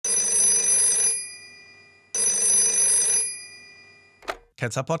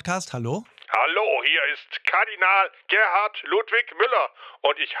Ketzer-Podcast, hallo? Hallo, hier ist Kardinal Gerhard Ludwig Müller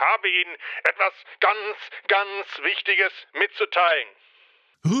und ich habe Ihnen etwas ganz Wichtiges mitzuteilen.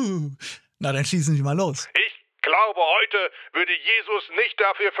 Na dann schießen Sie mal los. Ich glaube, heute würde Jesus nicht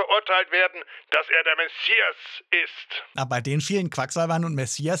dafür verurteilt werden, dass er der Messias ist. Na, bei den vielen Quacksalbern und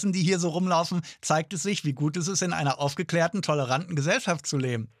Messiasen, die hier so rumlaufen, zeigt es sich, wie gut es ist, in einer aufgeklärten, toleranten Gesellschaft zu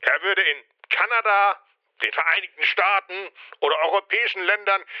leben. Er würde in Kanada, den Vereinigten Staaten oder europäischen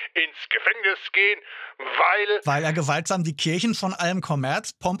Ländern ins Gefängnis gehen, Weil er gewaltsam die Kirchen von allem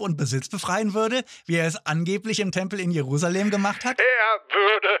Kommerz, Pomp und Besitz befreien würde, wie er es angeblich im Tempel in Jerusalem gemacht hat? Er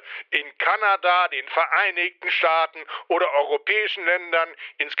würde in Kanada, den Vereinigten Staaten oder europäischen Ländern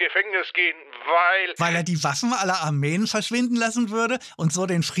ins Gefängnis gehen, Weil er die Waffen aller Armeen verschwinden lassen würde und so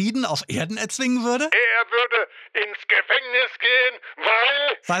den Frieden auf Erden erzwingen würde? Er würde ins Gefängnis gehen,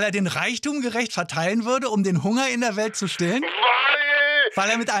 Weil er den Reichtum gerecht verteilen würde, um den Hunger in der Welt zu stillen? Weil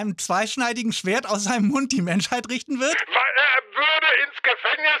er mit einem zweischneidigen Schwert aus seinem Mund die Menschheit richten wird? Weil er würde ins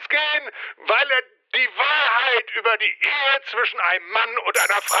Gefängnis gehen, weil er die Wahrheit über die Ehe zwischen einem Mann und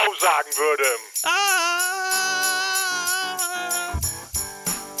einer Frau sagen würde.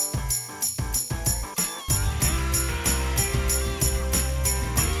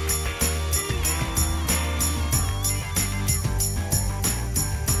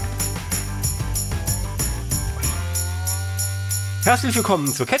 Herzlich willkommen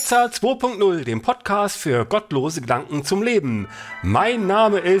zu Ketzer 2.0, dem Podcast für gottlose Gedanken zum Leben. Mein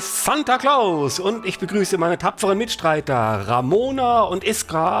Name ist Santa Claus und ich begrüße meine tapferen Mitstreiter Ramona und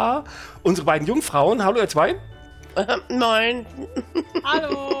Iskra, unsere beiden Jungfrauen. Hallo ihr zwei. Moin.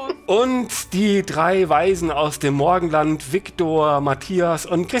 Hallo. Und die drei Weisen aus dem Morgenland, Viktor, Matthias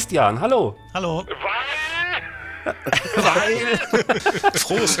und Christian. Hallo. Hallo.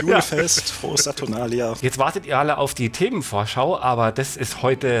 Frohes Julfest, frohes Saturnalia. Jetzt wartet ihr alle auf die Themenvorschau, aber das ist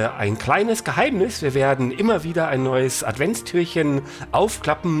heute ein kleines Geheimnis. Wir werden immer wieder ein neues Adventstürchen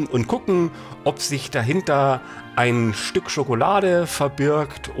aufklappen und gucken, ob sich dahinter ein Stück Schokolade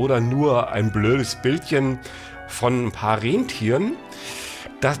verbirgt oder nur ein blödes Bildchen von ein paar Rentieren.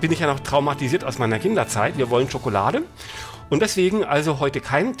 Das bin ich ja noch traumatisiert aus meiner Kinderzeit. Wir wollen Schokolade. Und deswegen also heute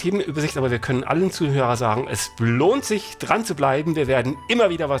keine Themenübersicht, aber wir können allen Zuhörern sagen, es lohnt sich dran zu bleiben. Wir werden immer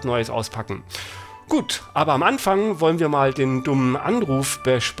wieder was Neues auspacken. Gut, aber am Anfang wollen wir mal den dummen Anruf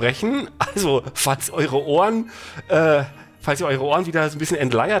besprechen. Also, falls ihr eure Ohren wieder so ein bisschen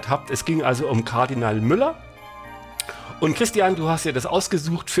entleiert habt, es ging also um Kardinal Müller. Und Christian, du hast ja das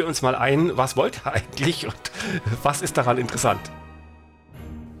ausgesucht, führ uns mal ein, was wollt ihr eigentlich und was ist daran interessant?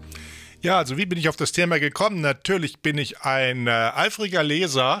 Ja, also wie bin ich auf das Thema gekommen? Natürlich bin ich ein eifriger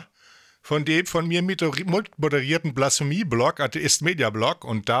Leser von dem von mir moderierten Blasphemie-Blog, Atheist-Media-Blog,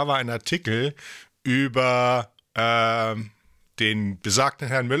 und da war ein Artikel über den besagten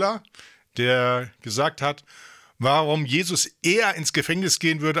Herrn Müller, der gesagt hat, warum Jesus eher ins Gefängnis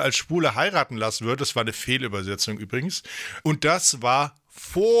gehen würde, als Schwule heiraten lassen würde. Das war eine Fehlübersetzung übrigens. Und das war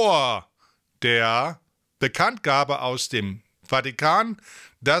vor der Bekanntgabe aus dem Vatikan,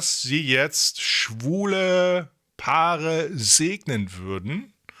 dass sie jetzt schwule Paare segnen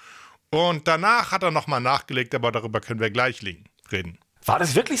würden. Und danach hat er nochmal nachgelegt, aber darüber können wir gleich reden. War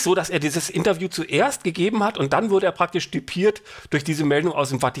das wirklich so, dass er dieses Interview zuerst gegeben hat und dann wurde er praktisch typiert durch diese Meldung aus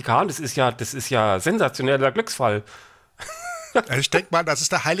dem Vatikan? Das ist ja sensationeller Glücksfall. Ich denke mal, das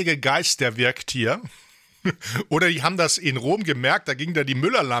ist der Heilige Geist, der wirkt hier. Oder die haben das in Rom gemerkt, da ging da die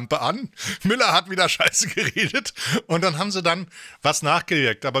Müllerlampe an. Müller hat wieder Scheiße geredet und dann haben sie dann was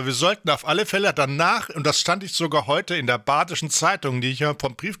nachgewirkt. Aber wir sollten auf alle Fälle danach, und das stand ich sogar heute in der Badischen Zeitung, die ich ja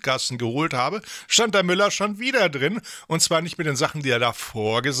vom Briefkasten geholt habe, stand der Müller schon wieder drin. Und zwar nicht mit den Sachen, die er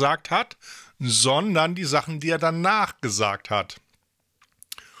davor gesagt hat, sondern die Sachen, die er danach gesagt hat.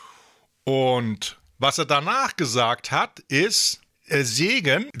 Und was er danach gesagt hat, ist: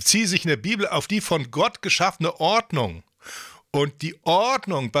 Segen ziehe sich in der Bibel auf die von Gott geschaffene Ordnung. Und die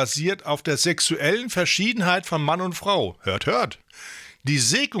Ordnung basiert auf der sexuellen Verschiedenheit von Mann und Frau. Hört, hört. Die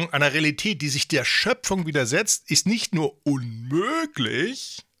Segnung einer Realität, die sich der Schöpfung widersetzt, ist nicht nur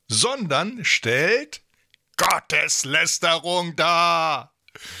unmöglich, sondern stellt Gotteslästerung dar.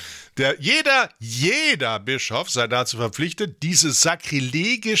 Jeder Bischof sei dazu verpflichtet, diese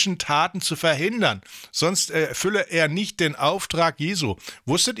sakrilegischen Taten zu verhindern. Sonst erfülle er nicht den Auftrag Jesu.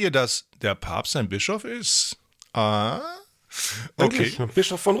 Wusstet ihr, dass der Papst ein Bischof ist? Ah, okay. Wirklich?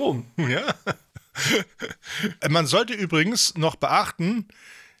 Bischof von Rom. Ja. Man sollte übrigens noch beachten,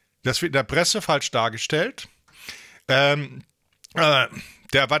 das wird in der Presse falsch dargestellt.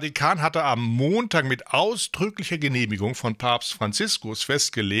 Der Vatikan hatte am Montag mit ausdrücklicher Genehmigung von Papst Franziskus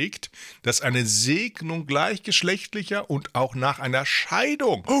festgelegt, dass eine Segnung gleichgeschlechtlicher und auch nach einer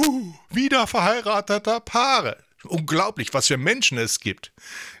Scheidung wieder verheirateter Paare, unglaublich, was für Menschen es gibt,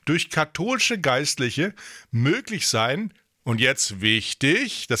 durch katholische Geistliche möglich sein, und jetzt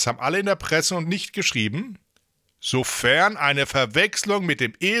wichtig, das haben alle in der Presse und nicht geschrieben, sofern eine Verwechslung mit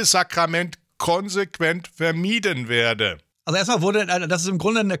dem Ehesakrament konsequent vermieden werde. Also erstmal das ist im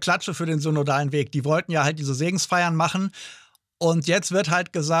Grunde eine Klatsche für den synodalen Weg. Die wollten ja halt diese Segensfeiern machen und jetzt wird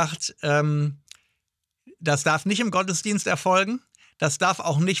halt gesagt, das darf nicht im Gottesdienst erfolgen, das darf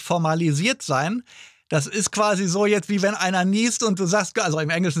auch nicht formalisiert sein. Das ist quasi so jetzt, wie wenn einer niest und du sagst, also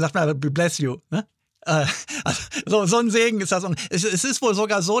im Englischen sagt man, bless you, ne? Also so ein Segen ist das. Und es ist wohl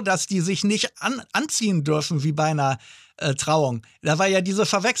sogar so, dass die sich nicht anziehen dürfen wie bei einer Trauung. Da weil ja diese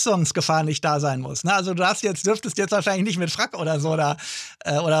Verwechslungsgefahr nicht da sein muss. Ne? Also dürftest jetzt wahrscheinlich nicht mit Frack oder so oder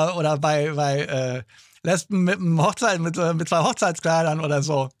bei Lesben mit zwei Hochzeitskleidern oder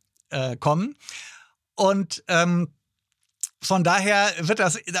so kommen. Und von daher wird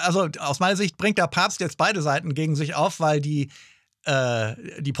das, also aus meiner Sicht bringt der Papst jetzt beide Seiten gegen sich auf, weil die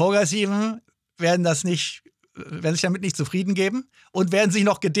Progressiven werden sich damit nicht zufrieden geben und werden sich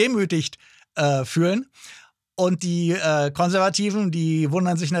noch gedemütigt fühlen. Und die Konservativen, die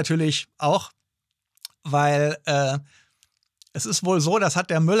wundern sich natürlich auch, weil es ist wohl so, das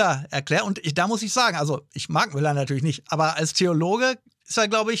hat der Müller erklärt. Und da muss ich sagen, also ich mag Müller natürlich nicht, aber als Theologe ist er,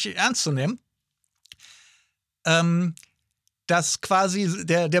 glaube ich, ernst zu nehmen. Dass quasi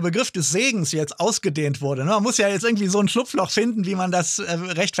der Begriff des Segens jetzt ausgedehnt wurde. Man muss ja jetzt irgendwie so ein Schlupfloch finden, wie man das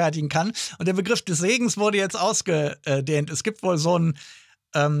rechtfertigen kann. Und der Begriff des Segens wurde jetzt ausgedehnt. Es gibt wohl so einen,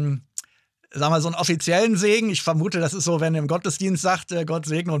 so einen offiziellen Segen. Ich vermute, das ist so, wenn im Gottesdienst sagt, Gott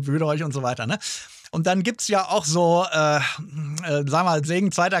segne und behüte euch und so weiter. Ne? Und dann gibt es ja auch so,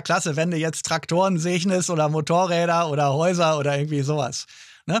 Segen zweiter Klasse, wenn du jetzt Traktoren segnest oder Motorräder oder Häuser oder irgendwie sowas.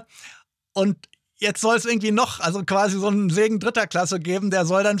 Ne? Und jetzt soll es irgendwie noch, also quasi so einen Segen dritter Klasse geben, der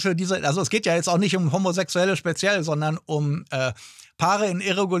soll dann für diese, also es geht ja jetzt auch nicht um Homosexuelle speziell, sondern um Paare in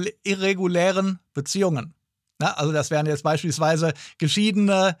irregulären Beziehungen. Na, also das wären jetzt beispielsweise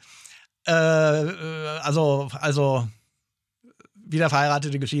Geschiedene, also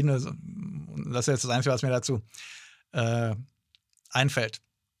wiederverheiratete Geschiedene. Das ist jetzt das Einzige, was mir dazu einfällt.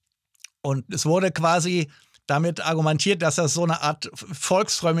 Und es wurde quasi damit argumentiert, dass das so eine Art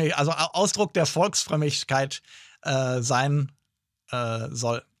also Ausdruck der Volksfrömmigkeit sein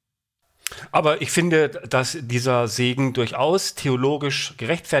soll. Aber ich finde, dass dieser Segen durchaus theologisch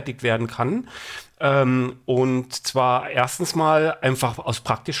gerechtfertigt werden kann. Und zwar erstens mal einfach aus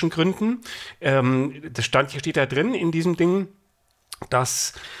praktischen Gründen. Hier steht da drin in diesem Ding,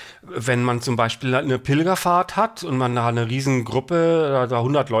 dass wenn man zum Beispiel eine Pilgerfahrt hat und man da eine riesen Gruppe, da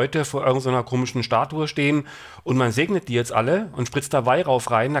 100 Leute vor irgendeiner komischen Statue stehen und man segnet die jetzt alle und spritzt da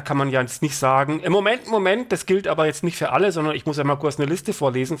Weihrauch rein, da kann man ja jetzt nicht sagen, Moment, das gilt aber jetzt nicht für alle, sondern ich muss ja mal kurz eine Liste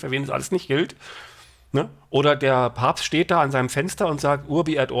vorlesen, für wen das alles nicht gilt. Ne? Oder der Papst steht da an seinem Fenster und sagt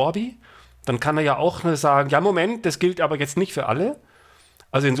Urbi et Orbi, dann kann er ja auch sagen, ja Moment, das gilt aber jetzt nicht für alle.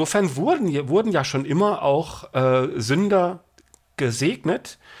 Also insofern wurden ja schon immer auch Sünder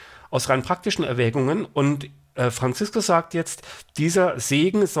gesegnet, aus rein praktischen Erwägungen. Und Franziskus sagt jetzt, dieser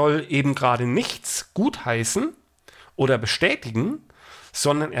Segen soll eben gerade nichts gutheißen oder bestätigen,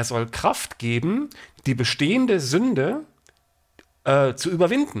 sondern er soll Kraft geben, die bestehende Sünde zu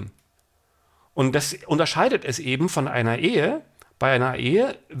überwinden. Und das unterscheidet es eben von einer Ehe. Bei einer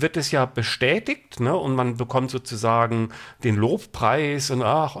Ehe wird es ja bestätigt, ne, und man bekommt sozusagen den Lobpreis und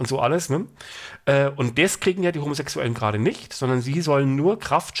so alles. Ne? Und das kriegen ja die Homosexuellen gerade nicht, sondern sie sollen nur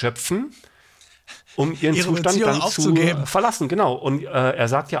Kraft schöpfen, um ihren Zustand Beziehung dann zu verlassen. Genau. Und er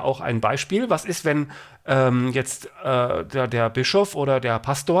sagt ja auch ein Beispiel, was ist, wenn jetzt der Bischof oder der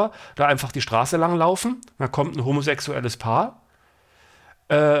Pastor da einfach die Straße lang laufen, da kommt ein homosexuelles Paar,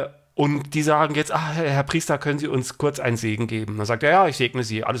 und die sagen jetzt, Herr Priester, können Sie uns kurz einen Segen geben? Dann sagt er, ja, ich segne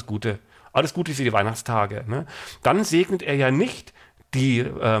Sie, alles Gute. Alles Gute für die Weihnachtstage. Ne? Dann segnet er ja nicht die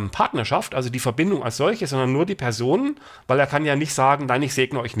Partnerschaft, also die Verbindung als solche, sondern nur die Personen, weil er kann ja nicht sagen, nein, ich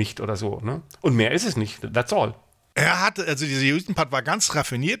segne euch nicht oder so. Ne? Und mehr ist es nicht, that's all. Also dieser Jesuitenpart war ganz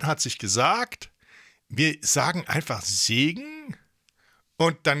raffiniert, hat sich gesagt, wir sagen einfach Segen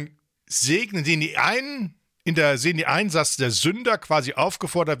und dann segnen sie die einen, sehen die einen, dass der Sünder quasi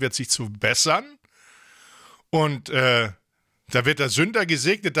aufgefordert wird, sich zu bessern. Und da wird der Sünder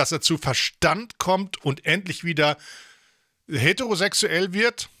gesegnet, dass er zu Verstand kommt und endlich wieder heterosexuell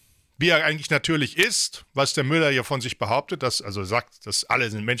wird, wie er eigentlich natürlich ist, was der Müller ja von sich behauptet, sagt, dass alle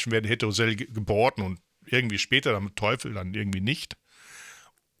Menschen werden heterosexuell geboren und irgendwie später dann mit Teufel dann irgendwie nicht.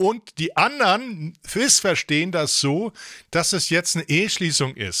 Und die anderen missverstehen das so, dass es jetzt eine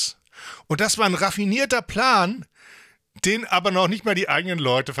Eheschließung ist. Und das war ein raffinierter Plan, den aber noch nicht mal die eigenen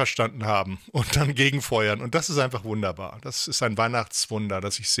Leute verstanden haben und dann gegenfeuern. Und das ist einfach wunderbar. Das ist ein Weihnachtswunder,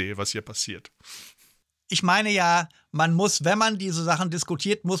 das ich sehe, was hier passiert. Ich meine ja, man muss, wenn man diese Sachen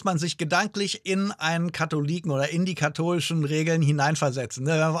diskutiert, muss man sich gedanklich in einen Katholiken oder in die katholischen Regeln hineinversetzen.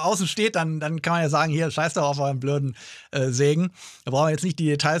 Wenn man außen steht, dann kann man ja sagen, hier, scheiß doch auf euren blöden Segen. Da brauchen wir jetzt nicht die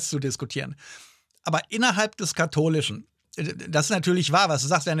Details zu diskutieren. Aber innerhalb des Katholischen, das ist natürlich wahr, was du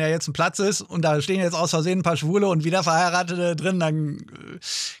sagst, wenn ja jetzt ein Platz ist und da stehen jetzt aus Versehen ein paar Schwule und Wiederverheiratete drin, dann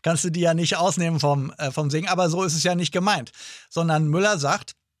kannst du die ja nicht ausnehmen vom Segen. Aber so ist es ja nicht gemeint. Sondern Müller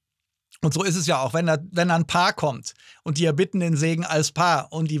sagt, und so ist es ja auch, wenn da ein Paar kommt und die erbitten den Segen als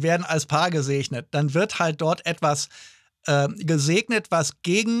Paar und die werden als Paar gesegnet, dann wird halt dort etwas gesegnet, was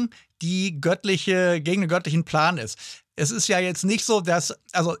gegen den göttlichen Plan ist. Es ist ja jetzt nicht so, dass,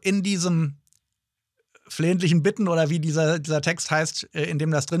 also in diesem flehentlichen Bitten oder wie dieser Text heißt, in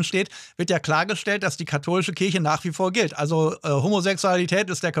dem das drin steht, wird ja klargestellt, dass die katholische Kirche nach wie vor gilt. Also Homosexualität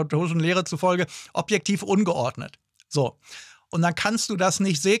ist der katholischen Lehre zufolge objektiv ungeordnet. So. Und dann kannst du das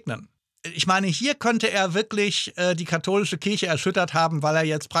nicht segnen. Ich meine, hier könnte er wirklich die katholische Kirche erschüttert haben, weil er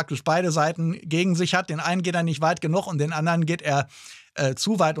jetzt praktisch beide Seiten gegen sich hat. Den einen geht er nicht weit genug und den anderen geht er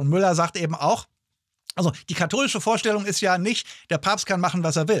zu weit. Und Müller sagt eben auch, also die katholische Vorstellung ist ja nicht, der Papst kann machen,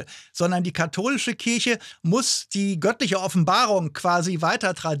 was er will, sondern die katholische Kirche muss die göttliche Offenbarung quasi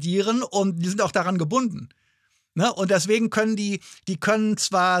weiter tradieren und die sind auch daran gebunden. Ne? Und deswegen können die können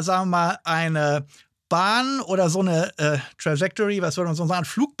zwar, sagen wir mal, eine Bahn oder so eine Trajectory, was würde man so sagen,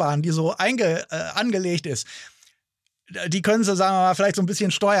 Flugbahn, die so angelegt ist, die können sie, sagen wir mal, vielleicht so ein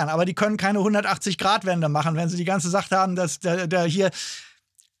bisschen steuern, aber die können keine 180-Grad-Wende machen, wenn sie die ganze Sache haben, dass der hier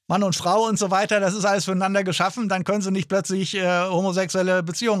Mann und Frau und so weiter, das ist alles füreinander geschaffen, dann können sie nicht plötzlich homosexuelle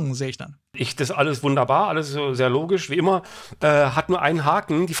Beziehungen segnen. Das ist alles wunderbar, alles so sehr logisch, wie immer, hat nur einen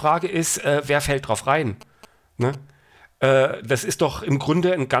Haken. Die Frage ist, wer fällt drauf rein? Ne? Das ist doch im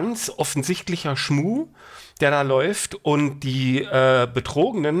Grunde ein ganz offensichtlicher Schmuh, der da läuft. Und die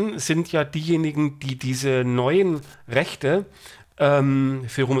Betrogenen sind ja diejenigen, die diese neuen Rechte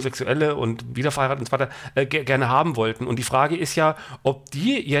für Homosexuelle und Wiederverheiratete und so weiter gerne haben wollten. Und die Frage ist ja, ob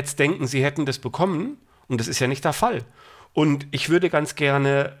die jetzt denken, sie hätten das bekommen. Und das ist ja nicht der Fall. Und ich würde ganz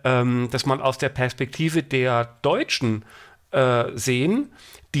gerne das mal aus der Perspektive der Deutschen sehen,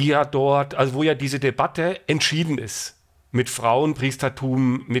 die ja dort, also wo ja diese Debatte entschieden ist. Mit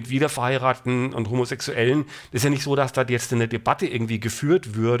Frauenpriestertum, mit Wiederverheirateten und Homosexuellen. Das ist ja nicht so, dass da jetzt eine Debatte irgendwie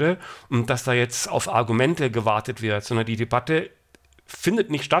geführt würde und dass da jetzt auf Argumente gewartet wird, sondern die Debatte findet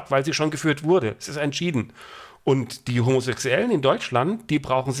nicht statt, weil sie schon geführt wurde. Es ist entschieden. Und die Homosexuellen in Deutschland, die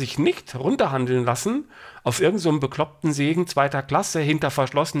brauchen sich nicht runterhandeln lassen auf irgendeinem so bekloppten Segen zweiter Klasse hinter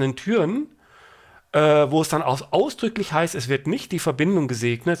verschlossenen Türen, wo es dann auch ausdrücklich heißt, es wird nicht die Verbindung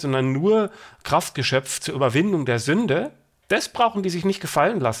gesegnet, sondern nur Kraft geschöpft zur Überwindung der Sünde. Das brauchen die sich nicht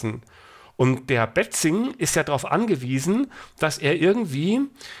gefallen lassen. Und der Betzing ist ja darauf angewiesen, dass er irgendwie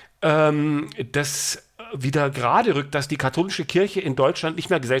das wieder gerade rückt, dass die katholische Kirche in Deutschland nicht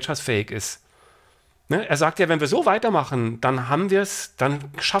mehr gesellschaftsfähig ist. Ne? Er sagt ja, wenn wir so weitermachen, dann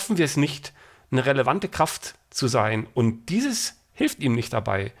schaffen wir es nicht, eine relevante Kraft zu sein. Und dieses hilft ihm nicht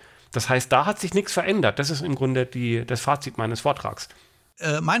dabei. Das heißt, da hat sich nichts verändert. Das ist im Grunde das Fazit meines Vortrags.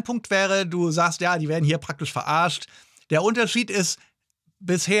 Mein Punkt wäre, du sagst, ja, die werden hier praktisch verarscht. Der Unterschied ist,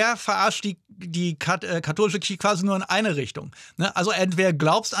 bisher verarscht die katholische Kirche quasi nur in eine Richtung. Ne? Also entweder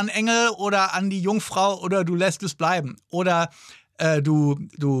glaubst an Engel oder an die Jungfrau oder du lässt es bleiben. Oder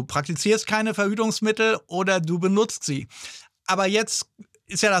du praktizierst keine Verhütungsmittel oder du benutzt sie. Aber jetzt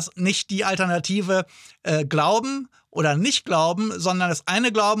ist ja das nicht die Alternative Glauben oder nicht glauben, sondern das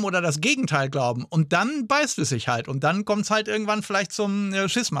eine Glauben oder das Gegenteil glauben. Und dann beißt es sich halt. Und dann kommt es halt irgendwann vielleicht zum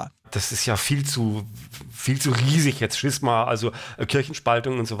Schisma. Das ist ja viel zu riesig jetzt, Schisma, also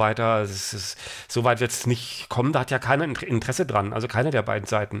Kirchenspaltung und so weiter. So weit wird es nicht kommen, da hat ja keiner Interesse dran, also keine der beiden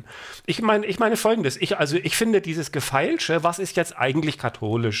Seiten. Ich meine Folgendes, ich finde dieses Gefeilsche, was ist jetzt eigentlich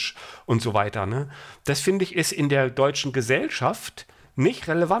katholisch und so weiter, ne? Das finde ich ist in der deutschen Gesellschaft nicht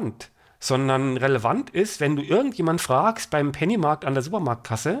relevant, sondern relevant ist, wenn du irgendjemand fragst beim Pennymarkt an der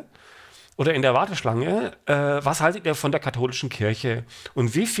Supermarktkasse, oder in der Warteschlange, was haltet ihr von der katholischen Kirche?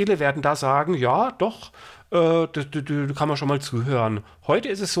 Und wie viele werden da sagen, ja, doch, da kann man schon mal zuhören. Heute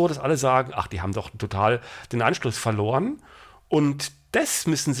ist es so, dass alle sagen, ach, die haben doch total den Anschluss verloren. Und das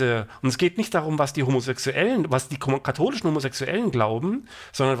müssen sie, und es geht nicht darum, was die katholischen Homosexuellen glauben,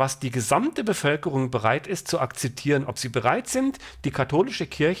 sondern was die gesamte Bevölkerung bereit ist zu akzeptieren, ob sie bereit sind, die katholische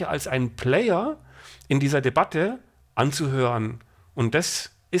Kirche als einen Player in dieser Debatte anzuhören. Und das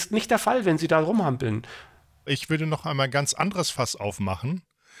ist nicht der Fall, wenn sie da rumhampeln. Ich würde noch einmal ein ganz anderes Fass aufmachen,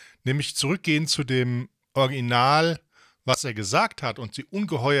 nämlich zurückgehen zu dem Original, was er gesagt hat und die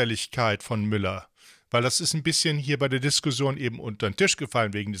Ungeheuerlichkeit von Müller. Weil das ist ein bisschen hier bei der Diskussion eben unter den Tisch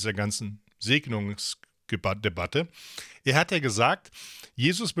gefallen wegen dieser ganzen Segnungsdebatte. Er hat ja gesagt,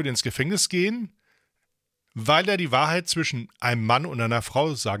 Jesus würde ins Gefängnis gehen, weil er die Wahrheit zwischen einem Mann und einer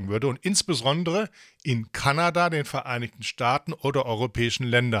Frau sagen würde und insbesondere in Kanada, den Vereinigten Staaten oder europäischen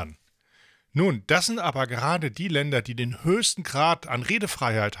Ländern. Nun, das sind aber gerade die Länder, die den höchsten Grad an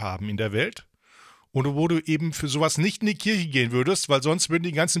Redefreiheit haben in der Welt und wo du eben für sowas nicht in die Kirche gehen würdest, weil sonst würden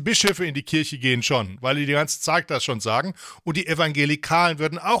die ganzen Bischöfe in die Kirche gehen schon, weil die ganze Zeit das schon sagen und die Evangelikalen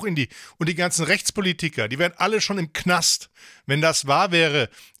würden auch und die ganzen Rechtspolitiker, die wären alle schon im Knast, wenn das wahr wäre,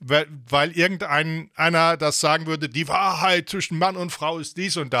 weil irgendeiner das sagen würde, die Wahrheit zwischen Mann und Frau ist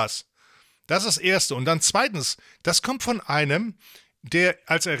dies und das. Das ist das Erste. Und dann zweitens, das kommt von einem, der,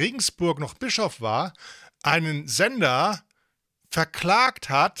 als er Regensburg noch Bischof war, einen Sender verklagt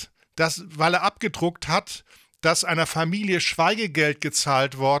hat, weil er abgedruckt hat, dass einer Familie Schweigegeld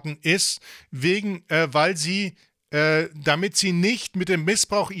gezahlt worden ist, weil sie, damit sie nicht mit dem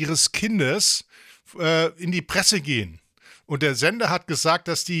Missbrauch ihres Kindes in die Presse gehen. Und der Sender hat gesagt,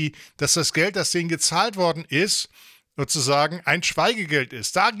 dass das Geld, das denen gezahlt worden ist, sozusagen ein Schweigegeld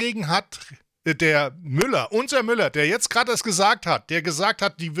ist. Dagegen hat der Müller, unser Müller, der jetzt gerade das gesagt hat,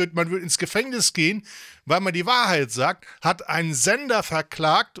 man würde ins Gefängnis gehen, weil man die Wahrheit sagt, hat einen Sender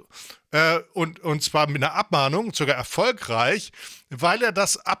verklagt, und zwar mit einer Abmahnung, sogar erfolgreich, weil er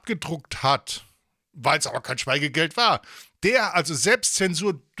das abgedruckt hat, weil es aber kein Schweigegeld war. Der also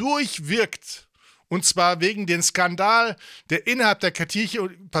Selbstzensur durchwirkt, und zwar wegen dem Skandal, der innerhalb der Kirche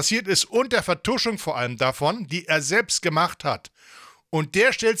passiert ist und der Vertuschung vor allem davon, die er selbst gemacht hat. Und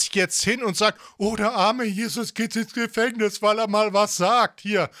der stellt sich jetzt hin und sagt, oh, der arme Jesus geht ins Gefängnis, weil er mal was sagt,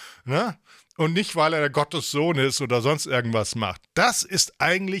 hier, ne? Und nicht, weil er der Gottes Sohn ist oder sonst irgendwas macht. Das ist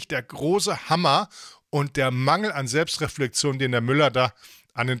eigentlich der große Hammer und der Mangel an Selbstreflexion, den der Müller da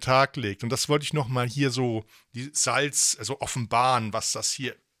an den Tag legt. Und das wollte ich nochmal hier so offenbaren, was das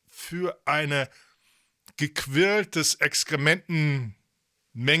hier für eine gequirltes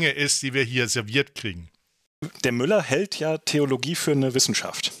Exkrementenmenge ist, die wir hier serviert kriegen. Der Müller hält ja Theologie für eine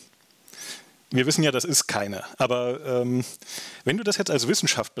Wissenschaft. Wir wissen ja, das ist keine. Aber wenn du das jetzt als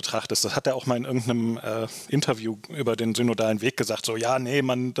Wissenschaft betrachtest, das hat er auch mal in irgendeinem Interview über den synodalen Weg gesagt, so ja, nee,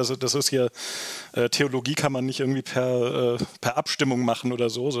 das ist hier, Theologie kann man nicht irgendwie per Abstimmung machen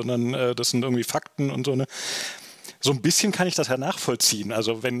oder so, sondern das sind irgendwie Fakten und so eine. So ein bisschen kann ich das ja nachvollziehen.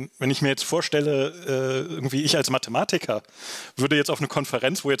 Also wenn ich mir jetzt vorstelle, irgendwie ich als Mathematiker würde jetzt auf eine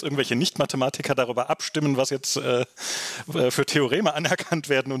Konferenz, wo jetzt irgendwelche Nicht-Mathematiker darüber abstimmen, was jetzt für Theoreme anerkannt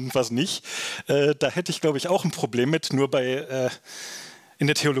werden und was nicht, da hätte ich, glaube ich, auch ein Problem mit. Nur in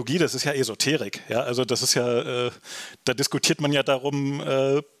der Theologie, das ist ja Esoterik. Ja? Also das ist ja, da diskutiert man ja darum,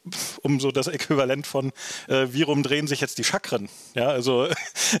 um so das Äquivalent von, wie rum drehen sich jetzt die Chakren. Ja, also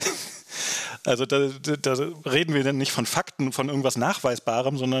da reden wir denn nicht von Fakten, von irgendwas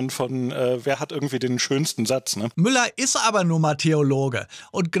Nachweisbarem, sondern von, wer hat irgendwie den schönsten Satz. Ne? Müller ist aber nun mal Theologe.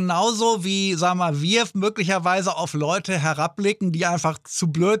 Und genauso wie, sagen wir mal, wir möglicherweise auf Leute herabblicken, die einfach zu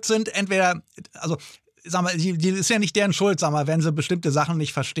blöd sind, entweder, also sag mal, die ist ja nicht deren Schuld, sag mal, wenn sie bestimmte Sachen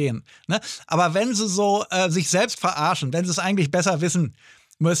nicht verstehen. Ne? Aber wenn sie so sich selbst verarschen, wenn sie es eigentlich besser wissen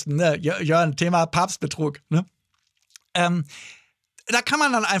müssten, ne? Jörn, Thema Papstbetrug, ne? Da kann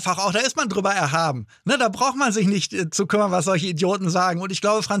man dann einfach auch, da ist man drüber erhaben. Ne, da braucht man sich nicht zu kümmern, was solche Idioten sagen. Und ich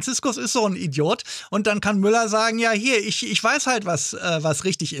glaube, Franziskus ist so ein Idiot. Und dann kann Müller sagen, ja hier, ich weiß halt, was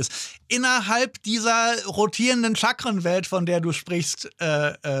richtig ist. Innerhalb dieser rotierenden Chakrenwelt, von der du sprichst,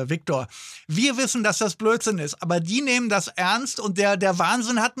 Viktor, wir wissen, dass das Blödsinn ist. Aber die nehmen das ernst und der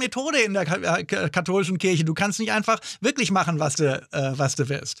Wahnsinn hat Methode in der katholischen Kirche. Du kannst nicht einfach wirklich machen, was du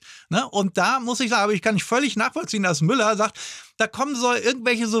willst. Ne? Und da muss ich sagen, aber ich kann nicht völlig nachvollziehen, dass Müller sagt, da kommen so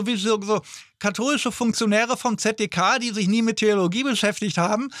irgendwelche so katholische Funktionäre vom ZDK, die sich nie mit Theologie beschäftigt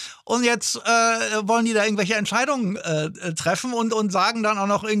haben und jetzt wollen die da irgendwelche Entscheidungen treffen und sagen dann auch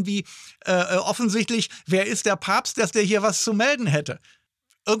noch irgendwie offensichtlich, wer ist der Papst, dass der hier was zu melden hätte.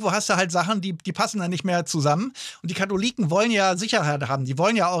 Irgendwo hast du halt Sachen, die passen dann nicht mehr zusammen. Und die Katholiken wollen ja Sicherheit haben, die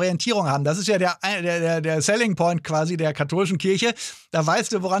wollen ja Orientierung haben. Das ist ja der Selling Point quasi der katholischen Kirche. Da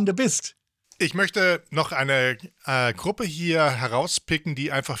weißt du, woran du bist. Ich möchte noch eine Gruppe hier herauspicken,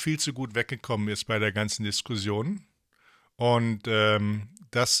 die einfach viel zu gut weggekommen ist bei der ganzen Diskussion. Und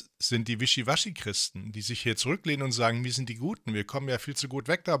das sind die Wischiwaschi-Christen, die sich hier zurücklehnen und sagen, wir sind die Guten, wir kommen ja viel zu gut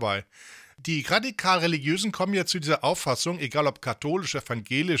weg dabei. Die radikal-Religiösen kommen ja zu dieser Auffassung, egal ob katholisch,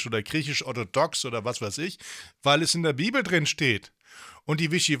 evangelisch oder griechisch-orthodox oder was weiß ich, weil es in der Bibel drin steht. Und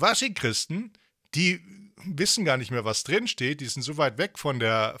die Wischiwaschi-Christen, die wissen gar nicht mehr, was drinsteht. Die sind so weit weg von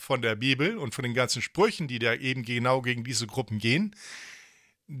der Bibel und von den ganzen Sprüchen, die da eben genau gegen diese Gruppen gehen,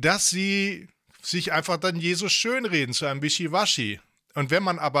 dass sie sich einfach dann Jesus schönreden zu einem Wischiwaschi. Und wenn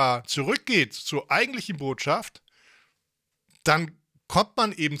man aber zurückgeht zur eigentlichen Botschaft, dann kommt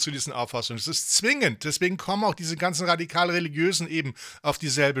man eben zu diesen Auffassungen. Es ist zwingend. Deswegen kommen auch diese ganzen radikal-Religiösen eben auf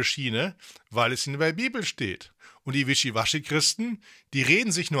dieselbe Schiene, weil es in der Bibel steht. Und die Wischiwaschi-Christen, die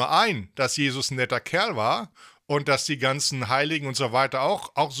reden sich nur ein, dass Jesus ein netter Kerl war und dass die ganzen Heiligen und so weiter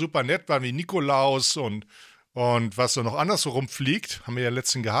auch super nett waren, wie Nikolaus und was so noch anders so rumfliegt, haben wir ja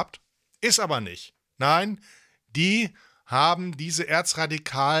letztens gehabt. Ist aber nicht. Nein, die haben diese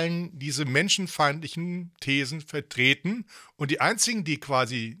erzradikalen, diese menschenfeindlichen Thesen vertreten. Und die einzigen, die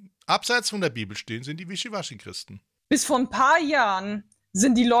quasi abseits von der Bibel stehen, sind die Wischiwaschi-Christen. Bis vor ein paar Jahren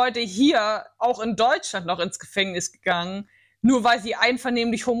sind die Leute hier auch in Deutschland noch ins Gefängnis gegangen, nur weil sie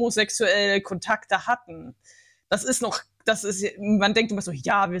einvernehmlich homosexuelle Kontakte hatten. Man denkt immer so,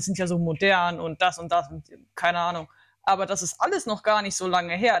 ja, wir sind ja so modern und das und keine Ahnung. Aber das ist alles noch gar nicht so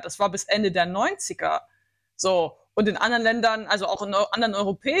lange her. Das war bis Ende der 90er. So. Und in anderen Ländern, also auch in anderen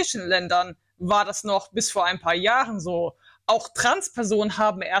europäischen Ländern, war das noch bis vor ein paar Jahren so. Auch Transpersonen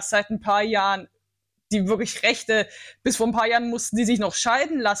haben erst seit ein paar Jahren die wirklich Rechte, bis vor ein paar Jahren mussten die sich noch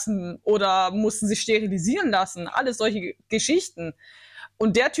scheiden lassen oder mussten sich sterilisieren lassen. Alles solche Geschichten.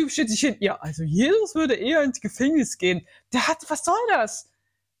 Und der Typ steht sich hin, ja, also Jesus würde eher ins Gefängnis gehen. Was soll das?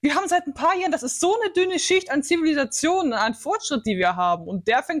 Wir haben seit ein paar Jahren, das ist so eine dünne Schicht an Zivilisation, an Fortschritt, die wir haben. Und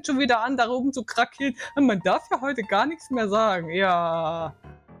der fängt schon wieder an, da oben zu krakeln. Man darf ja heute gar nichts mehr sagen. Ja.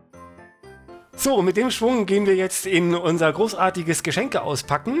 So, mit dem Schwung gehen wir jetzt in unser großartiges Geschenke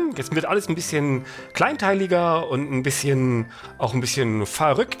auspacken. Jetzt wird alles ein bisschen kleinteiliger und ein bisschen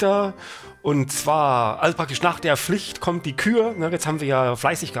verrückter. Und zwar, also praktisch nach der Pflicht kommt die Kür. Jetzt haben wir ja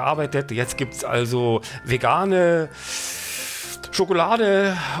fleißig gearbeitet. Jetzt gibt es also vegane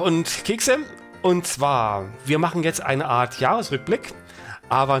Schokolade und Kekse. Und zwar, wir machen jetzt eine Art Jahresrückblick.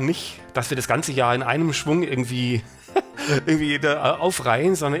 Aber nicht, dass wir das ganze Jahr in einem Schwung irgendwie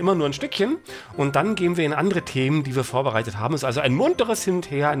aufreihen, sondern immer nur ein Stückchen. Und dann gehen wir in andere Themen, die wir vorbereitet haben. Es ist also ein munteres Hin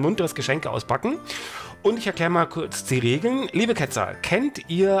und Her, ein munteres Geschenke auspacken. Und ich erkläre mal kurz die Regeln. Liebe Ketzer, kennt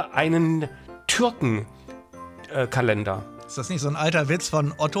ihr einen Türkenkalender? Ist das nicht so ein alter Witz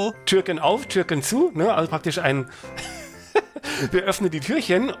von Otto? Türken auf, Türken zu, ne? Also praktisch ein... Wir öffnen die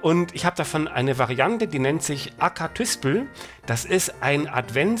Türchen und ich habe davon eine Variante, die nennt sich Akatüspel. Das ist ein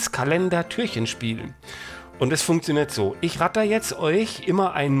Adventskalender-Türchenspiel. Und es funktioniert so. Ich ratter jetzt euch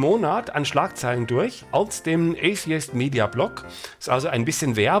immer einen Monat an Schlagzeilen durch aus dem Atheist Media Blog. Das ist also ein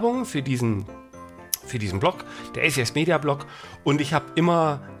bisschen Werbung für diesen Blog, der Atheist Media Blog. Und ich habe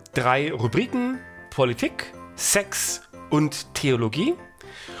immer 3 Rubriken: Politik, Sex und Theologie.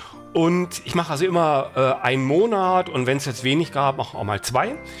 Und ich mache also immer einen Monat und wenn es jetzt wenig gab, mache auch mal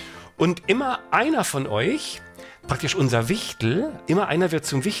 2. Und immer einer von euch, praktisch unser Wichtel, immer einer wird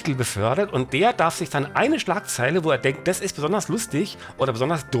zum Wichtel befördert und der darf sich dann eine Schlagzeile, wo er denkt, das ist besonders lustig oder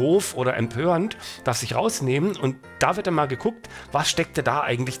besonders doof oder empörend, darf sich rausnehmen und da wird dann mal geguckt, was steckte da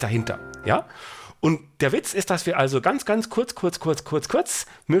eigentlich dahinter. Ja? Und der Witz ist, dass wir also ganz, ganz kurz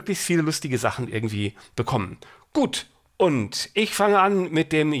möglichst viele lustige Sachen irgendwie bekommen. Gut. Und ich fange an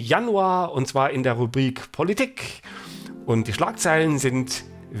mit dem Januar und zwar in der Rubrik Politik. Und die Schlagzeilen sind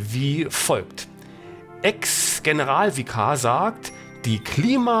wie folgt. Ex-Generalvikar sagt, die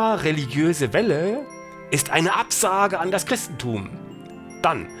klimareligiöse Welle ist eine Absage an das Christentum.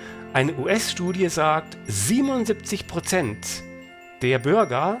 Dann, eine US-Studie sagt, 77% der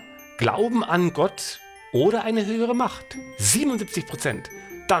Bürger glauben an Gott oder eine höhere Macht. 77%.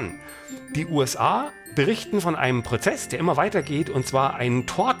 Dann, die USA berichten von einem Prozess, der immer weitergeht, und zwar ein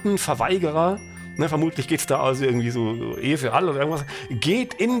Tortenverweigerer, vermutlich geht es da also irgendwie so Ehe für alle oder irgendwas,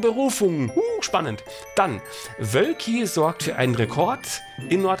 geht in Berufung. Spannend. Dann, Wölki sorgt für einen Rekord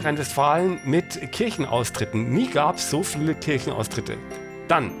in Nordrhein-Westfalen mit Kirchenaustritten. Nie gab es so viele Kirchenaustritte.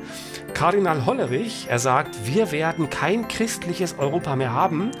 Dann, Kardinal Hollerich, er sagt, wir werden kein christliches Europa mehr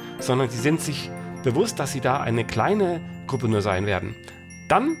haben, sondern sie sind sich bewusst, dass sie da eine kleine Gruppe nur sein werden.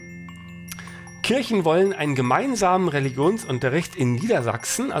 Dann, Kirchen wollen einen gemeinsamen Religionsunterricht in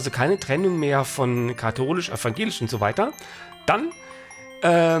Niedersachsen, also keine Trennung mehr von katholisch, evangelisch und so weiter. Dann,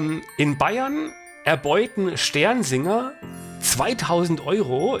 in Bayern erbeuten Sternsinger 2000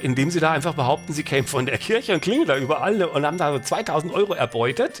 Euro, indem sie da einfach behaupten, sie kämen von der Kirche und klingeln da überall und haben da so 2000 Euro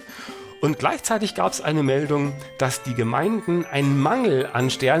erbeutet. Und gleichzeitig gab es eine Meldung, dass die Gemeinden einen Mangel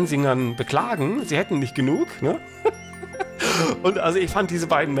an Sternsingern beklagen. Sie hätten nicht genug, ne? Und also ich fand diese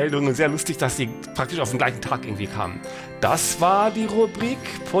beiden Meldungen sehr lustig, dass die praktisch auf den gleichen Tag irgendwie kamen. Das war die Rubrik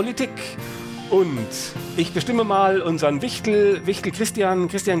Politik. Und ich bestimme mal unseren Wichtel Christian.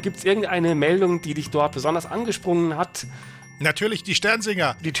 Christian, gibt es irgendeine Meldung, die dich dort besonders angesprungen hat? Natürlich die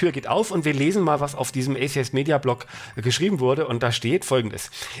Sternsinger. Die Tür geht auf und wir lesen mal, was auf diesem ACS Media Blog geschrieben wurde. Und da steht Folgendes.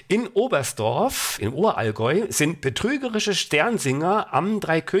 In Oberstdorf, im Oberallgäu, sind betrügerische Sternsinger am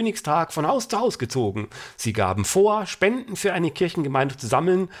Dreikönigstag von Haus zu Haus gezogen. Sie gaben vor, Spenden für eine Kirchengemeinde zu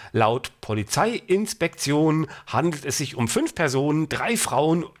sammeln. Laut Polizeiinspektion handelt es sich um 5 Personen, 3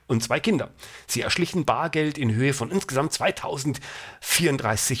 Frauen und 2 Kinder. Sie erschlichen Bargeld in Höhe von insgesamt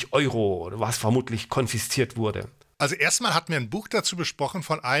 2034 €, was vermutlich konfisziert wurde. Also erstmal hatten wir ein Buch dazu besprochen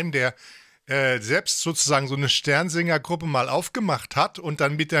von einem, der selbst sozusagen so eine Sternsingergruppe mal aufgemacht hat und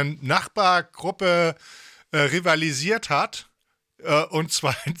dann mit der Nachbargruppe rivalisiert hat. Und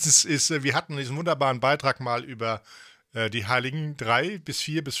zweitens wir hatten diesen wunderbaren Beitrag mal über die heiligen 3 bis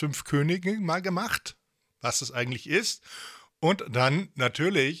 4 bis 5 Könige mal gemacht, was es eigentlich ist. Und dann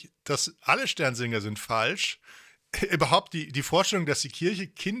natürlich, dass alle Sternsinger sind falsch. Überhaupt die Vorstellung, dass die Kirche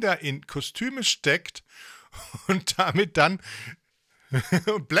Kinder in Kostüme steckt und damit dann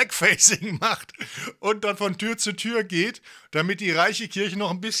Blackfacing macht und dann von Tür zu Tür geht, damit die reiche Kirche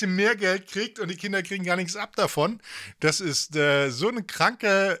noch ein bisschen mehr Geld kriegt und die Kinder kriegen gar nichts ab davon. Das ist so ein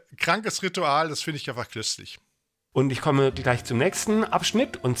krankes Ritual, das finde ich einfach christlich. Und ich komme gleich zum nächsten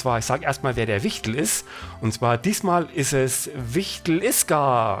Abschnitt. Und zwar, ich sage erstmal, wer der Wichtel ist. Und zwar diesmal ist es Wichtel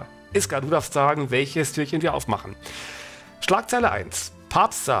Iska. Iska, du darfst sagen, welches Türchen wir aufmachen. Schlagzeile 1.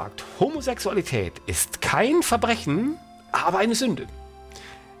 Papst sagt, Homosexualität ist kein Verbrechen, aber eine Sünde.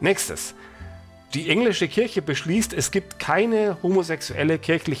 Nächstes. Die englische Kirche beschließt, es gibt keine homosexuelle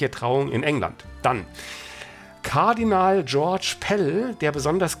kirchliche Trauung in England. Dann. Kardinal George Pell, der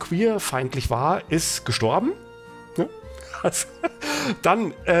besonders queerfeindlich war, ist gestorben. Ja.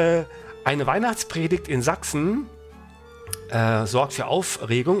 Dann eine Weihnachtspredigt in Sachsen sorgt für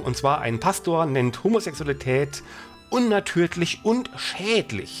Aufregung. Und zwar ein Pastor nennt Homosexualität unnatürlich und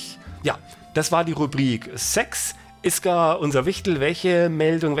schädlich. Ja, das war die Rubrik Sex. Iska, unser Wichtel, welche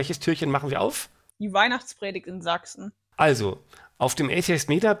Meldung, welches Türchen machen wir auf? Die Weihnachtspredigt in Sachsen. Also, auf dem ACS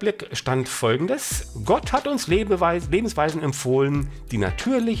Media-Blick stand Folgendes. Gott hat uns Lebensweisen empfohlen, die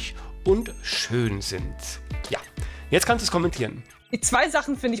natürlich und schön sind. Ja, jetzt kannst du es kommentieren. Die 2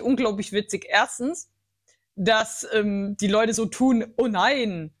 Sachen finde ich unglaublich witzig. Erstens, dass die Leute so tun, oh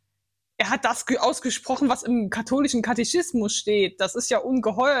nein, er hat das ausgesprochen, was im katholischen Katechismus steht. Das ist ja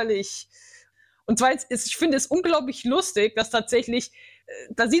ungeheuerlich. Und zweitens, ich finde es unglaublich lustig, dass tatsächlich,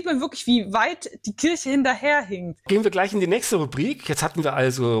 da sieht man wirklich, wie weit die Kirche hinterherhinkt. Gehen wir gleich in die nächste Rubrik. Jetzt hatten wir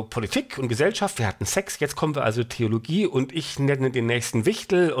also Politik und Gesellschaft, wir hatten Sex, jetzt kommen wir also Theologie und ich nenne den nächsten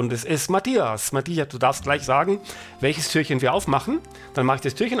Wichtel und es ist Matthias. Matthias, du darfst gleich sagen, welches Türchen wir aufmachen. Dann mache ich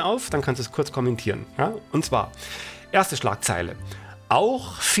das Türchen auf, dann kannst du es kurz kommentieren. Ja? Und zwar, erste Schlagzeile.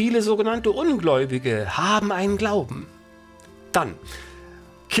 Auch viele sogenannte Ungläubige haben einen Glauben. Dann,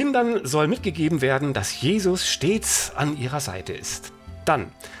 Kindern soll mitgegeben werden, dass Jesus stets an ihrer Seite ist.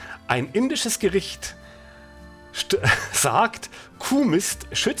 Dann, ein indisches Gericht sagt, Kuhmist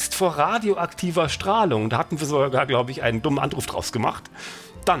schützt vor radioaktiver Strahlung. Da hatten wir sogar, glaube ich, einen dummen Anruf draus gemacht.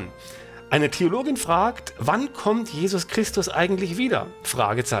 Dann, eine Theologin fragt, wann kommt Jesus Christus eigentlich wieder?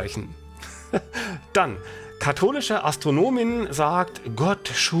 Fragezeichen. Dann, katholische Astronomin sagt,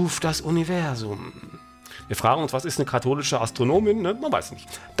 Gott schuf das Universum. Wir fragen uns, was ist eine katholische Astronomin? Ne? Man weiß nicht.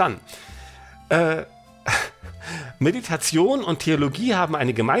 Dann, Meditation und Theologie haben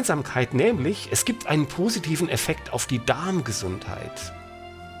eine Gemeinsamkeit, nämlich es gibt einen positiven Effekt auf die Darmgesundheit.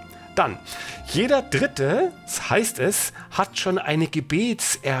 Dann, jeder Dritte, das heißt es, hat schon eine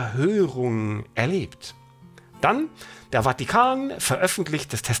Gebetserhörung erlebt. Dann, der Vatikan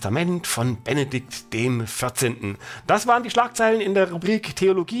veröffentlicht das Testament von Benedikt dem 14. Das waren die Schlagzeilen in der Rubrik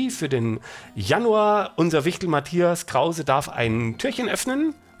Theologie für den Januar. Unser Wichtel Matthias Krause darf ein Türchen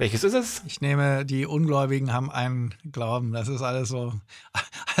öffnen. Welches ist es? Ich nehme, die Ungläubigen haben einen Glauben. Das ist alles so,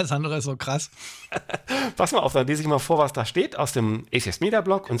 alles andere ist so krass. Pass mal auf, dann lese ich mal vor, was da steht aus dem ACS Media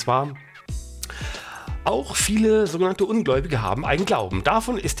Blog. Und zwar, auch viele sogenannte Ungläubige haben einen Glauben.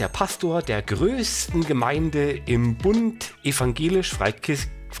 Davon ist der Pastor der größten Gemeinde im Bund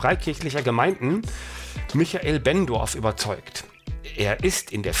evangelisch-freikirchlicher Gemeinden, Michael Bendorf, überzeugt. Er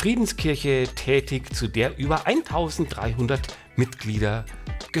ist in der Friedenskirche tätig, zu der über 1300 Mitglieder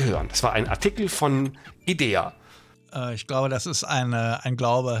gehören. Das war ein Artikel von IDEA. Ich glaube, das ist ein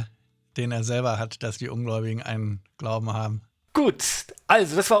Glaube, den er selber hat, dass die Ungläubigen einen Glauben haben. Gut,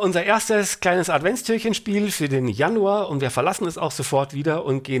 also das war unser erstes kleines Adventstürchenspiel für den Januar und wir verlassen es auch sofort wieder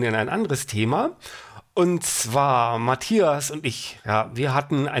und gehen in ein anderes Thema. Und zwar Matthias und ich, ja, wir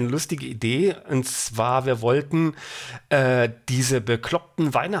hatten eine lustige Idee. Und zwar, wir wollten diese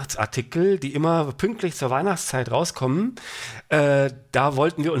bekloppten Weihnachtsartikel, die immer pünktlich zur Weihnachtszeit rauskommen, da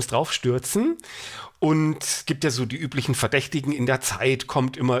wollten wir uns drauf stürzen. Und es gibt ja so die üblichen Verdächtigen, in der Zeit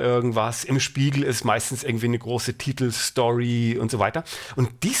kommt immer irgendwas, im Spiegel ist meistens irgendwie eine große Titelstory und so weiter.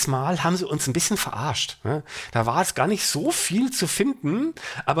 Und diesmal haben sie uns ein bisschen verarscht. Ne? Da war es gar nicht so viel zu finden,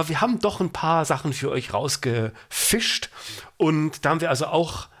 aber wir haben doch ein paar Sachen für euch rausgefischt. Und da haben wir also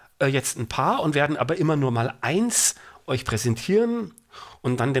auch jetzt ein paar und werden aber immer nur mal eins euch präsentieren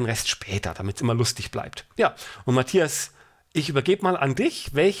und dann den Rest später, damit es immer lustig bleibt. Ja, und Matthias, ich übergebe mal an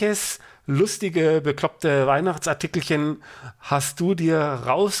dich. Welches lustige, bekloppte Weihnachtsartikelchen hast du dir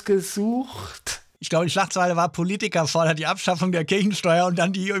rausgesucht? Ich glaube, die Schlagzeile war, Politiker fordert die Abschaffung der Kirchensteuer und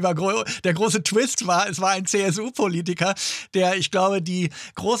dann der große Twist war, es war ein CSU-Politiker, der, ich glaube, die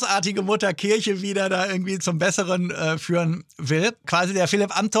großartige Mutter Kirche wieder da irgendwie zum Besseren führen will. Quasi der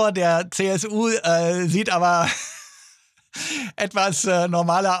Philipp Amthor der CSU sieht aber etwas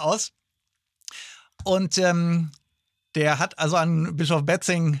normaler aus. Und der hat also an Bischof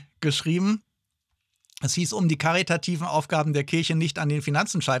Betzing geschrieben, es hieß, um die karitativen Aufgaben der Kirche nicht an den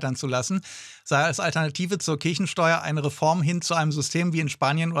Finanzen scheitern zu lassen, sei als Alternative zur Kirchensteuer eine Reform hin zu einem System wie in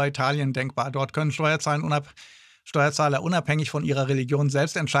Spanien oder Italien denkbar. Dort können Steuerzahler unabhängig von ihrer Religion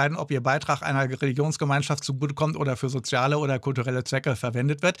selbst entscheiden, ob ihr Beitrag einer Religionsgemeinschaft zugutekommt oder für soziale oder kulturelle Zwecke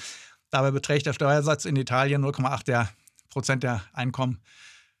verwendet wird. Dabei beträgt der Steuersatz in Italien 0,8% der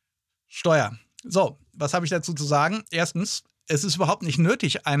Einkommensteuer. So, was habe ich dazu zu sagen? Erstens, es ist überhaupt nicht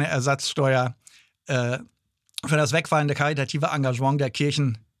nötig, eine Ersatzsteuer für das wegfallende karitative Engagement der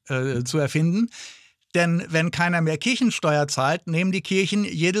Kirchen zu erfinden. Denn wenn keiner mehr Kirchensteuer zahlt, nehmen die Kirchen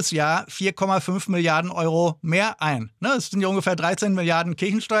jedes Jahr 4,5 Milliarden Euro mehr ein. Ne, das sind ja ungefähr 13 Milliarden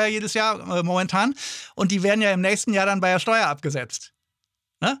Kirchensteuer jedes Jahr momentan. Und die werden ja im nächsten Jahr dann bei der Steuer abgesetzt.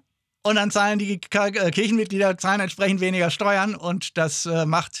 Ne? Und dann zahlen die Kirchenmitglieder entsprechend weniger Steuern und das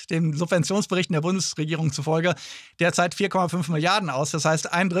macht den Subventionsberichten der Bundesregierung zufolge derzeit 4,5 Milliarden aus. Das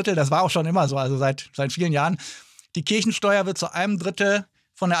heißt, 1/3, das war auch schon immer so, also seit vielen Jahren, die Kirchensteuer wird zu 1/3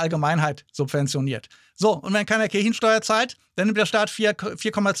 von der Allgemeinheit subventioniert. So, und wenn keiner Kirchensteuer zahlt, dann nimmt der Staat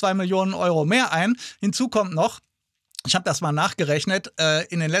 4,2 Millionen Euro mehr ein. Hinzu kommt noch, ich habe das mal nachgerechnet,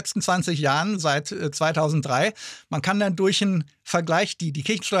 in den letzten 20 Jahren, seit 2003, man kann dann durch einen Vergleich, die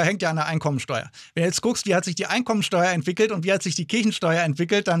Kirchensteuer hängt ja an der Einkommensteuer. Wenn du jetzt guckst, wie hat sich die Einkommensteuer entwickelt und wie hat sich die Kirchensteuer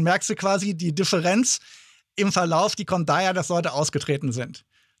entwickelt, dann merkst du quasi die Differenz im Verlauf, die kommt daher, dass Leute ausgetreten sind.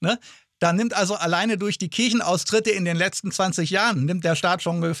 Ne? Da nimmt also alleine durch die Kirchenaustritte in den letzten 20 Jahren, nimmt der Staat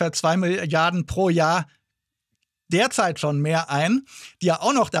schon ungefähr 2 Milliarden pro Jahr derzeit schon mehr ein, die er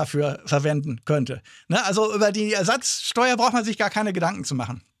auch noch dafür verwenden könnte. Ne? Also über die Ersatzsteuer braucht man sich gar keine Gedanken zu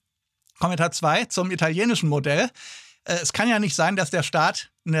machen. Kommentar 2 zum italienischen Modell. Es kann ja nicht sein, dass der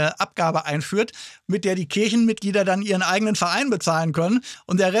Staat eine Abgabe einführt, mit der die Kirchenmitglieder dann ihren eigenen Verein bezahlen können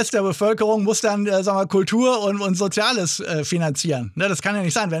und der Rest der Bevölkerung muss dann Kultur und Soziales finanzieren. Ne, das kann ja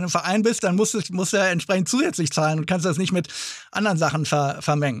nicht sein. Wenn du im Verein bist, dann musst du entsprechend zusätzlich zahlen und kannst das nicht mit anderen Sachen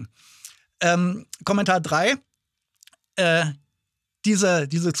vermengen. Kommentar 3. Diese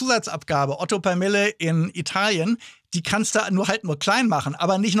Zusatzabgabe Otto per Mille in Italien, die kannst du nur klein machen,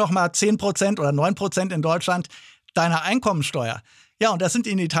 aber nicht nochmal 10% oder 9% in Deutschland deiner Einkommensteuer. Ja, und das sind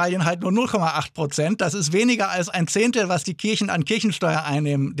in Italien halt nur 0,8%. Das ist weniger als 1/10, was die Kirchen an Kirchensteuer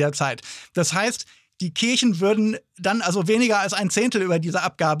einnehmen derzeit. Das heißt, die Kirchen würden dann also weniger als 1/10 über diese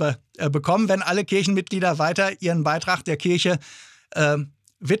Abgabe bekommen, wenn alle Kirchenmitglieder weiter ihren Beitrag der Kirche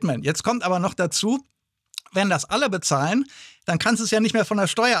widmen. Jetzt kommt aber noch dazu, wenn das alle bezahlen, dann kannst du es ja nicht mehr von der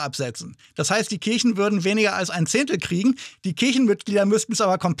Steuer absetzen. Das heißt, die Kirchen würden weniger als 1/10 kriegen. Die Kirchenmitglieder müssten es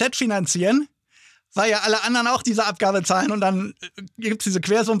aber komplett finanzieren, weil ja alle anderen auch diese Abgabe zahlen und dann gibt es diese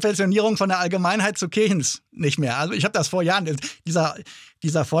Quersubventionierung von der Allgemeinheit zu Kirchens nicht mehr. Also ich habe das vor Jahren,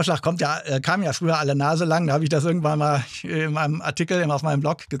 dieser Vorschlag kam ja früher alle Nase lang, da habe ich das irgendwann mal in meinem Artikel auf meinem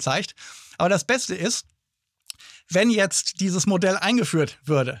Blog gezeigt. Aber das Beste ist, wenn jetzt dieses Modell eingeführt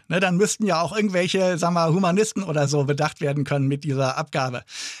würde, ne, dann müssten ja auch irgendwelche, Humanisten oder so bedacht werden können mit dieser Abgabe.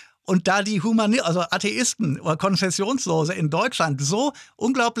 Und da die Atheisten oder Konfessionslose in Deutschland so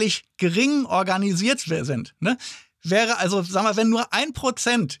unglaublich gering organisiert sind, ne, wäre also, wenn nur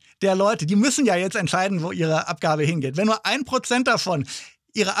 1% der Leute, die müssen ja jetzt entscheiden, wo ihre Abgabe hingeht, wenn nur 1% davon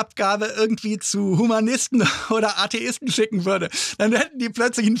ihre Abgabe irgendwie zu Humanisten oder Atheisten schicken würde, dann hätten die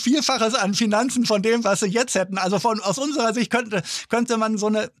plötzlich ein Vielfaches an Finanzen von dem, was sie jetzt hätten. Also aus unserer Sicht könnte man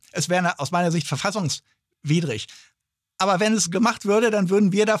es wäre aus meiner Sicht verfassungswidrig. Aber wenn es gemacht würde, dann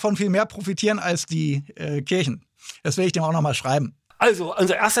würden wir davon viel mehr profitieren als die Kirchen. Das will ich dem auch nochmal schreiben. Also,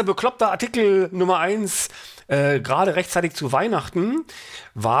 unser erster bekloppter Artikel Nummer 1, gerade rechtzeitig zu Weihnachten,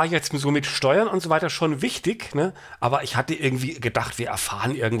 war jetzt so mit Steuern und so weiter schon wichtig, ne? Aber ich hatte irgendwie gedacht, wir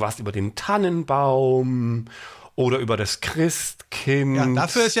erfahren irgendwas über den Tannenbaum oder über das Christkind. Ja,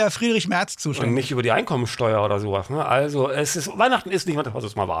 dafür ist ja Friedrich Merz und zuständig. nicht über die Einkommensteuer oder sowas. Ne? Also, Weihnachten ist nicht mehr das, was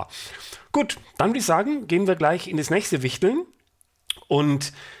es mal war. Gut, dann würde ich sagen, gehen wir gleich in das nächste Wichteln.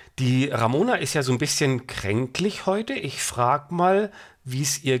 Und die Ramona ist ja so ein bisschen kränklich heute. Ich frage mal, wie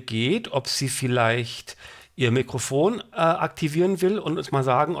es ihr geht, ob sie vielleicht ihr Mikrofon aktivieren will und uns mal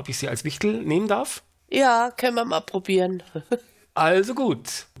sagen, ob ich sie als Wichtel nehmen darf. Ja, können wir mal probieren. Also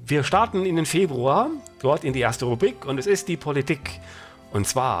gut, wir starten in den Februar, dort in die erste Rubrik und es ist die Politik. Und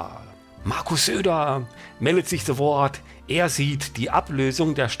zwar Markus Söder meldet sich zu Wort. Er sieht die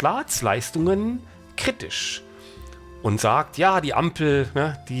Ablösung der Staatsleistungen kritisch und sagt, ja, die Ampel,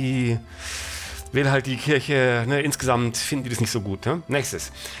 ne, die will halt die Kirche, ne, insgesamt finden die das nicht so gut. Ne?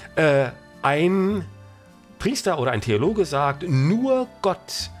 Nächstes. Ein Priester oder ein Theologe sagt, nur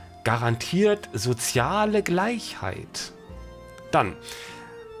Gott garantiert soziale Gleichheit. Dann,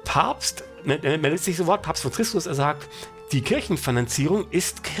 Papst meldet sich so Wort, Papst Franziskus, er sagt, die Kirchenfinanzierung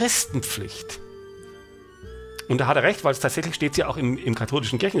ist Christenpflicht. Und da hat er recht, weil es tatsächlich steht ja auch im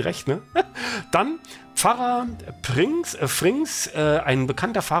katholischen Kirchenrecht. Ne? Dann Pfarrer Frings, ein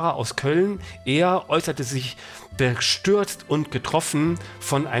bekannter Pfarrer aus Köln, er äußerte sich bestürzt und getroffen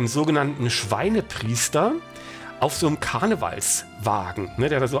von einem sogenannten Schweinepriester auf so einem Karnevalswagen, ne,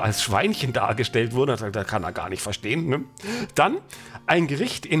 der da so als Schweinchen dargestellt wurde. Da kann er gar nicht verstehen. Ne? Dann ein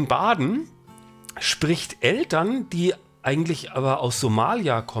Gericht in Baden spricht Eltern, die eigentlich aber aus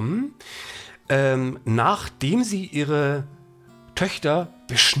Somalia kommen, nachdem sie ihre Töchter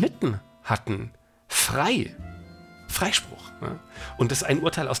beschnitten hatten. Freispruch. Ne? Und das ist ein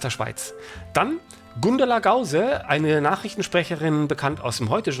Urteil aus der Schweiz. Dann Gundula Gause, eine Nachrichtensprecherin bekannt aus dem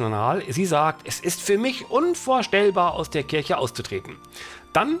Heute-Journal. Sie sagt, es ist für mich unvorstellbar, aus der Kirche auszutreten.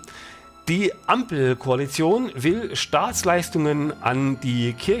 Dann die Ampelkoalition will Staatsleistungen an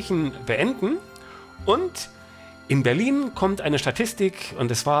die Kirchen beenden. Und in Berlin kommt eine Statistik, und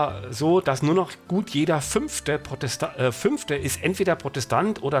es war so, dass nur noch gut jeder Fünfte ist entweder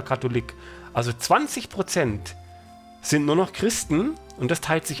Protestant oder Katholik. Also 20% sind nur noch Christen und das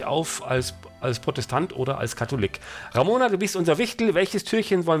teilt sich auf als Protestant oder als Katholik. Ramona, du bist unser Wichtel. Welches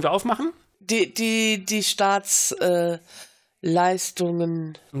Türchen wollen wir aufmachen? Die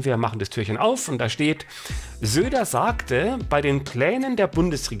Staatsleistungen. Wir machen das Türchen auf und da steht, Söder sagte, bei den Plänen der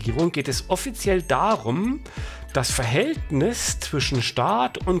Bundesregierung geht es offiziell darum, das Verhältnis zwischen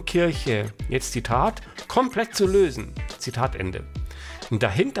Staat und Kirche, jetzt Zitat, komplett zu lösen. Zitat Ende. Und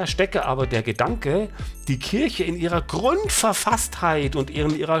dahinter stecke aber der Gedanke, die Kirche in ihrer Grundverfasstheit und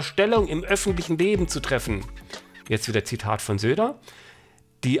in ihrer Stellung im öffentlichen Leben zu treffen. Jetzt wieder Zitat von Söder.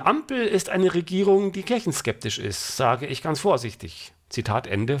 Die Ampel ist eine Regierung, die kirchenskeptisch ist, sage ich ganz vorsichtig. Zitat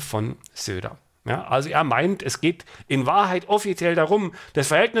Ende von Söder. Ja, also er meint, es geht in Wahrheit offiziell darum, das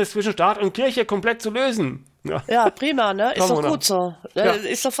Verhältnis zwischen Staat und Kirche komplett zu lösen. Ja, prima, ne? Ist doch gut so. Ja.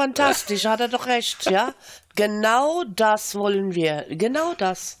 Ist doch fantastisch, hat er doch recht, ja? Genau das wollen wir, genau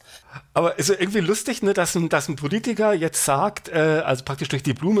das. Aber ist ja irgendwie lustig, ne, dass ein Politiker jetzt sagt, also praktisch durch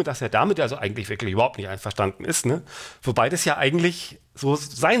die Blume, dass er damit also eigentlich wirklich überhaupt nicht einverstanden ist. Ne? Wobei das ja eigentlich so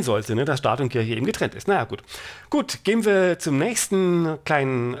sein sollte, ne, dass Staat und Kirche eben getrennt ist. Naja, gut. Gut, gehen wir zur nächsten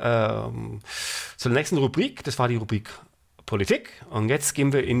Rubrik. Das war die Rubrik Politik. Und jetzt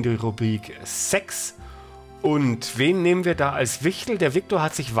gehen wir in die Rubrik Sex. Und wen nehmen wir da als Wichtel? Der Viktor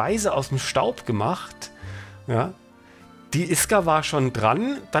hat sich weise aus dem Staub gemacht. Ja. Die Iska war schon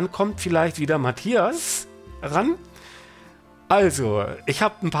dran. Dann kommt vielleicht wieder Matthias ran. Also, ich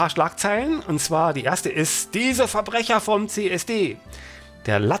habe ein paar Schlagzeilen. Und zwar, die erste ist, diese Verbrecher vom CSD.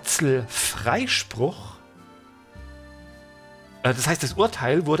 Der Latzl-Freispruch. Das heißt, das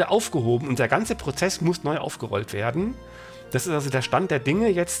Urteil wurde aufgehoben und der ganze Prozess muss neu aufgerollt werden. Das ist also der Stand der Dinge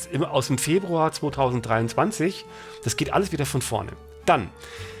jetzt aus dem Februar 2023. Das geht alles wieder von vorne. Dann,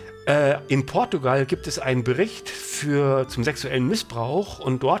 in Portugal gibt es einen Bericht zum sexuellen Missbrauch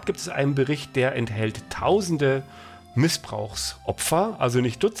und dort gibt es einen Bericht, der enthält Tausende Missbrauchsopfer, also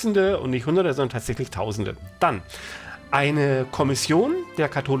nicht Dutzende und nicht Hunderte, sondern tatsächlich Tausende. Dann, eine Kommission der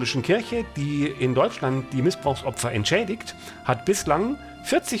katholischen Kirche, die in Deutschland die Missbrauchsopfer entschädigt, hat bislang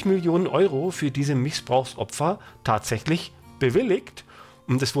 40 Millionen Euro für diese Missbrauchsopfer tatsächlich bewilligt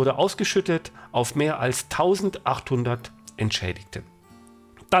und es wurde ausgeschüttet auf mehr als 1800 Entschädigte.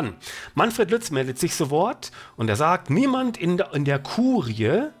 Dann, Manfred Lütz meldet sich zu Wort und er sagt, niemand in der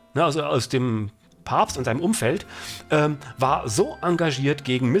Kurie, also aus dem Papst und seinem Umfeld, war so engagiert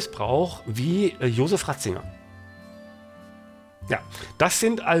gegen Missbrauch wie Josef Ratzinger. Ja, das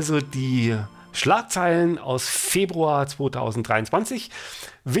sind also die Schlagzeilen aus Februar 2023.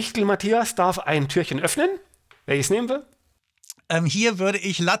 Wichtel Matthias darf ein Türchen öffnen. Welches nehmen wir? Hier würde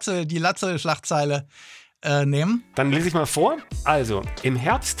ich die Latzel-Schlagzeile nehmen. Dann lese ich mal vor. Also, im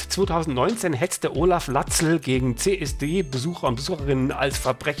Herbst 2019 hetzte Olaf Latzel gegen CSD-Besucher und Besucherinnen als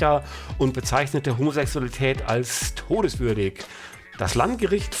Verbrecher und bezeichnete Homosexualität als todeswürdig. Das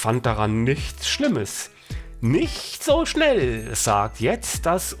Landgericht fand daran nichts Schlimmes. Nicht so schnell, sagt jetzt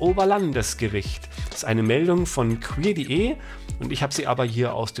das Oberlandesgericht. Das ist eine Meldung von queer.de und ich habe sie aber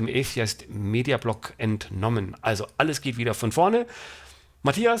hier aus dem Atheist Media Blog entnommen. Also alles geht wieder von vorne.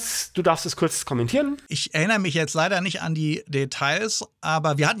 Matthias, du darfst es kurz kommentieren. Ich erinnere mich jetzt leider nicht an die Details,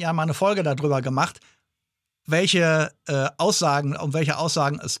 aber wir hatten ja mal eine Folge darüber gemacht, um welche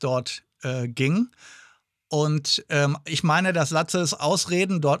Aussagen es dort ging. Und ich meine, dass Latzels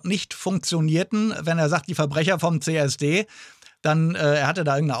Ausreden dort nicht funktionierten, wenn er sagt, die Verbrecher vom CSD, dann er hatte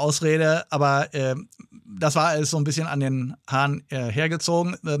da irgendeine Ausrede, aber das war alles so ein bisschen an den Haaren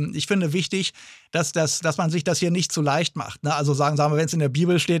hergezogen. Ich finde wichtig, dass man sich das hier nicht zu leicht macht. Ne? Also sagen wir, wenn es in der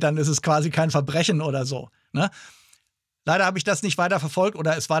Bibel steht, dann ist es quasi kein Verbrechen oder so. Ne? Leider habe ich das nicht weiter verfolgt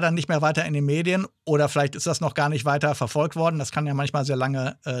oder es war dann nicht mehr weiter in den Medien oder vielleicht ist das noch gar nicht weiter verfolgt worden. Das kann ja manchmal sehr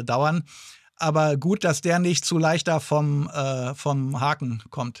lange dauern. Aber gut, dass der nicht zu leichter vom Haken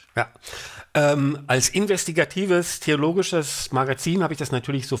kommt. Ja. Als investigatives, theologisches Magazin habe ich das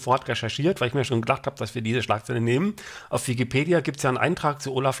natürlich sofort recherchiert, weil ich mir schon gedacht habe, dass wir diese Schlagzeile nehmen. Auf Wikipedia gibt es ja einen Eintrag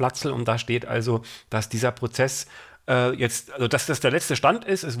zu Olaf Latzel und da steht also, dass dieser Prozess dass das der letzte Stand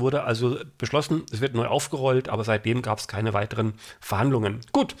ist. Es wurde also beschlossen, es wird neu aufgerollt, aber seitdem gab es keine weiteren Verhandlungen.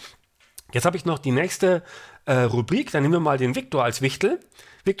 Gut, jetzt habe ich noch die nächste Rubrik. Dann nehmen wir mal den Viktor als Wichtel.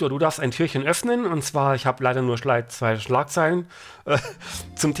 Viktor, du darfst ein Türchen öffnen und zwar, ich habe leider nur 2 Schlagzeilen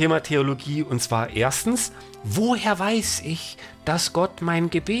zum Thema Theologie und zwar erstens, woher weiß ich, dass Gott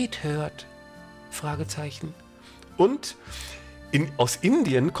mein Gebet hört? Fragezeichen. Und aus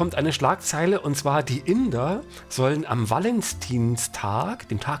Indien kommt eine Schlagzeile und zwar, die Inder sollen am Valentinstag,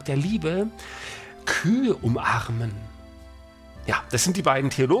 dem Tag der Liebe, Kühe umarmen. Ja, das sind die beiden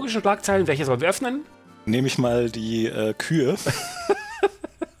theologischen Schlagzeilen. Welche sollen wir öffnen? Nehme ich mal die Kühe.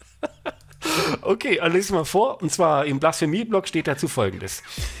 Okay, dann lese ich mal vor. Und zwar im Blasphemie-Blog steht dazu Folgendes.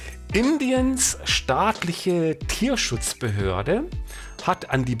 Indiens staatliche Tierschutzbehörde hat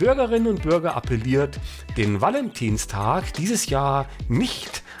an die Bürgerinnen und Bürger appelliert, den Valentinstag dieses Jahr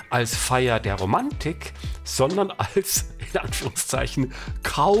nicht als Feier der Romantik, sondern als, in Anführungszeichen,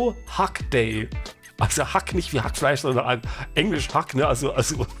 Cow Hug Day. Also Hack nicht wie Hackfleisch, sondern Englisch Hack, ne? Also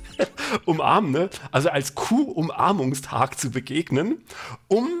umarmen, ne? Also als Kuh-Umarmungstag zu begegnen,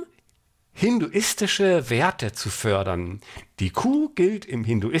 um hinduistische Werte zu fördern. Die Kuh gilt im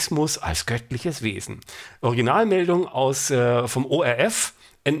Hinduismus als göttliches Wesen. Originalmeldung vom ORF,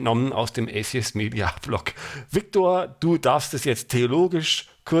 entnommen aus dem Atheist Media Blog. Viktor, du darfst es jetzt theologisch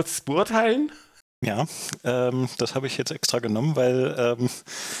kurz beurteilen. Ja, das habe ich jetzt extra genommen, weil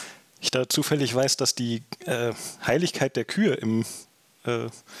ich da zufällig weiß, dass die Heiligkeit der Kühe im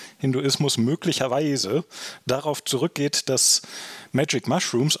Hinduismus möglicherweise darauf zurückgeht, dass Magic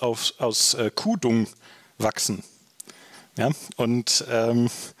Mushrooms aus Kuhdung wachsen. Ja? Und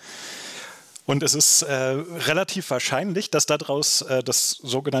es ist relativ wahrscheinlich, dass daraus das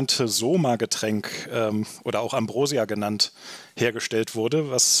sogenannte Soma-Getränk oder auch Ambrosia genannt hergestellt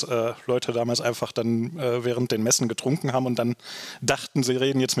wurde, was Leute damals einfach dann während den Messen getrunken haben und dann dachten, sie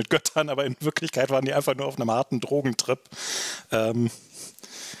reden jetzt mit Göttern, aber in Wirklichkeit waren die einfach nur auf einem harten Drogentrip.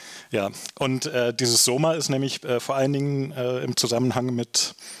 Ja, und dieses Soma ist nämlich vor allen Dingen im Zusammenhang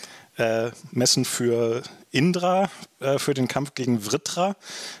mit Messen für Indra, für den Kampf gegen Vritra.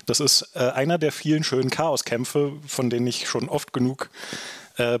 Das ist einer der vielen schönen Chaoskämpfe, von denen ich schon oft genug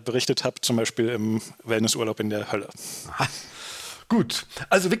berichtet habe, zum Beispiel im Wellnessurlaub in der Hölle. Gut,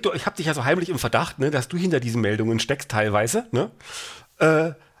 also Viktor, ich habe dich ja so heimlich im Verdacht, ne, dass du hinter diesen Meldungen steckst teilweise, ne?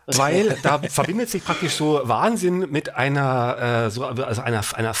 Weil da verbindet sich praktisch so Wahnsinn mit einer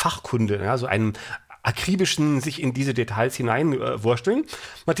Fachkunde, ja, so einem akribischen sich in diese Details hineinwursteln.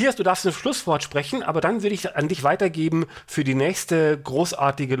 Matthias, du darfst ein Schlusswort sprechen, aber dann würde ich an dich weitergeben für die nächste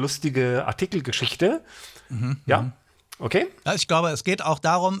großartige, lustige Artikelgeschichte. Ja? Okay? Ja, ich glaube, es geht auch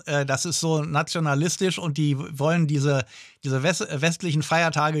darum, das ist so nationalistisch und die wollen diese westlichen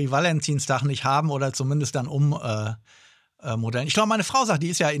Feiertage wie Valentinstag nicht haben oder zumindest dann Modellen. Ich glaube, meine Frau sagt, die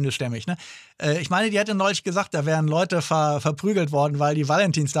ist ja indischstämmig. Ne? Ich meine, die hätte neulich gesagt, da wären Leute verprügelt worden, weil die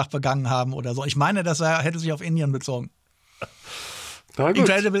Valentinstag begangen haben oder so. Ich meine, das hätte sich auf Indien bezogen.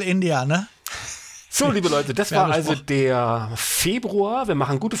 Incredible India, ne? So, liebe Leute, das war also Werbespruch. der Februar. Wir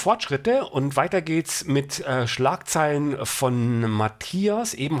machen gute Fortschritte und weiter geht's mit Schlagzeilen von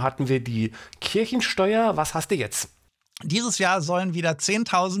Matthias. Eben hatten wir die Kirchensteuer. Was hast du jetzt? Dieses Jahr sollen wieder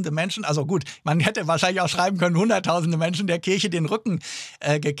Zehntausende Menschen, also gut, man hätte wahrscheinlich auch schreiben können, Hunderttausende Menschen der Kirche den Rücken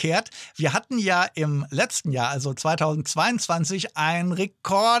gekehrt. Wir hatten ja im letzten Jahr, also 2022, ein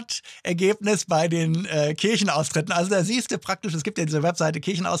Rekordergebnis bei den Kirchenaustritten. Also da siehst du praktisch, es gibt ja diese Webseite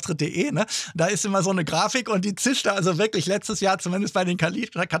kirchenaustritt.de, ne? Da ist immer so eine Grafik und die zischt da also wirklich letztes Jahr, zumindest bei den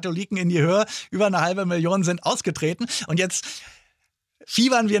Katholiken in die Höhe, über 500.000 sind ausgetreten. Und jetzt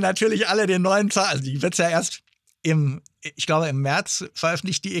fiebern wir natürlich alle den neuen Zahlen, also die wird es ja erst ich glaube, im März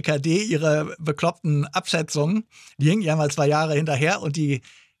veröffentlicht die EKD ihre bekloppten Abschätzungen. Die hingen ja mal 2 Jahre hinterher und die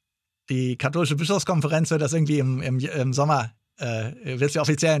katholische Bischofskonferenz wird das irgendwie im Sommer, wird es die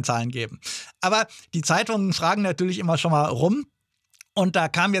offiziellen Zahlen geben. Aber die Zeitungen fragen natürlich immer schon mal rum. Und da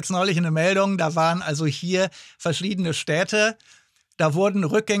kam jetzt neulich eine Meldung, da waren also hier verschiedene Städte, da wurden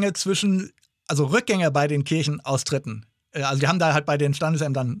Rückgänge bei den Kirchenaustritten. Also die haben da halt bei den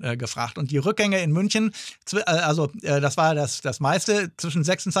Standesämtern gefragt. Und die Rückgänge in München, das war das meiste, zwischen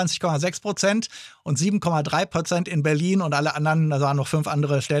 26,6% und 7,3% in Berlin. Und alle anderen, da waren noch 5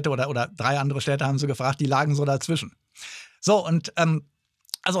 andere Städte oder 3 andere Städte haben sie gefragt, die lagen so dazwischen. So, und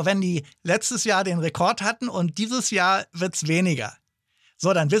also wenn die letztes Jahr den Rekord hatten und dieses Jahr wird es weniger.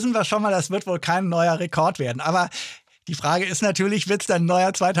 So, dann wissen wir schon mal, das wird wohl kein neuer Rekord werden. Aber die Frage ist natürlich, wird es dann ein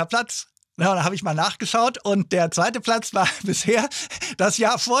neuer 2. Platz? Ja, da habe ich mal nachgeschaut und der 2. Platz war bisher das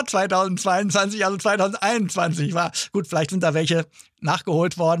Jahr vor 2022, also 2021 war. Gut, vielleicht sind da welche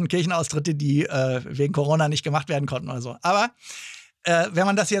nachgeholt worden, Kirchenaustritte, die wegen Corona nicht gemacht werden konnten oder so. Aber wenn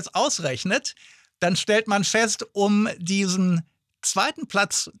man das jetzt ausrechnet, dann stellt man fest, um diesen 2.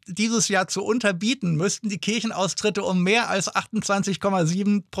 Platz dieses Jahr zu unterbieten, müssten die Kirchenaustritte um mehr als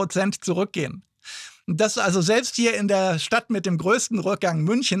 28,7% zurückgehen. Das also selbst hier in der Stadt mit dem größten Rückgang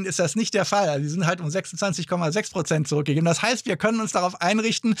München ist das nicht der Fall. Also die sind halt um 26,6% zurückgegangen. Das heißt, wir können uns darauf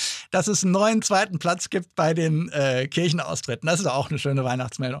einrichten, dass es einen neuen 2. Platz gibt bei den Kirchenaustritten. Das ist auch eine schöne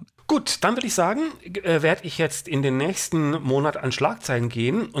Weihnachtsmeldung. Gut, dann würde ich sagen, werde ich jetzt in den nächsten Monat an Schlagzeilen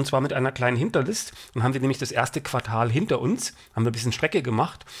gehen und zwar mit einer kleinen Hinterlist. Dann haben wir nämlich das erste Quartal hinter uns, haben wir ein bisschen Strecke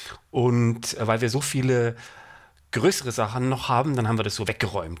gemacht und weil wir so viele größere Sachen noch haben, dann haben wir das so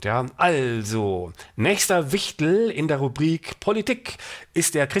weggeräumt. Ja? Also, nächster Wichtel in der Rubrik Politik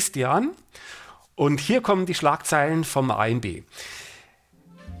ist der Christian. Und hier kommen die Schlagzeilen vom ANB.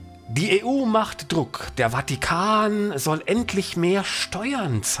 Die EU macht Druck. Der Vatikan soll endlich mehr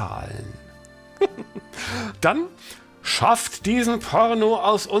Steuern zahlen. Dann schafft diesen Porno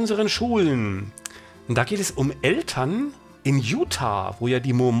aus unseren Schulen. Und da geht es um Eltern in Utah, wo ja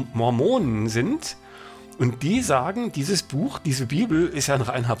die Mormonen sind. Und die sagen, dieses Buch, diese Bibel ist ja ein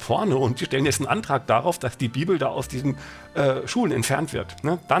reiner Porno und die stellen jetzt einen Antrag darauf, dass die Bibel da aus diesen Schulen entfernt wird.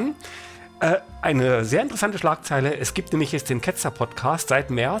 Ne? Dann eine sehr interessante Schlagzeile. Es gibt nämlich jetzt den Ketzer-Podcast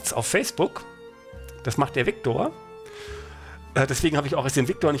seit März auf Facebook. Das macht der Viktor. Deswegen habe ich auch jetzt den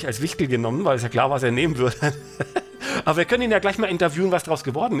Viktor nicht als Wichtel genommen, weil es ja klar war, was er nehmen würde. Aber wir können ihn ja gleich mal interviewen, was daraus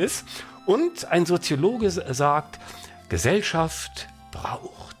geworden ist. Und ein Soziologe sagt, Gesellschaft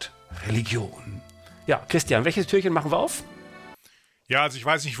braucht Religion. Ja, Christian, welches Türchen machen wir auf? Ja, also ich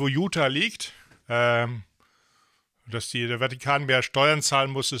weiß nicht, wo Utah liegt. Dass der Vatikan mehr Steuern zahlen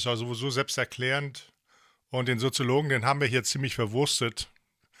muss, ist also sowieso selbsterklärend. Und den Soziologen, den haben wir hier ziemlich verwurstet.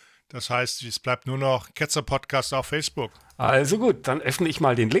 Das heißt, es bleibt nur noch Ketzer-Podcast auf Facebook. Also gut, dann öffne ich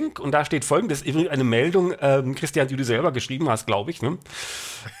mal den Link und da steht Folgendes, übrigens eine Meldung, Christian, die du selber geschrieben hast, glaube ich, ne?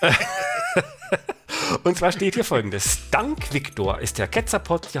 Und zwar steht hier Folgendes. Dank Viktor ist der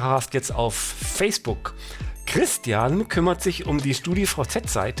Ketzer-Podcast jetzt auf Facebook. Christian kümmert sich um die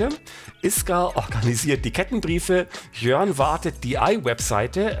StudiVZ-Seite, Iska organisiert die Kettenbriefe, Jörn wartet die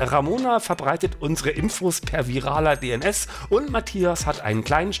i-Webseite, Ramona verbreitet unsere Infos per viraler DNS und Matthias hat einen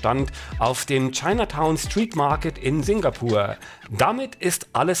kleinen Stand auf dem Chinatown Street Market in Singapur. Damit ist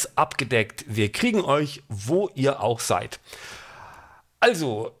alles abgedeckt. Wir kriegen euch, wo ihr auch seid.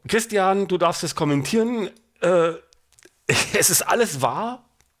 Also, Christian, du darfst es kommentieren. Es ist alles wahr,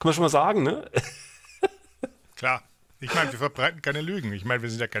 kann man schon mal sagen, ne? Klar. Ich meine, wir verbreiten keine Lügen. Ich meine, wir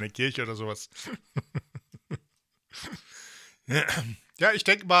sind ja keine Kirche oder sowas. Ja, ich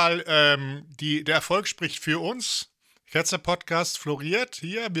denke mal, der Erfolg spricht für uns. Ketzer Podcast floriert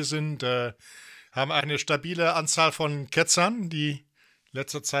hier. Wir haben eine stabile Anzahl von Ketzern, die in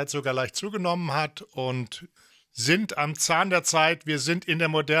letzter Zeit sogar leicht zugenommen hat und sind am Zahn der Zeit. Wir sind in der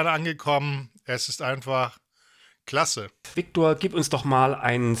Moderne angekommen. Es ist einfach Klasse. Viktor, gib uns doch mal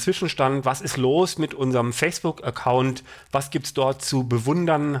einen Zwischenstand. Was ist los mit unserem Facebook-Account? Was gibt es dort zu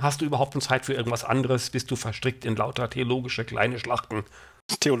bewundern? Hast du überhaupt noch Zeit für irgendwas anderes? Bist du verstrickt in lauter theologische kleine Schlachten?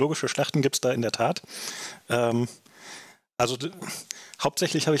 Theologische Schlachten gibt es da in der Tat.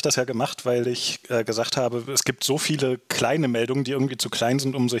 Hauptsächlich habe ich das ja gemacht, weil ich gesagt habe, es gibt so viele kleine Meldungen, die irgendwie zu klein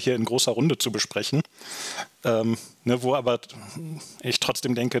sind, um sie hier in großer Runde zu besprechen. Wo aber ich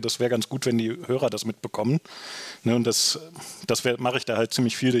trotzdem denke, das wäre ganz gut, wenn die Hörer das mitbekommen. Und das mache ich da halt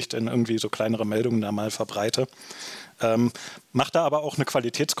ziemlich viel, dass ich dann irgendwie so kleinere Meldungen da mal verbreite. Mache da aber auch eine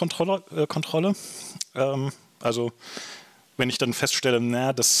Qualitätskontrolle. Wenn ich dann feststelle,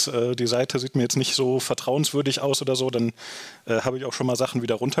 die Seite sieht mir jetzt nicht so vertrauenswürdig aus oder so, dann habe ich auch schon mal Sachen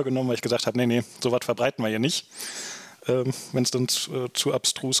wieder runtergenommen, weil ich gesagt habe, nee, sowas verbreiten wir hier nicht, wenn es dann zu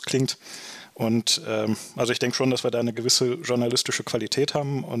abstrus klingt. Und ich denke schon, dass wir da eine gewisse journalistische Qualität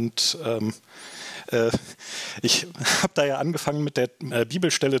haben. Und ich habe da ja angefangen mit der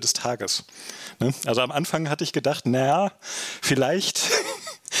Bibelstelle des Tages. Ne? Also am Anfang hatte ich gedacht,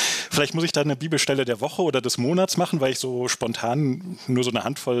 vielleicht muss ich da eine Bibelstelle der Woche oder des Monats machen, weil ich so spontan nur so eine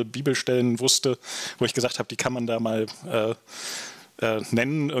Handvoll Bibelstellen wusste, wo ich gesagt habe, die kann man da mal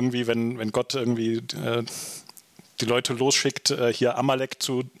nennen, irgendwie, wenn Gott irgendwie die Leute losschickt, hier Amalek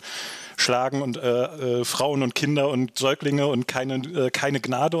zu schlagen und Frauen und Kinder und Säuglinge und keine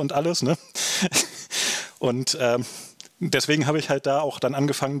Gnade und alles. Ne? Und deswegen habe ich halt da auch dann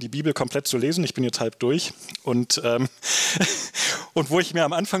angefangen, die Bibel komplett zu lesen. Ich bin jetzt halb durch. Und wo ich mir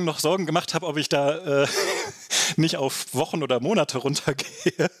am Anfang noch Sorgen gemacht habe, ob ich da nicht auf Wochen oder Monate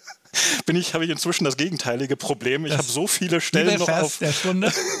runtergehe, habe ich inzwischen das gegenteilige Problem. Ich habe so viele Stellen noch auf der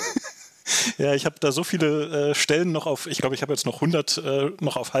Stunde. Ja, ich habe da so viele Stellen noch auf, ich glaube, ich habe jetzt noch 100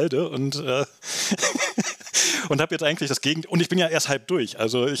 noch auf Halde und habe jetzt eigentlich das Gegenteil, und ich bin ja erst halb durch,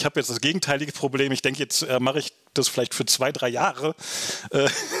 also ich habe jetzt das gegenteilige Problem. Ich denke, jetzt mache ich das vielleicht für 2-3 Jahre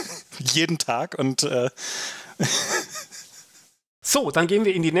jeden Tag und So, dann gehen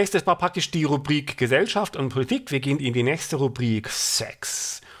wir in die nächste, das war praktisch die Rubrik Gesellschaft und Politik. Wir gehen in die nächste Rubrik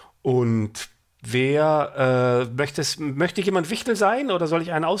Sex. Und möchte jemand Wichtel sein oder soll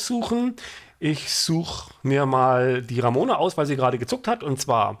ich einen aussuchen? Ich suche mir mal die Ramona aus, weil sie gerade gezuckt hat. Und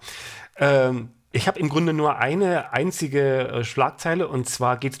zwar, ich habe im Grunde nur eine einzige Schlagzeile, und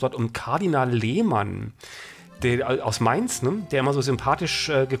zwar geht es dort um Kardinal Lehmann aus Mainz, ne, der immer so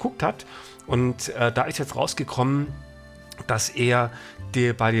sympathisch geguckt hat. Und da ist jetzt rausgekommen, dass er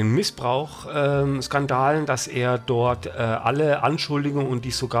bei den Missbrauchskandalen, dass er dort alle Anschuldigungen, die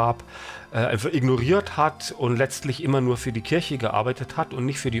es so gab, ignoriert hat und letztlich immer nur für die Kirche gearbeitet hat und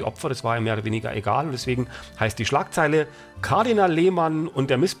nicht für die Opfer. Das war ihm mehr oder weniger egal. Und deswegen heißt die Schlagzeile: Kardinal Lehmann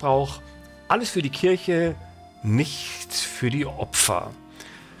und der Missbrauch, alles für die Kirche, nichts für die Opfer.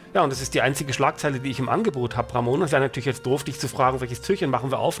 Ja, und das ist die einzige Schlagzeile, die ich im Angebot habe, Ramona. Es wäre natürlich jetzt doof, dich zu fragen, welches Türchen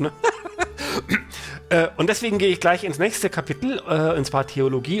machen wir auf, ne? Und deswegen gehe ich gleich ins nächste Kapitel, und zwar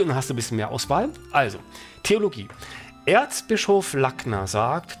Theologie, und dann hast du ein bisschen mehr Auswahl. Also, Theologie. Erzbischof Lackner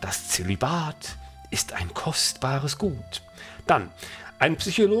sagt, das Zölibat ist ein kostbares Gut. Dann, ein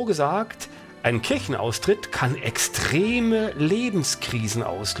Psychologe sagt, ein Kirchenaustritt kann extreme Lebenskrisen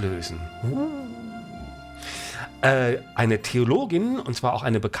auslösen. Eine Theologin, und zwar auch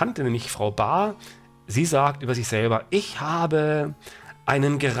eine Bekannte, nämlich Frau Bahr, sie sagt über sich selber, ich habe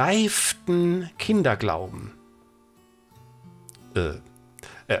einen gereiften Kinderglauben.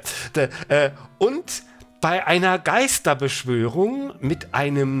 Und bei einer Geisterbeschwörung mit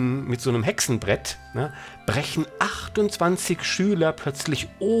so einem Hexenbrett, ne, brechen 28 Schüler plötzlich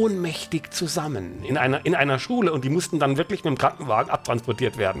ohnmächtig zusammen in einer Schule, und die mussten dann wirklich mit dem Krankenwagen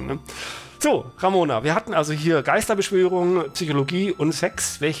abtransportiert werden. Ne? So, Ramona, wir hatten also hier Geisterbeschwörung, Psychologie und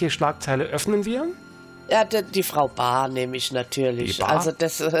Sex. Welche Schlagzeile öffnen wir? Ja, die Frau Bahr nehme ich natürlich. Die Bahr? Also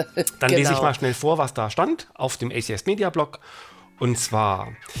das, Dann genau. lese ich mal schnell vor, was da stand auf dem ACS Media Blog. Und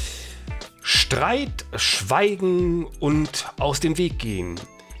zwar: Streit, Schweigen und aus dem Weg gehen.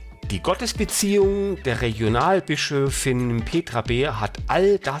 Die Gottesbeziehung der Regionalbischöfin Petra Beer hat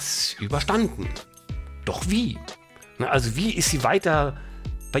all das überstanden. Doch wie? Also wie ist sie weiter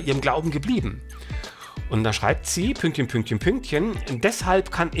bei ihrem Glauben geblieben? Und da schreibt sie, Pünktchen, Pünktchen, Pünktchen,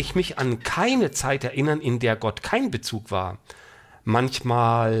 deshalb kann ich mich an keine Zeit erinnern, in der Gott kein Bezug war.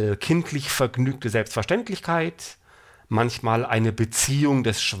 Manchmal kindlich vergnügte Selbstverständlichkeit, manchmal eine Beziehung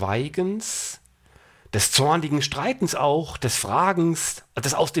des Schweigens, des zornigen Streitens auch, des Fragens,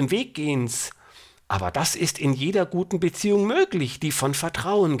 des Aus dem Weggehens. Aber das ist in jeder guten Beziehung möglich, die von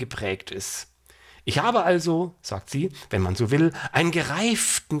Vertrauen geprägt ist. Ich habe also, sagt sie, wenn man so will, einen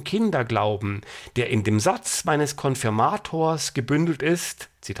gereiften Kinderglauben, der in dem Satz meines Konfirmators gebündelt ist,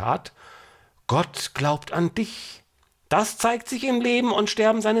 Zitat, Gott glaubt an dich, Das zeigt sich im Leben und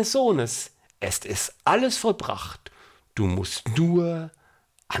Sterben seines Sohnes. Es ist alles vollbracht. Du musst nur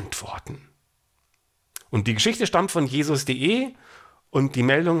antworten. Und die Geschichte stammt von jesus.de und die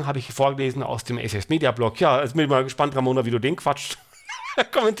Meldung habe ich vorgelesen aus dem FF Media Blog. Ja, jetzt bin ich mal gespannt, Ramona, wie du den Quatsch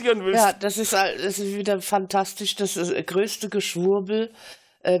kommentieren willst. Ja, das ist wieder fantastisch, das ist das größte Geschwurbel.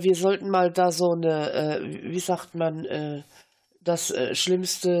 Wir sollten mal da so eine, wie sagt man, das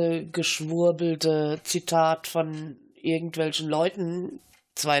schlimmste geschwurbelte Zitat von irgendwelchen Leuten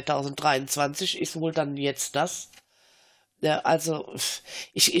 2023 ist wohl dann jetzt das. Ja, also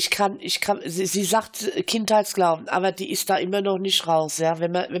ich kann, sie sagt Kindheitsglauben, aber die ist da immer noch nicht raus, ja.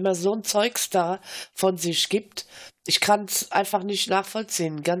 Wenn man so ein Zeugs da von sich gibt, ich kann es einfach nicht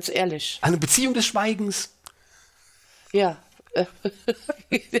nachvollziehen, ganz ehrlich. Eine Beziehung des Schweigens. Ja.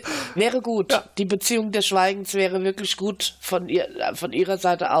 Wäre gut. Ja. Die Beziehung des Schweigens wäre wirklich gut von ihrer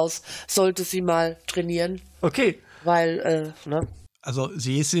Seite aus, sollte sie mal trainieren. Okay. Weil, ne? Also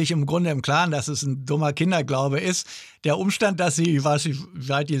sie ist sich im Grunde im Klaren, dass es ein dummer Kinderglaube ist. Der Umstand, dass sie, ich weiß nicht,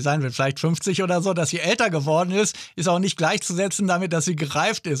 wie alt die sein wird, vielleicht 50 oder so, dass sie älter geworden ist auch nicht gleichzusetzen damit, dass sie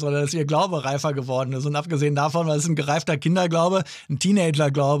gereift ist oder dass ihr Glaube reifer geworden ist. Und abgesehen davon, was ist ein gereifter Kinderglaube, ein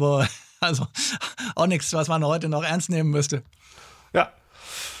Teenagerglaube, also auch nichts, was man heute noch ernst nehmen müsste. Ja.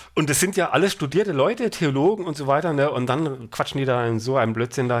 Und es sind ja alles studierte Leute, Theologen und so weiter, ne? Und dann quatschen die da in so einem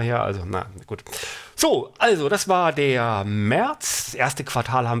Blödsinn daher. Also, na gut. So, also das war der März. Das erste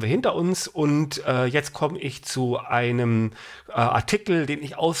Quartal haben wir hinter uns. Und jetzt komme ich zu einem Artikel, den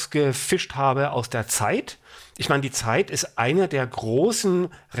ich ausgefischt habe aus der Zeit. Ich meine, die Zeit ist eine der großen,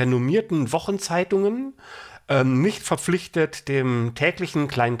 renommierten Wochenzeitungen. Nicht verpflichtet dem täglichen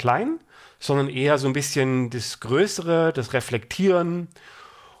Klein-Klein, sondern eher so ein bisschen das Größere, das Reflektieren.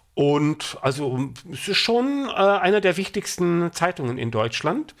 Und also es ist schon eine der wichtigsten Zeitungen in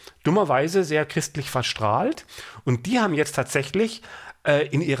Deutschland, dummerweise sehr christlich verstrahlt. Und die haben jetzt tatsächlich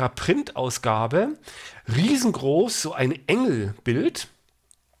in ihrer Printausgabe riesengroß so ein Engelbild.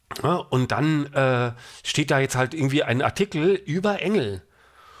 Ja, und dann steht da jetzt halt irgendwie ein Artikel über Engel.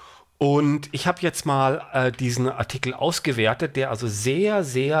 Und ich habe jetzt mal diesen Artikel ausgewertet, der also sehr,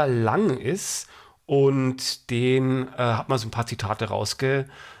 sehr lang ist. Und den habe mal so ein paar Zitate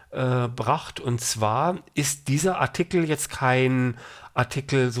rausgebracht. Und zwar ist dieser Artikel jetzt kein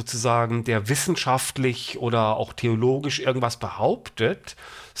Artikel sozusagen, der wissenschaftlich oder auch theologisch irgendwas behauptet,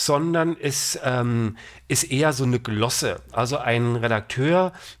 sondern ist eher so eine Glosse. Also ein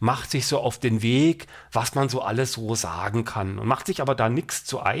Redakteur macht sich so auf den Weg, was man so alles so sagen kann und macht sich aber da nichts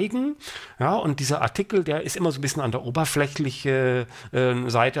zu eigen. Ja, und dieser Artikel, der ist immer so ein bisschen an der oberflächlichen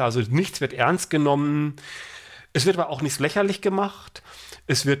Seite, also nichts wird ernst genommen. Es wird aber auch nichts lächerlich gemacht.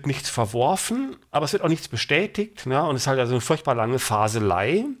 Es wird nichts verworfen, aber es wird auch nichts bestätigt. Ja, und es ist halt also eine furchtbar lange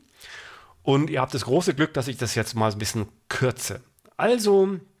Faselei. Und ihr habt das große Glück, dass ich das jetzt mal ein bisschen kürze.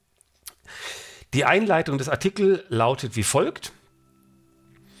 Also, die Einleitung des Artikels lautet wie folgt.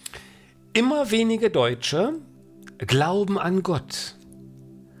 Immer weniger Deutsche glauben an Gott,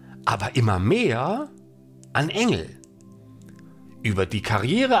 aber immer mehr an Engel. Über die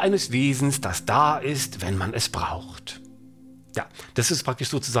Karriere eines Wesens, das da ist, wenn man es braucht. Ja, das ist praktisch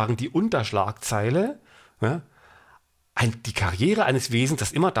sozusagen die Unterschlagzeile. Ja? Die Karriere eines Wesens,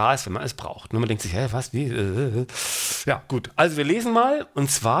 das immer da ist, wenn man es braucht. Und man denkt sich, hä, was, wie? Ja, gut. Also wir lesen mal, und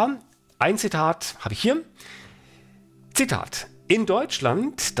zwar ein Zitat habe ich hier. Zitat. In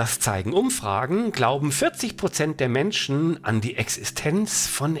Deutschland, das zeigen Umfragen, glauben 40% der Menschen an die Existenz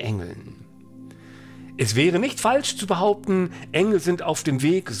von Engeln. Es wäre nicht falsch zu behaupten, Engel sind auf dem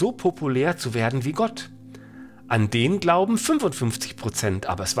Weg, so populär zu werden wie Gott. An den glauben 55%,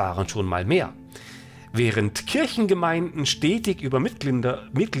 aber es waren schon mal mehr. Während Kirchengemeinden stetig über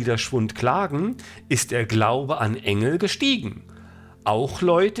Mitgliederschwund klagen, ist der Glaube an Engel gestiegen. Auch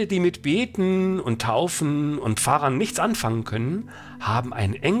Leute, die mit Beten und Taufen und Pfarrern nichts anfangen können, haben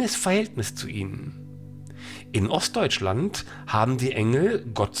ein enges Verhältnis zu ihnen. In Ostdeutschland haben die Engel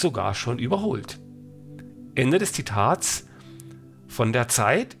Gott sogar schon überholt. Ende des Zitats von der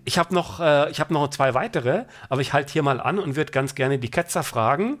Zeit. Ich habe noch 2 weitere, aber ich halte hier mal an und würde ganz gerne die Ketzer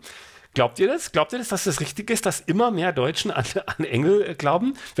fragen. Glaubt ihr das? Glaubt ihr das, dass das richtig ist, dass immer mehr Deutschen an Engel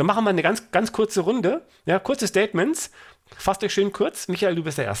glauben? Wir machen mal eine ganz, ganz kurze Runde. Ja, kurze Statements. Fasst euch schön kurz. Michael, du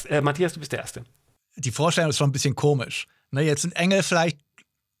bist der Erste. Matthias, du bist der Erste. Die Vorstellung ist schon ein bisschen komisch. Ne, jetzt sind Engel vielleicht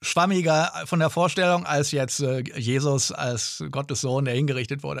schwammiger von der Vorstellung als jetzt Jesus als Gottes Sohn, der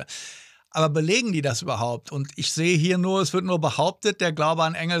hingerichtet wurde. Aber belegen die das überhaupt? Und ich sehe hier nur, es wird nur behauptet, der Glaube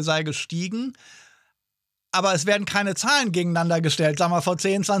an Engel sei gestiegen. Aber es werden keine Zahlen gegeneinander gestellt. Sag mal, vor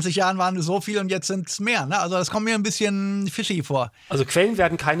 10, 20 Jahren waren es so viel und jetzt sind es mehr. Ne? Also das kommt mir ein bisschen fishy vor. Also Quellen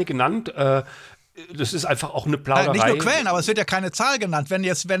werden keine genannt. das ist einfach auch eine Nein, Plauderei. nicht nur Quellen, aber es wird ja keine Zahl genannt. Wenn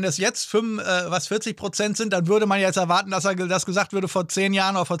es jetzt 40% sind, dann würde man jetzt erwarten, dass das gesagt würde, vor 10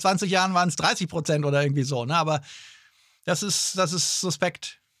 Jahren oder vor 20 Jahren waren es 30% oder irgendwie so. Ne? Aber das ist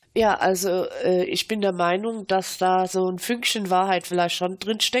suspekt. Ja, also ich bin der Meinung, dass da so ein Fünkchen Wahrheit vielleicht schon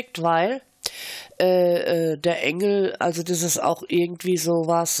drin steckt, weil der Engel, also das ist auch irgendwie so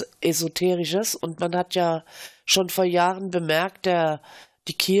was Esoterisches und man hat ja schon vor Jahren bemerkt,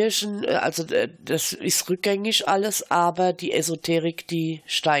 die Kirchen, das ist rückgängig alles, aber die Esoterik, die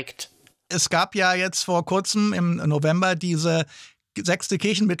steigt. Es gab ja jetzt vor kurzem im November diese 6.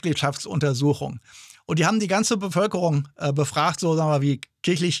 Kirchenmitgliedschaftsuntersuchung. Und die haben die ganze Bevölkerung befragt, so sagen wir, wie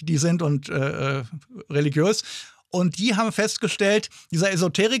kirchlich die sind und religiös. Und die haben festgestellt, dieser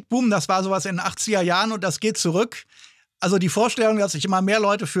Esoterikboom, das war sowas in den 80er Jahren und das geht zurück. Also die Vorstellung, dass sich immer mehr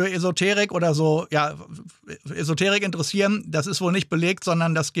Leute für Esoterik oder so, ja, Esoterik interessieren, das ist wohl nicht belegt,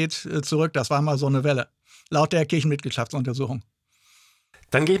 sondern das geht zurück. Das war mal so eine Welle, laut der Kirchenmitgliedschaftsuntersuchung.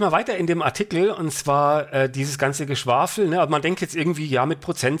 Dann gehe ich mal weiter in dem Artikel, und zwar dieses ganze Geschwafel. Ne? Man denkt jetzt irgendwie, ja, mit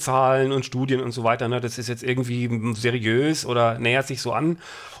Prozentzahlen und Studien und so weiter, ne? Das ist jetzt irgendwie seriös oder nähert sich so an.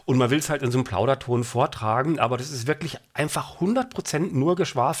 Und man will es halt in so einem Plauderton vortragen, aber das ist wirklich einfach 100% nur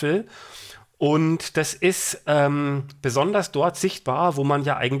Geschwafel. Und das ist besonders dort sichtbar, wo man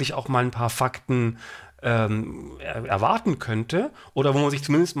ja eigentlich auch mal ein paar Fakten erwarten könnte oder wo man sich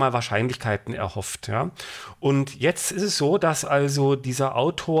zumindest mal Wahrscheinlichkeiten erhofft. Ja? Und jetzt ist es so, dass also dieser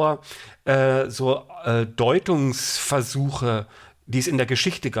Autor Deutungsversuche, die es in der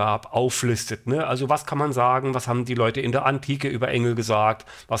Geschichte gab, auflistet. Ne? Also was kann man sagen, was haben die Leute in der Antike über Engel gesagt,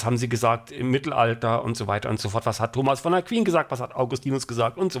 was haben sie gesagt im Mittelalter und so weiter und so fort, was hat Thomas von Aquin gesagt, was hat Augustinus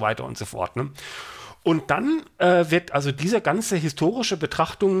gesagt und so weiter und so fort. Ne? Und dann wird also diese ganze historische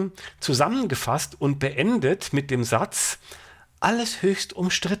Betrachtung zusammengefasst und beendet mit dem Satz, alles höchst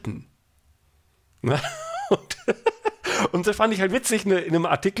umstritten. Ne? Und das fand ich halt witzig, in einem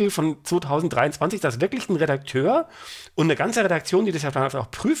Artikel von 2023, dass wirklich ein Redakteur und eine ganze Redaktion, die das ja dann auch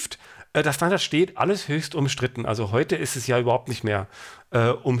prüft, dass dann da steht, alles höchst umstritten. Also heute ist es ja überhaupt nicht mehr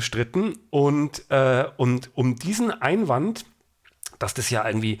umstritten. Und um diesen Einwand, dass das ja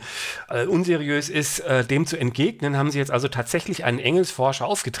irgendwie unseriös ist, dem zu entgegnen, haben sie jetzt also tatsächlich einen Engelsforscher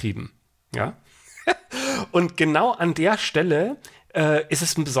aufgetrieben. Ja? Und genau an der Stelle ist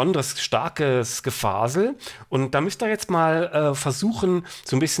es ein besonders starkes Gefasel. Und da müsst ihr jetzt mal versuchen,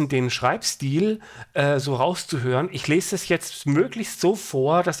 so ein bisschen den Schreibstil so rauszuhören. Ich lese es jetzt möglichst so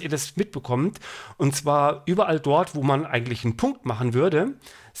vor, dass ihr das mitbekommt. Und zwar überall dort, wo man eigentlich einen Punkt machen würde,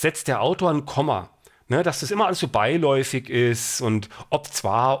 setzt der Autor ein Komma. Ne, dass das immer alles so beiläufig ist und ob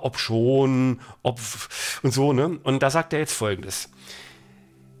zwar, ob schon, ob und so. Ne? Und da sagt er jetzt Folgendes.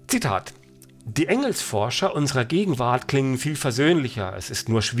 Zitat. Die Engelsforscher unserer Gegenwart klingen viel versöhnlicher. Es ist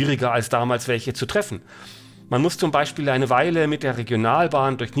nur schwieriger, als damals welche zu treffen. Man muss zum Beispiel eine Weile mit der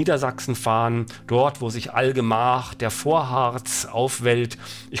Regionalbahn durch Niedersachsen fahren, dort, wo sich allgemach der Vorharz aufwellt.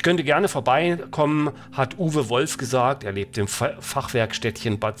 Ich könnte gerne vorbeikommen, hat Uwe Wolf gesagt. Er lebt im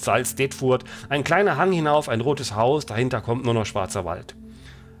Fachwerkstädtchen Bad Salzdetfurt. Ein kleiner Hang hinauf, ein rotes Haus, dahinter kommt nur noch schwarzer Wald.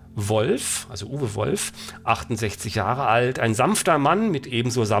 Wolf, also Uwe Wolf, 68 Jahre alt, ein sanfter Mann mit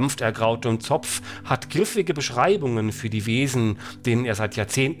ebenso sanft ergrautem Zopf, hat griffige Beschreibungen für die Wesen, denen er seit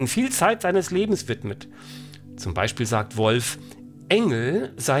Jahrzehnten viel Zeit seines Lebens widmet. Zum Beispiel sagt Wolf,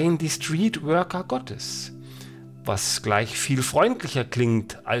 Engel seien die Streetworker Gottes, was gleich viel freundlicher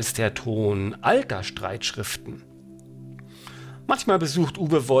klingt als der Ton alter Streitschriften. Manchmal besucht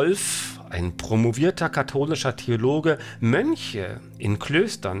Uwe Wolf, ein promovierter katholischer Theologe, Mönche in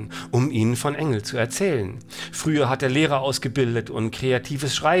Klöstern, um ihnen von Engel zu erzählen. Früher hat er Lehrer ausgebildet und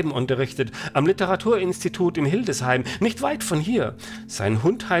kreatives Schreiben unterrichtet am Literaturinstitut in Hildesheim, nicht weit von hier. Sein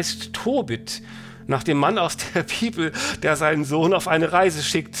Hund heißt Tobit, nach dem Mann aus der Bibel, der seinen Sohn auf eine Reise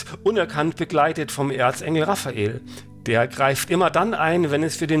schickt, unerkannt begleitet vom Erzengel Raphael. Der greift immer dann ein, wenn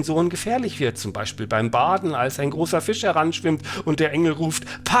es für den Sohn gefährlich wird, zum Beispiel beim Baden, als ein großer Fisch heranschwimmt und der Engel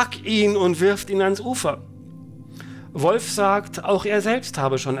ruft, pack ihn und wirft ihn ans Ufer. Wolf sagt, auch er selbst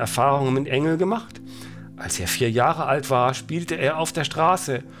habe schon Erfahrungen mit Engeln gemacht. Als er 4 Jahre alt war, spielte er auf der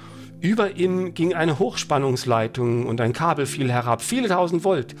Straße. Über ihm ging eine Hochspannungsleitung und ein Kabel fiel herab, viele tausend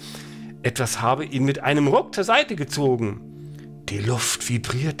Volt. Etwas habe ihn mit einem Ruck zur Seite gezogen. Die Luft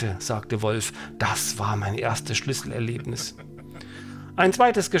vibrierte, sagte Wolf. Das war mein erstes Schlüsselerlebnis. Ein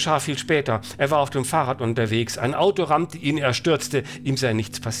zweites geschah viel später. Er war auf dem Fahrrad unterwegs. Ein Auto rammte ihn, er stürzte. Ihm sei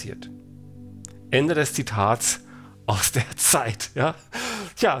nichts passiert. Ende des Zitats aus der Zeit. Ja,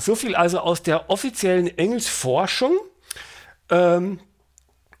 tja, so viel also aus der offiziellen Engelsforschung.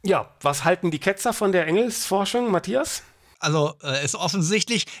 Ja, was halten die Ketzer von der Engelsforschung, Matthias? Also ist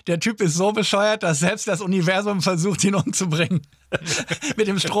offensichtlich, der Typ ist so bescheuert, dass selbst das Universum versucht, ihn umzubringen. Mit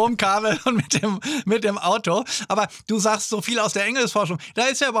dem Stromkabel und mit dem Auto. Aber du sagst so viel aus der Engelsforschung. Da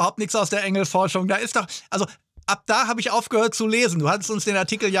ist ja überhaupt nichts aus der Engelsforschung. Da ist doch, also ab da habe ich aufgehört zu lesen. Du hattest uns den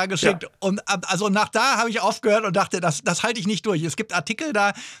Artikel ja geschickt. Ja. Und also nach da habe ich aufgehört und dachte, das halte ich nicht durch. Es gibt Artikel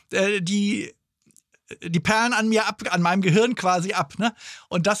da, die perlen an mir ab, an meinem Gehirn quasi ab, ne?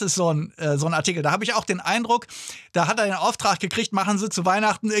 Und das ist so ein Artikel. Da habe ich auch den Eindruck, da hat er den Auftrag gekriegt, machen Sie zu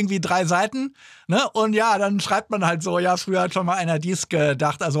Weihnachten irgendwie 3 Seiten, ne? Und ja, dann schreibt man halt so, ja, früher hat schon mal einer dies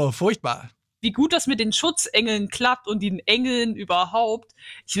gedacht, also furchtbar. Wie gut das mit den Schutzengeln klappt und den Engeln überhaupt.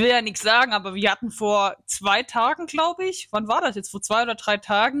 Ich will ja nichts sagen, aber wir hatten vor 2 Tagen, glaube ich, wann war das jetzt? Vor 2 oder 3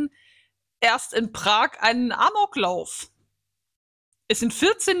 Tagen erst in Prag einen Amoklauf. Es sind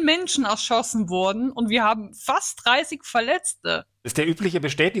 14 Menschen erschossen worden und wir haben fast 30 Verletzte. Das ist der übliche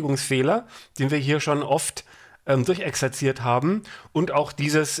Bestätigungsfehler, den wir hier schon oft durchexerziert haben. Und auch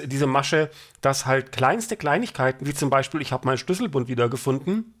diese Masche, dass halt kleinste Kleinigkeiten, wie zum Beispiel, ich habe meinen Schlüsselbund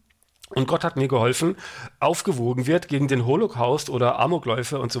wiedergefunden und Gott hat mir geholfen, aufgewogen wird gegen den Holocaust oder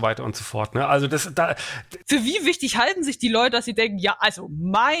Amokläufe und so weiter und so fort. Ne? Also für wie wichtig halten sich die Leute, dass sie denken, ja, also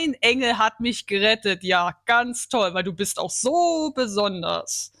mein Engel hat mich gerettet. Ja, ganz toll, weil du bist auch so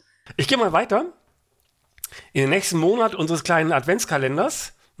besonders. Ich gehe mal weiter. In den nächsten Monat unseres kleinen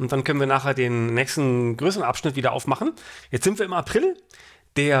Adventskalenders und dann können wir nachher den nächsten größeren Abschnitt wieder aufmachen. Jetzt sind wir im April.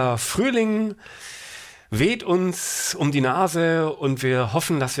 Der Frühling weht uns um die Nase und wir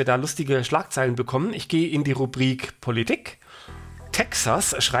hoffen, dass wir da lustige Schlagzeilen bekommen. Ich gehe in die Rubrik Politik.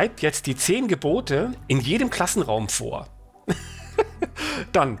 Texas schreibt jetzt die 10 Gebote in jedem Klassenraum vor.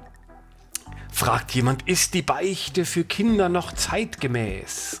 Dann fragt jemand, ist die Beichte für Kinder noch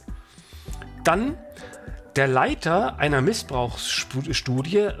zeitgemäß? Dann der Leiter einer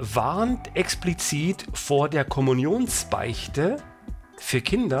Missbrauchsstudie warnt explizit vor der Kommunionsbeichte für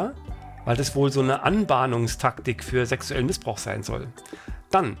Kinder, weil das wohl so eine Anbahnungstaktik für sexuellen Missbrauch sein soll.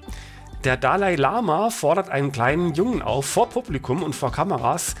 Dann, der Dalai Lama fordert einen kleinen Jungen auf, vor Publikum und vor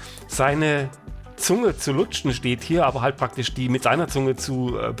Kameras seine Zunge zu lutschen, steht hier, aber halt praktisch die mit seiner Zunge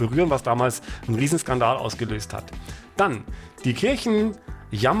zu berühren, was damals einen Riesenskandal ausgelöst hat. Dann, die Kirchen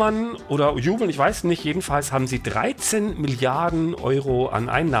jammern oder jubeln, ich weiß nicht, jedenfalls haben sie 13 Milliarden Euro an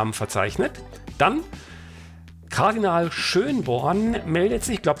Einnahmen verzeichnet. Dann, Kardinal Schönborn meldet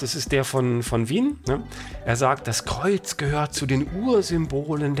sich, ich glaube, das ist der von Wien. Ne? Er sagt, das Kreuz gehört zu den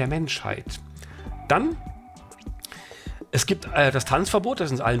Ursymbolen der Menschheit. Dann, es gibt das Tanzverbot,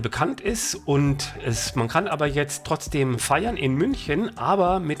 das uns allen bekannt ist. Und man kann aber jetzt trotzdem feiern in München,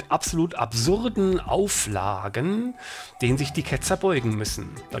 aber mit absolut absurden Auflagen, denen sich die Ketzer beugen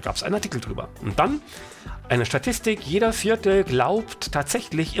müssen. Da gab es einen Artikel drüber. Und dann eine Statistik, jeder 4. glaubt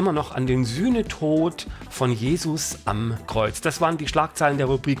tatsächlich immer noch an den Sühnetod von Jesus am Kreuz. Das waren die Schlagzeilen der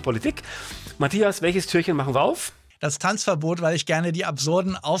Rubrik Politik. Matthias, welches Türchen machen wir auf? Das Tanzverbot, weil ich gerne die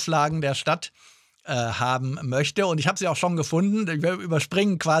absurden Auflagen der Stadt haben möchte. Und ich habe sie auch schon gefunden. Wir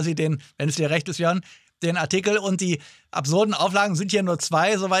überspringen quasi den, wenn es dir recht ist, Jörn, den Artikel. Und die absurden Auflagen sind hier nur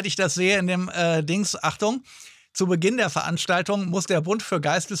 2, soweit ich das sehe in dem Dings. Achtung. Zu Beginn der Veranstaltung muss der Bund für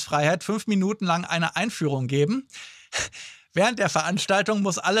Geistesfreiheit 5 Minuten lang eine Einführung geben. Während der Veranstaltung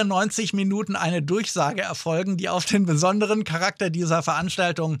muss alle 90 Minuten eine Durchsage erfolgen, die auf den besonderen Charakter dieser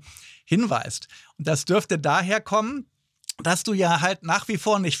Veranstaltung hinweist. Und das dürfte daher kommen, dass du ja halt nach wie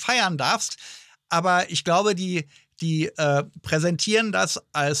vor nicht feiern darfst. Aber ich glaube, die präsentieren das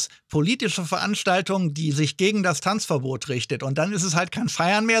als politische Veranstaltung, die sich gegen das Tanzverbot richtet. Und dann ist es halt kein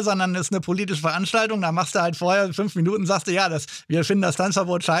Feiern mehr, sondern es ist eine politische Veranstaltung. Da machst du halt vorher 5 Minuten, sagst du, ja, wir finden das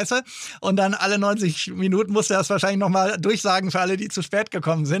Tanzverbot scheiße. Und dann alle 90 Minuten musst du das wahrscheinlich nochmal durchsagen für alle, die zu spät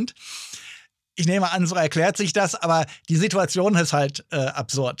gekommen sind. Ich nehme an, so erklärt sich das. Aber die Situation ist halt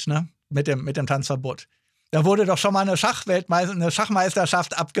absurd, ne? Mit dem Tanzverbot. Da wurde doch schon mal eine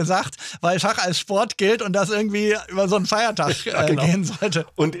Schachmeisterschaft abgesagt, weil Schach als Sport gilt und das irgendwie über so einen Feiertag genau gehen sollte.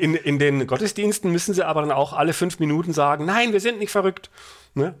 Und in den Gottesdiensten müssen sie aber dann auch alle 5 Minuten sagen, nein, wir sind nicht verrückt.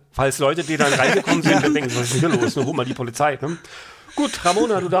 Ne? Falls Leute, die dann reingekommen sind, dann denken, was ist denn hier los? Hol mal die Polizei. Ne? Gut,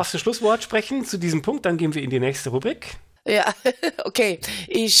 Ramona, du darfst das Schlusswort sprechen zu diesem Punkt, dann gehen wir in die nächste Rubrik. Ja, okay.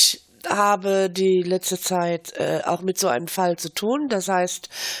 Ich habe die letzte Zeit auch mit so einem Fall zu tun. Das heißt,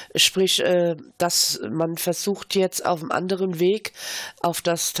 sprich, dass man versucht jetzt auf einem anderen Weg auf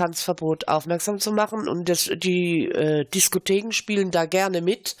das Tanzverbot aufmerksam zu machen. Und die Diskotheken spielen da gerne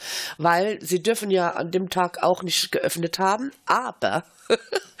mit, weil sie dürfen ja an dem Tag auch nicht geöffnet haben. Aber,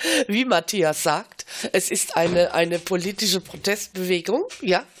 wie Matthias sagt, es ist eine politische Protestbewegung,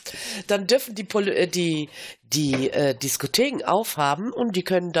 ja. Dann dürfen die Diskotheken aufhaben und die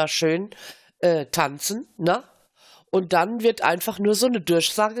können da schön tanzen, ne? Und dann wird einfach nur so eine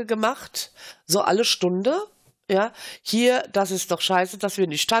Durchsage gemacht, so alle Stunde. Ja, hier, das ist doch scheiße, dass wir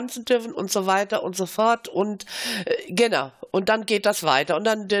nicht tanzen dürfen und so weiter und so fort. Und genau, und dann geht das weiter. Und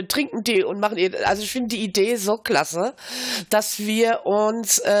dann trinken die und machen ihr. Also ich finde die Idee so klasse, dass wir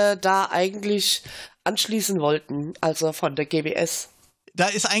uns da eigentlich anschließen wollten, also von der GBS. Da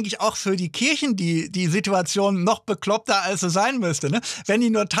ist eigentlich auch für die Kirchen die Situation noch bekloppter, als sie sein müsste. Ne? Wenn die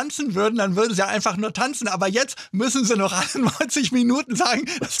nur tanzen würden, dann würden sie ja einfach nur tanzen. Aber jetzt müssen sie noch 91 Minuten sagen,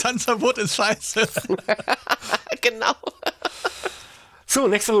 das Tanzverbot ist scheiße. Genau. So,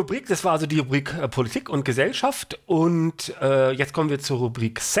 nächste Rubrik, das war also die Rubrik Politik und Gesellschaft. Und jetzt kommen wir zur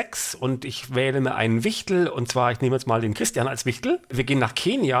Rubrik Sex. Und ich wähle mir einen Wichtel. Und zwar, ich nehme jetzt mal den Christian als Wichtel. Wir gehen nach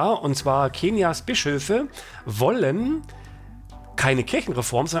Kenia. Und zwar Kenias Bischöfe wollen keine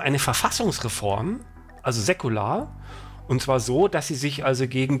Kirchenreform, sondern eine Verfassungsreform, also säkular. Und zwar so, dass sie sich also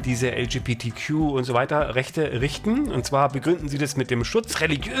gegen diese LGBTQ und so weiter Rechte richten. Und zwar begründen sie das mit dem Schutz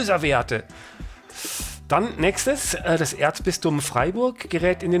religiöser Werte. Dann nächstes, das Erzbistum Freiburg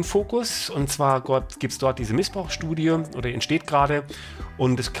gerät in den Fokus. Und zwar gibt es dort diese Missbrauchsstudie, oder entsteht gerade.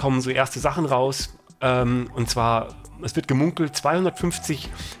 Und es kommen so erste Sachen raus. Und zwar, es wird gemunkelt, 250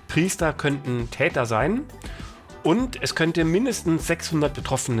 Priester könnten Täter sein. Und es könnte mindestens 600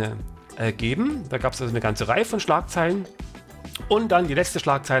 Betroffene geben. Da gab es also eine ganze Reihe von Schlagzeilen. Und dann die letzte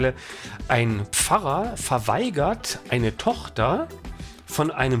Schlagzeile. Ein Pfarrer verweigert eine Tochter von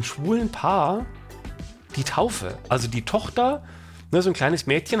einem schwulen Paar die Taufe. Also die Tochter, ne, so ein kleines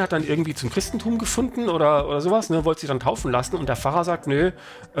Mädchen, hat dann irgendwie zum Christentum gefunden oder sowas, ne, wollte sich dann taufen lassen. Und der Pfarrer sagt, nö,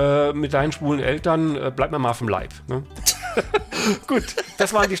 mit deinen schwulen Eltern bleib mir mal vom Leib. Ne? Gut,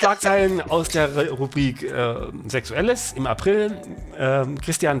 das waren die Schlagzeilen aus der Rubrik Sexuelles im April.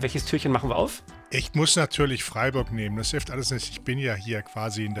 Christian, welches Türchen machen wir auf? Ich muss natürlich Freiburg nehmen. Das hilft alles nicht. Ich bin ja hier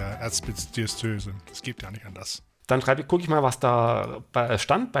quasi in der Erzbisdiözese. Das geht ja nicht anders. Dann gucke ich mal, was da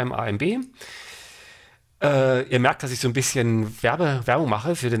stand beim AMB. Ihr merkt, dass ich so ein bisschen Werbung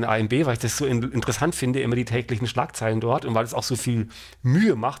mache für den AMB, weil ich das so interessant finde, immer die täglichen Schlagzeilen dort und weil es auch so viel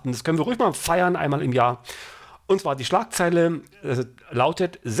Mühe macht. Und das können wir ruhig mal feiern, einmal im Jahr. Und zwar die Schlagzeile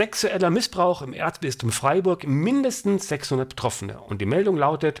lautet: Sexueller Missbrauch im Erzbistum Freiburg, mindestens 600 Betroffene. Und die Meldung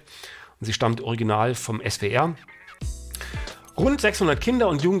lautet, und sie stammt original vom SWR: Rund 600 Kinder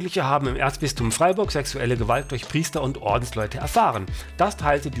und Jugendliche haben im Erzbistum Freiburg sexuelle Gewalt durch Priester und Ordensleute erfahren. Das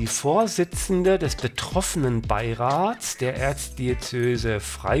teilte die Vorsitzende des Betroffenenbeirats der Erzdiözese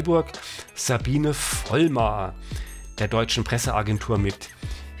Freiburg, Sabine Vollmar, der deutschen Presseagentur mit.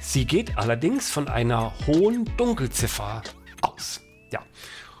 Sie geht allerdings von einer hohen Dunkelziffer aus. Ja.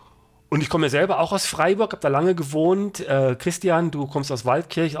 Und ich komme ja selber auch aus Freiburg, habe da lange gewohnt. Christian, du kommst aus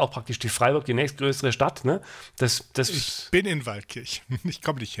Waldkirch, auch praktisch die Freiburg, die nächstgrößere Stadt. Ne? Ich bin in Waldkirch, ich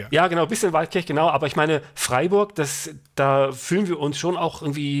komme nicht her. Ja, genau, bist in Waldkirch, genau. Aber ich meine, Freiburg, da fühlen wir uns schon auch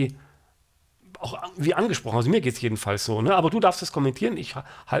irgendwie angesprochen. Also mir geht es jedenfalls so. Ne? Aber du darfst das kommentieren, ich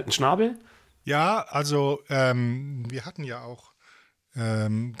halte einen Schnabel. Ja, also wir hatten ja auch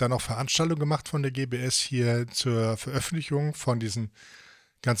dann auch Veranstaltungen gemacht von der GBS hier zur Veröffentlichung von diesen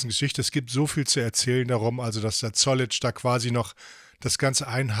ganzen Geschichte. Es gibt so viel zu erzählen darum, also dass der Zollitsch da quasi noch das Ganze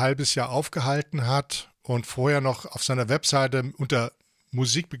ein halbes Jahr aufgehalten hat und vorher noch auf seiner Webseite unter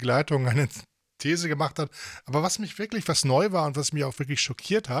Musikbegleitung eine These gemacht hat. Aber was neu war und was mich auch wirklich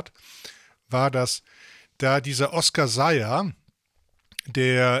schockiert hat, war, dass da dieser Oskar Seyer,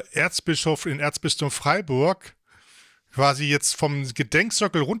 der Erzbischof in Erzbistum Freiburg, quasi jetzt vom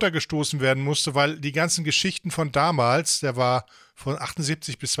Gedenksockel runtergestoßen werden musste, weil die ganzen Geschichten von damals, der war von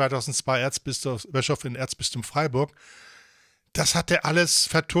 78 bis 2002 Erzbischof in Erzbistum Freiburg, das hat er alles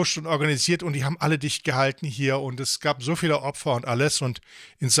vertuscht und organisiert und die haben alle dicht gehalten hier und es gab so viele Opfer und alles und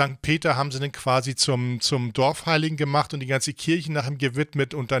in St. Peter haben sie den quasi zum Dorfheiligen gemacht und die ganze Kirche nach ihm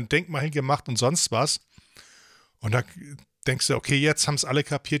gewidmet und dann Denkmal hingemacht und sonst was. Und da denkst du, okay, jetzt haben es alle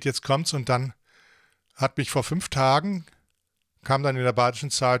kapiert, jetzt kommt's und dann hat mich vor 5 Tagen, kam dann in der Badischen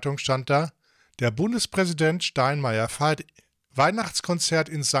Zeitung, stand da, der Bundespräsident Steinmeier feiert Weihnachtskonzert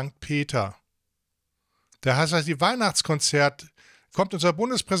in St. Peter. Da heißt die Weihnachtskonzert, kommt unser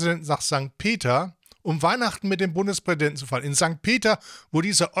Bundespräsident nach St. Peter, um Weihnachten mit dem Bundespräsidenten zu feiern. In St. Peter, wo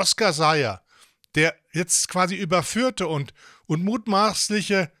dieser Oskar Seyer, der jetzt quasi überführte und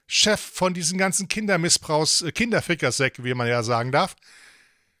mutmaßliche Chef von diesen ganzen Kinderfickersäcken, wie man ja sagen darf,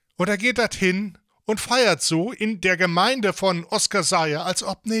 und er geht dorthin und feiert so in der Gemeinde von Oskar Seyer, als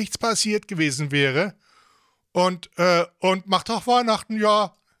ob nichts passiert gewesen wäre. Und macht auch Weihnachten,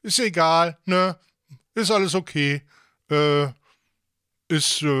 ja, ist egal, ne? Ist alles okay.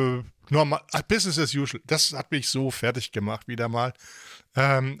 normal, Business as usual. Das hat mich so fertig gemacht, wieder mal.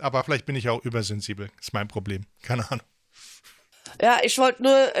 Aber vielleicht bin ich auch übersensibel. Das ist mein Problem. Keine Ahnung. Ja, ich wollte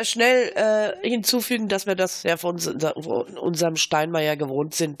nur schnell hinzufügen, dass wir das ja von unserem Steinmeier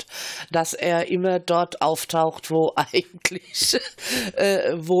gewohnt sind, dass er immer dort auftaucht, wo eigentlich,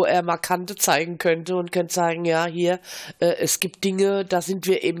 wo er mal Kante zeigen könnte und könnte sagen, ja, hier, es gibt Dinge, da sind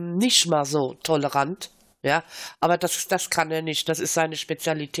wir eben nicht mal so tolerant. Ja, aber das kann er nicht. Das ist seine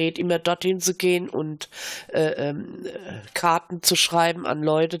Spezialität, immer dorthin zu gehen und Karten zu schreiben an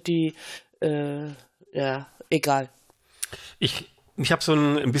Leute, die, ja, egal. Ich habe so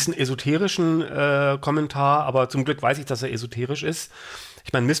ein bisschen esoterischen Kommentar, aber zum Glück weiß ich, dass er esoterisch ist.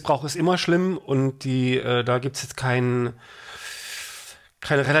 Ich meine, Missbrauch ist immer schlimm und da gibt es jetzt keine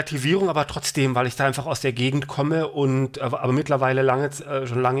Relativierung, aber trotzdem, weil ich da einfach aus der Gegend komme und aber mittlerweile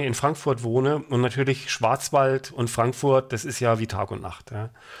schon lange in Frankfurt wohne und natürlich Schwarzwald und Frankfurt, das ist ja wie Tag und Nacht.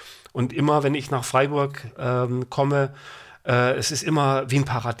 Ja. Und immer, wenn ich nach Freiburg komme, es ist immer wie ein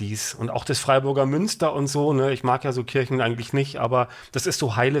Paradies. Und auch das Freiburger Münster und so, ne? Ich mag ja so Kirchen eigentlich nicht, aber das ist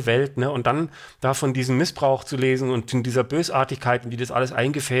so heile Welt, ne? Und dann da von diesem Missbrauch zu lesen und in dieser Bösartigkeit, in die das alles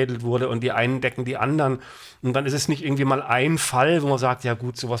eingefädelt wurde und die einen decken die anderen. Und dann ist es nicht irgendwie mal ein Fall, wo man sagt, ja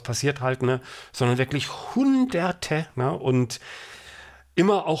gut, sowas passiert halt, ne? Sondern wirklich Hunderte, ne? Und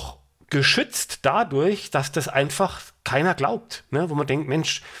immer auch geschützt dadurch, dass das einfach keiner glaubt, ne? Wo man denkt,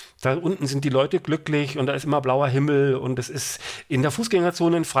 Mensch, da unten sind die Leute glücklich und da ist immer blauer Himmel und es ist in der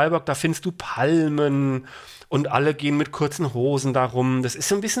Fußgängerzone in Freiburg, da findest du Palmen und alle gehen mit kurzen Hosen da rum. Das ist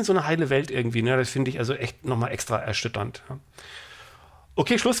so ein bisschen so eine heile Welt irgendwie, ne? Das finde ich also echt nochmal extra erschütternd. Ja.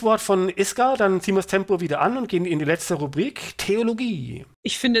 Okay, Schlusswort von Iska, dann ziehen wir das Tempo wieder an und gehen in die letzte Rubrik, Theologie.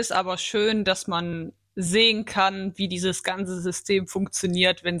 Ich finde es aber schön, dass man sehen kann, wie dieses ganze System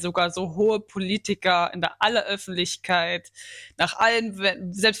funktioniert, wenn sogar so hohe Politiker in der aller Öffentlichkeit, nach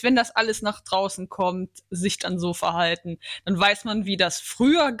allen, selbst wenn das alles nach draußen kommt, sich dann so verhalten. Dann weiß man, wie das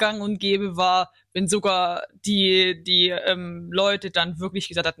früher gang und gäbe war, wenn sogar die Leute dann wirklich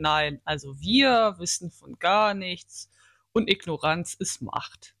gesagt hat, nein, also wir wissen von gar nichts und Ignoranz ist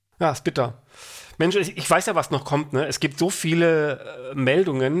Macht. Ja, ist bitter. Mensch, ich weiß ja, was noch kommt. Ne? Es gibt so viele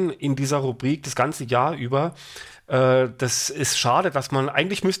Meldungen in dieser Rubrik das ganze Jahr über. Das ist schade, dass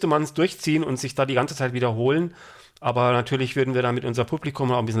eigentlich müsste man es durchziehen und sich da die ganze Zeit wiederholen. Aber natürlich würden wir damit unser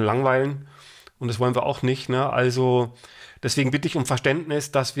Publikum auch ein bisschen langweilen. Und das wollen wir auch nicht. Ne? Also deswegen bitte ich um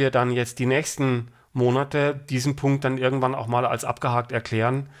Verständnis, dass wir dann jetzt die nächsten Monate diesen Punkt dann irgendwann auch mal als abgehakt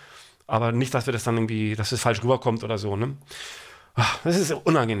erklären. Aber nicht, dass wir das dann irgendwie, dass es falsch rüberkommt oder so. Ne? Das ist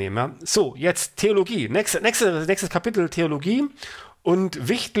unangenehm, ja. So, jetzt Theologie. Nächstes Kapitel Theologie. Und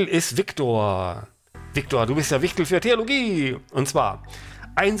Wichtel ist Viktor. Viktor, du bist ja Wichtel für Theologie. Und zwar,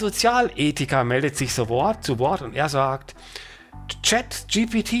 ein Sozialethiker meldet sich zu Wort und er sagt,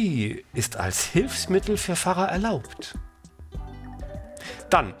 ChatGPT ist als Hilfsmittel für Pfarrer erlaubt.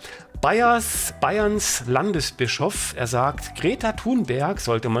 Dann, Bayerns Landesbischof, er sagt, Greta Thunberg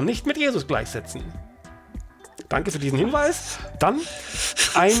sollte man nicht mit Jesus gleichsetzen. Danke für diesen Hinweis. Dann,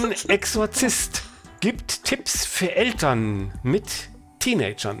 ein Exorzist gibt Tipps für Eltern mit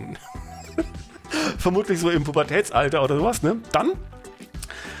Teenagern. Vermutlich so im Pubertätsalter oder sowas, ne? Dann,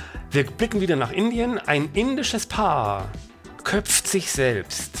 wir blicken wieder nach Indien. Ein indisches Paar köpft sich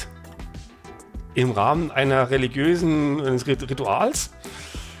selbst im Rahmen eines religiösen Rituals.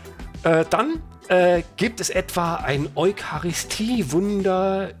 Dann gibt es etwa ein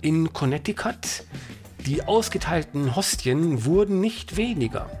Eucharistiewunder in Connecticut. Die ausgeteilten Hostien wurden nicht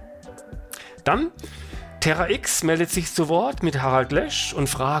weniger. Dann, Terra X meldet sich zu Wort mit Harald Lesch und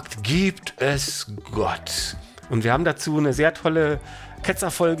fragt, gibt es Gott? Und wir haben dazu eine sehr tolle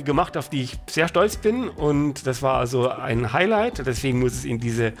Ketzerfolge gemacht, auf die ich sehr stolz bin. Und das war also ein Highlight, deswegen muss es in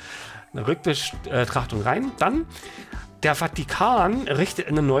diese Rückbetrachtung rein. Dann, der Vatikan richtet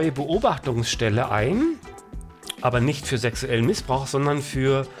eine neue Beobachtungsstelle ein, aber nicht für sexuellen Missbrauch, sondern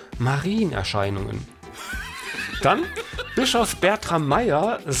für Marienerscheinungen. Dann, Bischof Bertram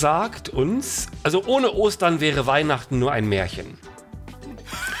Meyer sagt uns, also ohne Ostern wäre Weihnachten nur ein Märchen.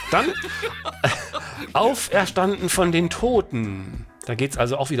 Dann, auferstanden von den Toten. Da geht es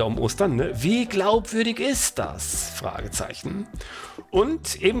also auch wieder um Ostern. Ne? Wie glaubwürdig ist das? Fragezeichen.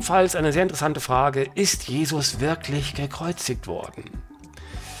 Und ebenfalls eine sehr interessante Frage, ist Jesus wirklich gekreuzigt worden?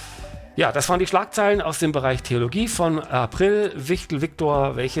 Ja, das waren die Schlagzeilen aus dem Bereich Theologie von April. Wichtel,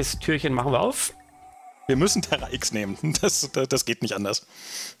 Viktor, welches Türchen machen wir auf? Wir müssen Terra X nehmen. Das geht nicht anders.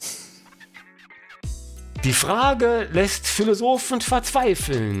 Die Frage lässt Philosophen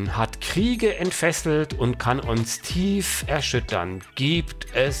verzweifeln. Hat Kriege entfesselt und kann uns tief erschüttern.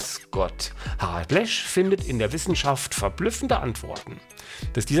 Gibt es Gott? Harald Lesch findet in der Wissenschaft verblüffende Antworten.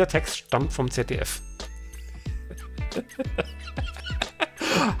 Dieser Text stammt vom ZDF.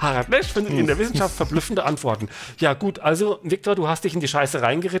 Harald Lesch findet in der Wissenschaft verblüffende Antworten. Ja gut, also Viktor, du hast dich in die Scheiße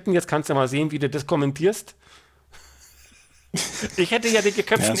reingeritten. Jetzt kannst du mal sehen, wie du das kommentierst. Ich hätte ja den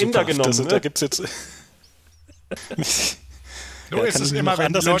geköpften Inder genommen. Da gibt es jetzt... So ist es immer,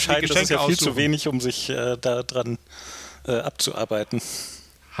 wenn die Leute die Geschenke das ist ja viel aussuchen. zu wenig, um sich da dran abzuarbeiten.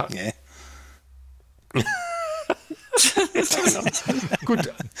 Nee.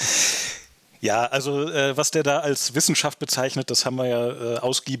 Gut. Ja, also was der da als Wissenschaft bezeichnet, das haben wir ja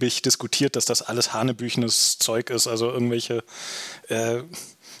ausgiebig diskutiert, dass das alles hanebüchenes Zeug ist, also irgendwelche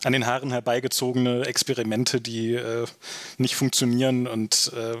an den Haaren herbeigezogene Experimente, die nicht funktionieren und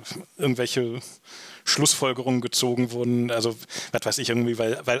irgendwelche Schlussfolgerungen gezogen wurden, also was weiß ich, irgendwie,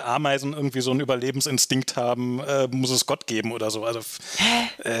 weil Ameisen irgendwie so einen Überlebensinstinkt haben, muss es Gott geben oder so. Also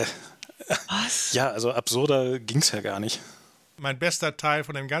Was? ja, also absurder ging's ja gar nicht. Mein bester Teil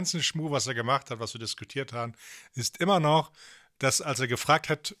von dem ganzen Schmuh, was er gemacht hat, was wir diskutiert haben, ist immer noch, dass als er gefragt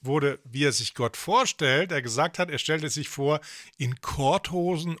hat, wurde, wie er sich Gott vorstellt, er gesagt hat, er stellte sich vor in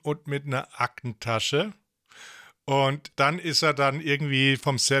Korthosen und mit einer Aktentasche. Und dann ist er dann irgendwie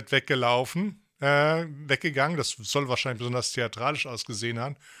vom Set weggegangen. Das soll wahrscheinlich besonders theatralisch ausgesehen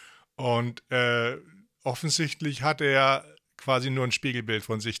haben. Und offensichtlich hat er quasi nur ein Spiegelbild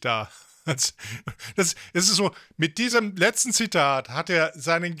von sich da. Das ist so, mit diesem letzten Zitat hat er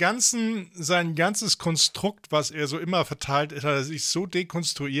sein ganzes Konstrukt, was er so immer verteilt, hat er sich so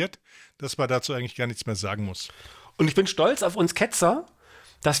dekonstruiert, dass man dazu eigentlich gar nichts mehr sagen muss. Und ich bin stolz auf uns Ketzer,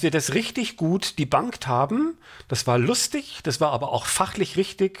 dass wir das richtig gut debunked haben. Das war lustig, das war aber auch fachlich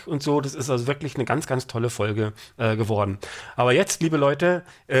richtig und so. Das ist also wirklich eine ganz, ganz tolle Folge geworden. Aber jetzt, liebe Leute,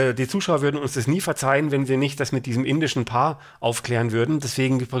 die Zuschauer würden uns das nie verzeihen, wenn wir nicht das mit diesem indischen Paar aufklären würden.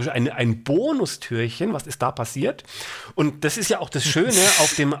 Deswegen ein Bonustürchen, was ist da passiert? Und das ist ja auch das Schöne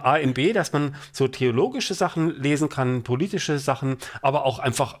auf dem ANB, dass man so theologische Sachen lesen kann, politische Sachen, aber auch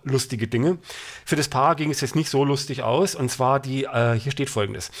einfach lustige Dinge. Für das Paar ging es jetzt nicht so lustig aus. Und zwar hier steht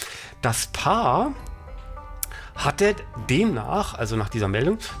Folgendes. Das Paar hatte demnach, also nach dieser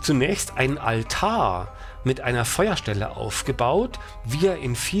Meldung, zunächst einen Altar mit einer Feuerstelle aufgebaut, wie er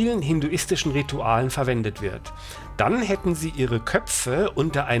in vielen hinduistischen Ritualen verwendet wird. Dann hätten sie ihre Köpfe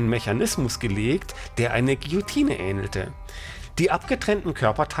unter einen Mechanismus gelegt, der eine Guillotine ähnelte. Die abgetrennten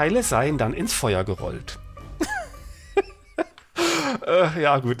Körperteile seien dann ins Feuer gerollt.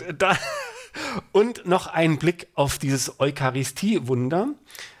 Ja gut, und noch ein Blick auf dieses Eucharistie-Wunder,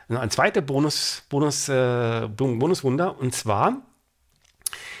 ein zweites Bonuswunder, und zwar,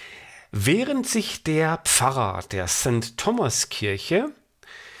 während sich der Pfarrer der St. Thomas Kirche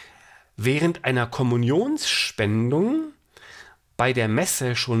während einer Kommunionsspendung bei der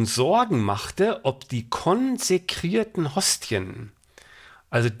Messe schon Sorgen machte, ob die konsekrierten Hostien,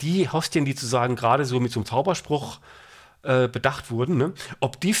 also die Hostien, die sozusagen gerade so mit so einem Zauberspruch bedacht wurden, ne?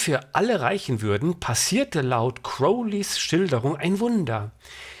 Ob die für alle reichen würden, passierte laut Crowleys Schilderung ein Wunder.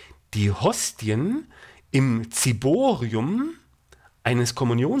 Die Hostien im Ziborium eines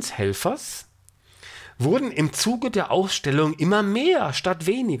Kommunionshelfers wurden im Zuge der Ausstellung immer mehr statt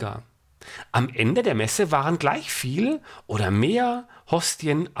weniger. Am Ende der Messe waren gleich viel oder mehr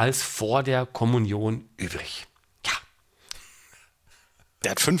Hostien als vor der Kommunion übrig. Ja.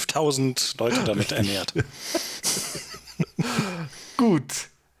 Der hat 5000 Leute damit ernährt. Gut,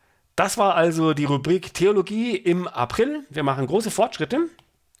 das war also die Rubrik Theologie im April. Wir machen große Fortschritte.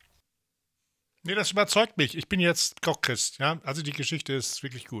 Nee, das überzeugt mich. Ich bin jetzt Kochchrist, ja. Also die Geschichte ist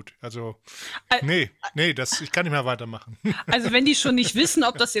wirklich gut. Also, ich kann nicht mehr weitermachen. Also wenn die schon nicht wissen,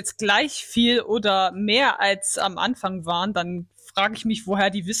 ob das jetzt gleich viel oder mehr als am Anfang waren, dann frage ich mich,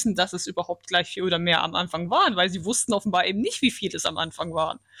 woher die wissen, dass es überhaupt gleich viel oder mehr am Anfang waren, weil sie wussten offenbar eben nicht, wie viel es am Anfang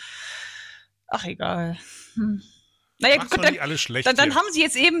waren. Ach, egal. Naja, Mach's gut, doch nicht alles schlecht dann hier. haben sie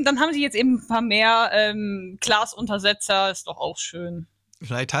jetzt eben ein paar mehr Glasuntersetzer, ist doch auch schön.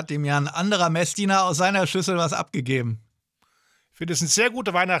 Vielleicht hat ihm ja ein anderer Messdiener aus seiner Schüssel was abgegeben. Ich finde, es sind sehr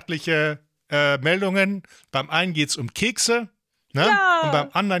gute weihnachtliche Meldungen. Beim einen geht es um Kekse, ne? Ja. Und beim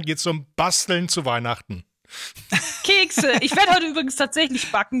anderen geht es um Basteln zu Weihnachten. Kekse. Ich werde heute übrigens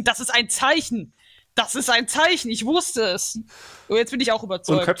tatsächlich backen. Das ist ein Zeichen. Das ist ein Zeichen. Ich wusste es. So, jetzt bin ich auch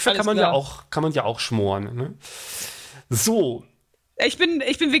überzeugt. Und Köpfe Alles kann man klar. ja auch schmoren. Ne? So. Ich bin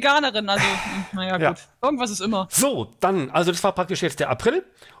Veganerin, also naja, gut. Ja. Irgendwas ist immer. So, dann, also das war praktisch jetzt der April.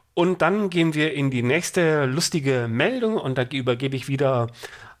 Und dann gehen wir in die nächste lustige Meldung und da übergebe ich wieder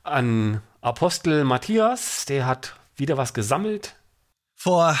an Apostel Matthias. Der hat wieder was gesammelt.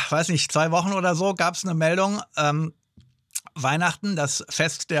 Vor, weiß nicht, 2 Wochen oder so gab es eine Meldung, Weihnachten, das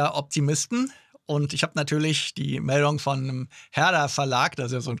Fest der Optimisten. Und ich habe natürlich die Meldung von einem Herder Verlag, das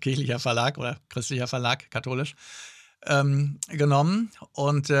ist ja so ein kirchlicher Verlag oder christlicher Verlag, katholisch, genommen.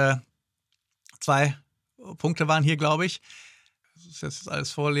 Und 2 Punkte waren hier, glaube ich. Das ist jetzt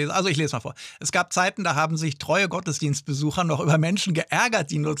alles vorlesen. Also ich lese mal vor. Es gab Zeiten, da haben sich treue Gottesdienstbesucher noch über Menschen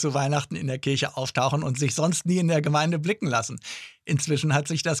geärgert, die nur zu Weihnachten in der Kirche auftauchen und sich sonst nie in der Gemeinde blicken lassen. Inzwischen hat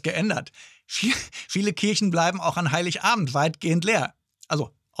sich das geändert. Viele Kirchen bleiben auch an Heiligabend weitgehend leer.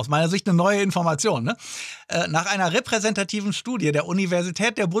 Also aus meiner Sicht eine neue Information. Ne? Nach einer repräsentativen Studie der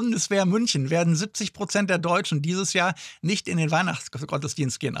Universität der Bundeswehr München werden 70% der Deutschen dieses Jahr nicht in den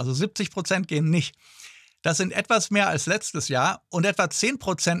Weihnachtsgottesdienst gehen. Also 70% gehen nicht. Das sind etwas mehr als letztes Jahr und etwa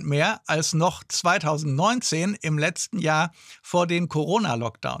 10% mehr als noch 2019 im letzten Jahr vor den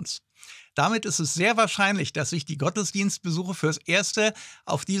Corona-Lockdowns. Damit ist es sehr wahrscheinlich, dass sich die Gottesdienstbesuche fürs Erste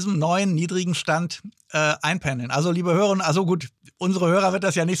auf diesem neuen, niedrigen Stand einpendeln. Also, liebe Hörer, also gut, unsere Hörer wird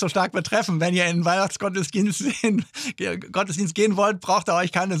das ja nicht so stark betreffen. Wenn ihr in den Weihnachtsgottesdienst gehen wollt, braucht ihr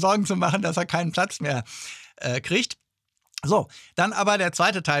euch keine Sorgen zu machen, dass er keinen Platz mehr kriegt. So, dann aber der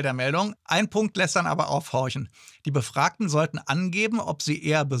zweite Teil der Meldung. Ein Punkt lässt dann aber aufhorchen. Die Befragten sollten angeben, ob sie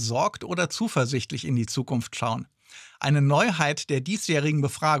eher besorgt oder zuversichtlich in die Zukunft schauen. Eine Neuheit der diesjährigen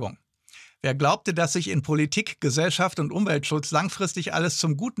Befragung. Wer glaubte, dass sich in Politik, Gesellschaft und Umweltschutz langfristig alles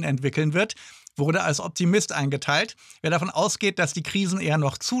zum Guten entwickeln wird, wurde als Optimist eingeteilt. Wer davon ausgeht, dass die Krisen eher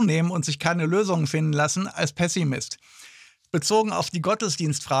noch zunehmen und sich keine Lösungen finden lassen, als Pessimist. Bezogen auf die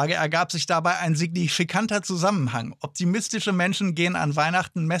Gottesdienstfrage ergab sich dabei ein signifikanter Zusammenhang. Optimistische Menschen gehen an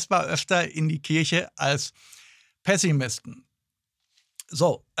Weihnachten messbar öfter in die Kirche als Pessimisten.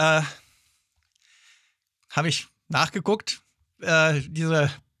 So, habe ich nachgeguckt, diese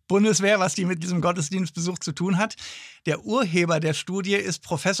Bundeswehr, was die mit diesem Gottesdienstbesuch zu tun hat. Der Urheber der Studie ist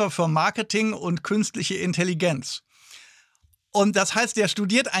Professor für Marketing und künstliche Intelligenz. Und das heißt, der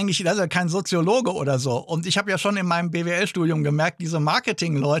studiert eigentlich, also kein Soziologe oder so. Und ich habe ja schon in meinem BWL-Studium gemerkt, diese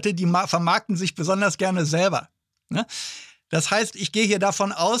Marketing-Leute, die vermarkten sich besonders gerne selber. Ne? Das heißt, ich gehe hier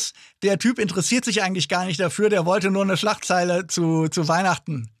davon aus, der Typ interessiert sich eigentlich gar nicht dafür, der wollte nur eine Schlagzeile zu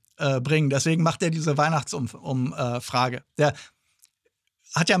Weihnachten bringen. Deswegen macht er diese Weihnachtsumfrage. Der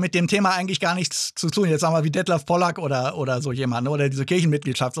hat ja mit dem Thema eigentlich gar nichts zu tun. Jetzt sagen wir wie Detlef Pollack oder so jemand. Oder diese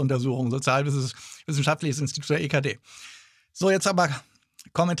Kirchenmitgliedschaftsuntersuchung, Sozialwissenschaftliches Institut der EKD. So, jetzt aber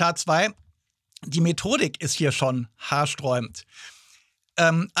Kommentar 2. Die Methodik ist hier schon haarsträubend.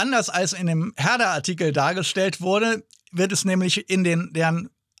 Anders als in dem Herder-Artikel dargestellt wurde, wird es nämlich in deren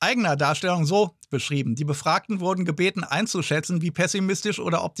eigener Darstellung so beschrieben. Die Befragten wurden gebeten einzuschätzen, wie pessimistisch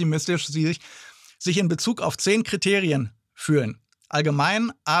oder optimistisch sie sich in Bezug auf 10 Kriterien fühlen.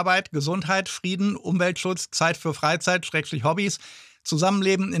 Allgemein, Arbeit, Gesundheit, Frieden, Umweltschutz, Zeit für Freizeit, Hobbys,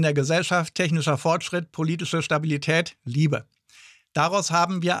 Zusammenleben in der Gesellschaft, technischer Fortschritt, politische Stabilität, Liebe. Daraus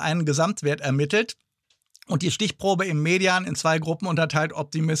haben wir einen Gesamtwert ermittelt und die Stichprobe im Median in 2 Gruppen unterteilt,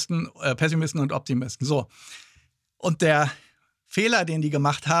 Pessimisten und Optimisten. So. Und der Fehler, den die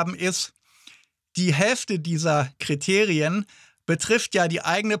gemacht haben, ist, die Hälfte dieser Kriterien betrifft ja die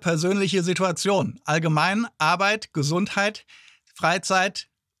eigene persönliche Situation. Allgemein, Arbeit, Gesundheit, Freizeit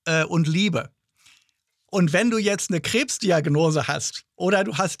und Liebe. Und wenn du jetzt eine Krebsdiagnose hast oder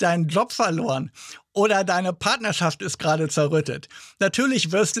du hast deinen Job verloren oder deine Partnerschaft ist gerade zerrüttet,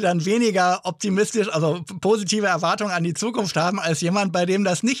 natürlich wirst du dann weniger optimistisch, also positive Erwartungen an die Zukunft haben, als jemand, bei dem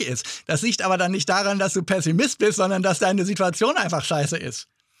das nicht ist. Das liegt aber dann nicht daran, dass du Pessimist bist, sondern dass deine Situation einfach scheiße ist.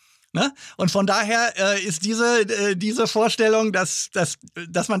 Ne? Und von daher ist diese Vorstellung, dass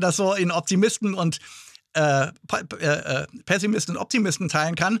man das so in Optimisten und Pessimisten und Optimisten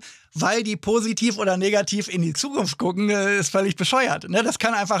teilen kann, weil die positiv oder negativ in die Zukunft gucken, ist völlig bescheuert. Ne? Das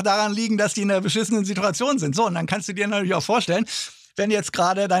kann einfach daran liegen, dass die in einer beschissenen Situation sind. So, und dann kannst du dir natürlich auch vorstellen, wenn du jetzt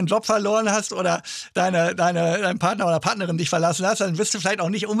gerade deinen Job verloren hast oder dein Partner oder Partnerin dich verlassen hast, dann wirst du vielleicht auch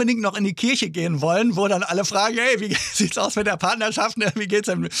nicht unbedingt noch in die Kirche gehen wollen, wo dann alle fragen, hey, wie sieht's aus mit der Partnerschaft, ne? Wie geht's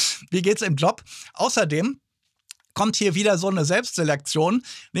im Job? Außerdem kommt hier wieder so eine Selbstselektion.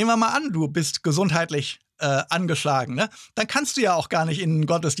 Nehmen wir mal an, du bist gesundheitlich angeschlagen. Ne? Dann kannst du ja auch gar nicht in den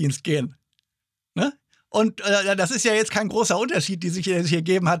Gottesdienst gehen. Ne? Und das ist ja jetzt kein großer Unterschied, der sich hier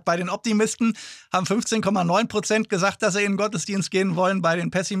gegeben hat. Bei den Optimisten haben 15,9% gesagt, dass sie in den Gottesdienst gehen wollen. Bei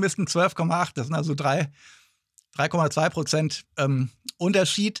den Pessimisten 12,8%. Das sind also 3,2%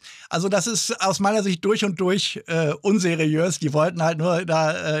 Unterschied. Also das ist aus meiner Sicht durch und durch unseriös. Die wollten halt nur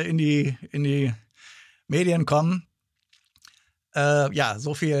da in die Medien kommen. Ja,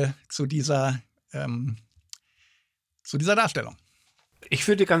 so viel zu dieser Darstellung. Ich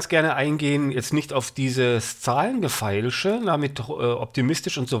würde ganz gerne eingehen, jetzt nicht auf dieses Zahlengefeilsche, mit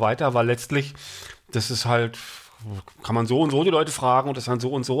optimistisch und so weiter, weil letztlich, das ist halt, kann man so und so die Leute fragen und das dann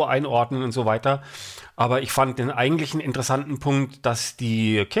so und so einordnen und so weiter. Aber ich fand den eigentlichen interessanten Punkt, dass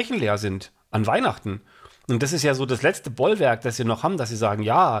die Kirchen leer sind an Weihnachten. Und das ist ja so das letzte Bollwerk, das sie noch haben, dass sie sagen,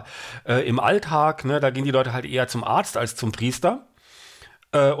 ja, im Alltag, ne, da gehen die Leute halt eher zum Arzt als zum Priester.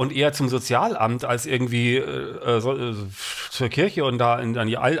 Und eher zum Sozialamt als irgendwie zur Kirche und da an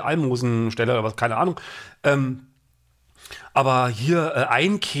die Almosenstelle oder was, keine Ahnung. Aber hier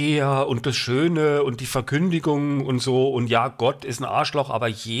Einkehr und das Schöne und die Verkündigung und so und ja, Gott ist ein Arschloch, aber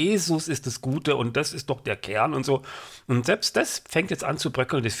Jesus ist das Gute und das ist doch der Kern und so. Und selbst das fängt jetzt an zu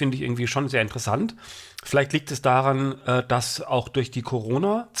bröckeln. Das finde ich irgendwie schon sehr interessant. Vielleicht liegt es daran, dass auch durch die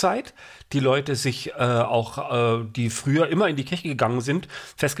Corona-Zeit die Leute sich die früher immer in die Kirche gegangen sind,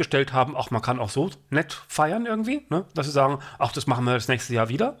 festgestellt haben, ach, man kann auch so nett feiern irgendwie, ne? Dass sie sagen, ach, das machen wir das nächste Jahr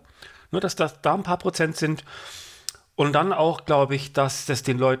wieder. Ne? Dass das da ein paar Prozent sind. Und dann auch, glaube ich, dass das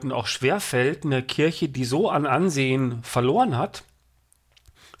den Leuten auch schwerfällt, eine Kirche, die so an Ansehen verloren hat,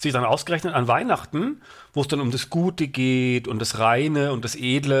 sich dann ausgerechnet an Weihnachten, wo es dann um das Gute geht und das Reine und das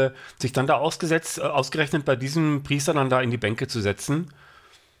Edle, sich dann da ausgerechnet bei diesem Priester dann da in die Bänke zu setzen.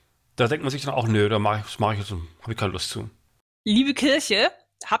 Da denkt man sich dann auch, nö, habe ich keine Lust zu. Liebe Kirche,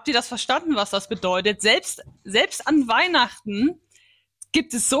 habt ihr das verstanden, was das bedeutet? Selbst an Weihnachten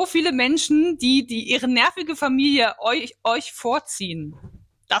gibt es so viele Menschen, die ihre nervige Familie euch vorziehen.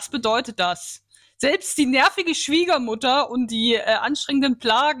 Das bedeutet das. Selbst die nervige Schwiegermutter und die anstrengenden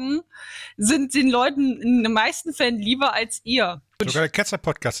Plagen sind den Leuten in den meisten Fällen lieber als ihr. Sogar der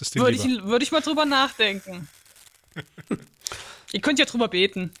Ketzer-Podcast ist dir lieber. Würde ich mal drüber nachdenken. Ihr könnt ja drüber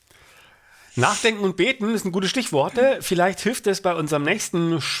beten. Nachdenken und beten ist ein gutes Stichworte. Vielleicht hilft es bei unserem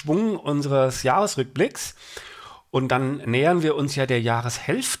nächsten Schwung unseres Jahresrückblicks. Und dann nähern wir uns ja der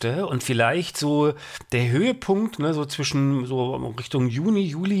Jahreshälfte und vielleicht so der Höhepunkt, ne, so zwischen so Richtung Juni,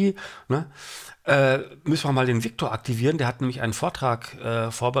 Juli, ne, müssen wir mal den Viktor aktivieren. Der hat nämlich einen Vortrag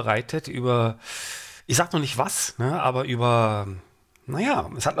vorbereitet über, ich sag noch nicht was, ne, aber über, naja,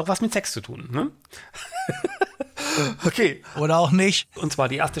 es hat auch was mit Sex zu tun. Ne? Okay. Oder auch nicht. Und zwar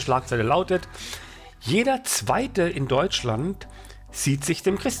die erste Schlagzeile lautet: Jeder Zweite in Deutschland sieht sich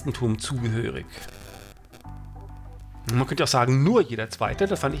dem Christentum zugehörig. Man könnte auch sagen, nur jeder Zweite.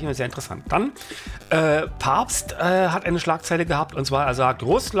 Das fand ich immer sehr interessant. Dann, Papst hat eine Schlagzeile gehabt, und zwar, er sagt,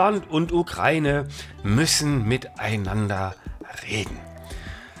 Russland und Ukraine müssen miteinander reden.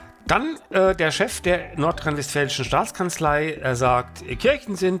 Dann der Chef der nordrhein-westfälischen Staatskanzlei, er sagt,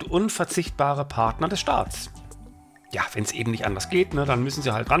 Kirchen sind unverzichtbare Partner des Staats. Ja, wenn es eben nicht anders geht, ne, dann müssen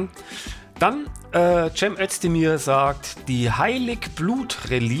sie halt ran. Dann Cem Özdemir sagt, die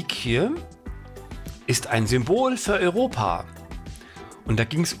Heiligblut-Reliquie ist ein Symbol für Europa. Und da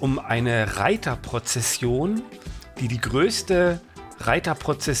ging es um eine Reiterprozession, die größte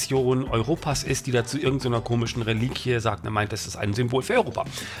Reiterprozession Europas ist, die dazu irgendeiner komischen Reliquie sagt, er meint, das ist ein Symbol für Europa.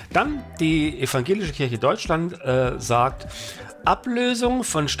 Dann die Evangelische Kirche Deutschland sagt, Ablösung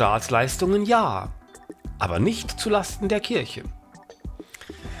von Staatsleistungen ja, aber nicht zulasten der Kirche.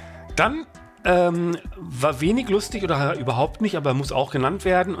 Dann war wenig lustig oder überhaupt nicht, aber muss auch genannt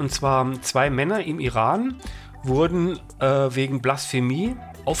werden. Und zwar 2 Männer im Iran wurden wegen Blasphemie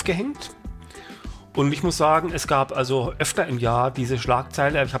aufgehängt. Und ich muss sagen, es gab also öfter im Jahr diese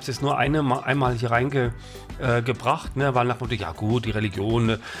Schlagzeile. Ich habe es jetzt nur einmal hier reingebracht, ne, weil nach dem Motto, ja gut, die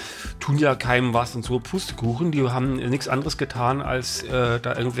Religion tun ja keinem was und so, Pustekuchen. Die haben nichts anderes getan, als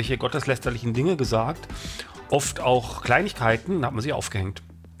da irgendwelche gotteslästerlichen Dinge gesagt. Oft auch Kleinigkeiten, da hat man sie aufgehängt.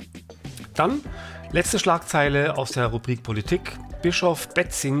 Dann, letzte Schlagzeile aus der Rubrik Politik. Bischof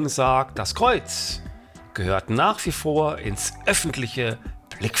Betzing sagt, das Kreuz gehört nach wie vor ins öffentliche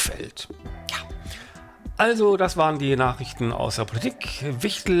Blickfeld. Ja. Also, das waren die Nachrichten aus der Politik.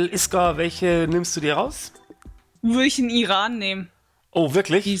 Wichtel, Iska, welche nimmst du dir raus? Würde ich den Iran nehmen. Oh,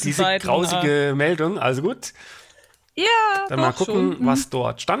 wirklich? Diese beiden, grausige Meldung, also gut. Ja, dann mal gucken, was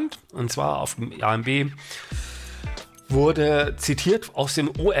dort stand. Und zwar auf dem AMB wurde zitiert aus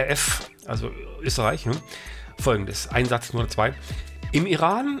dem ORF, also Österreich, ne? Folgendes, ein Satz, nur 2. Im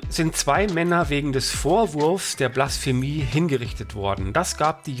Iran sind 2 Männer wegen des Vorwurfs der Blasphemie hingerichtet worden. Das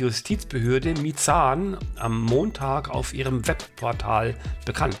gab die Justizbehörde Mizan am Montag auf ihrem Webportal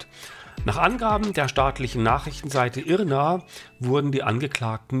bekannt. Nach Angaben der staatlichen Nachrichtenseite IRNA wurden die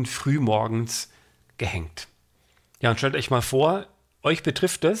Angeklagten frühmorgens gehängt. Ja, und stellt euch mal vor, euch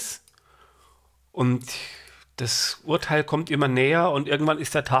betrifft es und das Urteil kommt immer näher und irgendwann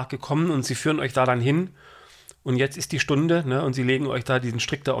ist der Tag gekommen und sie führen euch da dann hin und jetzt ist die Stunde, ne, und sie legen euch da diesen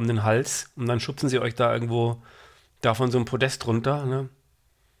Strick da um den Hals und dann schubsen sie euch da irgendwo Da von so einem Podest runter, ne?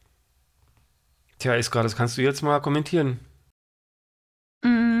 Tja, Iska, das kannst du jetzt mal kommentieren.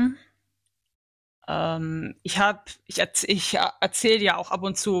 Mhm. Ich erzähle ja auch ab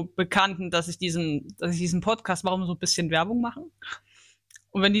und zu Bekannten, dass ich diesen Podcast mache, um so ein bisschen Werbung machen.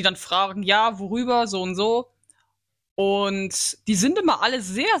 Und wenn die dann fragen, ja, worüber, so und so. Und die sind immer alle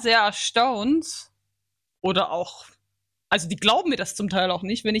sehr, sehr erstaunt. Oder auch, also die glauben mir das zum Teil auch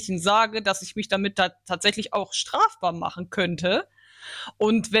nicht, wenn ich ihnen sage, dass ich mich damit tatsächlich auch strafbar machen könnte.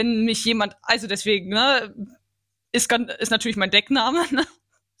 Und wenn mich jemand, also deswegen, ne, ist natürlich mein Deckname, ne?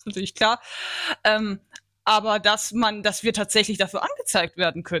 Ist natürlich klar. Aber dass wir tatsächlich dafür angezeigt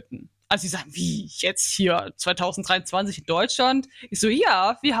werden könnten. Also sie sagen, wie, jetzt hier 2023 in Deutschland? Ich so,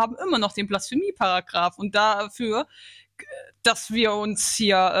 ja, wir haben immer noch den Blasphemie-Paragraph und dafür, dass wir uns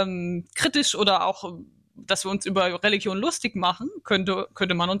hier kritisch oder auch, dass wir uns über Religion lustig machen,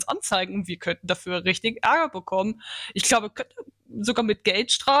 könnte man uns anzeigen und wir könnten dafür richtig Ärger bekommen. Ich glaube, sogar mit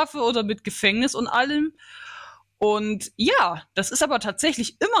Geldstrafe oder mit Gefängnis und allem. Und ja, das ist aber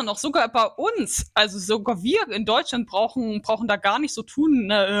tatsächlich immer noch, sogar bei uns, also sogar wir in Deutschland brauchen da gar nicht so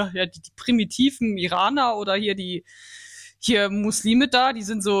tun, ja, die primitiven Iraner oder hier Muslime da, die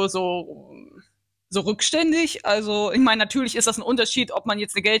sind so rückständig. Also ich meine, natürlich ist das ein Unterschied, ob man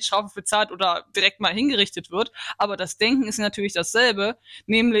jetzt eine Geldstrafe bezahlt oder direkt mal hingerichtet wird, aber das Denken ist natürlich dasselbe,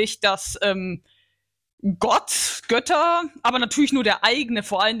 nämlich, dass Götter, aber natürlich nur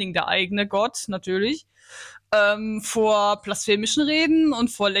vor allen Dingen der eigene Gott, natürlich, vor blasphemischen Reden und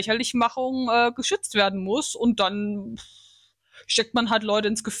vor Lächerlichmachung geschützt werden muss und dann steckt man halt Leute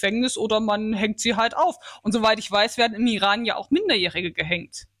ins Gefängnis oder man hängt sie halt auf. Und soweit ich weiß, werden im Iran ja auch Minderjährige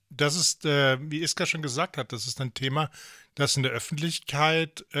gehängt. Das ist, wie Iska schon gesagt hat, das ist ein Thema, das in der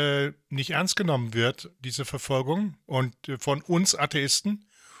Öffentlichkeit nicht ernst genommen wird, diese Verfolgung und von uns Atheisten.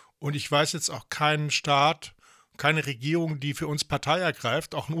 Und ich weiß jetzt auch keinen Staat, keine Regierung, die für uns Partei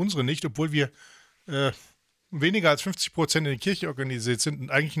ergreift, auch in unsere nicht, obwohl wir weniger als 50% in der Kirche organisiert sind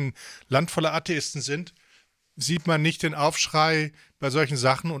und eigentlich ein Land voller Atheisten sind, sieht man nicht den Aufschrei bei solchen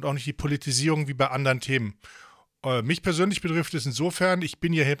Sachen und auch nicht die Politisierung wie bei anderen Themen. Mich persönlich betrifft es insofern, ich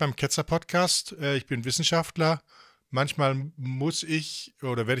bin ja hier beim Ketzer-Podcast, ich bin Wissenschaftler, manchmal muss ich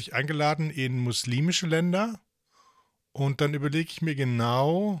oder werde ich eingeladen in muslimische Länder und dann überlege ich mir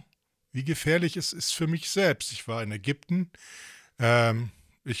genau, wie gefährlich es ist für mich selbst. Ich war in Ägypten,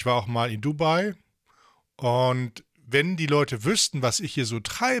 ich war auch mal in Dubai. Und wenn die Leute wüssten, was ich hier so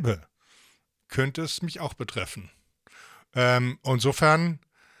treibe, könnte es mich auch betreffen. Insofern,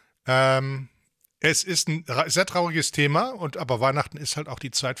 es ist ein sehr trauriges Thema, aber Weihnachten ist halt auch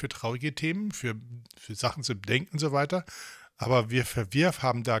die Zeit für traurige Themen, für Sachen zu bedenken und so weiter. Aber wir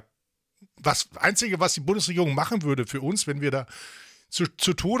haben da, das Einzige, was die Bundesregierung machen würde für uns, wenn wir da zu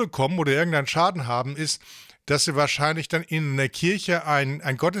Tode kommen oder irgendeinen Schaden haben, ist, dass sie wahrscheinlich dann in der Kirche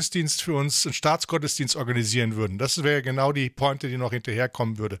einen Gottesdienst für uns, einen Staatsgottesdienst organisieren würden. Das wäre genau die Pointe, die noch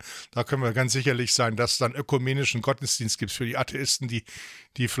hinterherkommen würde. Da können wir ganz sicherlich sein, dass es dann ökumenischen Gottesdienst gibt für die Atheisten,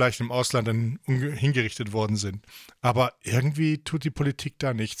 die vielleicht im Ausland dann hingerichtet worden sind. Aber irgendwie tut die Politik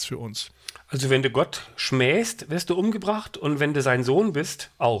da nichts für uns. Also wenn du Gott schmähst, wirst du umgebracht und wenn du sein Sohn bist,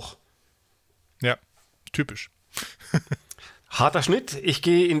 auch. Ja, typisch. Harter Schnitt. Ich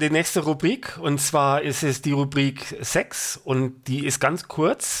gehe in die nächste Rubrik und zwar ist es die Rubrik Sex und die ist ganz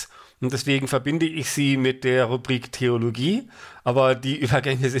kurz und deswegen verbinde ich sie mit der Rubrik Theologie, aber die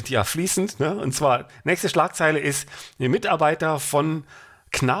Übergänge sind ja fließend, ne? Und zwar, nächste Schlagzeile ist, der Mitarbeiter von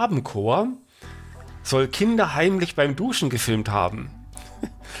Knabenchor soll Kinder heimlich beim Duschen gefilmt haben.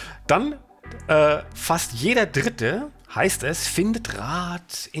 Dann fast jeder Dritte, heißt es, findet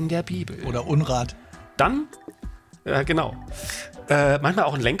Rat in der Bibel. Oder Unrat. Dann genau. Manchmal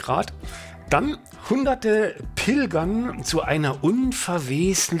auch ein Lenkrad. Dann Hunderte pilgern zu einer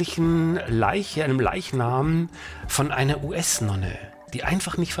unverweslichen Leiche, einem Leichnam von einer US-Nonne, die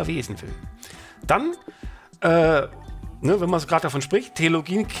einfach nicht verwesen will. Dann, wenn man so gerade davon spricht,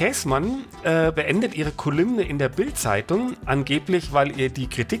 Theologin Käßmann beendet ihre Kolumne in der Bild-Zeitung, angeblich, weil ihr die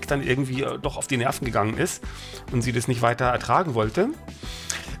Kritik dann irgendwie doch auf die Nerven gegangen ist und sie das nicht weiter ertragen wollte.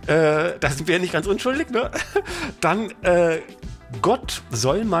 Da sind wir ja nicht ganz unschuldig, ne? Dann, Gott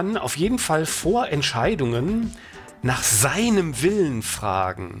soll man auf jeden Fall vor Entscheidungen nach seinem Willen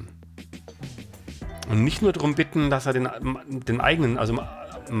fragen. Und nicht nur darum bitten, dass er den eigenen, also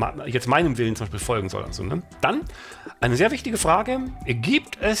jetzt meinem Willen zum Beispiel folgen soll. Also, ne? Dann, eine sehr wichtige Frage,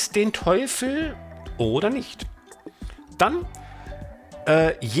 gibt es den Teufel oder nicht? Dann,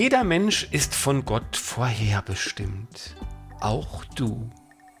 jeder Mensch ist von Gott vorherbestimmt. Auch du.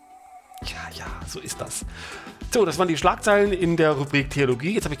 Ja, so ist das. So, das waren die Schlagzeilen in der Rubrik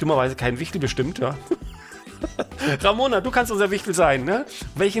Theologie. Jetzt habe ich dummerweise keinen Wichtel bestimmt, ja. Ramona, du kannst unser Wichtel sein, ne?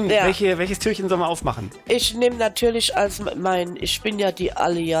 Welches Türchen sollen wir aufmachen? Ich nehme natürlich ich bin ja die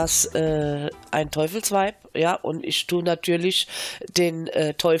Alias ein Teufelsweib, ja, und ich tue natürlich den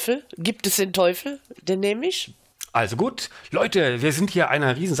Teufel. Gibt es den Teufel? Den nehme ich. Also gut, Leute, wir sind hier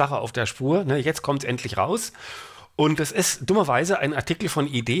einer Riesensache auf der Spur, ne? Jetzt kommt es endlich raus. Und es ist dummerweise ein Artikel von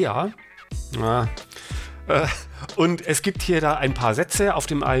IDEA. Und es gibt hier da ein paar Sätze auf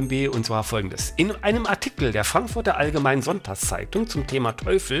dem AMB, und zwar folgendes. In einem Artikel der Frankfurter Allgemeinen Sonntagszeitung zum Thema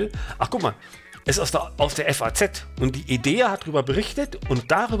Teufel, ach guck mal, es ist aus der FAZ, und die IDEA hat darüber berichtet,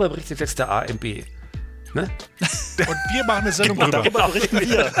 und darüber berichtet jetzt der AMB. Ne? Und wir machen eine Sendung drüber. Darüber berichten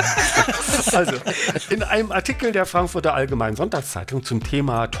wir. Also, in einem Artikel der Frankfurter Allgemeinen Sonntagszeitung zum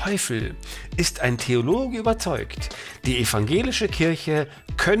Thema Teufel ist ein Theologe überzeugt, die evangelische Kirche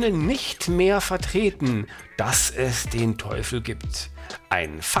könne nicht mehr vertreten, dass es den Teufel gibt.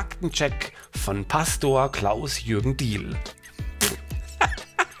 Ein Faktencheck von Pastor Klaus-Jürgen Diehl.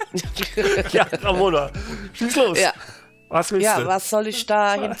 Ja, Ramona, schieß los. Ja. Was willst du? Ja, was soll ich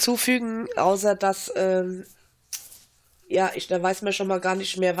da hinzufügen, außer dass, da weiß man schon mal gar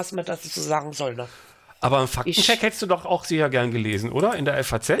nicht mehr, was man dazu sagen soll. Ne? Aber einen Faktencheck hättest du doch auch sicher gern gelesen, oder? In der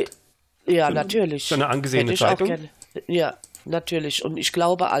FAZ? Ja, natürlich. So eine angesehene Hätte ich auch Zeitung? gerne. Ja, natürlich. Und ich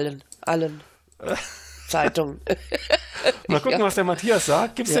glaube allen Zeitungen. Mal gucken, was der Matthias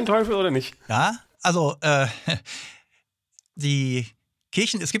sagt. Gibt es den Teufel oder nicht? Ja, also die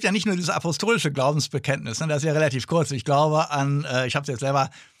Kirchen, es gibt ja nicht nur dieses apostolische Glaubensbekenntnis, ne, das ist ja relativ kurz. Ich glaube an, ich habe es jetzt selber,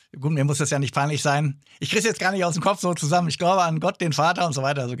 gut, mir muss das ja nicht peinlich sein. Ich kriege es jetzt gar nicht aus dem Kopf so zusammen. Ich glaube an Gott, den Vater und so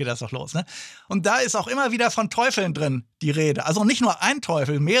weiter, so geht das doch los. Ne? Und da ist auch immer wieder von Teufeln drin die Rede. Also nicht nur ein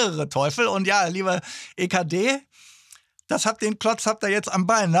Teufel, mehrere Teufel. Und ja, liebe EKD, den Klotz habt ihr jetzt am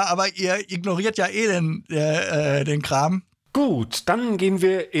Bein, ne? Aber ihr ignoriert ja den Kram. Gut, dann gehen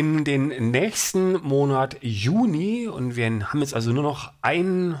wir in den nächsten Monat Juni, und wir haben jetzt also nur noch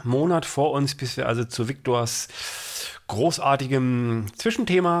einen Monat vor uns, bis wir also zu Viktors großartigem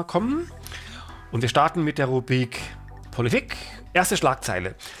Zwischenthema kommen. Und wir starten mit der Rubrik Politik. Erste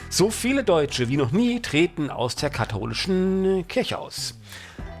Schlagzeile. So viele Deutsche wie noch nie treten aus der katholischen Kirche aus.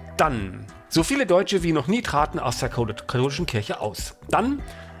 Dann, so viele Deutsche wie noch nie traten aus der katholischen Kirche aus. Dann,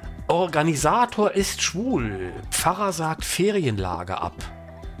 Organisator ist schwul. Pfarrer sagt Ferienlager ab.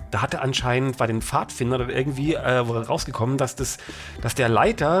 Da hatte anscheinend bei den Pfadfindern irgendwie rausgekommen, dass der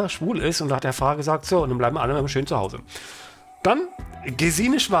Leiter schwul ist, und da hat der Pfarrer gesagt, so, und dann bleiben alle schön zu Hause. Dann,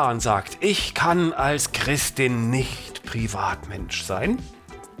 Gesine Schwan sagt, ich kann als Christin nicht Privatmensch sein.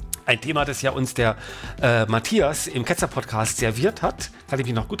 Ein Thema, das ja uns der Matthias im Ketzer-Podcast serviert hat. Kann ich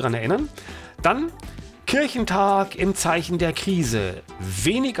mich noch gut dran erinnern. Dann, Kirchentag im Zeichen der Krise.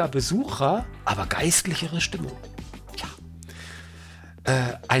 Weniger Besucher, aber geistlichere Stimmung.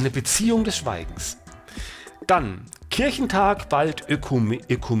 Ja. Eine Beziehung des Schweigens. Dann Kirchentag bald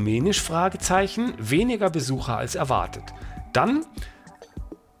ökumenisch, Fragezeichen. Weniger Besucher als erwartet. Dann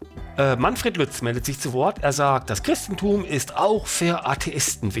Manfred Lütz meldet sich zu Wort. Er sagt, das Christentum ist auch für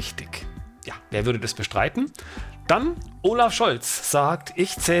Atheisten wichtig. Ja, wer würde das bestreiten? Dann Olaf Scholz sagt,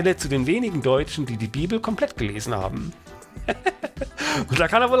 ich zähle zu den wenigen Deutschen, die die Bibel komplett gelesen haben. Und da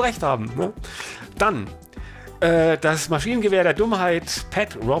kann er wohl recht haben. Ne? Dann das Maschinengewehr der Dummheit,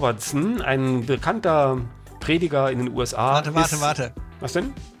 Pat Robertson, ein bekannter Prediger in den USA. Warte. Was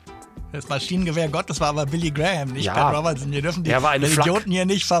denn? Das Maschinengewehr Gottes war aber Billy Graham, nicht Ja, Pat Robertson. Wir dürfen die Idioten hier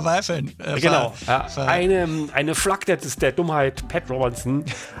nicht verweifeln. Genau. Eine Flak der Dummheit, Pat Robertson,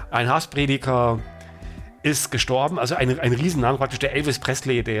 ein Hassprediger, ist gestorben. Also ein Riesenname, praktisch der Elvis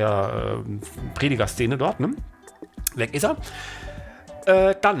Presley der Predigerszene dort. Ne? Weg ist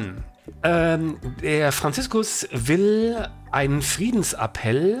er. Dann, der Franziskus will einen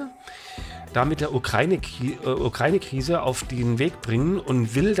Friedensappell damit der Ukraine-Krise auf den Weg bringen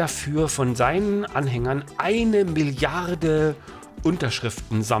und will dafür von seinen Anhängern 1 Milliarde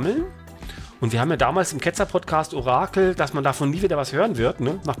Unterschriften sammeln. Und wir haben ja damals im Ketzer-Podcast Orakel, dass man davon nie wieder was hören wird,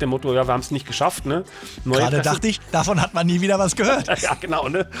 ne? Nach dem Motto, ja, wir haben es nicht geschafft, ne? Gerade dachte ich, davon hat man nie wieder was gehört. Ja, genau,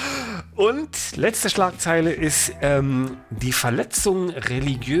 ne? Und letzte Schlagzeile ist, die Verletzung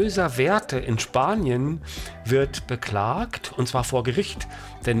religiöser Werte in Spanien wird beklagt, und zwar vor Gericht,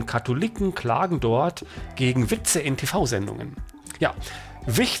 denn Katholiken klagen dort gegen Witze in TV-Sendungen. Ja,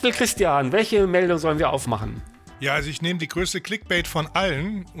 Wichtel Christian, welche Meldung sollen wir aufmachen? Ja, also ich nehme die größte Clickbait von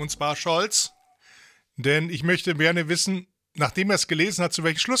allen, und zwar Scholz. Denn ich möchte gerne wissen, nachdem er es gelesen hat, zu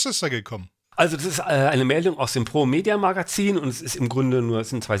welchem Schluss ist er gekommen? Also das ist eine Meldung aus dem Pro-Media-Magazin, und es ist im Grunde es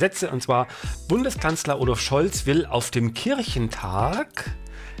sind 2 Sätze, und zwar: Bundeskanzler Olaf Scholz will auf dem Kirchentag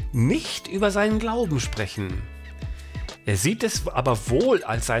nicht über seinen Glauben sprechen. Er sieht es aber wohl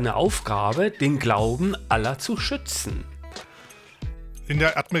als seine Aufgabe, den Glauben aller zu schützen. In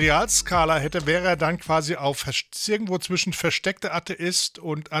der Admiralskala wäre er dann quasi irgendwo zwischen versteckter Atheist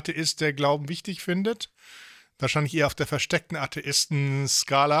und Atheist, der Glauben wichtig findet. Wahrscheinlich eher auf der versteckten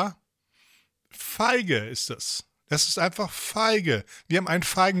Atheisten-Skala. Feige ist das. Das ist einfach feige. Wir haben einen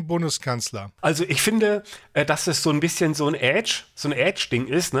feigen Bundeskanzler. Also ich finde, dass es so ein bisschen so ein Edge-Ding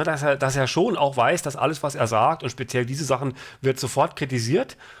ist, ne? Dass er schon auch weiß, dass alles, was er sagt und speziell diese Sachen, wird sofort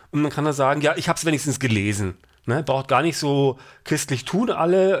kritisiert. Und dann kann er sagen, ja, ich habe es wenigstens gelesen. Ne? Braucht gar nicht so christlich tun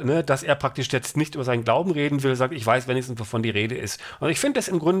alle, ne? Dass er praktisch jetzt nicht über seinen Glauben reden will, sagt, ich weiß wenigstens, wovon die Rede ist. Und ich finde das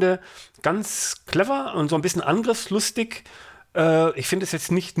im Grunde ganz clever und so ein bisschen angriffslustig. Ich finde es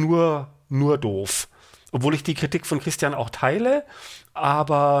jetzt nicht nur doof. Obwohl ich die Kritik von Christian auch teile,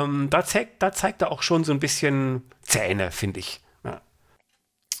 aber da zeigt er auch schon so ein bisschen Zähne, finde ich. Ja.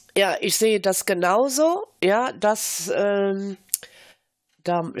 Ja, ich sehe das genauso. Ja, da stimme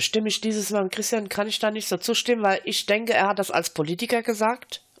ich dieses Mal mit Christian, kann ich da nicht so zustimmen, weil ich denke, er hat das als Politiker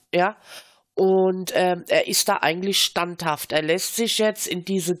gesagt. Ja. Und er ist da eigentlich standhaft. Er lässt sich jetzt in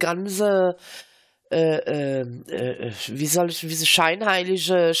diese ganze diese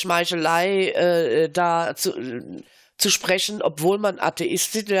scheinheilige Schmeichelei da zu sprechen, obwohl man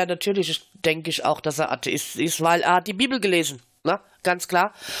Atheist ist. Ja, natürlich denke ich auch, dass er Atheist ist, weil er hat die Bibel gelesen, ne? Ganz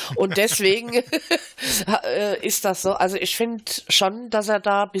klar. Und deswegen ist das so. Also ich finde schon, dass er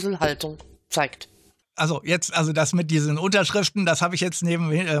da ein bisschen Haltung zeigt. Also das mit diesen Unterschriften, das habe ich jetzt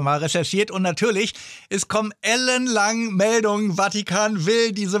nebenher mal recherchiert und natürlich, es kommen ellenlang Meldungen, Vatikan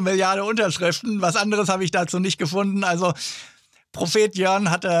will diese Milliarde Unterschriften, was anderes habe ich dazu nicht gefunden, also Prophet Jörn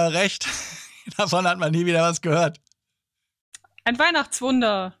hatte recht, davon hat man nie wieder was gehört. Ein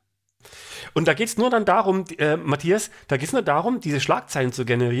Weihnachtswunder. Und da geht es nur dann darum, Matthias, diese Schlagzeilen zu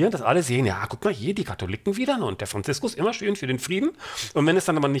generieren, dass alle sehen, ja, guck mal hier, die Katholiken wieder, ne, und der Franziskus immer schön für den Frieden. Und wenn es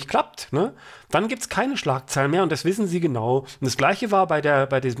dann aber nicht klappt, ne, dann gibt es keine Schlagzeilen mehr und das wissen sie genau. Und das Gleiche war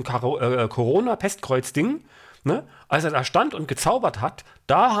bei diesem Corona-Pestkreuz-Ding, ne, als er da stand und gezaubert hat,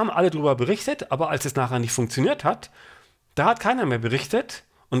 da haben alle drüber berichtet, aber als es nachher nicht funktioniert hat, da hat keiner mehr berichtet.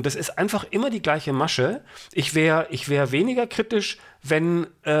 Und das ist einfach immer die gleiche Masche. Ich wär weniger kritisch, wenn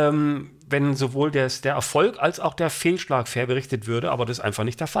sowohl der Erfolg als auch der Fehlschlag fair berichtet würde, aber das ist einfach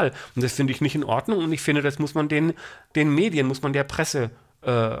nicht der Fall. Und das finde ich nicht in Ordnung und ich finde, das muss man den Medien, muss man der Presse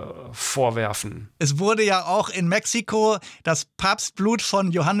vorwerfen. Es wurde ja auch in Mexiko das Papstblut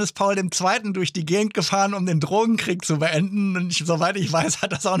von Johannes Paul II. Durch die Gegend gefahren, um den Drogenkrieg zu beenden. Und soweit ich weiß,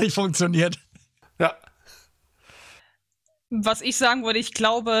 hat das auch nicht funktioniert. Ja. Was ich sagen würde, ich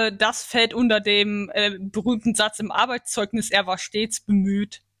glaube, das fällt unter dem berühmten Satz im Arbeitszeugnis, er war stets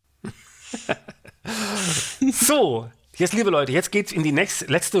bemüht. So, jetzt, liebe Leute, jetzt geht's in die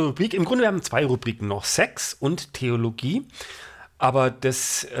letzte Rubrik. Im Grunde, wir haben 2 Rubriken noch, Sex und Theologie. Aber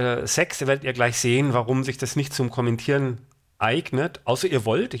das Sex, da werdet ihr gleich sehen, warum sich das nicht zum Kommentieren eignet, außer ihr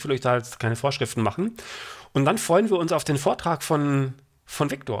wollt. Ich will euch da jetzt keine Vorschriften machen. Und dann freuen wir uns auf den Vortrag von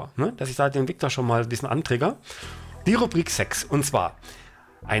Viktor, ne? Dass ich da den Viktor schon mal diesen Anträger. Die Rubrik 6, und zwar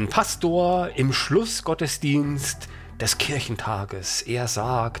ein Pastor im Schlussgottesdienst des Kirchentages. Er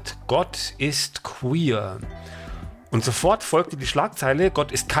sagt, Gott ist queer. Und sofort folgte die Schlagzeile,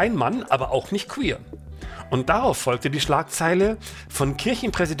 Gott ist kein Mann, aber auch nicht queer. Und darauf folgte die Schlagzeile von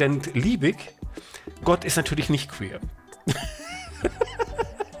Kirchenpräsident Liebig, Gott ist natürlich nicht queer.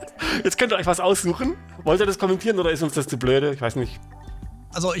 Jetzt könnt ihr euch was aussuchen. Wollt ihr das kommentieren oder ist uns das zu blöde? Ich weiß nicht.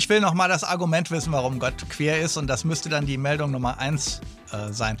 Also ich will noch mal das Argument wissen, warum Gott queer ist und das müsste dann die Meldung Nummer 1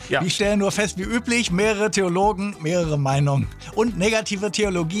 sein. Ja. Ich stelle nur fest, wie üblich, mehrere Theologen, mehrere Meinungen. Und negative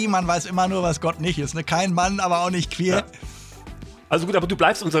Theologie, man weiß immer nur, was Gott nicht ist. Ne? Kein Mann, aber auch nicht queer. Ja. Also gut, aber du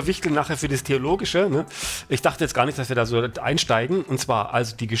bleibst unser Wichtel nachher für das Theologische. Ne? Ich dachte jetzt gar nicht, dass wir da so einsteigen. Und zwar,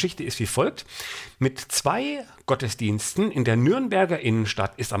 also die Geschichte ist wie folgt. Mit 2 Gottesdiensten in der Nürnberger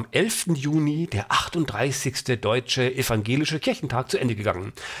Innenstadt ist am 11. Juni der 38. Deutsche Evangelische Kirchentag zu Ende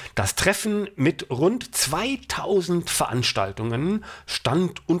gegangen. Das Treffen mit rund 2000 Veranstaltungen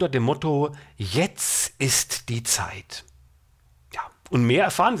stand unter dem Motto, jetzt ist die Zeit. Und mehr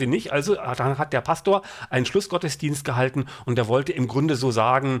erfahren wir nicht. Also dann hat der Pastor einen Schlussgottesdienst gehalten und der wollte im Grunde so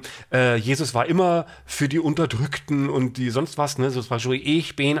sagen, Jesus war immer für die Unterdrückten und die sonst was, ne? So, es war so,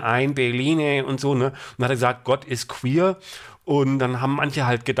 ich bin ein Berliner und so, ne? Und dann hat er gesagt, Gott ist queer. Und dann haben manche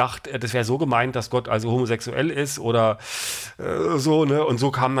halt gedacht, das wäre so gemeint, dass Gott also homosexuell ist oder so, ne? Und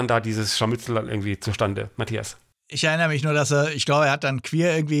so kam dann da dieses Scharmützel dann irgendwie zustande. Matthias. Ich erinnere mich nur, ich glaube, er hat dann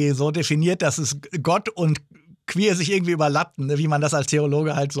queer irgendwie so definiert, dass es Gott und queer sich irgendwie überlappten, ne? Wie man das als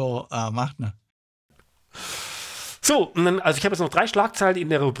Theologe halt so macht. Ne? So, also ich habe jetzt noch 3 Schlagzeilen in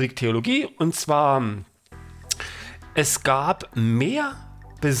der Rubrik Theologie und zwar Es gab mehr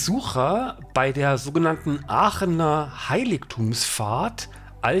Besucher bei der sogenannten Aachener Heiligtumsfahrt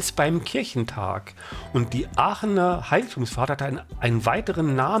als beim Kirchentag. Und die Aachener Heiligtumsfahrt hat einen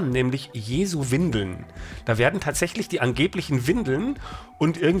weiteren Namen, nämlich Jesu Windeln. Da werden tatsächlich die angeblichen Windeln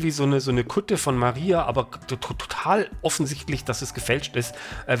und irgendwie so eine Kutte von Maria, aber total offensichtlich, dass es gefälscht ist,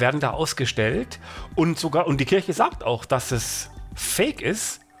 werden da ausgestellt. Und die Kirche sagt auch, dass es fake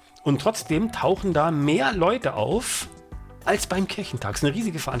ist. Und trotzdem tauchen da mehr Leute auf als beim Kirchentag. Das ist eine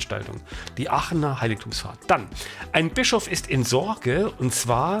riesige Veranstaltung. Die Aachener Heiligtumsfahrt. Dann, ein Bischof ist in Sorge, und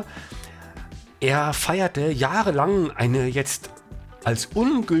zwar, er feierte jahrelang eine jetzt als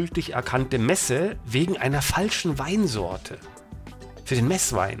ungültig erkannte Messe wegen einer falschen Weinsorte. Für den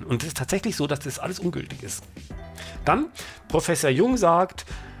Messwein. Und es ist tatsächlich so, dass das alles ungültig ist. Dann, Professor Jung sagt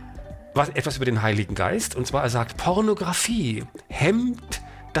etwas über den Heiligen Geist. Und zwar, er sagt, Pornografie hemmt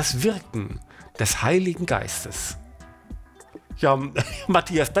das Wirken des Heiligen Geistes. Ja,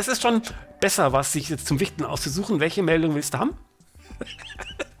 Matthias, das ist schon besser, was sich jetzt zum Wichten auszusuchen. Welche Meldung willst du haben?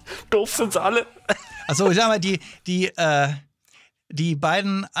 Doof sind's alle. Also ich sag mal, die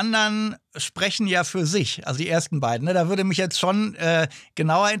beiden anderen sprechen ja für sich, also die ersten beiden. Ne? Da würde mich jetzt schon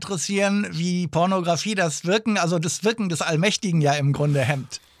genauer interessieren, wie Pornografie das Wirken des Allmächtigen ja im Grunde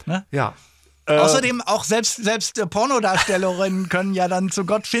hemmt. Ne? Ja. Außerdem auch selbst Pornodarstellerinnen können ja dann zu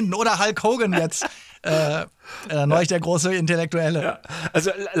Gott finden. Oder Hulk Hogan jetzt. Neulich der große Intellektuelle. Ja.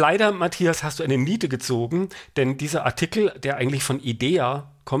 Also leider, Matthias, hast du eine Niete gezogen, denn dieser Artikel, der eigentlich von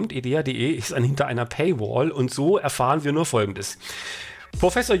IDEA kommt, idea.de, ist hinter einer Paywall, und so erfahren wir nur Folgendes.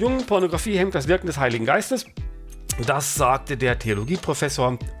 Professor Jung, Pornografie hemmt das Wirken des Heiligen Geistes. Das sagte der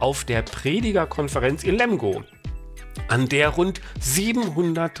Theologieprofessor auf der Predigerkonferenz in Lemgo, an der rund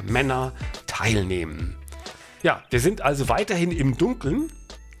 700 Männer teilnehmen. Ja, wir sind also weiterhin im Dunkeln.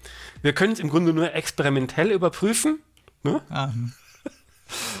 Wir können es im Grunde nur experimentell überprüfen. Ne?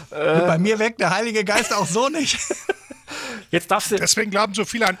 Bei mir wirkt der Heilige Geist auch so nicht. Jetzt darfst du. Deswegen glauben so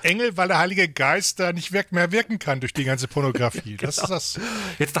viele an Engel, weil der Heilige Geist da nicht mehr wirken kann durch die ganze Pornografie. Genau. Das ist das.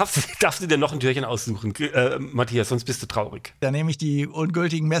 Jetzt darfst du dir noch ein Türchen aussuchen, Matthias, sonst bist du traurig. Da nehme ich die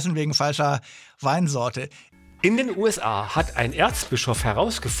ungültigen Messen wegen falscher Weinsorte. In den USA hat ein Erzbischof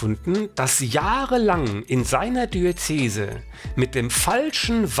herausgefunden, dass jahrelang in seiner Diözese mit dem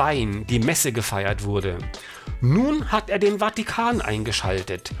falschen Wein die Messe gefeiert wurde. Nun hat er den Vatikan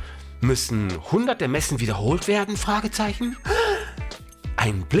eingeschaltet. Müssen hunderte Messen wiederholt werden? Fragezeichen.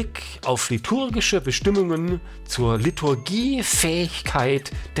 Ein Blick auf liturgische Bestimmungen zur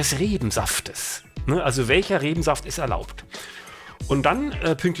Liturgiefähigkeit des Rebensaftes. Also welcher Rebensaft ist erlaubt? Und dann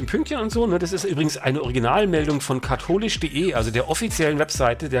Pünktchen und so, ne, das ist übrigens eine Originalmeldung von katholisch.de, also der offiziellen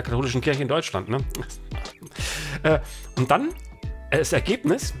Webseite der katholischen Kirche in Deutschland. Ne? Und dann das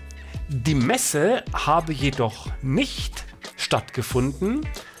Ergebnis, die Messe habe jedoch nicht stattgefunden,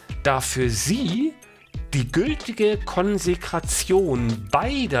 da für sie die gültige Konsekration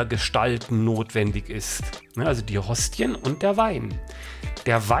beider Gestalten notwendig ist, ne, also die Hostien und der Wein.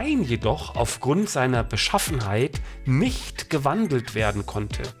 Der Wein jedoch aufgrund seiner Beschaffenheit nicht gewandelt werden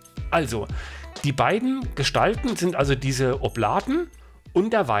konnte. Also, die beiden Gestalten sind also diese Oblaten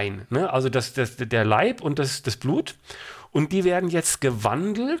und der Wein, ne? Also der Leib und das Blut. Und die werden jetzt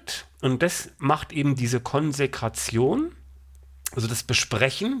gewandelt, und das macht eben diese Konsekration, also das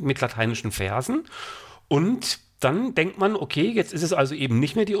Besprechen mit lateinischen Versen. Und dann denkt man, okay, jetzt ist es also eben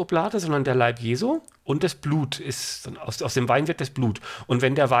nicht mehr die Oblate, sondern der Leib Jesu, und das Blut ist, aus dem Wein wird das Blut. Und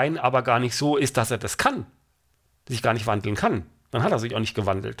wenn der Wein aber gar nicht so ist, dass er das kann, sich gar nicht wandeln kann, dann hat er sich auch nicht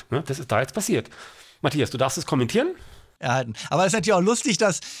gewandelt. Ne? Das ist da jetzt passiert. Matthias, du darfst es kommentieren? Erhalten. Aber es ist natürlich auch lustig,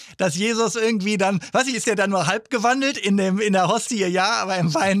 dass Jesus irgendwie dann, ist der dann nur halb gewandelt in der Hostie, ja, aber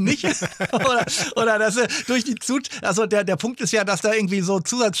im Wein nicht? oder dass durch die also der Punkt ist ja, dass da irgendwie so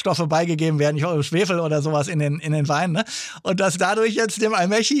Zusatzstoffe beigegeben werden, ich glaube Schwefel oder sowas in den Wein, ne? Und dass dadurch jetzt dem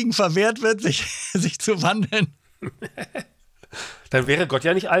Allmächtigen verwehrt wird, sich zu wandeln. Dann wäre Gott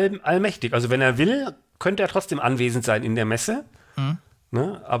ja nicht allmächtig. Also wenn er will, könnte er trotzdem anwesend sein in der Messe.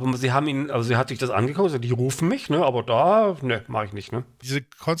 Ne? Aber sie hat sich das angeguckt, die rufen mich, ne? Aber mache ich nicht. Ne? Diese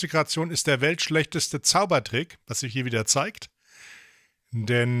Konsekration ist der weltschlechteste Zaubertrick, was sich hier wieder zeigt.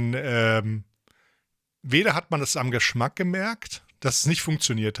 Denn weder hat man es am Geschmack gemerkt, dass es nicht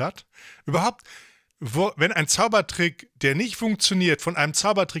funktioniert hat. Überhaupt, wenn ein Zaubertrick, der nicht funktioniert, von einem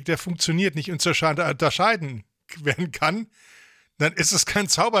Zaubertrick, der funktioniert, nicht unterscheiden werden kann, dann ist es kein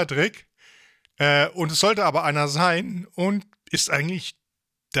Zaubertrick. Und es sollte aber einer sein und ist eigentlich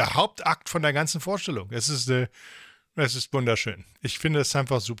der Hauptakt von der ganzen Vorstellung. Es ist wunderschön. Ich finde es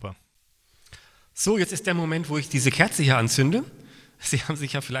einfach super. So, jetzt ist der Moment, wo ich diese Kerze hier anzünde. Sie haben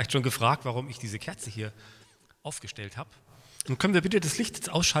sich ja vielleicht schon gefragt, warum ich diese Kerze hier aufgestellt habe. Und können wir bitte das Licht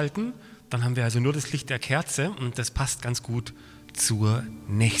jetzt ausschalten? Dann haben wir also nur das Licht der Kerze und das passt ganz gut zur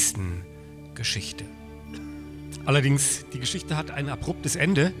nächsten Geschichte. Allerdings, die Geschichte hat ein abruptes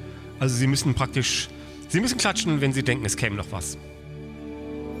Ende. Also Sie müssen klatschen, wenn Sie denken, es käme noch was.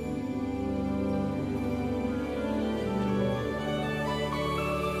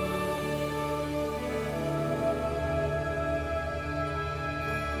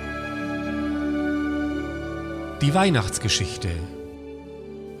 Die Weihnachtsgeschichte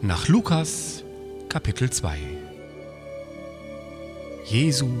nach Lukas, Kapitel 2.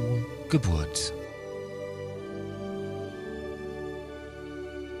 Jesu Geburt.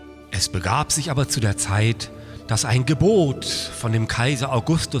 Es begab sich aber zu der Zeit, dass ein Gebot von dem Kaiser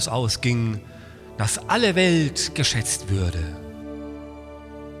Augustus ausging, dass alle Welt geschätzt würde.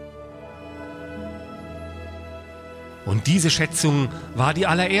 Und diese Schätzung war die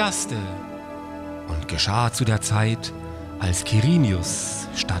allererste und geschah zu der Zeit, als Quirinius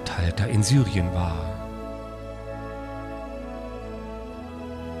Statthalter in Syrien war.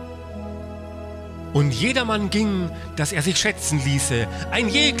 Und jedermann ging, dass er sich schätzen ließe, ein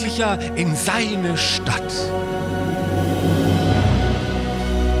jeglicher in seine Stadt.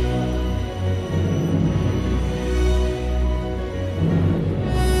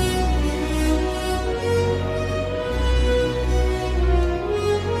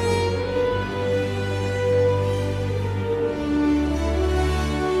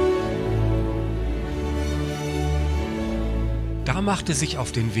 Da machte sich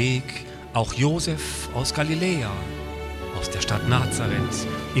auf den Weg auch Josef aus Galiläa, aus der Stadt Nazareth,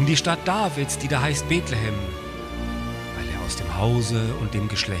 in die Stadt Davids, die da heißt Bethlehem, weil er aus dem Hause und dem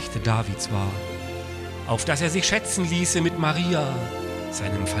Geschlechte Davids war, auf dass er sich schätzen ließe mit Maria,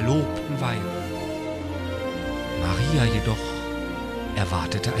 seinem verlobten Weib. Maria jedoch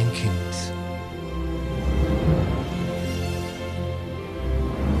erwartete ein Kind.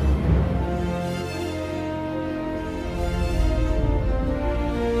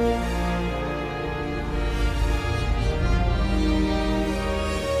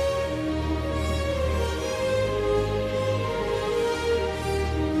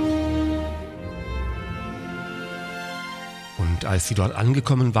 Und als sie dort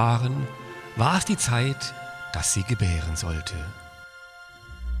angekommen waren, war es die Zeit, dass sie gebären sollte.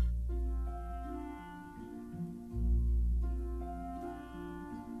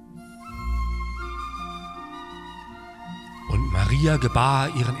 Und Maria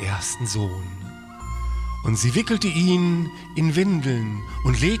gebar ihren ersten Sohn. Und sie wickelte ihn in Windeln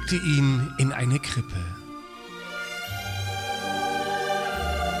und legte ihn in eine Krippe.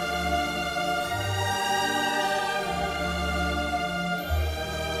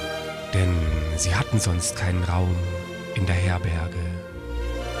 Denn sie hatten sonst keinen Raum in der Herberge.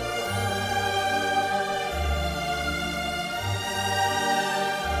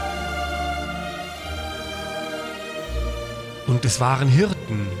 Und es waren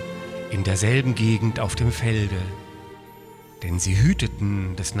Hirten in derselben Gegend auf dem Felde, denn sie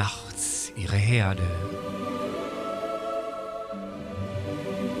hüteten des Nachts ihre Herde.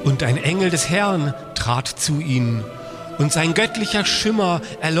 Und ein Engel des Herrn trat zu ihnen, und sein göttlicher Schimmer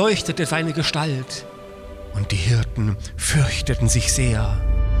erleuchtete seine Gestalt. Und die Hirten fürchteten sich sehr.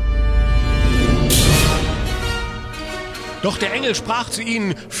 Doch der Engel sprach zu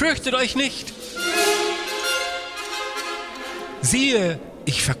ihnen: Fürchtet euch nicht! Siehe,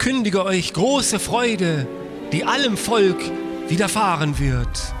 ich verkündige euch große Freude, die allem Volk widerfahren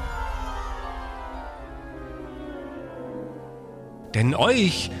wird. Denn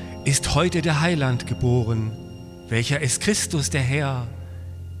euch ist heute der Heiland geboren, welcher ist Christus der Herr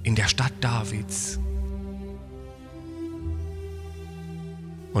in der Stadt Davids.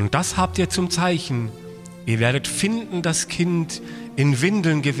 Und das habt ihr zum Zeichen: Ihr werdet finden das Kind in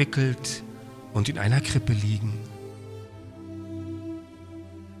Windeln gewickelt und in einer Krippe liegen.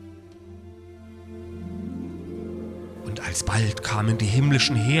 Und alsbald kamen die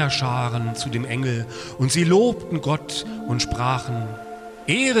himmlischen Heerscharen zu dem Engel, und sie lobten Gott und sprachen: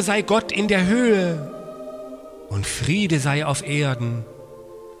 Ehre sei Gott in der Höhe und Friede sei auf Erden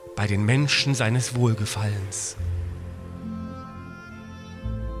bei den Menschen seines Wohlgefallens.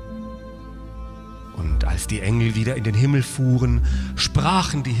 Und als die Engel wieder in den Himmel fuhren,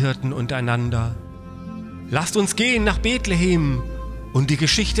 sprachen die Hirten untereinander: Lasst uns gehen nach Bethlehem und die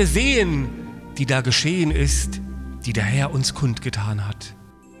Geschichte sehen, die da geschehen ist, die der Herr uns kundgetan hat.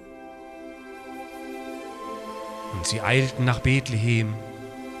 Und sie eilten nach Bethlehem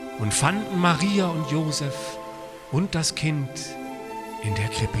und fanden Maria und Josef und das Kind in der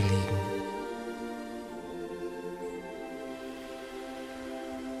Krippe liegen.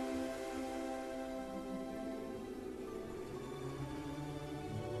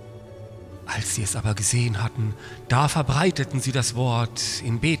 Als sie es aber gesehen hatten, da verbreiteten sie das Wort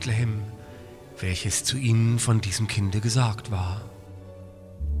in Bethlehem, welches zu ihnen von diesem Kinde gesagt war.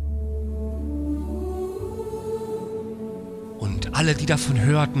 Und alle, die davon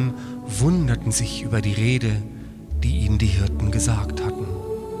hörten, wunderten sich über die Rede, die ihnen die Hirten gesagt hatten.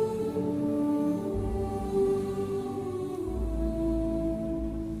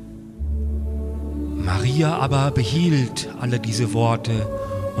 Maria aber behielt alle diese Worte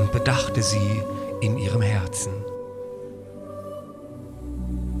und bedachte sie in ihrem Herzen.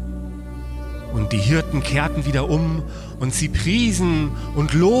 Und die Hirten kehrten wieder um und sie priesen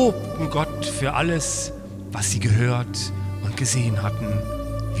und lobten Gott für alles, was sie gehört und gesehen hatten,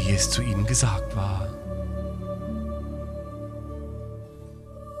 wie es zu ihnen gesagt war.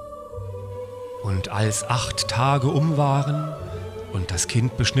 Und als 8 Tage um waren und das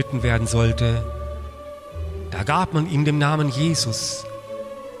Kind beschnitten werden sollte, da gab man ihm den Namen Jesus,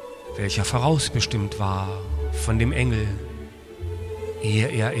 welcher vorausbestimmt war von dem Engel, ehe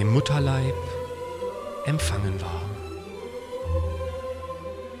er im Mutterleib empfangen war.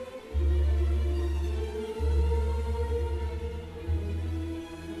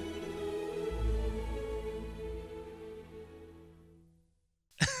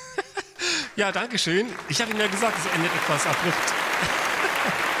 Ja, danke schön. Ich habe Ihnen ja gesagt, es endet etwas abrupt.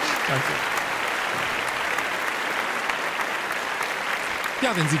 Danke.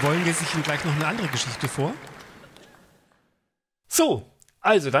 Ja, wenn Sie wollen, lese ich Ihnen gleich noch eine andere Geschichte vor. So,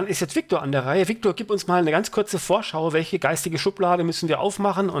 also dann ist jetzt Viktor an der Reihe. Viktor, gib uns mal eine ganz kurze Vorschau. Welche geistige Schublade müssen wir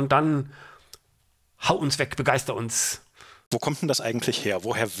aufmachen? Und dann hau uns weg, begeister uns. Wo kommt denn das eigentlich her?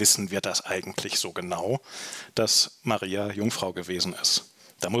 Woher wissen wir das eigentlich so genau, dass Maria Jungfrau gewesen ist?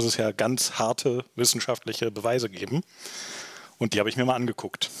 Da muss es ja ganz harte wissenschaftliche Beweise geben. Und die habe ich mir mal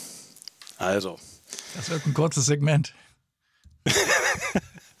angeguckt. Also. Das wird ein kurzes Segment.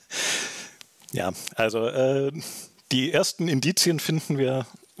 Ja, also die ersten Indizien finden wir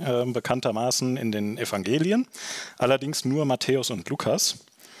bekanntermaßen in den Evangelien. Allerdings nur Matthäus und Lukas.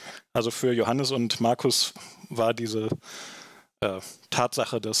 Also für Johannes und Markus war diese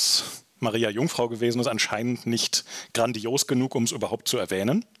Tatsache, dass Maria Jungfrau gewesen ist, anscheinend nicht grandios genug, um es überhaupt zu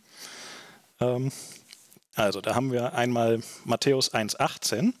erwähnen. Also da haben wir einmal Matthäus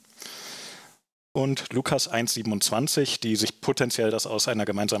 1,18 und Lukas 1,27, die sich potenziell das aus einer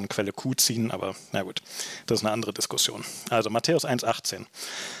gemeinsamen Quelle Q ziehen, aber na gut, das ist eine andere Diskussion. Also Matthäus 1,18.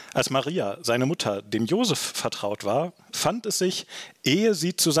 Als Maria, seine Mutter, dem Josef vertraut war, fand es sich, ehe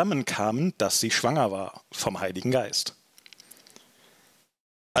sie zusammenkamen, dass sie schwanger war vom Heiligen Geist.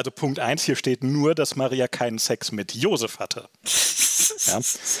 Also Punkt 1, hier steht nur, dass Maria keinen Sex mit Josef hatte. Ja?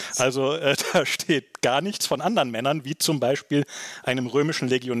 Also da steht gar nichts von anderen Männern, wie zum Beispiel einem römischen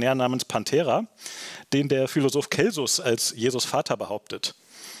Legionär namens Panthera, den der Philosoph Celsus als Jesus Vater behauptet.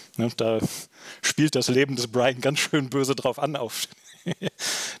 Ja, da spielt das Leben des Brian ganz schön böse drauf an, auf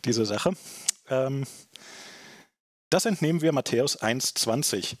diese Sache. Das entnehmen wir Matthäus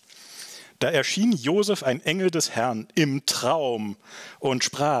 1,20. Da erschien Josef ein Engel des Herrn im Traum und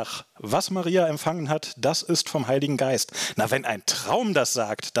sprach, was Maria empfangen hat, das ist vom Heiligen Geist. Na, wenn ein Traum das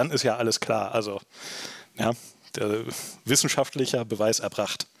sagt, dann ist ja alles klar. Also, ja, wissenschaftlicher Beweis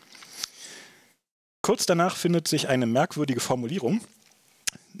erbracht. Kurz danach findet sich eine merkwürdige Formulierung.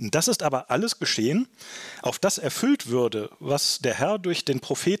 Das ist aber alles geschehen, auf das erfüllt würde, was der Herr durch den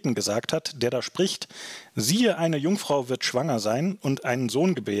Propheten gesagt hat, der da spricht, siehe, eine Jungfrau wird schwanger sein und einen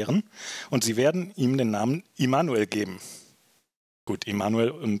Sohn gebären, und sie werden ihm den Namen Immanuel geben. Gut,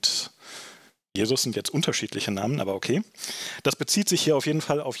 Immanuel und Jesus sind jetzt unterschiedliche Namen, aber okay. Das bezieht sich hier auf jeden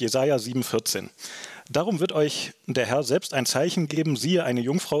Fall auf Jesaja 7,14. Darum wird euch der Herr selbst ein Zeichen geben, siehe, eine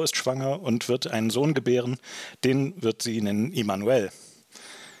Jungfrau ist schwanger und wird einen Sohn gebären, den wird sie nennen Immanuel.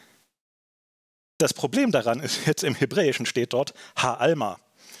 Das Problem daran ist, jetzt im Hebräischen steht dort Ha-Alma.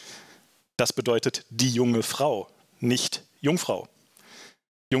 Das bedeutet die junge Frau, nicht Jungfrau.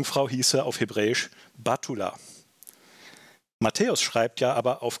 Jungfrau hieße auf Hebräisch Batula. Matthäus schreibt ja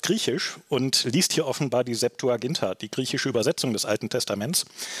aber auf Griechisch und liest hier offenbar die Septuaginta, die griechische Übersetzung des Alten Testaments,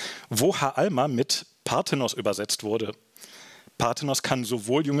 wo Ha-Alma mit Parthenos übersetzt wurde. Parthenos kann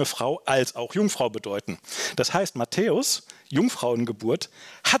sowohl junge Frau als auch Jungfrau bedeuten. Das heißt, Matthäus, Jungfrauengeburt,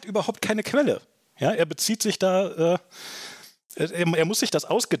 hat überhaupt keine Quelle. Ja, er bezieht sich da, er muss sich das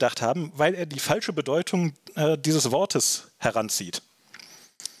ausgedacht haben, weil er die falsche Bedeutung dieses Wortes heranzieht.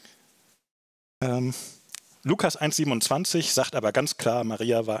 Lukas 1,27 sagt aber ganz klar,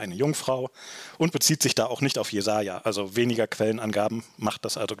 Maria war eine Jungfrau und bezieht sich da auch nicht auf Jesaja. Also weniger Quellenangaben macht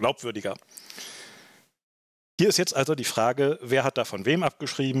das also glaubwürdiger. Hier ist jetzt also die Frage, wer hat da von wem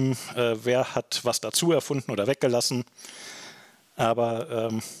abgeschrieben, wer hat was dazu erfunden oder weggelassen.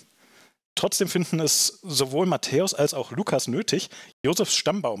 Aber Trotzdem finden es sowohl Matthäus als auch Lukas nötig, Josefs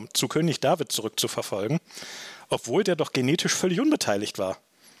Stammbaum zu König David zurückzuverfolgen, obwohl der doch genetisch völlig unbeteiligt war.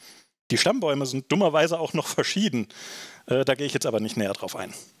 Die Stammbäume sind dummerweise auch noch verschieden. Da gehe ich jetzt aber nicht näher drauf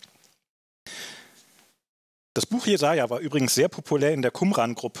ein. Das Buch Jesaja war übrigens sehr populär in der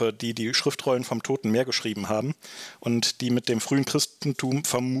Qumran-Gruppe, die die Schriftrollen vom Toten Meer geschrieben haben und die mit dem frühen Christentum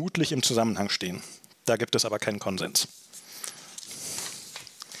vermutlich im Zusammenhang stehen. Da gibt es aber keinen Konsens.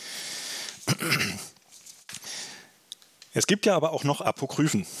 Es gibt ja aber auch noch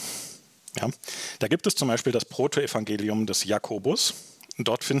Apokryphen. Ja, da gibt es zum Beispiel das Protoevangelium des Jakobus.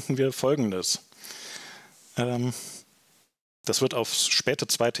 Dort finden wir Folgendes. Das wird aufs späte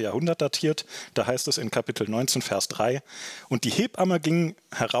 2. Jahrhundert datiert. Da heißt es in Kapitel 19, Vers 3: Und die Hebamme ging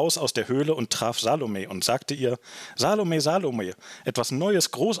heraus aus der Höhle und traf Salome und sagte ihr: Salome, Salome, etwas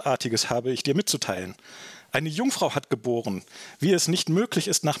Neues, Großartiges habe ich dir mitzuteilen. Eine Jungfrau hat geboren, wie es nicht möglich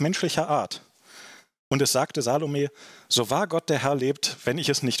ist nach menschlicher Art. Und es sagte Salome: So wahr Gott der Herr lebt, wenn ich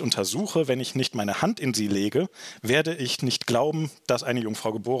es nicht untersuche, wenn ich nicht meine Hand in sie lege, werde ich nicht glauben, dass eine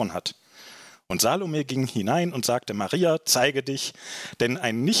Jungfrau geboren hat. Und Salome ging hinein und sagte: Maria, zeige dich, denn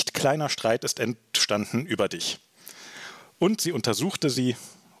ein nicht kleiner Streit ist entstanden über dich. Und sie untersuchte sie.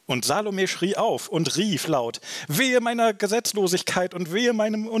 Und Salome schrie auf und rief laut: Wehe meiner Gesetzlosigkeit und wehe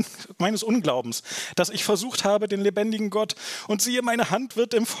meines Unglaubens, dass ich versucht habe, den lebendigen Gott, und siehe, meine Hand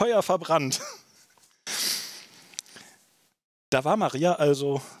wird im Feuer verbrannt. Da war Maria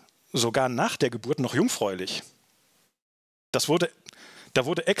also sogar nach der Geburt noch jungfräulich. Da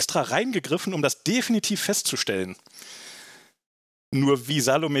wurde extra reingegriffen, um das definitiv festzustellen. Nur wie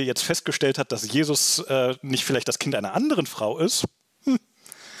Salome jetzt festgestellt hat, dass Jesus nicht vielleicht das Kind einer anderen Frau ist,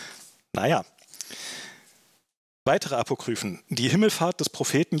 naja. Weitere Apokryphen. Die Himmelfahrt des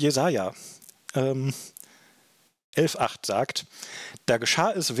Propheten Jesaja. 11,8 sagt: Da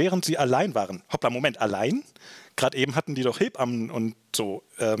geschah es, während sie allein waren. Hoppla, Moment, allein? Gerade eben hatten die doch Hebammen und so.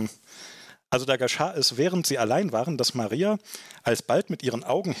 Also da geschah es, während sie allein waren, dass Maria alsbald mit ihren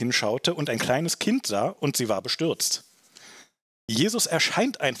Augen hinschaute und ein kleines Kind sah, und sie war bestürzt. Jesus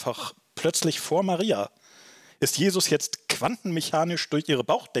erscheint einfach plötzlich vor Maria. Ist Jesus jetzt quantenmechanisch durch ihre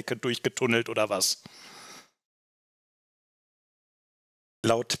Bauchdecke durchgetunnelt oder was?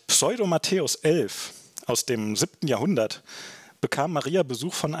 Laut Pseudo-Matthäus 11 aus dem 7. Jahrhundert bekam Maria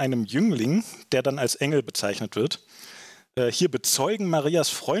Besuch von einem Jüngling, der dann als Engel bezeichnet wird. Hier bezeugen Marias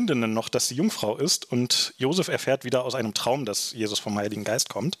Freundinnen noch, dass sie Jungfrau ist, und Josef erfährt wieder aus einem Traum, dass Jesus vom Heiligen Geist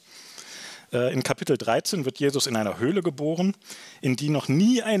kommt. In Kapitel 13 wird Jesus in einer Höhle geboren, in die noch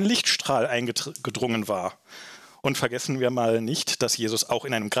nie ein Lichtstrahl eingedrungen war. Und vergessen wir mal nicht, dass Jesus auch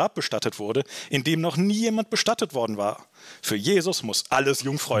in einem Grab bestattet wurde, in dem noch nie jemand bestattet worden war. Für Jesus muss alles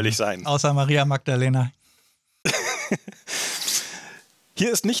jungfräulich sein. Außer Maria Magdalena.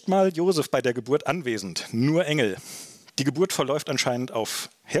 Hier ist nicht mal Josef bei der Geburt anwesend, nur Engel. Die Geburt verläuft anscheinend auf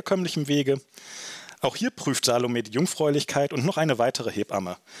herkömmlichem Wege. Auch hier prüft Salome die Jungfräulichkeit und noch eine weitere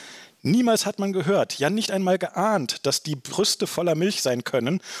Hebamme. Niemals hat man gehört, ja nicht einmal geahnt, dass die Brüste voller Milch sein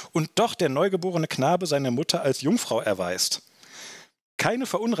können und doch der neugeborene Knabe seine Mutter als Jungfrau erweist. Keine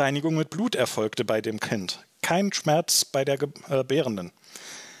Verunreinigung mit Blut erfolgte bei dem Kind, kein Schmerz bei der Gebärenden.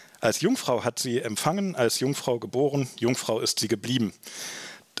 Als Jungfrau hat sie empfangen, als Jungfrau geboren, Jungfrau ist sie geblieben.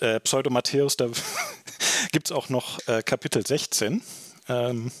 Pseudo-Matthäus, da gibt es auch noch Kapitel 16.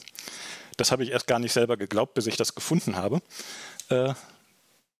 Das habe ich erst gar nicht selber geglaubt, bis ich das gefunden habe.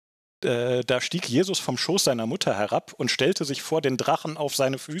 Da stieg Jesus vom Schoß seiner Mutter herab und stellte sich vor den Drachen auf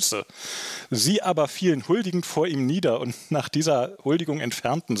seine Füße. Sie aber fielen huldigend vor ihm nieder, und nach dieser Huldigung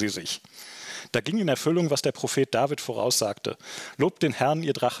entfernten sie sich. Da ging in Erfüllung, was der Prophet David voraussagte: Lobt den Herrn,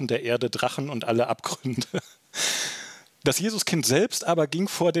 ihr Drachen der Erde, Drachen und alle Abgründe. Das Jesuskind selbst aber ging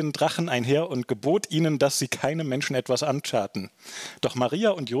vor den Drachen einher und gebot ihnen, dass sie keinem Menschen etwas antaten. Doch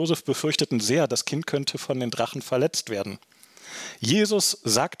Maria und Josef befürchteten sehr, das Kind könnte von den Drachen verletzt werden. Jesus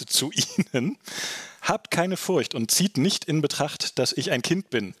sagte zu ihnen: Habt keine Furcht und zieht nicht in Betracht, dass ich ein Kind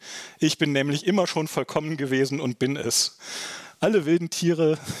bin. Ich bin nämlich immer schon vollkommen gewesen und bin es. Alle wilden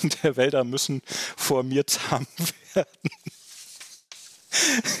Tiere der Wälder müssen vor mir zahm werden.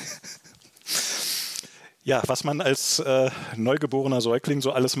 Ja, was man als neugeborener Säugling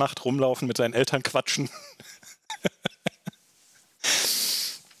so alles macht: rumlaufen, mit seinen Eltern quatschen.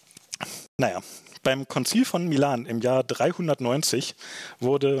 Naja, beim Konzil von Milan im Jahr 390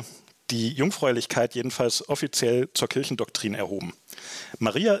 wurde die Jungfräulichkeit jedenfalls offiziell zur Kirchendoktrin erhoben.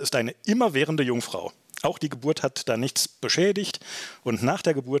 Maria ist eine immerwährende Jungfrau. Auch die Geburt hat da nichts beschädigt, und nach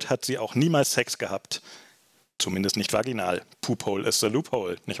der Geburt hat sie auch niemals Sex gehabt. Zumindest nicht vaginal. Poophole is the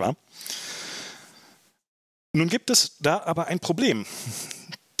loophole, nicht wahr? Nun gibt es da aber ein Problem.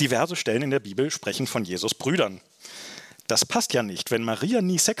 Diverse Stellen in der Bibel sprechen von Jesus Brüdern. Das passt ja nicht. Wenn Maria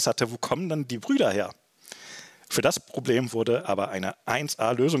nie Sex hatte, wo kommen dann die Brüder her? Für das Problem wurde aber eine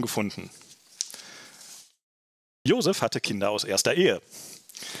 1A-Lösung gefunden. Josef hatte Kinder aus erster Ehe.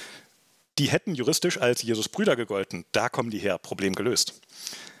 Die hätten juristisch als Jesus Brüder gegolten. Da kommen die her. Problem gelöst.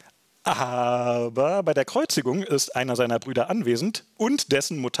 Aber bei der Kreuzigung ist einer seiner Brüder anwesend und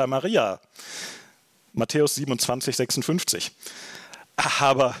dessen Mutter Maria. Matthäus 27, 56.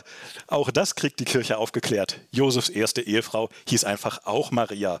 Aber auch das kriegt die Kirche aufgeklärt. Josefs erste Ehefrau hieß einfach auch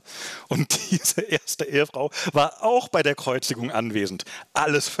Maria. Und diese erste Ehefrau war auch bei der Kreuzigung anwesend.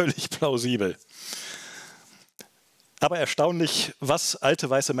 Alles völlig plausibel. Aber erstaunlich, was alte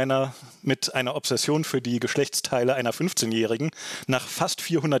weiße Männer mit einer Obsession für die Geschlechtsteile einer 15-Jährigen nach fast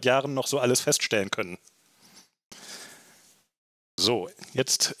 400 Jahren noch so alles feststellen können. So,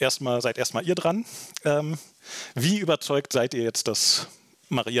 jetzt seid erstmal ihr dran. Wie überzeugt seid ihr jetzt, dass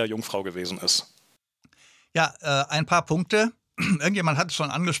Maria Jungfrau gewesen ist? Ja, ein paar Punkte. Irgendjemand hat es schon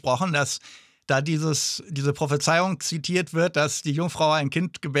angesprochen, dass da diese Prophezeiung zitiert wird, dass die Jungfrau ein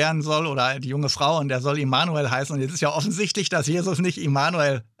Kind gebären soll oder die junge Frau und der soll Immanuel heißen. Und jetzt ist ja offensichtlich, dass Jesus nicht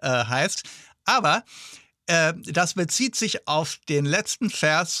Immanuel heißt. Aber das bezieht sich auf den letzten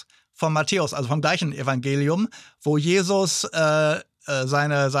Vers von Matthäus, also vom gleichen Evangelium, wo Jesus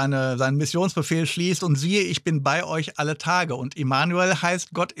seinen Missionsbefehl schließt und siehe, ich bin bei euch alle Tage. Und Immanuel heißt,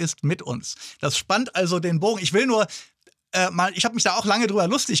 Gott ist mit uns. Das spannt also den Bogen. Ich will nur ich habe mich da auch lange drüber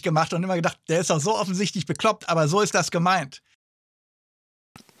lustig gemacht und immer gedacht, der ist doch so offensichtlich bekloppt, aber so ist das gemeint.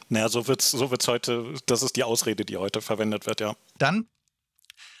 Naja, so wird's heute, das ist die Ausrede, die heute verwendet wird, ja. Dann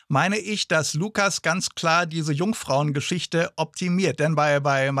meine ich, dass Lukas ganz klar diese Jungfrauengeschichte optimiert. Denn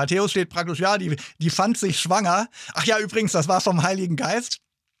bei Matthäus steht praktisch, ja, die fand sich schwanger. Ach ja, übrigens, das war vom Heiligen Geist.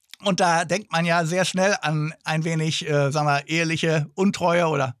 Und da denkt man ja sehr schnell an ein wenig, eheliche Untreue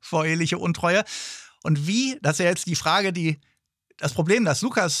oder voreheliche Untreue. Und das ist ja jetzt die Frage, das Problem, das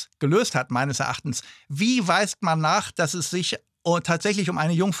Lukas gelöst hat, meines Erachtens. Wie weist man nach, dass es sich tatsächlich um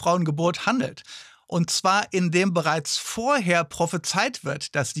eine Jungfrauengeburt handelt? Und zwar, indem bereits vorher prophezeit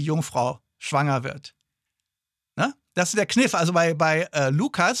wird, dass die Jungfrau schwanger wird. Ne? Das ist der Kniff. Also bei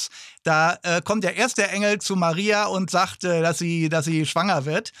Lukas, da kommt ja erst der Engel zu Maria und sagt, dass sie schwanger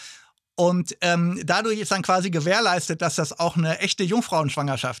wird. Und dadurch ist dann quasi gewährleistet, dass das auch eine echte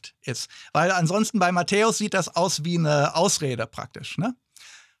Jungfrauenschwangerschaft ist. Weil ansonsten bei Matthäus sieht das aus wie eine Ausrede praktisch. Ne?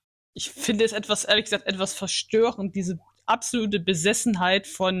 Ich finde es ehrlich gesagt, etwas verstörend, diese absolute Besessenheit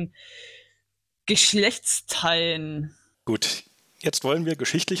von Geschlechtsteilen. Gut, jetzt wollen wir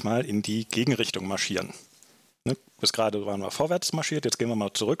geschichtlich mal in die Gegenrichtung marschieren. Ne? Bis gerade waren wir vorwärts marschiert, jetzt gehen wir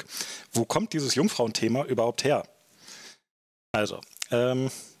mal zurück. Wo kommt dieses Jungfrauenthema überhaupt her? Also,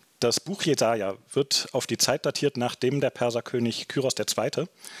 das Buch Jesaja wird auf die Zeit datiert, nachdem der Perserkönig Kyros II.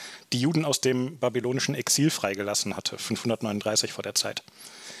 Die Juden aus dem babylonischen Exil freigelassen hatte, 539 vor der Zeit.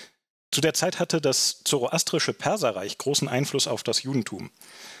 Zu der Zeit hatte das zoroastrische Perserreich großen Einfluss auf das Judentum.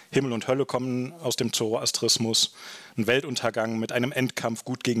 Himmel und Hölle kommen aus dem Zoroastrismus, ein Weltuntergang mit einem Endkampf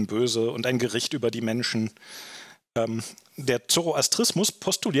Gut gegen Böse und ein Gericht über die Menschen. Der Zoroastrismus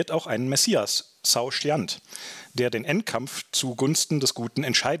postuliert auch einen Messias, Saoshyant, der den Endkampf zugunsten des Guten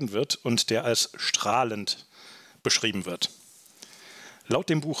entscheiden wird und der als strahlend beschrieben wird. Laut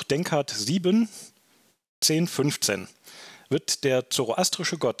dem Buch Denkart 7, 10, 15 wird der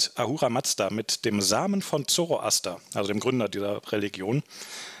zoroastrische Gott Ahura Mazda mit dem Samen von Zoroaster, also dem Gründer dieser Religion,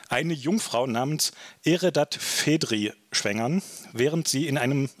 eine Jungfrau namens Eredat Phedri schwängern, während sie in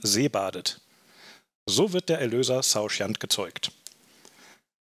einem See badet. So wird der Erlöser Saoshyant gezeugt.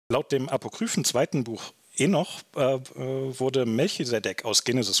 Laut dem apokryphen zweiten Buch Enoch wurde Melchisedek aus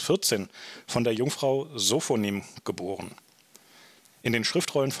Genesis 14 von der Jungfrau Sophonim geboren. In den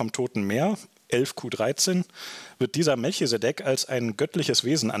Schriftrollen vom Toten Meer 11q13 wird dieser Melchisedek als ein göttliches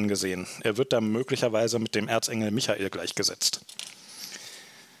Wesen angesehen. Er wird da möglicherweise mit dem Erzengel Michael gleichgesetzt.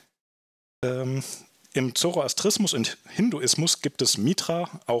 Im Zoroastrismus und Hinduismus gibt es Mitra,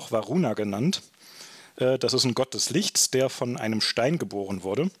 auch Varuna genannt. Das ist ein Gott des Lichts, der von einem Stein geboren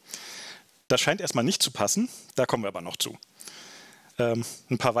wurde. Das scheint erstmal nicht zu passen, da kommen wir aber noch zu.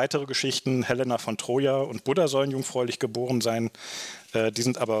 Ein paar weitere Geschichten, Helena von Troja und Buddha sollen jungfräulich geboren sein. Die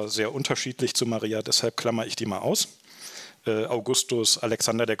sind aber sehr unterschiedlich zu Maria, deshalb klammer ich die mal aus. Augustus,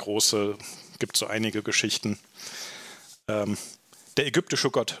 Alexander der Große, gibt so einige Geschichten. Der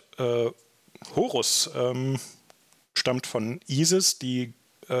ägyptische Gott Horus stammt von Isis, die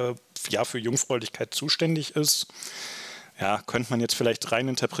für Jungfräulichkeit zuständig ist. Ja, könnte man jetzt vielleicht rein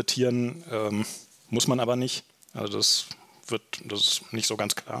interpretieren, muss man aber nicht. Also das ist nicht so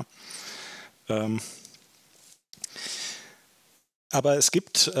ganz klar. Aber es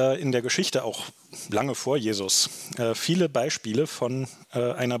gibt in der Geschichte auch lange vor Jesus viele Beispiele von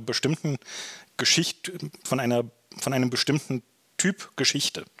einer bestimmten Geschichte, von einem bestimmten Typ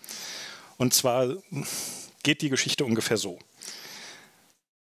Geschichte. Und zwar geht die Geschichte ungefähr so.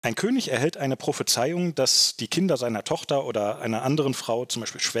 Ein König erhält eine Prophezeiung, dass die Kinder seiner Tochter oder einer anderen Frau, zum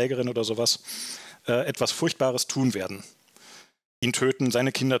Beispiel Schwägerin oder sowas, etwas Furchtbares tun werden. Ihn töten,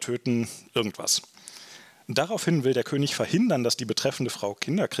 seine Kinder töten, irgendwas. Daraufhin will der König verhindern, dass die betreffende Frau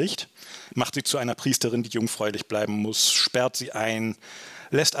Kinder kriegt, macht sie zu einer Priesterin, die jungfräulich bleiben muss, sperrt sie ein,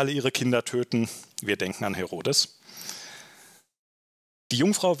 lässt alle ihre Kinder töten. Wir denken an Herodes. Die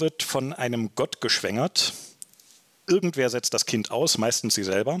Jungfrau wird von einem Gott geschwängert. Irgendwer setzt das Kind aus, meistens sie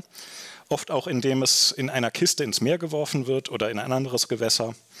selber. Oft auch, indem es in einer Kiste ins Meer geworfen wird oder in ein anderes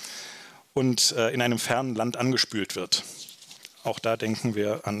Gewässer und in einem fernen Land angespült wird. Auch da denken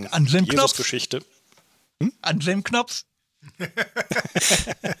wir an Jesus Geschichte. An Sim-Knopf?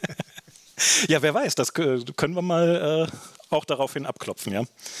 Ja, wer weiß, das können wir mal auch daraufhin abklopfen, ja.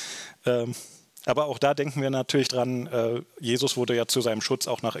 Aber auch da denken wir natürlich dran, Jesus wurde ja zu seinem Schutz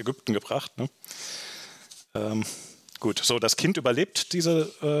auch nach Ägypten gebracht. Ne? Gut, so das Kind überlebt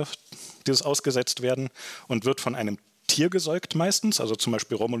dieses Ausgesetztwerden und wird von einem Tier gesäugt meistens, also zum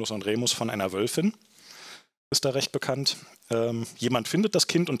Beispiel Romulus und Remus von einer Wölfin, ist da recht bekannt. Jemand findet das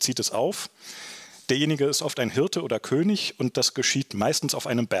Kind und zieht es auf. Derjenige ist oft ein Hirte oder König und das geschieht meistens auf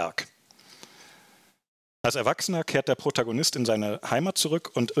einem Berg. Als Erwachsener kehrt der Protagonist in seine Heimat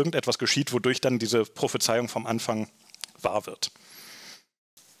zurück und irgendetwas geschieht, wodurch dann diese Prophezeiung vom Anfang wahr wird.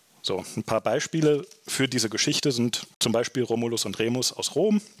 So, ein paar Beispiele für diese Geschichte sind zum Beispiel Romulus und Remus aus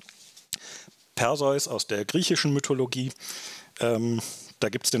Rom, Perseus aus der griechischen Mythologie, da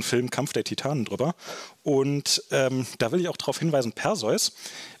gibt es den Film Kampf der Titanen drüber. Und da will ich auch darauf hinweisen, Perseus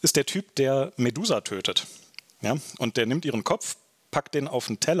ist der Typ, der Medusa tötet. Ja? Und der nimmt ihren Kopf, packt den auf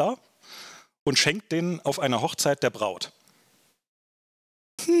einen Teller und schenkt den auf einer Hochzeit der Braut.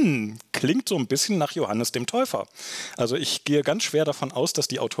 Klingt so ein bisschen nach Johannes dem Täufer. Also ich gehe ganz schwer davon aus, dass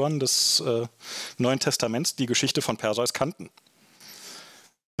die Autoren des Neuen Testaments die Geschichte von Perseus kannten.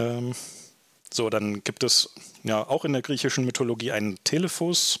 So, dann gibt es ja auch in der griechischen Mythologie einen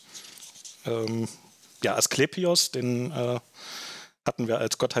Telephos, Asklepios, den hatten wir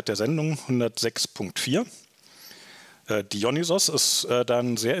als Gottheit der Sendung, 106.4. Dionysos ist da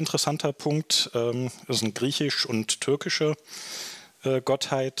ein sehr interessanter Punkt, ist eine griechisch- und türkische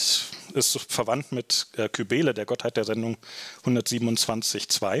Gottheit, ist verwandt mit Kybele, der Gottheit der Sendung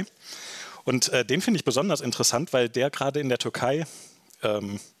 127.2. Und den finde ich besonders interessant, weil der gerade in der Türkei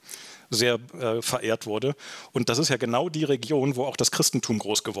sehr verehrt wurde. Und das ist ja genau die Region, wo auch das Christentum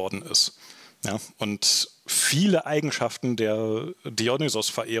groß geworden ist. Ja, und viele Eigenschaften der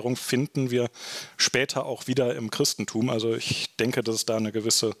Dionysos-Verehrung finden wir später auch wieder im Christentum. Also ich denke, dass es da eine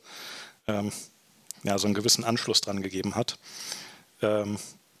gewisse, so einen gewissen Anschluss dran gegeben hat.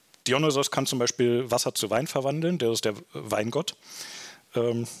 Dionysos kann zum Beispiel Wasser zu Wein verwandeln, der ist der Weingott.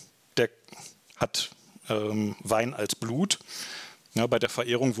 Der hat Wein als Blut. Ja, bei der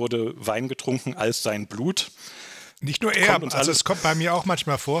Verehrung wurde Wein getrunken als sein Blut. Nicht nur er, also es kommt bei mir auch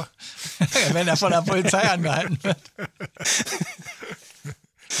manchmal vor. Wenn er von der Polizei angehalten wird.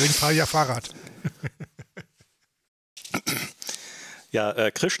 Deswegen fahre ich ja Fahrrad.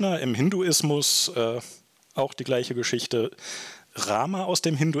 Ja, Krishna im Hinduismus, auch die gleiche Geschichte. Rama aus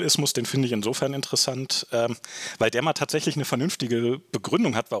dem Hinduismus, den finde ich insofern interessant, weil der mal tatsächlich eine vernünftige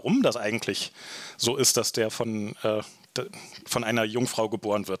Begründung hat, warum das eigentlich so ist, dass der von einer Jungfrau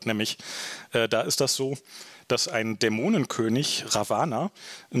geboren wird. Nämlich, da ist das so, dass ein Dämonenkönig, Ravana,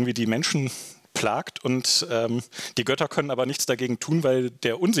 irgendwie die Menschen plagt und die Götter können aber nichts dagegen tun, weil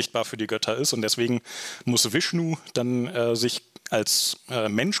der unsichtbar für die Götter ist und deswegen muss Vishnu dann sich als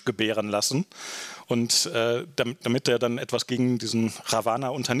Mensch gebären lassen und damit er dann etwas gegen diesen Ravana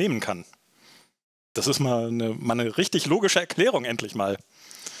unternehmen kann. Das ist mal eine richtig logische Erklärung endlich mal.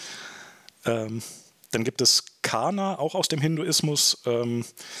 Dann gibt es Karna, auch aus dem Hinduismus.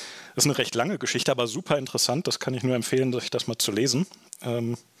 Das ist eine recht lange Geschichte, aber super interessant. Das kann ich nur empfehlen, sich das mal zu lesen.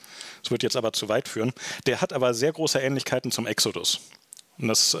 Das wird jetzt aber zu weit führen. Der hat aber sehr große Ähnlichkeiten zum Exodus. Und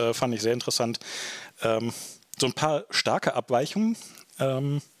das fand ich sehr interessant. So ein paar starke Abweichungen,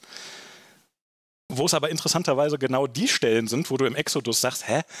 wo es aber interessanterweise genau die Stellen sind, wo du im Exodus sagst,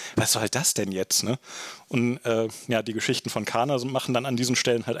 was soll das denn jetzt? Ne? Und die Geschichten von Karna machen dann an diesen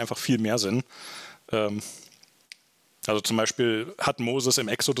Stellen halt einfach viel mehr Sinn. Also zum Beispiel hat Moses im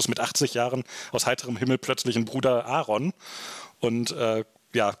Exodus mit 80 Jahren aus heiterem Himmel plötzlich einen Bruder Aaron und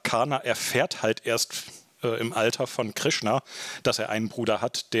Karna erfährt halt erst im Alter von Krishna, dass er einen Bruder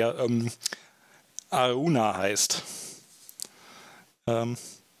hat, der Aruna heißt.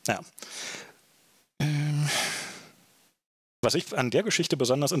 Ja. Was ich an der Geschichte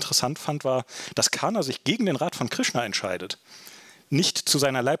besonders interessant fand, war, dass Kana sich gegen den Rat von Krishna entscheidet. Nicht zu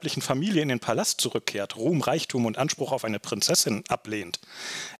seiner leiblichen Familie in den Palast zurückkehrt, Ruhm, Reichtum und Anspruch auf eine Prinzessin ablehnt.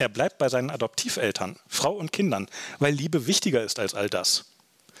 Er bleibt bei seinen Adoptiveltern, Frau und Kindern, weil Liebe wichtiger ist als all das.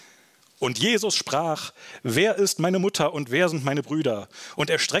 Und Jesus sprach, wer ist meine Mutter und wer sind meine Brüder? Und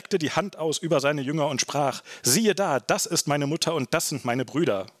er streckte die Hand aus über seine Jünger und sprach, siehe da, das ist meine Mutter und das sind meine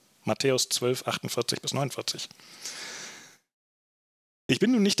Brüder. Matthäus 12, 48 bis 49. Ich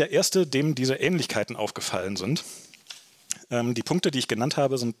bin nun nicht der Erste, dem diese Ähnlichkeiten aufgefallen sind. Die Punkte, die ich genannt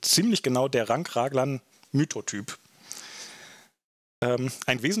habe, sind ziemlich genau der Rank-Raglan-Mythotyp. Ein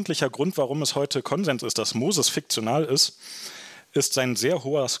wesentlicher Grund, warum es heute Konsens ist, dass Moses fiktional ist sein sehr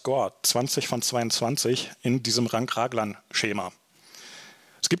hoher Score, 20 von 22, in diesem Rank-Raglan-Schema.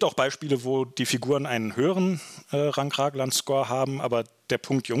 Es gibt auch Beispiele, wo die Figuren einen höheren Rank-Raglan-Score haben, aber der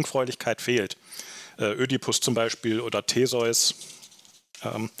Punkt Jungfräulichkeit fehlt. Ödipus zum Beispiel oder Theseus.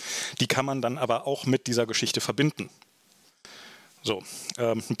 Die kann man dann aber auch mit dieser Geschichte verbinden. So,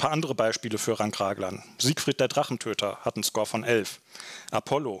 ein paar andere Beispiele für Rank-Raglan. Siegfried der Drachentöter hat einen Score von 11.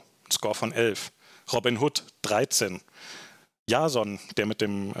 Apollo, einen Score von 11. Robin Hood, 13. Jason, der mit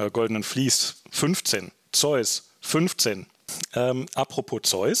dem goldenen Vlies, 15. Zeus, 15. Apropos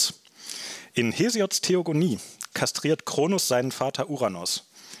Zeus. In Hesiods Theogonie kastriert Kronos seinen Vater Uranos.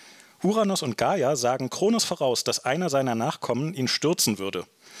 Uranos und Gaia sagen Kronos voraus, dass einer seiner Nachkommen ihn stürzen würde.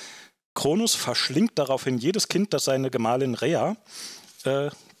 Kronos verschlingt daraufhin jedes Kind, das seine Gemahlin Rhea,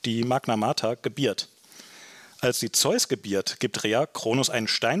 die Magna Mater, gebiert. Als sie Zeus gebiert, gibt Rhea Kronos einen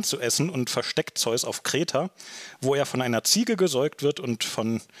Stein zu essen und versteckt Zeus auf Kreta, wo er von einer Ziege gesäugt wird und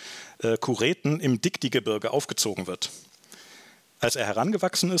von Kureten im Dikti-Gebirge aufgezogen wird. Als er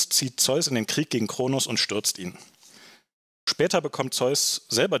herangewachsen ist, zieht Zeus in den Krieg gegen Kronos und stürzt ihn. Später bekommt Zeus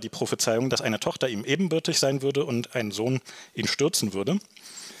selber die Prophezeiung, dass eine Tochter ihm ebenbürtig sein würde und ein Sohn ihn stürzen würde.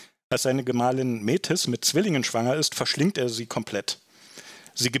 Als seine Gemahlin Metis mit Zwillingen schwanger ist, verschlingt er sie komplett.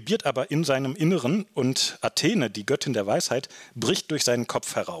 Sie gebiert aber in seinem Inneren und Athene, die Göttin der Weisheit, bricht durch seinen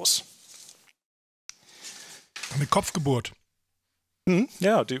Kopf heraus. Eine Kopfgeburt.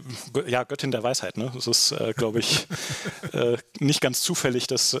 Ja, Göttin der Weisheit. Ne? Das ist, glaube ich, nicht ganz zufällig,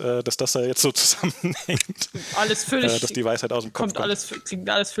 dass das da jetzt so zusammenhängt. Alles völlig. Dass die Weisheit aus dem Kopf kommt. Klingt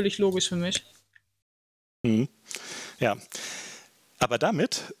alles völlig logisch für mich. Ja, aber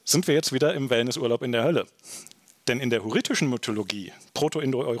damit sind wir jetzt wieder im Wellnessurlaub in der Hölle. Denn in der hurritischen Mythologie,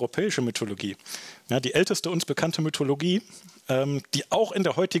 proto-indoeuropäische Mythologie, ja, die älteste uns bekannte Mythologie, die auch in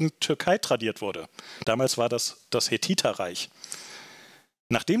der heutigen Türkei tradiert wurde. Damals war das Hethiterreich.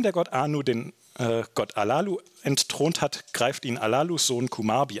 Nachdem der Gott Anu den Gott Alalu entthront hat, greift ihn Alalus Sohn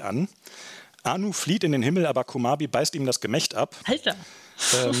Kumarbi an. Anu flieht in den Himmel, aber Kumarbi beißt ihm das Gemächt ab. Alter!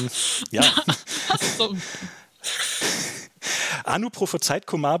 Ja. So. Anu prophezeit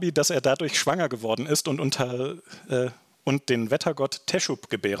Kumarbi, dass er dadurch schwanger geworden ist und den Wettergott Teschub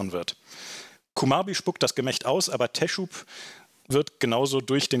gebären wird. Kumarbi spuckt das Gemächt aus, aber Teschub wird genauso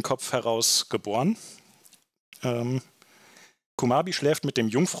durch den Kopf heraus geboren. Kumarbi schläft mit dem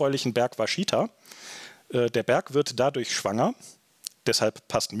jungfräulichen Berg Vashita. Der Berg wird dadurch schwanger. Deshalb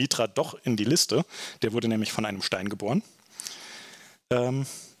passt Mitra doch in die Liste. Der wurde nämlich von einem Stein geboren.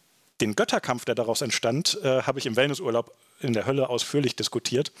 Den Götterkampf, der daraus entstand, habe ich im Wellnessurlaub in der Hölle ausführlich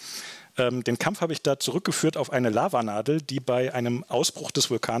diskutiert. Den Kampf habe ich da zurückgeführt auf eine Lavanadel, die bei einem Ausbruch des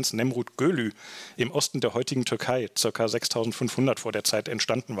Vulkans Nemrut Gölü im Osten der heutigen Türkei, ca. 6500 vor der Zeit,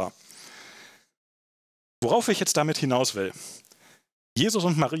 entstanden war. Worauf ich jetzt damit hinaus will: Jesus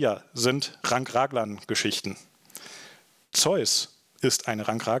und Maria sind Rank-Raglan-Geschichten. Zeus ist eine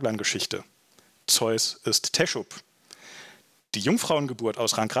Rank-Raglan-Geschichte. Zeus ist Teschub. Die Jungfrauengeburt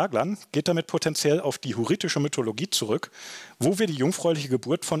aus Rank-Raglan geht damit potenziell auf die hurritische Mythologie zurück, wo wir die jungfräuliche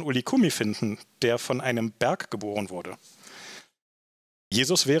Geburt von Ulikumi finden, der von einem Berg geboren wurde.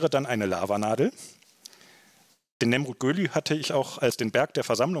 Jesus wäre dann eine Lavanadel. Den Nemrut Gölü hatte ich auch als den Berg der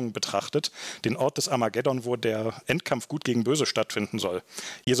Versammlung betrachtet, den Ort des Armageddon, wo der Endkampf Gut gegen Böse stattfinden soll.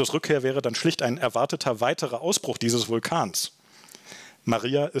 Jesus' Rückkehr wäre dann schlicht ein erwarteter weiterer Ausbruch dieses Vulkans.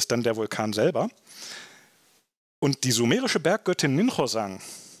 Maria ist dann der Vulkan selber. Und die sumerische Berggöttin Ninchosang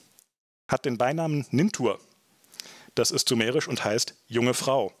hat den Beinamen Nintur. Das ist sumerisch und heißt junge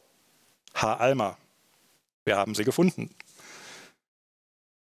Frau. Ha-Alma. Wir haben sie gefunden.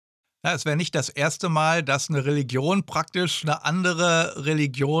 Ja, es wäre nicht das erste Mal, dass eine Religion praktisch eine andere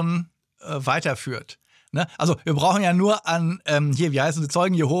Religion weiterführt. Ne? Also wir brauchen ja nur an, wie heißen sie,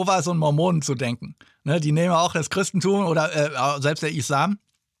 Zeugen Jehovas und Mormonen zu denken. Ne? Die nehmen auch das Christentum oder selbst der Islam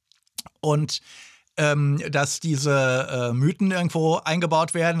und dass diese Mythen irgendwo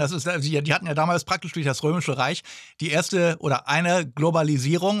eingebaut werden. Die hatten ja damals praktisch durch das Römische Reich die erste oder eine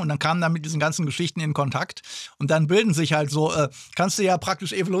Globalisierung und dann kamen dann mit diesen ganzen Geschichten in Kontakt und dann bilden sich halt so, kannst du ja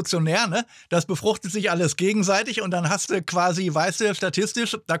praktisch evolutionär, ne? Das befruchtet sich alles gegenseitig und dann hast du quasi, weißt du,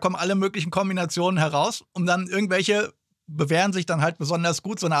 statistisch, da kommen alle möglichen Kombinationen heraus und dann irgendwelche bewähren sich dann halt besonders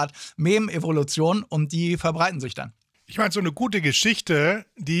gut, so eine Art Mem-Evolution und die verbreiten sich dann. Ich meine, so eine gute Geschichte,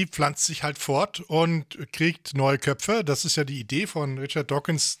 die pflanzt sich halt fort und kriegt neue Köpfe. Das ist ja die Idee von Richard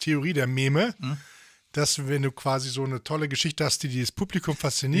Dawkins' Theorie der Meme, dass wenn du quasi so eine tolle Geschichte hast, die das Publikum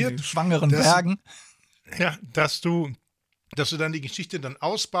fasziniert. Die schwangeren Bergen. Ja, dass du dann die Geschichte dann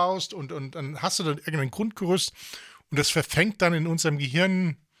ausbaust und dann hast du dann irgendein Grundgerüst und das verfängt dann in unserem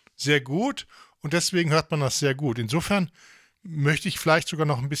Gehirn sehr gut und deswegen hört man das sehr gut. Insofern möchte ich vielleicht sogar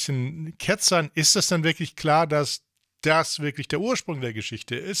noch ein bisschen ketzern. Ist das dann wirklich klar, dass das wirklich der Ursprung der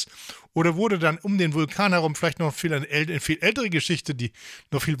Geschichte ist? Oder wurde dann um den Vulkan herum vielleicht noch eine viel ältere Geschichte, die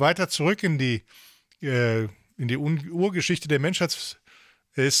noch viel weiter zurück in die Urgeschichte der Menschheit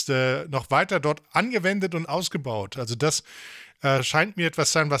ist, noch weiter dort angewendet und ausgebaut? Also das scheint mir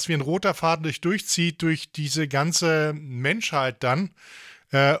etwas sein, was wie ein roter Faden durchzieht durch diese ganze Menschheit dann.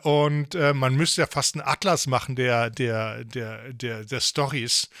 Und man müsste ja fast einen Atlas machen der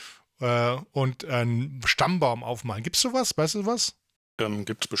Storys und einen Stammbaum aufmachen. Gibt es sowas? Weißt du was?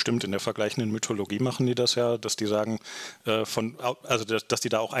 Gibt es bestimmt. In der vergleichenden Mythologie machen die das ja, dass die sagen, dass die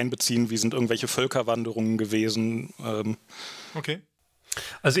da auch einbeziehen, wie sind irgendwelche Völkerwanderungen gewesen. Okay.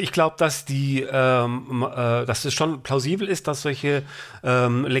 Also ich glaube, dass dass es schon plausibel ist, dass solche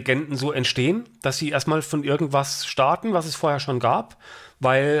Legenden so entstehen, dass sie erstmal von irgendwas starten, was es vorher schon gab,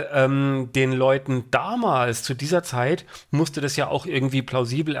 weil den Leuten damals, zu dieser Zeit, musste das ja auch irgendwie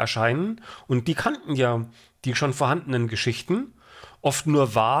plausibel erscheinen und die kannten ja die schon vorhandenen Geschichten, oft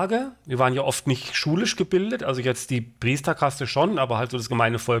nur vage. Wir waren ja oft nicht schulisch gebildet, also jetzt die Priesterkaste schon, aber halt so das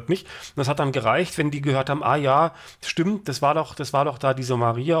gemeine Volk nicht. Und das hat dann gereicht, wenn die gehört haben, ah ja, stimmt, das war doch da diese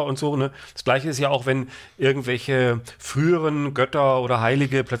Maria und so. Ne? Das Gleiche ist ja auch, wenn irgendwelche früheren Götter oder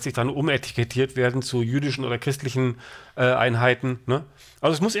Heilige plötzlich dann umetikettiert werden zu jüdischen oder christlichen Einheiten. Ne?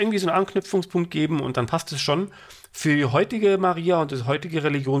 Also es muss irgendwie so einen Anknüpfungspunkt geben und dann passt es schon. Für die heutige Maria und die heutige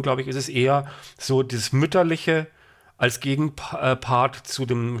Religion, glaube ich, ist es eher so das Mütterliche, als Gegenpart zu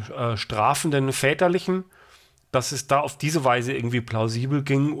dem strafenden Väterlichen, dass es da auf diese Weise irgendwie plausibel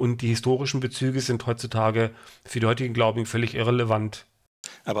ging und die historischen Bezüge sind heutzutage für die heutigen Gläubigen völlig irrelevant.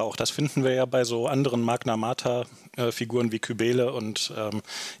 Aber auch das finden wir ja bei so anderen Magna Mater-Figuren wie Kybele und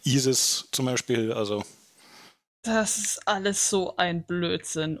Isis zum Beispiel. Also das ist alles so ein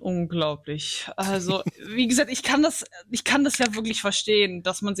Blödsinn, unglaublich. Also, wie gesagt, ich kann das ja wirklich verstehen,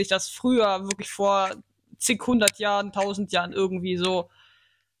 dass man sich das früher wirklich vor zig 100 Jahren, 1000 Jahren irgendwie so,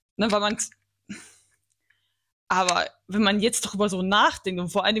 ne, aber wenn man jetzt darüber so nachdenkt und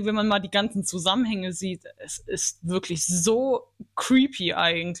vor allem, wenn man mal die ganzen Zusammenhänge sieht, es ist wirklich so creepy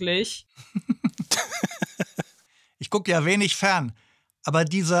eigentlich. Ich gucke ja wenig fern, aber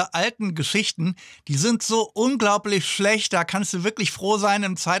diese alten Geschichten, die sind so unglaublich schlecht, da kannst du wirklich froh sein,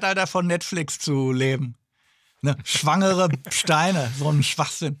 im Zeitalter von Netflix zu leben. Ne? Schwangere Steine, so ein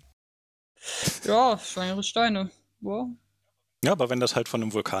Schwachsinn. Ja, schwangere Steine. Wow. ja, aber wenn das halt von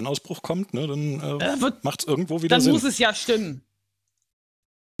einem Vulkanausbruch kommt, ne, dann macht es irgendwo wieder Dann Sinn. muss es ja stimmen.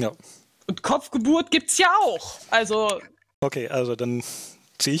 Ja. Und Kopfgeburt gibt's ja auch. Also. Okay, also dann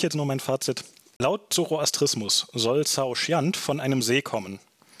ziehe ich jetzt noch mein Fazit. Laut Zoroastrismus soll Sao Chiant von einem See kommen.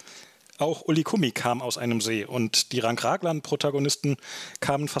 Auch Ulikumi kam aus einem See und die Rangraglan-Protagonisten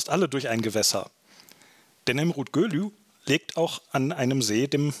kamen fast alle durch ein Gewässer. Der Nemrut Gölü liegt auch an einem See,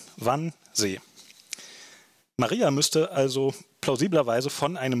 dem Wan-See. Maria müsste also plausiblerweise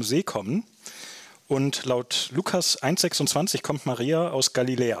von einem See kommen und laut Lukas 1,26 kommt Maria aus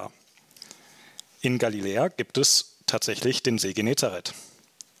Galiläa. In Galiläa gibt es tatsächlich den See Genezareth.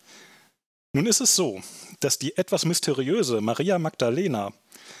 Nun ist es so, dass die etwas mysteriöse Maria Magdalena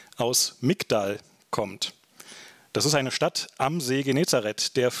aus Migdal kommt. Das ist eine Stadt am See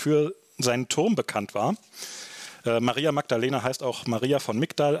Genezareth, der für seinen Turm bekannt war. Maria Magdalena heißt auch Maria von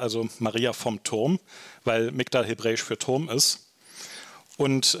Migdal, also Maria vom Turm, weil Migdal hebräisch für Turm ist.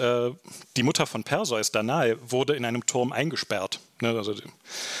 Und die Mutter von Perseus, Danae, wurde in einem Turm eingesperrt. Also,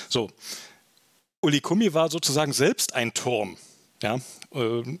 so. Ulikumi war sozusagen selbst ein Turm. Ja?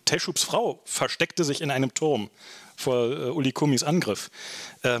 Teschubs Frau versteckte sich in einem Turm vor Ulikumis Angriff.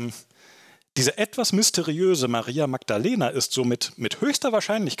 Diese etwas mysteriöse Maria Magdalena ist somit mit höchster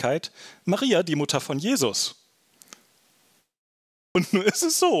Wahrscheinlichkeit Maria, die Mutter von Jesus. Und nun ist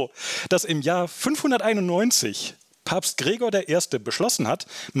es so, dass im Jahr 591 Papst Gregor I. beschlossen hat,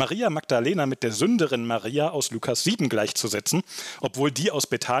 Maria Magdalena mit der Sünderin Maria aus Lukas 7 gleichzusetzen, obwohl die aus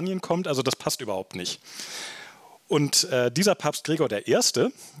Bethanien kommt, also das passt überhaupt nicht. Und dieser Papst Gregor I.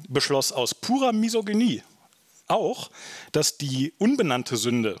 beschloss aus purer Misogynie auch, dass die unbenannte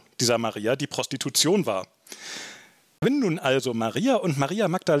Sünde dieser Maria die Prostitution war. Wenn nun also Maria und Maria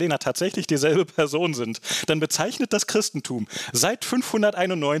Magdalena tatsächlich dieselbe Person sind, dann bezeichnet das Christentum seit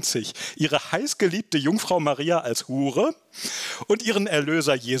 591 ihre heißgeliebte Jungfrau Maria als Hure und ihren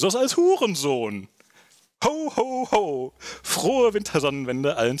Erlöser Jesus als Hurensohn. Ho, ho, ho! Frohe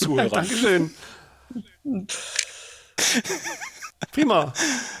Wintersonnenwende allen Zuhörern. Dankeschön. Prima.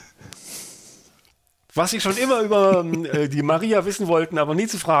 Was Sie schon immer über die Maria wissen wollten, aber nie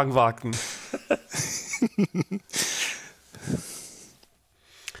zu fragen wagten.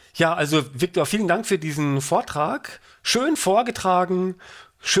 Ja, also Viktor, vielen Dank für diesen Vortrag. Schön vorgetragen,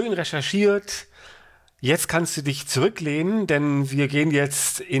 schön recherchiert. Jetzt kannst du dich zurücklehnen, denn wir gehen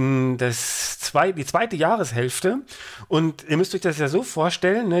jetzt in die zweite Jahreshälfte. Und ihr müsst euch das ja so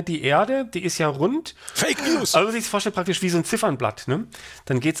vorstellen, ne? Die Erde, die ist ja rund. Fake News! Also sich vorstellt praktisch wie so ein Ziffernblatt. Ne?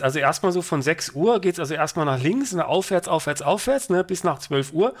 Dann geht es also erstmal so von 6 Uhr, geht es also erstmal nach links, ne? aufwärts, ne? bis nach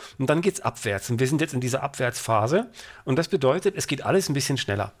 12 Uhr. Und dann geht es abwärts. Und wir sind jetzt in dieser Abwärtsphase. Und das bedeutet, es geht alles ein bisschen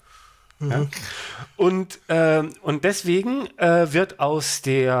schneller. Ja? Und deswegen wird aus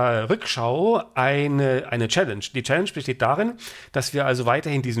der Rückschau eine Challenge. Die Challenge besteht darin, dass wir also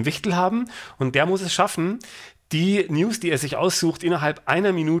weiterhin diesen Wichtel haben und der muss es schaffen, die News, die er sich aussucht, innerhalb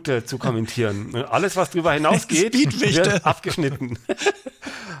einer Minute zu kommentieren. Und alles, was darüber hinausgeht, wird abgeschnitten.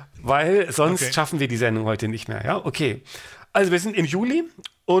 Weil sonst schaffen wir die Sendung heute nicht mehr. Ja, okay. Also wir sind im Juli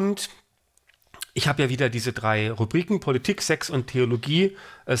und ich habe ja wieder diese 3 Rubriken, Politik, Sex und Theologie.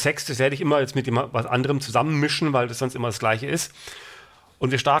 Sex, das werde ich immer jetzt mit was anderem zusammenmischen, weil das sonst immer das Gleiche ist.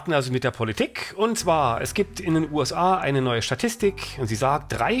 Und wir starten also mit der Politik. Und zwar, es gibt in den USA eine neue Statistik und sie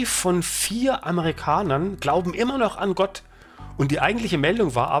sagt, 3 von 4 Amerikanern glauben immer noch an Gott. Und die eigentliche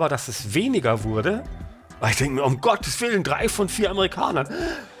Meldung war aber, dass es weniger wurde. Weil ich denke mir, um Gottes Willen, 3 von 4 Amerikanern.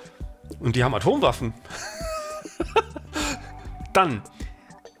 Und die haben Atomwaffen. Dann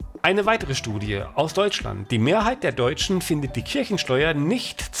eine weitere Studie aus Deutschland. Die Mehrheit der Deutschen findet die Kirchensteuer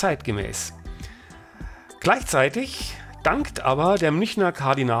nicht zeitgemäß. Gleichzeitig dankt aber der Münchner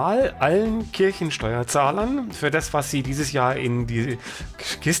Kardinal allen Kirchensteuerzahlern für das, was sie dieses Jahr in die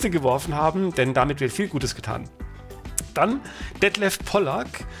Kiste geworfen haben, denn damit wird viel Gutes getan. Dann Detlef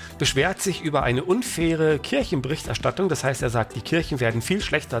Pollack beschwert sich über eine unfaire Kirchenberichterstattung. Das heißt, er sagt, die Kirchen werden viel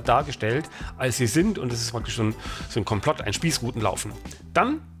schlechter dargestellt, als sie sind und es ist praktisch so ein Komplott, ein Spießrutenlaufen.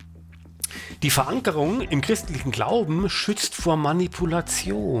 Dann die Verankerung im christlichen Glauben schützt vor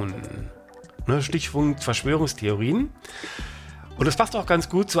Manipulation. Stichpunkt Verschwörungstheorien. Und das passt auch ganz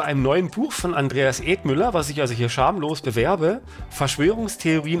gut zu einem neuen Buch von Andreas Edmüller, was ich also hier schamlos bewerbe.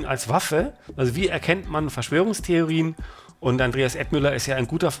 Verschwörungstheorien als Waffe. Also wie erkennt man Verschwörungstheorien? Und Andreas Edmüller ist ja ein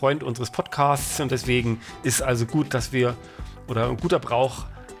guter Freund unseres Podcasts und deswegen ist also gut, dass wir, oder ein guter Brauch,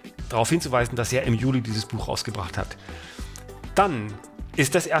 darauf hinzuweisen, dass er im Juli dieses Buch rausgebracht hat. Dann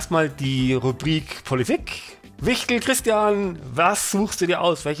ist das erstmal die Rubrik Politik. Wichtel, Christian, was suchst du dir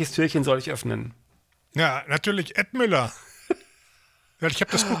aus? Welches Türchen soll ich öffnen? Ja, natürlich Edmüller. Ja, ich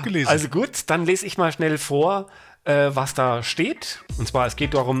habe das Buch gelesen. Also gut, dann lese ich mal schnell vor, was da steht. Und zwar, es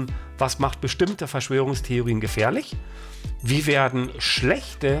geht darum, was macht bestimmte Verschwörungstheorien gefährlich? Wie werden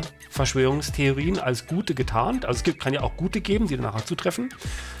schlechte Verschwörungstheorien als gute getarnt? Also kann ja auch gute geben, die dann nachher zutreffen.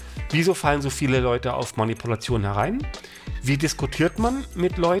 Wieso fallen so viele Leute auf Manipulation herein? Wie diskutiert man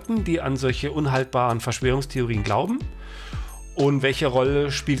mit Leuten, die an solche unhaltbaren Verschwörungstheorien glauben? Und welche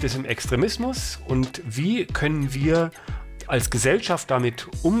Rolle spielt es im Extremismus? Und wie können wir als Gesellschaft damit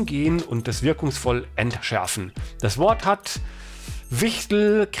umgehen und das wirkungsvoll entschärfen? Das Wort hat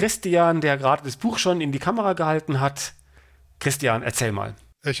Wichtel Christian, der gerade das Buch schon in die Kamera gehalten hat. Christian, erzähl mal.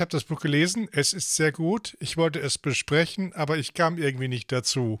 Ich habe das Buch gelesen, es ist sehr gut. Ich wollte es besprechen, aber ich kam irgendwie nicht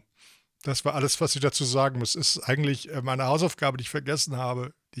dazu. Das war alles, was ich dazu sagen muss. Es ist eigentlich meine Hausaufgabe, die ich vergessen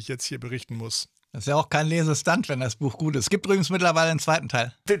habe, die ich jetzt hier berichten muss. Das ist ja auch kein Lesestand, wenn das Buch gut ist. Es gibt übrigens mittlerweile einen zweiten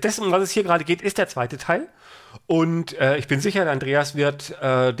Teil. Das, um was es hier gerade geht, ist der zweite Teil. Und ich bin sicher, der Andreas wird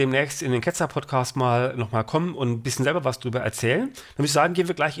demnächst in den Ketzer-Podcast nochmal kommen und ein bisschen selber was drüber erzählen. Dann würde ich sagen, gehen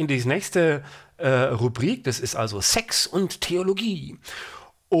wir gleich in die nächste Rubrik. Das ist also Sex und Theologie.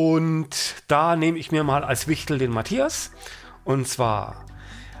 Und da nehme ich mir mal als Wichtel den Matthias. Und zwar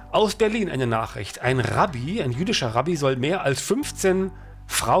aus Berlin eine Nachricht. Ein jüdischer Rabbi soll mehr als 15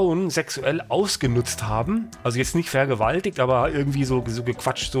 Frauen sexuell ausgenutzt haben. Also jetzt nicht vergewaltigt, aber irgendwie so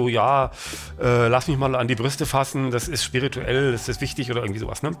gequatscht, so ja, lass mich mal an die Brüste fassen, das ist spirituell, das ist wichtig oder irgendwie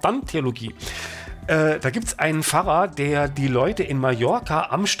sowas. Ne? Dann Theologie. Da gibt es einen Pfarrer, der die Leute in Mallorca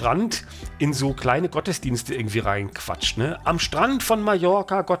am Strand in so kleine Gottesdienste irgendwie reinquatscht. Ne? Am Strand von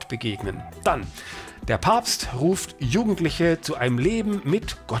Mallorca Gott begegnen. Dann, der Papst ruft Jugendliche zu einem Leben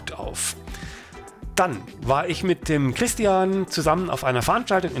mit Gott auf. Dann war ich mit dem Christian zusammen auf einer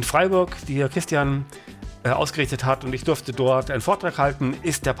Veranstaltung in Freiburg, die der Christian ausgerichtet hat, und ich durfte dort einen Vortrag halten,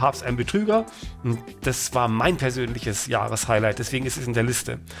 ist der Papst ein Betrüger? Und das war mein persönliches Jahreshighlight, deswegen ist es in der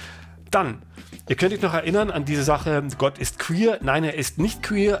Liste. Dann, ihr könnt euch noch erinnern an diese Sache, Gott ist queer. Nein, er ist nicht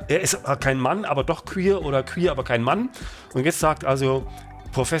queer, er ist kein Mann, aber doch queer, oder queer, aber kein Mann. Und jetzt sagt also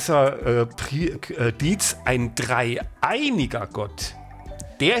Professor Dietz, ein dreieiniger Gott.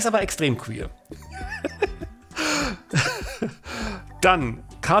 Der ist aber extrem queer. Dann,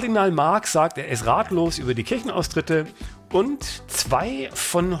 Kardinal Marx sagt, er ist ratlos über die Kirchenaustritte, und 2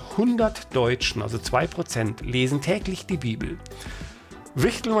 von 100 Deutschen, also 2%, lesen täglich die Bibel.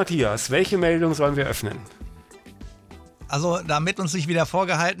 Wichtel Matthias, welche Meldung sollen wir öffnen? Also, damit uns nicht wieder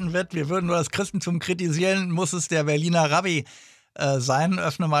vorgehalten wird, wir würden nur das Christentum kritisieren, muss es der Berliner Rabbi sein.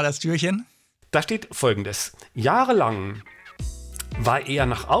 Öffne mal das Türchen. Da steht Folgendes. Jahrelang war er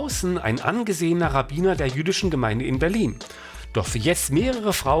nach außen ein angesehener Rabbiner der jüdischen Gemeinde in Berlin. Doch wie jetzt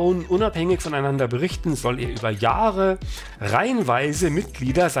mehrere Frauen unabhängig voneinander berichten, soll er über Jahre reihenweise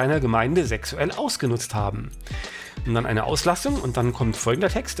Mitglieder seiner Gemeinde sexuell ausgenutzt haben. Und dann eine Auslassung, und dann kommt folgender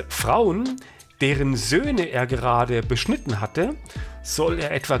Text. Frauen, deren Söhne er gerade beschnitten hatte, soll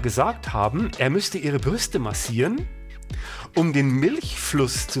er etwa gesagt haben, er müsste ihre Brüste massieren, um den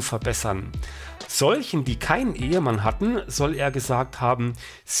Milchfluss zu verbessern. Solchen, die keinen Ehemann hatten, soll er gesagt haben,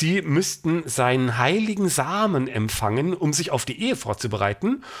 sie müssten seinen heiligen Samen empfangen, um sich auf die Ehe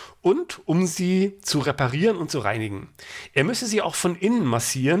vorzubereiten und um sie zu reparieren und zu reinigen. Er müsse sie auch von innen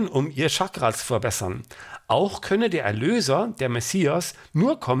massieren, um ihr Chakra zu verbessern. Auch könne der Erlöser, der Messias,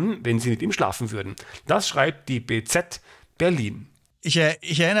 nur kommen, wenn sie mit ihm schlafen würden. Das schreibt die BZ Berlin. Ich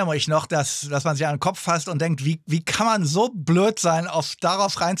erinnere mich noch, dass man sich an den Kopf fasst und denkt, wie kann man so blöd sein,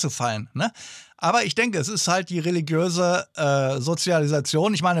 darauf reinzufallen, ne? Aber ich denke, es ist halt die religiöse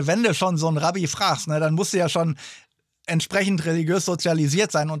Sozialisation. Ich meine, wenn du schon so einen Rabbi fragst, ne, dann musst du ja schon entsprechend religiös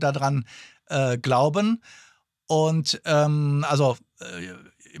sozialisiert sein und daran glauben. Und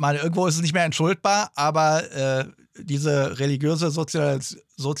ich meine, irgendwo ist es nicht mehr entschuldbar, aber diese religiöse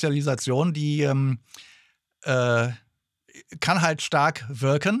Sozialisation, die kann halt stark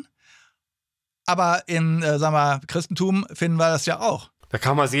wirken. Aber im Christentum finden wir das ja auch. Da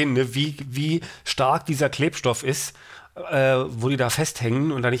kann man sehen, ne, wie stark dieser Klebstoff ist, wo die da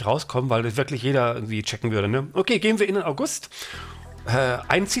festhängen und da nicht rauskommen, weil das wirklich jeder irgendwie checken würde. Ne? Okay, gehen wir in den August.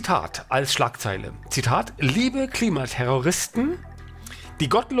 Ein Zitat als Schlagzeile. Zitat: Liebe Klimaterroristen, die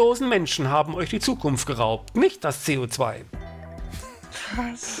gottlosen Menschen haben euch die Zukunft geraubt, nicht das CO2.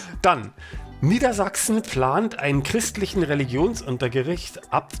 Was? Dann, Niedersachsen plant einen christlichen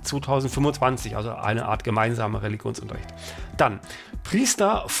Religionsunterricht ab 2025, also eine Art gemeinsamer Religionsunterricht. Dann,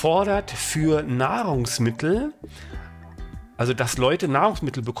 Priester fordert für Nahrungsmittel, also dass Leute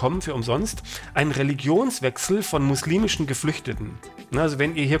Nahrungsmittel bekommen für umsonst, einen Religionswechsel von muslimischen Geflüchteten. Also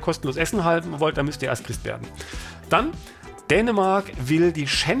wenn ihr hier kostenlos Essen halten wollt, dann müsst ihr erst Christ werden. Dann, Dänemark will die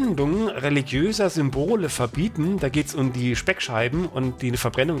Schändung religiöser Symbole verbieten. Da geht es um die Speckscheiben und die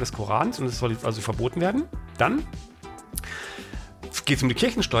Verbrennung des Korans, und das soll jetzt also verboten werden. Dann geht es um die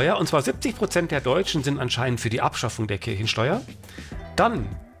Kirchensteuer, und zwar 70% der Deutschen sind anscheinend für die Abschaffung der Kirchensteuer. Dann,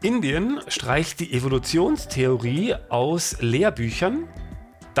 Indien streicht die Evolutionstheorie aus Lehrbüchern.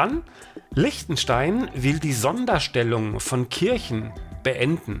 Dann, Liechtenstein will die Sonderstellung von Kirchen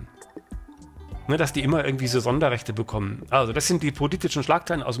beenden. Ne, dass die immer irgendwie so Sonderrechte bekommen. Also, das sind die politischen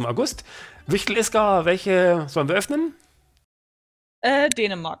Schlagzeilen aus dem August. Wichtel Iska, welche sollen wir öffnen?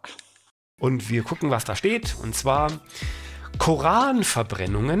 Dänemark. Und wir gucken, was da steht. Und zwar: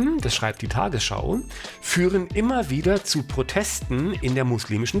 Koranverbrennungen, das schreibt die Tagesschau, führen immer wieder zu Protesten in der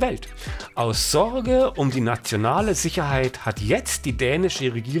muslimischen Welt. Aus Sorge um die nationale Sicherheit hat jetzt die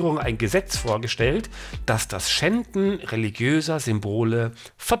dänische Regierung ein Gesetz vorgestellt, das das Schänden religiöser Symbole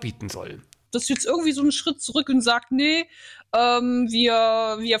verbieten soll. Das ist jetzt irgendwie so ein Schritt zurück und sagt, nee,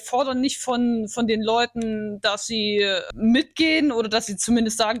 wir fordern nicht von den Leuten, dass sie mitgehen oder dass sie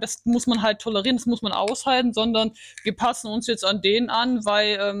zumindest sagen, das muss man halt tolerieren, das muss man aushalten, sondern wir passen uns jetzt an denen an,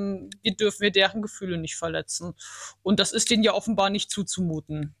 weil wir deren Gefühle nicht verletzen. Und das ist denen ja offenbar nicht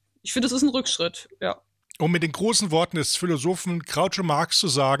zuzumuten. Ich finde, das ist ein Rückschritt, ja. Um mit den großen Worten des Philosophen Groucho Marx zu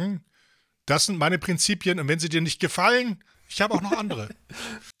sagen, das sind meine Prinzipien, und wenn sie dir nicht gefallen, Ich habe auch noch andere.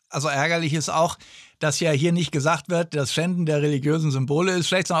 Also ärgerlich ist auch, dass ja hier nicht gesagt wird, das Schänden der religiösen Symbole ist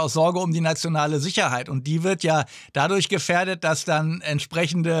schlecht, sondern aus Sorge um die nationale Sicherheit. Und die wird ja dadurch gefährdet, dass dann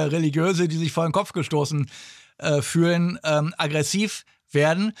entsprechende Religiöse, die sich vor den Kopf gestoßen fühlen, aggressiv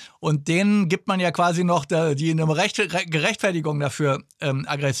werden. Und denen gibt man ja quasi noch eine Gerechtfertigung dafür,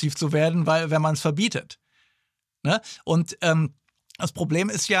 aggressiv zu werden, weil wenn man es verbietet. Ne? Und das Problem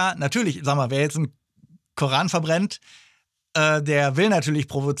ist ja, natürlich, sag mal, wer jetzt einen Koran verbrennt, der will natürlich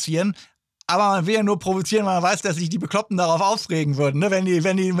provozieren, aber man will ja nur provozieren, weil man weiß, dass sich die Bekloppten darauf aufregen würden. Ne? Wenn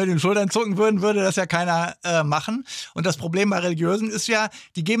die mit den Schultern zucken würden, würde das ja keiner machen. Und das Problem bei Religiösen ist ja,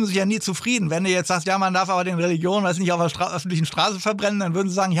 die geben sich ja nie zufrieden. Wenn du jetzt sagst, ja, man darf aber den Religionen, weiß nicht, auf der öffentlichen Straße verbrennen, dann würden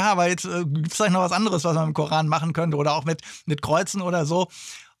sie sagen, ja, aber jetzt gibt es vielleicht noch was anderes, was man im Koran machen könnte oder auch mit Kreuzen oder so.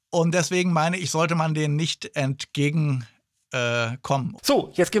 Und deswegen meine ich, sollte man denen nicht entgegenkommen.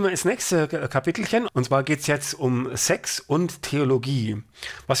 So, jetzt gehen wir ins nächste Kapitelchen. Und zwar geht es jetzt um Sex und Theologie.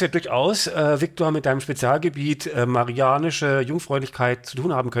 Was ja durchaus, Viktor, mit deinem Spezialgebiet marianische Jungfräulichkeit zu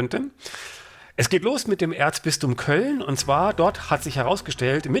tun haben könnte. Es geht los mit dem Erzbistum Köln. Und zwar, dort hat sich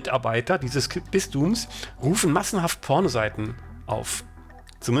herausgestellt, Mitarbeiter dieses Bistums rufen massenhaft Pornoseiten auf.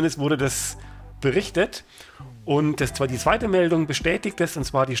 Zumindest wurde das berichtet. Und die zweite Meldung bestätigt es, und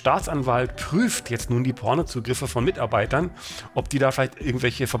zwar die Staatsanwalt prüft jetzt nun die Pornozugriffe von Mitarbeitern, ob die da vielleicht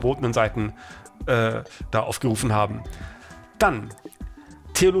irgendwelche verbotenen Seiten da aufgerufen haben. Dann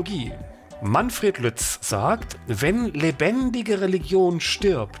Theologie. Manfred Lütz sagt, wenn lebendige Religion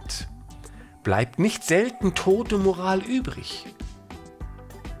stirbt, bleibt nicht selten tote Moral übrig.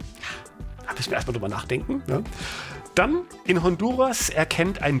 Da müssen wir erstmal drüber nachdenken. Ne? Dann in Honduras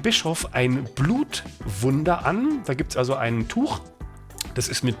erkennt ein Bischof ein Blutwunder an. Da gibt es also ein Tuch, das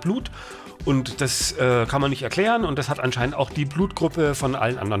ist mit Blut und das kann man nicht erklären und das hat anscheinend auch die Blutgruppe von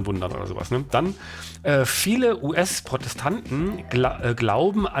allen anderen Wundern oder sowas. Ne? Dann viele US-Protestanten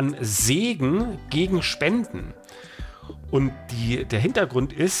glauben an Segen gegen Spenden. Und der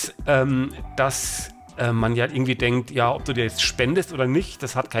Hintergrund ist, dass man ja irgendwie denkt, ja, ob du dir jetzt spendest oder nicht,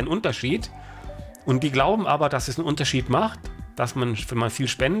 das hat keinen Unterschied. Und die glauben aber, dass es einen Unterschied macht, dass man, wenn man viel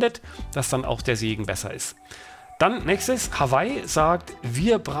spendet, dass dann auch der Segen besser ist. Dann nächstes, Hawaii sagt,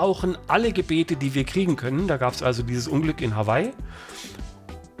 wir brauchen alle Gebete, die wir kriegen können. Da gab es also dieses Unglück in Hawaii.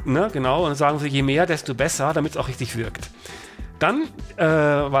 Ne, genau, und dann sagen sie, je mehr, desto besser, damit es auch richtig wirkt. Dann,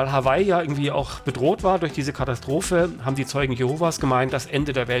 weil Hawaii ja irgendwie auch bedroht war durch diese Katastrophe, haben die Zeugen Jehovas gemeint, das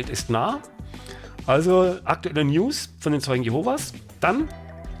Ende der Welt ist nah. Also aktuelle News von den Zeugen Jehovas. Dann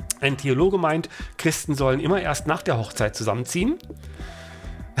ein Theologe meint, Christen sollen immer erst nach der Hochzeit zusammenziehen.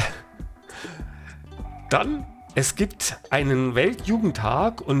 Dann, es gibt einen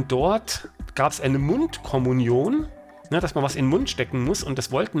Weltjugendtag und dort gab es eine Mundkommunion, ne, dass man was in den Mund stecken muss und das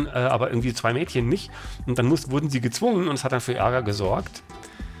wollten aber irgendwie 2 Mädchen nicht. Und dann wurden sie gezwungen und es hat dann für Ärger gesorgt.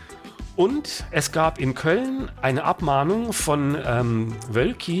 Und es gab in Köln eine Abmahnung von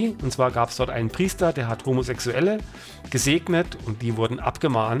Wölki. Und zwar gab es dort einen Priester, der hat Homosexuelle gesegnet und die wurden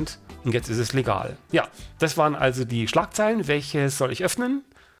abgemahnt. Und jetzt ist es legal. Ja, das waren also die Schlagzeilen. Welches soll ich öffnen?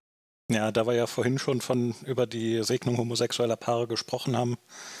 Ja, da wir ja vorhin schon über die Segnung homosexueller Paare gesprochen haben,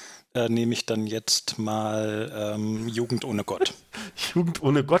 nehme ich dann jetzt mal Jugend ohne Gott. Jugend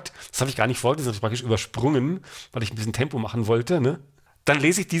ohne Gott? Das habe ich gar nicht vorgelesen, das habe ich praktisch übersprungen, weil ich ein bisschen Tempo machen wollte, ne? Dann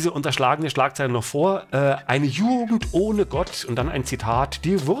lese ich diese unterschlagene Schlagzeile noch vor. Eine Jugend ohne Gott und dann ein Zitat.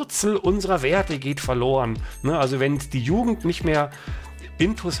 Die Wurzel unserer Werte geht verloren. Ne, also wenn die Jugend nicht mehr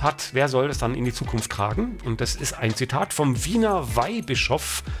Intus hat, wer soll es dann in die Zukunft tragen? Und das ist ein Zitat vom Wiener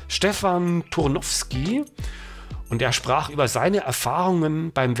Weihbischof Stefan Turnowski. Und er sprach über seine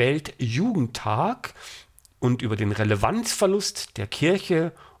Erfahrungen beim Weltjugendtag und über den Relevanzverlust der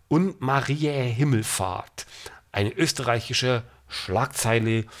Kirche und Mariä Himmelfahrt. Eine österreichische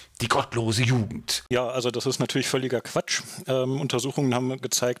Schlagzeile, die gottlose Jugend. Ja, also das ist natürlich völliger Quatsch. Untersuchungen haben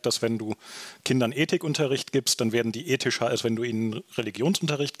gezeigt, dass wenn du Kindern Ethikunterricht gibst, dann werden die ethischer, als wenn du ihnen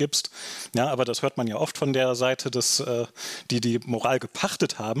Religionsunterricht gibst. Ja, aber das hört man ja oft von der Seite, die Moral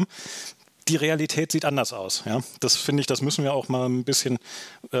gepachtet haben. Die Realität sieht anders aus. Ja? Das finde ich, das müssen wir auch mal ein bisschen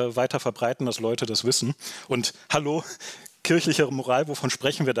weiter verbreiten, dass Leute das wissen. Und hallo, kirchliche Moral, wovon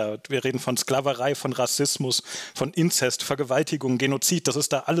sprechen wir da? Wir reden von Sklaverei, von Rassismus, von Inzest, Vergewaltigung, Genozid. Das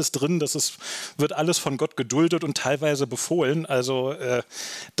ist da alles drin. Wird alles von Gott geduldet und teilweise befohlen. Also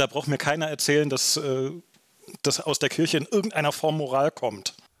da braucht mir keiner erzählen, dass aus der Kirche in irgendeiner Form Moral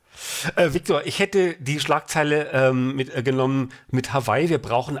kommt. Victor, ich hätte die Schlagzeile mitgenommen mit Hawaii. Wir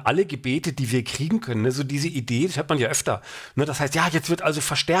brauchen alle Gebete, die wir kriegen können. Ne? So diese Idee, das hört man ja öfter. Ne? Das heißt, ja, jetzt wird also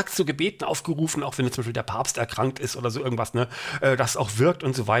verstärkt zu Gebeten aufgerufen, auch wenn jetzt zum Beispiel der Papst erkrankt ist oder so irgendwas, ne? Das auch wirkt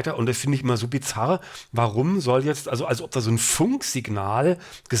und so weiter. Und das finde ich immer so bizarr. Warum soll jetzt, also als ob da so ein Funksignal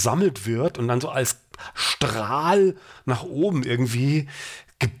gesammelt wird und dann so als Strahl nach oben irgendwie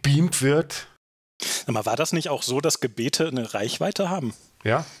gebeamt wird? Aber war das nicht auch so, dass Gebete eine Reichweite haben?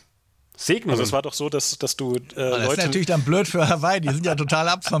 Ja. Segnungen. Also es war doch so, dass du Das Leute... ist natürlich dann blöd für Hawaii, die sind ja total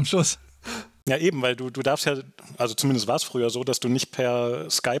ab vom Schuss. Ja eben, weil du darfst ja, also zumindest war es früher so, dass du nicht per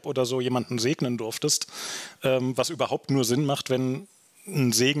Skype oder so jemanden segnen durftest, was überhaupt nur Sinn macht, wenn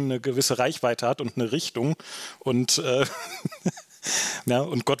ein Segen eine gewisse Reichweite hat und eine Richtung und ja,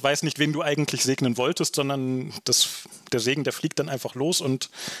 und Gott weiß nicht, wen du eigentlich segnen wolltest, sondern der Segen, der fliegt dann einfach los und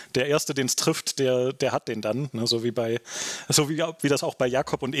der Erste, den es trifft, der hat den dann. Ne? So wie das auch bei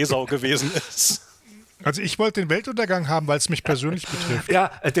Jakob und Esau gewesen ist. Also ich wollte den Weltuntergang haben, weil es mich persönlich betrifft. Ja,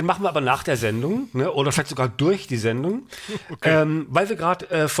 den machen wir aber nach der Sendung, ne? Oder vielleicht sogar durch die Sendung. Okay. Weil wir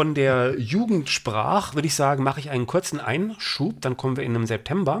gerade von der Jugend sprach, würde ich sagen, mache ich einen kurzen Einschub, dann kommen wir in den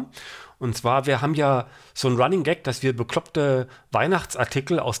September. Und zwar, wir haben ja so ein Running Gag, dass wir bekloppte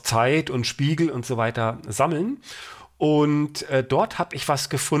Weihnachtsartikel aus Zeit und Spiegel und so weiter sammeln. Und dort habe ich was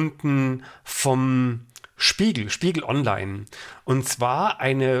gefunden vom Spiegel Online. Und zwar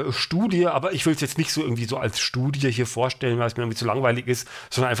eine Studie, aber ich will es jetzt nicht so irgendwie so als Studie hier vorstellen, weil es mir irgendwie zu langweilig ist,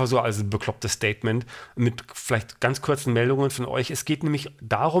 sondern einfach so als ein beklopptes Statement mit vielleicht ganz kurzen Meldungen von euch. Es geht nämlich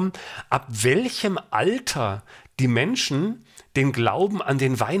darum, ab welchem Alter die Menschen den Glauben an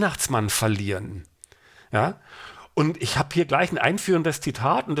den Weihnachtsmann verlieren. Ja? Und ich habe hier gleich ein einführendes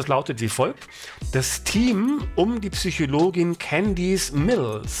Zitat und das lautet wie folgt. Das Team um die Psychologin Candice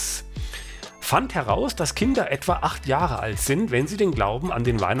Mills fand heraus, dass Kinder etwa 8 Jahre alt sind, wenn sie den Glauben an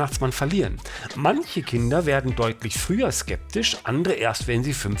den Weihnachtsmann verlieren. Manche Kinder werden deutlich früher skeptisch, andere erst, wenn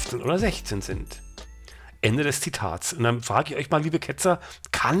sie 15 oder 16 sind. Ende des Zitats. Und dann frage ich euch mal, liebe Ketzer,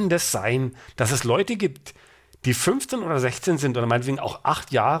 kann das sein, dass es Leute gibt, die 15 oder 16 sind oder meinetwegen auch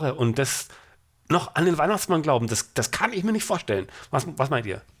 8 Jahre und das noch an den Weihnachtsmann glauben? Das kann ich mir nicht vorstellen. Was meint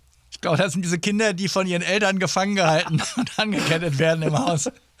ihr? Ich glaube, das sind diese Kinder, die von ihren Eltern gefangen gehalten und angekettet werden im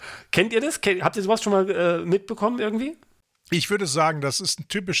Haus. Kennt ihr das? Habt ihr sowas schon mal mitbekommen irgendwie? Ich würde sagen, das ist ein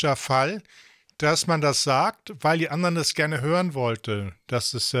typischer Fall, dass man das sagt, weil die anderen das gerne hören wollte,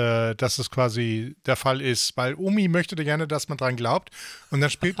 dass es quasi der Fall ist. Weil Omi möchte gerne, dass man dran glaubt und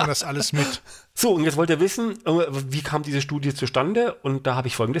dann spielt man das alles mit. So, und jetzt wollt ihr wissen, wie kam diese Studie zustande? Und da habe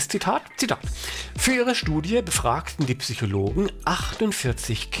ich folgendes Zitat. Für ihre Studie befragten die Psychologen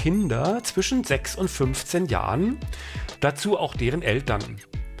 48 Kinder zwischen 6 und 15 Jahren, dazu auch deren Eltern.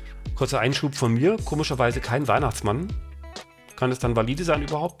 Kurzer Einschub von mir, komischerweise kein Weihnachtsmann. Kann es dann valide sein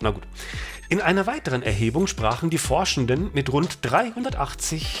überhaupt? Na gut. In einer weiteren Erhebung sprachen die Forschenden mit rund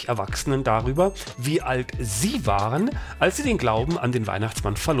 380 Erwachsenen darüber, wie alt sie waren, als sie den Glauben an den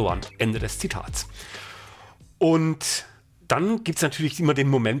Weihnachtsmann verloren. Ende des Zitats. Und dann gibt es natürlich immer den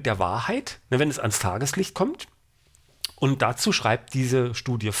Moment der Wahrheit, wenn es ans Tageslicht kommt. Und dazu schreibt diese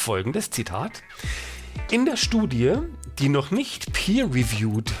Studie folgendes, Zitat. In der Studie, die noch nicht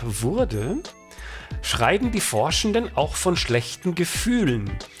peer-reviewed wurde, schreiben die Forschenden auch von schlechten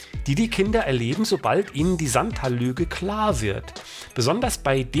Gefühlen, die die Kinder erleben, sobald ihnen die Santa-Lüge klar wird. Besonders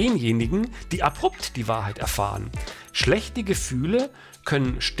bei denjenigen, die abrupt die Wahrheit erfahren. Schlechte Gefühle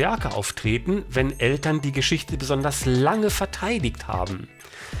können stärker auftreten, wenn Eltern die Geschichte besonders lange verteidigt haben.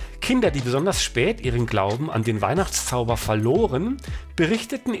 Kinder, die besonders spät ihren Glauben an den Weihnachtszauber verloren,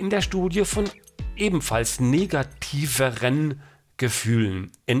 berichteten in der Studie von ebenfalls negativeren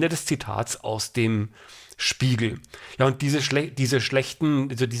Gefühlen. Ende des Zitats aus dem Spiegel. Ja, und diese schlechten,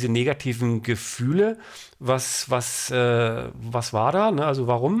 also diese negativen Gefühle, was war da? Ne? Also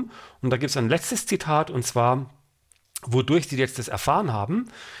warum? Und da gibt es ein letztes Zitat, und zwar, wodurch sie jetzt das erfahren haben.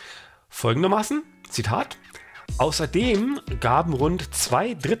 Folgendermaßen, Zitat. Außerdem gaben rund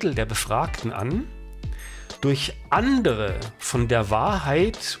 2/3 der Befragten an, durch andere von der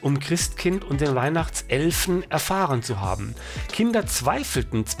Wahrheit um Christkind und den Weihnachtselfen erfahren zu haben. Kinder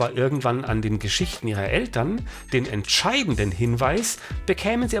zweifelten zwar irgendwann an den Geschichten ihrer Eltern, den entscheidenden Hinweis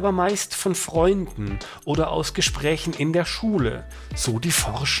bekämen sie aber meist von Freunden oder aus Gesprächen in der Schule, so die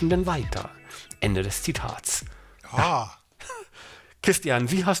Forschenden weiter. Ende des Zitats. Ah. Christian,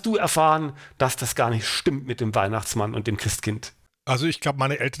 wie hast du erfahren, dass das gar nicht stimmt mit dem Weihnachtsmann und dem Christkind? Also ich glaube,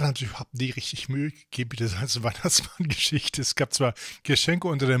 meine Eltern haben sich überhaupt nie richtig Mühe gegeben, diese ganze Weihnachtsmann-Geschichte. Es gab zwar Geschenke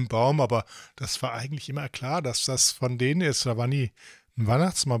unter dem Baum, aber das war eigentlich immer klar, dass das von denen ist. Da war nie ein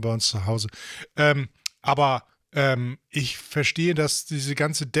Weihnachtsmann bei uns zu Hause. Aber Ich verstehe, dass diese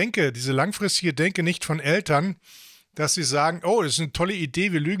ganze Denke, diese langfristige Denke nicht von Eltern, dass sie sagen, oh, das ist eine tolle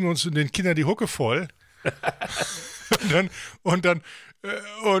Idee, wir lügen uns und den Kindern die Hucke voll.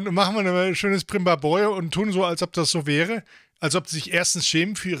 und machen wir ein schönes Primbaboi und tun so, als ob das so wäre. Als ob sie sich erstens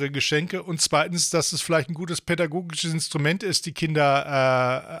schämen für ihre Geschenke und zweitens, dass es vielleicht ein gutes pädagogisches Instrument ist, die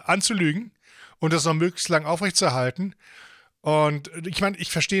Kinder anzulügen und das noch möglichst lang aufrechtzuerhalten. Und ich meine,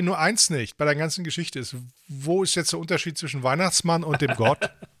 ich verstehe nur eins nicht bei der ganzen Geschichte ist, wo ist jetzt der Unterschied zwischen Weihnachtsmann und dem Gott?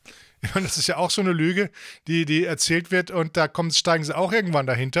 Ich meine, das ist ja auch so eine Lüge, die erzählt wird und steigen sie auch irgendwann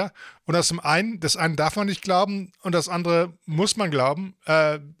dahinter. Und das eine darf man nicht glauben und das andere muss man glauben.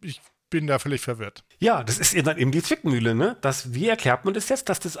 Ich bin da völlig verwirrt. Ja, das ist dann eben die Zwickmühle, ne? Wie erklärt man das jetzt,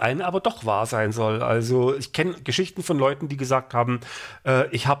 dass das eine aber doch wahr sein soll? Also ich kenne Geschichten von Leuten, die gesagt haben,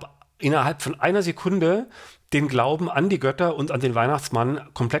 ich habe innerhalb von einer Sekunde den Glauben an die Götter und an den Weihnachtsmann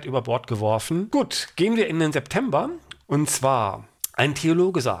komplett über Bord geworfen. Gut, gehen wir in den September. Und zwar, ein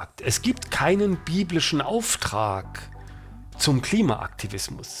Theologe sagt, es gibt keinen biblischen Auftrag zum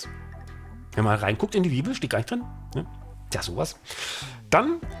Klimaaktivismus. Wenn man reinguckt in die Bibel, steht gar nicht drin. Ne? Ja, sowas.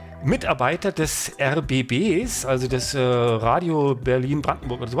 Dann Mitarbeiter des RBBs, also des Radio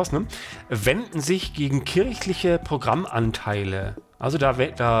Berlin-Brandenburg oder sowas, ne, wenden sich gegen kirchliche Programmanteile. Also da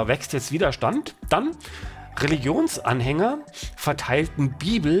wächst jetzt Widerstand. Dann Religionsanhänger verteilten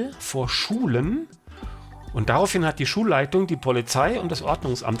Bibel vor Schulen und daraufhin hat die Schulleitung die Polizei und das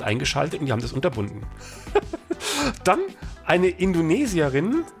Ordnungsamt eingeschaltet und die haben das unterbunden. Dann eine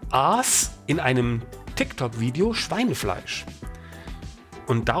Indonesierin aß in einem TikTok-Video Schweinefleisch.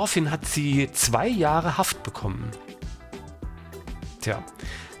 Und daraufhin hat sie 2 Jahre Haft bekommen. Tja.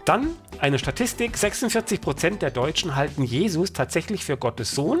 Dann eine Statistik, 46% der Deutschen halten Jesus tatsächlich für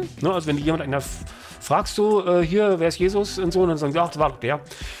Gottes Sohn. Ne, also wenn jemand fragst du, hier, wer ist Jesus und so, und dann sagen sie, ach, das war doch der.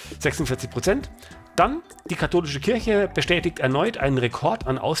 46%. Dann, die katholische Kirche bestätigt erneut einen Rekord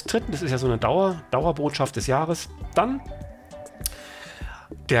an Austritten. Das ist ja so eine Dauerbotschaft des Jahres. Dann,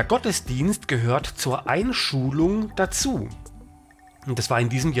 der Gottesdienst gehört zur Einschulung dazu. Und das war in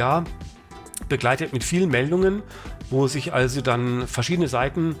diesem Jahr begleitet mit vielen Meldungen, wo sich also dann verschiedene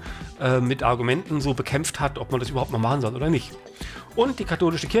Seiten mit Argumenten so bekämpft hat, ob man das überhaupt mal machen soll oder nicht. Und die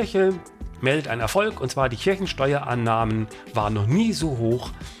katholische Kirche meldet einen Erfolg, und zwar die Kirchensteuerannahmen waren noch nie so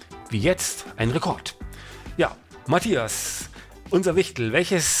hoch wie jetzt, ein Rekord. Ja, Matthias, unser Wichtel,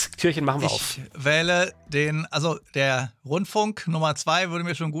 welches Türchen machen wir auf? Ich wähle der Rundfunk Nummer 2 würde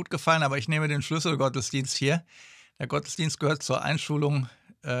mir schon gut gefallen, aber ich nehme den Schlüsselgottesdienst hier. Der Gottesdienst gehört zur Einschulung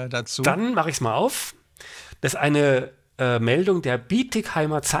dazu. Dann mache ich es mal auf. Das ist eine Meldung der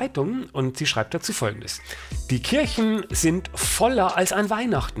Bietigheimer Zeitung und sie schreibt dazu Folgendes. Die Kirchen sind voller als an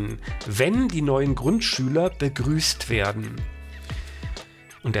Weihnachten, wenn die neuen Grundschüler begrüßt werden.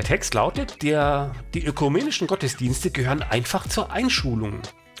 Und der Text lautet, die ökumenischen Gottesdienste gehören einfach zur Einschulung.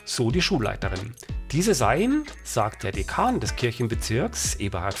 So die Schulleiterin. Diese seien, sagt der Dekan des Kirchenbezirks,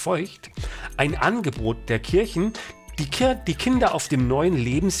 Eberhard Feucht, ein Angebot der Kirchen, die Kinder auf dem neuen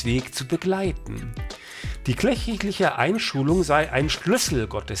Lebensweg zu begleiten. Die kirchliche Einschulung sei ein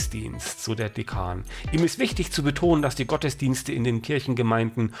Schlüsselgottesdienst, so der Dekan. Ihm ist wichtig zu betonen, dass die Gottesdienste in den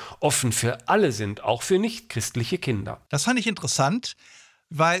Kirchengemeinden offen für alle sind, auch für nichtchristliche Kinder. Das fand ich interessant,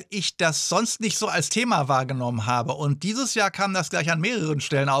 weil ich das sonst nicht so als Thema wahrgenommen habe. Und dieses Jahr kam das gleich an mehreren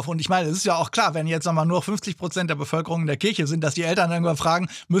Stellen auf. Und ich meine, es ist ja auch klar, wenn jetzt nur 50% der Bevölkerung in der Kirche sind, dass die Eltern irgendwann fragen,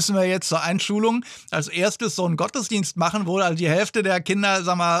 müssen wir jetzt zur Einschulung als erstes so einen Gottesdienst machen, wo also die Hälfte der Kinder,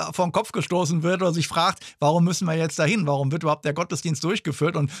 vor den Kopf gestoßen wird oder sich fragt, warum müssen wir jetzt dahin? Warum wird überhaupt der Gottesdienst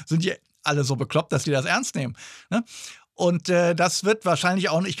durchgeführt? Und sind die alle so bekloppt, dass die das ernst nehmen? Ne? Und das wird wahrscheinlich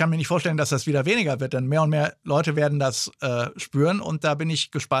auch, ich kann mir nicht vorstellen, dass das wieder weniger wird, denn mehr und mehr Leute werden das spüren und da bin ich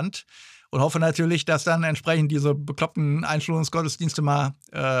gespannt und hoffe natürlich, dass dann entsprechend diese bekloppten Einschulungsgottesdienste mal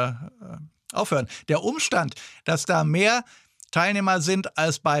aufhören. Der Umstand, dass da mehr Teilnehmer sind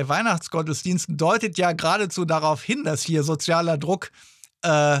als bei Weihnachtsgottesdiensten, deutet ja geradezu darauf hin, dass hier sozialer Druck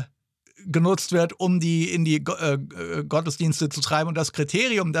genutzt wird, um die in die Gottesdienste zu treiben. Und das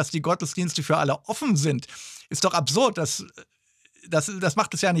Kriterium, dass die Gottesdienste für alle offen sind, ist doch absurd. Das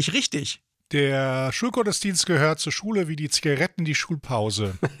macht es ja nicht richtig. Der Schulgottesdienst gehört zur Schule wie die Zigaretten die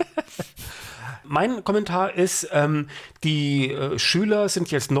Schulpause. Mein Kommentar ist, die Schüler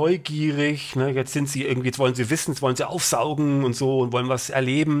sind jetzt neugierig, ne? Jetzt wollen sie wissen, jetzt wollen sie aufsaugen und so und wollen was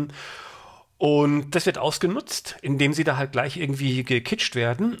erleben. Und das wird ausgenutzt, indem sie da halt gleich irgendwie gekitscht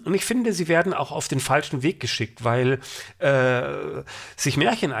werden. Und ich finde, sie werden auch auf den falschen Weg geschickt, weil sich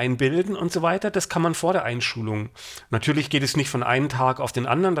Märchen einbilden und so weiter, das kann man vor der Einschulung. Natürlich geht es nicht von einem Tag auf den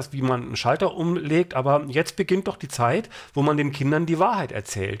anderen, wie man einen Schalter umlegt, aber jetzt beginnt doch die Zeit, wo man den Kindern die Wahrheit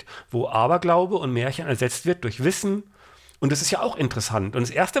erzählt, wo Aberglaube und Märchen ersetzt wird durch Wissen. Und das ist ja auch interessant. Und das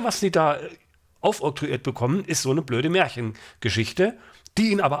Erste, was sie da aufoktroyiert bekommen, ist so eine blöde Märchengeschichte,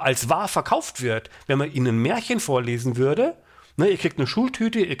 die ihnen aber als wahr verkauft wird. Wenn man ihnen ein Märchen vorlesen würde, ne, ihr kriegt eine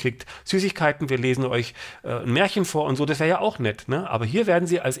Schultüte, ihr kriegt Süßigkeiten, wir lesen euch ein Märchen vor und so, das wäre ja auch nett. Ne? Aber hier werden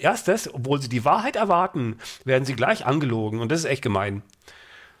sie als erstes, obwohl sie die Wahrheit erwarten, werden sie gleich angelogen und das ist echt gemein.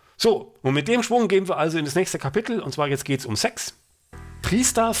 So, und mit dem Schwung gehen wir also in das nächste Kapitel und zwar jetzt geht es um Sex.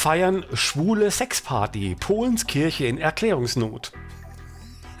 Priester feiern schwule Sexparty, Polens Kirche in Erklärungsnot.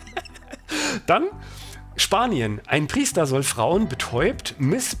 Dann Spanien. Ein Priester soll Frauen betäubt,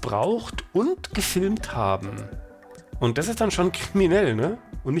 missbraucht und gefilmt haben. Und das ist dann schon kriminell, ne?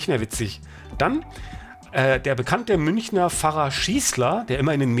 Und nicht mehr witzig. Dann der bekannte Münchner Pfarrer Schießler, der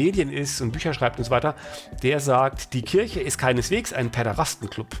immer in den Medien ist und Bücher schreibt und so weiter, der sagt, die Kirche ist keineswegs ein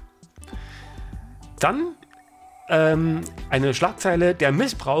Päderastenclub. Dann eine Schlagzeile, der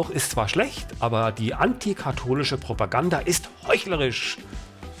Missbrauch ist zwar schlecht, aber die antikatholische Propaganda ist heuchlerisch.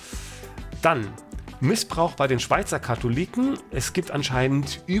 Dann Missbrauch bei den Schweizer Katholiken. Es gibt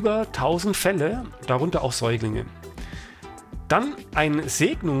anscheinend über 1000 Fälle, darunter auch Säuglinge. Dann ein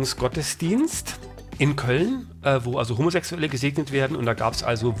Segnungsgottesdienst in Köln, wo also Homosexuelle gesegnet werden. Und da gab es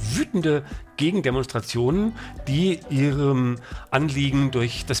also wütende Gegendemonstrationen, die ihrem Anliegen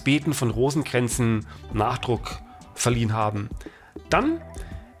durch das Beten von Rosenkränzen Nachdruck verliehen haben. Dann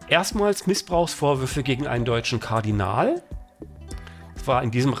erstmals Missbrauchsvorwürfe gegen einen deutschen Kardinal. Das war in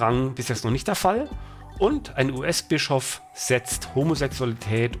diesem Rang bis jetzt noch nicht der Fall. Und ein US-Bischof setzt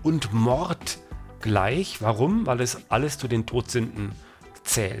Homosexualität und Mord gleich. Warum? Weil es alles zu den Todsünden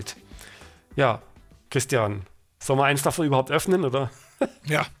zählt. Ja, Christian, sollen wir eins davon überhaupt öffnen, oder?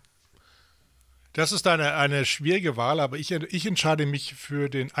 Ja. Das ist eine schwierige Wahl, aber ich entscheide mich für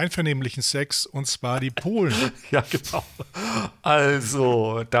den einvernehmlichen Sex, und zwar die Polen. Ja, genau.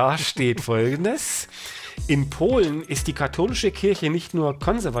 Also, da steht Folgendes. In Polen ist die katholische Kirche nicht nur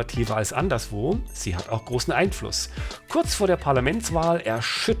konservativer als anderswo, sie hat auch großen Einfluss. Kurz vor der Parlamentswahl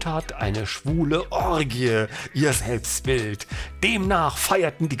erschüttert eine schwule Orgie ihr Selbstbild. Demnach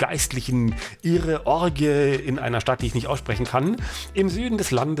feierten die Geistlichen ihre Orgie in einer Stadt, die ich nicht aussprechen kann, im Süden des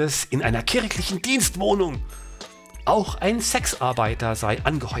Landes in einer kirchlichen Dienstwohnung. Auch ein Sexarbeiter sei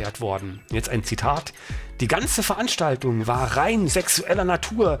angeheuert worden. Jetzt ein Zitat. Die ganze Veranstaltung war rein sexueller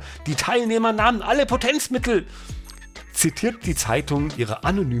Natur. Die Teilnehmer nahmen alle Potenzmittel. Zitiert die Zeitung ihre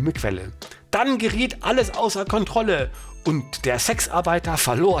anonyme Quelle. Dann geriet alles außer Kontrolle und der Sexarbeiter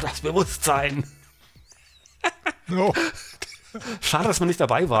verlor das Bewusstsein. No. Schade, dass wir nicht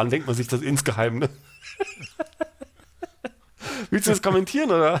dabei waren, denkt man sich das insgeheim. Ne? Willst du das kommentieren,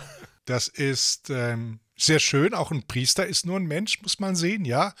 oder? Das ist sehr schön. Auch ein Priester ist nur ein Mensch, muss man sehen,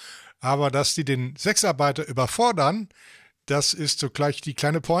 ja. Aber dass die den Sexarbeiter überfordern, das ist so gleich die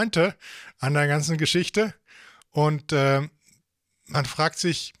kleine Pointe an der ganzen Geschichte. Und man fragt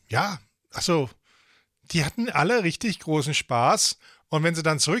sich, ja, also die hatten alle richtig großen Spaß. Und wenn sie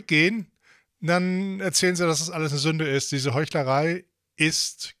dann zurückgehen, dann erzählen sie, dass das alles eine Sünde ist. Diese Heuchlerei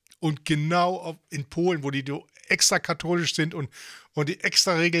ist, und genau in Polen, wo die extra katholisch sind und die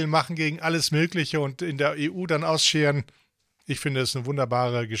extra Regeln machen gegen alles Mögliche und in der EU dann ausscheren. Ich finde es eine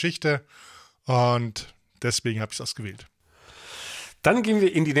wunderbare Geschichte und deswegen habe ich es ausgewählt. Dann gehen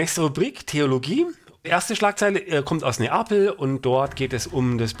wir in die nächste Rubrik, Theologie. Die erste Schlagzeile kommt aus Neapel und dort geht es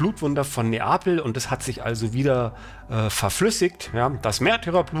um das Blutwunder von Neapel und das hat sich also wieder verflüssigt. Ja? Das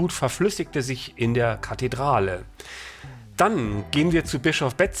Märtyrerblut verflüssigte sich in der Kathedrale. Dann gehen wir zu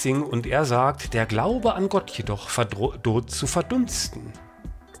Bischof Betzing und er sagt, der Glaube an Gott jedoch droht zu verdunsten.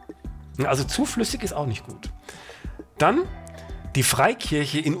 Also zu flüssig ist auch nicht gut. Dann, die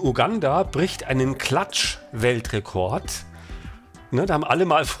Freikirche in Uganda bricht einen Klatsch-Weltrekord. Ne, da haben alle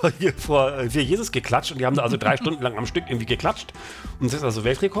mal vor Jesus geklatscht und die haben da also 3 Stunden lang am Stück irgendwie geklatscht. Und das ist also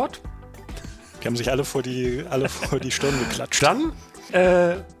Weltrekord. Die haben sich alle vor die Stirn geklatscht. Dann,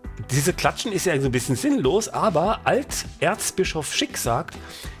 diese Klatschen ist ja so ein bisschen sinnlos, aber Alterzbischof Schick sagt,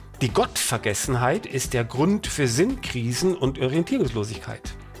 die Gottvergessenheit ist der Grund für Sinnkrisen und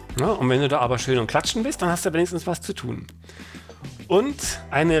Orientierungslosigkeit. Ja, und wenn du da aber schön und klatschen bist, dann hast du wenigstens was zu tun. Und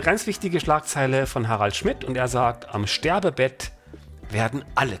eine ganz wichtige Schlagzeile von Harald Schmidt und er sagt, am Sterbebett werden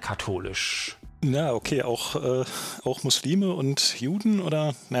alle katholisch. Ja, okay, auch Muslime und Juden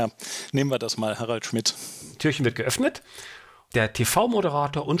oder, naja, nehmen wir das mal, Harald Schmidt. Türchen wird geöffnet Der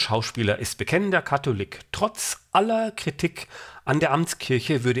TV-Moderator und Schauspieler ist bekennender Katholik. Trotz aller Kritik an der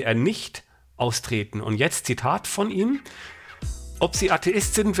Amtskirche würde er nicht austreten. Und jetzt Zitat von ihm: Ob Sie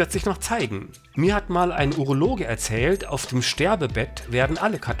Atheist sind, wird sich noch zeigen. Mir hat mal ein Urologe erzählt, auf dem Sterbebett werden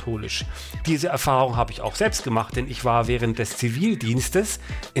alle katholisch. Diese Erfahrung habe ich auch selbst gemacht, denn ich war während des Zivildienstes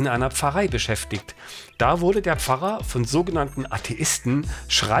in einer Pfarrei beschäftigt. Da wurde der Pfarrer von sogenannten Atheisten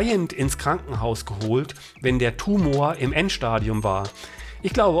schreiend ins Krankenhaus geholt, wenn der Tumor im Endstadium war.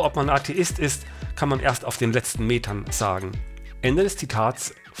 Ich glaube, ob man Atheist ist, kann man erst auf den letzten Metern sagen. Ende des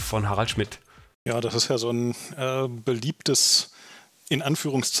Zitats von Harald Schmidt. Ja, das ist ja so ein beliebtes, in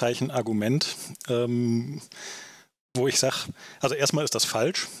Anführungszeichen, Argument, wo ich sage, also erstmal ist das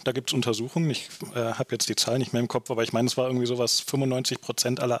falsch, da gibt es Untersuchungen, ich habe jetzt die Zahl nicht mehr im Kopf, aber ich meine, es war irgendwie sowas,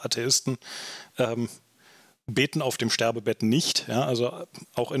 95% aller Atheisten beten auf dem Sterbebett nicht, ja, also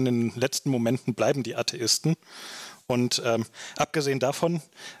auch in den letzten Momenten bleiben die Atheisten. Und abgesehen davon,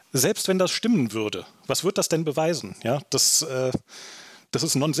 selbst wenn das stimmen würde, was wird das denn beweisen? Ja, das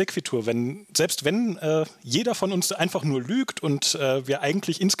ist non sequitur. Selbst wenn jeder von uns einfach nur lügt und wir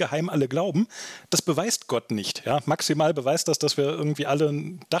eigentlich insgeheim alle glauben, das beweist Gott nicht. Ja? Maximal beweist das, dass wir irgendwie alle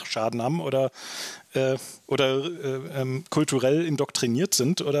einen Dachschaden haben oder kulturell indoktriniert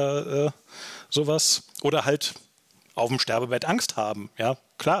sind oder sowas. Oder halt auf dem Sterbebett Angst haben. Ja,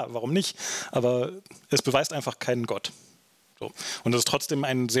 klar, warum nicht? Aber es beweist einfach keinen Gott. So. Und das ist trotzdem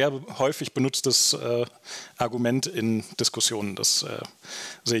ein sehr häufig benutztes Argument in Diskussionen. Das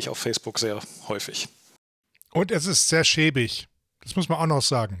sehe ich auf Facebook sehr häufig. Und es ist sehr schäbig. Das muss man auch noch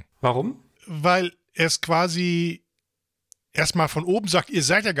sagen. Warum? Weil es quasi erstmal von oben sagt, ihr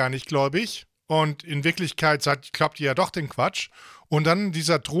seid ja gar nicht gläubig. Und in Wirklichkeit glaubt ihr ja doch den Quatsch. Und dann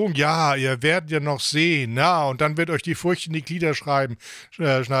dieser Drohung, ja, ihr werdet ja noch sehen, na, und dann wird euch die Furcht in die Glieder schneiden.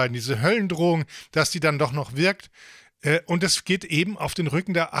 Diese Höllendrohung, dass die dann doch noch wirkt. Und es geht eben auf den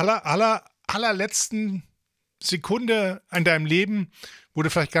Rücken der allerletzten Sekunde in deinem Leben, wo du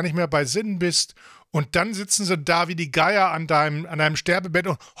vielleicht gar nicht mehr bei Sinnen bist. Und dann sitzen sie da wie die Geier an deinem Sterbebett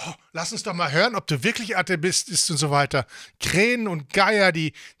und lass uns doch mal hören, ob du wirklich Atheist bist und so weiter. Krähen und Geier,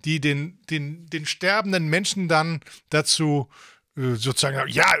 die den sterbenden Menschen dann dazu sozusagen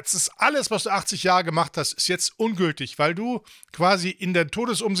sagen, ja, jetzt ist alles, was du 80 Jahre gemacht hast, ist jetzt ungültig, weil du quasi in der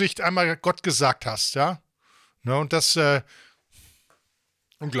Todesumsicht einmal Gott gesagt hast, ja. Ne, und das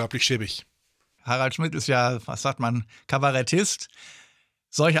unglaublich schäbig. Harald Schmidt ist ja, was sagt man, Kabarettist.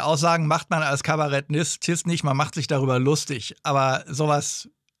 Solche Aussagen macht man als Kabarettist nicht, man macht sich darüber lustig. Aber sowas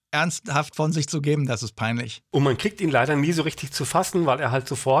ernsthaft von sich zu geben, das ist peinlich. Und man kriegt ihn leider nie so richtig zu fassen, weil er halt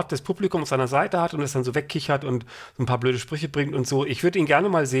sofort das Publikum auf seiner Seite hat und es dann so wegkichert und so ein paar blöde Sprüche bringt und so. Ich würde ihn gerne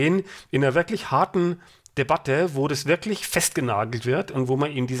mal sehen in einer wirklich harten Debatte, wo das wirklich festgenagelt wird und wo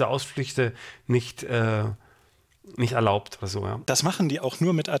man ihm diese Ausflüchte nicht erlaubt oder so, ja. Das machen die auch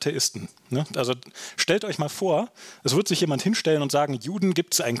nur mit Atheisten. Ne? Also stellt euch mal vor, es wird sich jemand hinstellen und sagen, Juden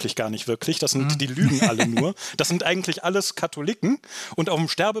gibt es eigentlich gar nicht wirklich, die lügen alle nur. Das sind eigentlich alles Katholiken und auf dem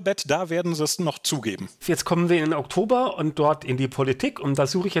Sterbebett, da werden sie es noch zugeben. Jetzt kommen wir in den Oktober und dort in die Politik und da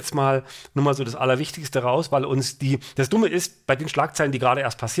suche ich jetzt mal nur mal so das Allerwichtigste raus, weil uns das Dumme ist, bei den Schlagzeilen, die gerade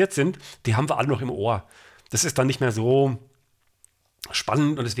erst passiert sind, die haben wir alle noch im Ohr. Das ist dann nicht mehr so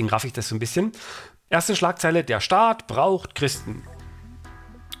spannend und deswegen raff ich das so ein bisschen. Erste Schlagzeile, der Staat braucht Christen.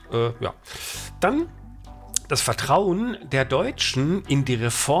 Ja. Dann das Vertrauen der Deutschen in die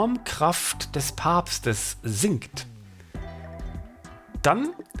Reformkraft des Papstes sinkt. Dann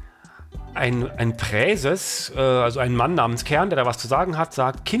ein Präses, also ein Mann namens Kern, der da was zu sagen hat,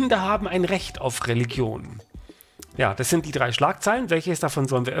 sagt, Kinder haben ein Recht auf Religion. Ja, das sind die 3 Schlagzeilen. Welches davon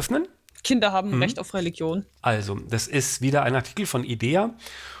sollen wir öffnen? Kinder haben ein Recht auf Religion. Also, das ist wieder ein Artikel von IDEA.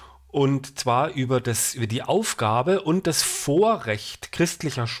 Und zwar über die Aufgabe und das Vorrecht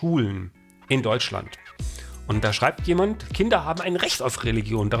christlicher Schulen in Deutschland. Und da schreibt jemand, Kinder haben ein Recht auf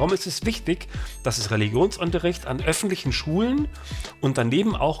Religion. Darum ist es wichtig, dass es Religionsunterricht an öffentlichen Schulen und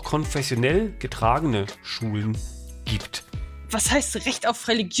daneben auch konfessionell getragene Schulen gibt. Was heißt Recht auf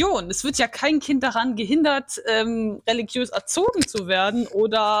Religion? Es wird ja kein Kind daran gehindert, religiös erzogen zu werden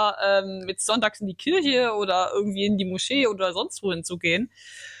oder mit sonntags in die Kirche oder irgendwie in die Moschee oder sonst wohin zu gehen.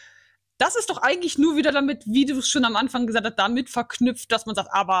 Das ist doch eigentlich nur wieder damit, wie du es schon am Anfang gesagt hast, damit verknüpft, dass man sagt,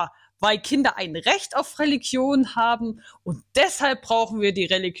 aber weil Kinder ein Recht auf Religion haben und deshalb brauchen wir die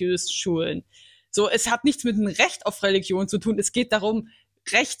religiösen Schulen. So, es hat nichts mit einem Recht auf Religion zu tun. Es geht darum,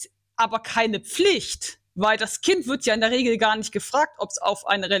 Recht, aber keine Pflicht. Weil das Kind wird ja in der Regel gar nicht gefragt, ob es auf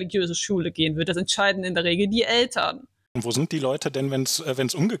eine religiöse Schule gehen wird. Das entscheiden in der Regel die Eltern. Und wo sind die Leute denn, wenn es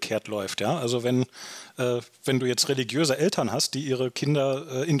umgekehrt läuft? Ja? Also wenn du jetzt religiöse Eltern hast, die ihre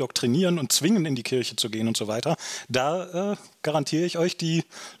Kinder indoktrinieren und zwingen, in die Kirche zu gehen und so weiter, da garantiere ich euch, die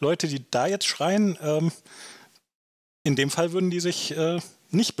Leute, die da jetzt schreien, in dem Fall würden die sich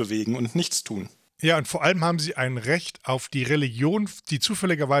nicht bewegen und nichts tun. Ja, und vor allem haben sie ein Recht auf die Religion, die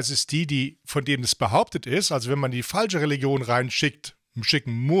zufälligerweise ist die von denen es behauptet ist. Also wenn man die falsche Religion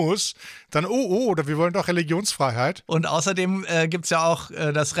schicken muss, dann oder wir wollen doch Religionsfreiheit. Und außerdem gibt es ja auch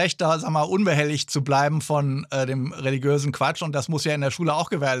das Recht, da unbehelligt zu bleiben von dem religiösen Quatsch, und das muss ja in der Schule auch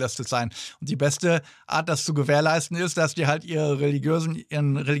gewährleistet sein. Und die beste Art, das zu gewährleisten, ist, dass die halt ihren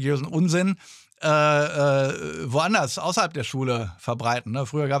religiösen Unsinn woanders, außerhalb der Schule verbreiten. Ne?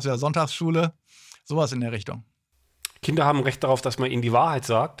 Früher gab es ja Sonntagsschule, sowas in der Richtung. Kinder haben Recht darauf, dass man ihnen die Wahrheit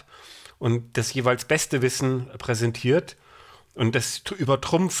sagt und das jeweils beste Wissen präsentiert. Und das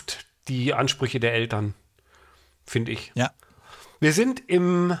übertrumpft die Ansprüche der Eltern, finde ich. Ja. Wir sind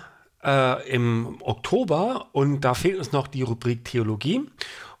im Oktober und da fehlt uns noch die Rubrik Theologie.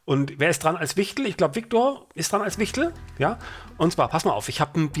 Und wer ist dran als Wichtel? Ich glaube, Viktor ist dran als Wichtel. Ja? Und zwar, pass mal auf, ich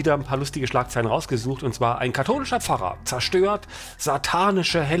habe wieder ein paar lustige Schlagzeilen rausgesucht. Und zwar: Ein katholischer Pfarrer zerstört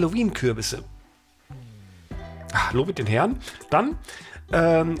satanische Halloween-Kürbisse. Lobet den Herrn. Dann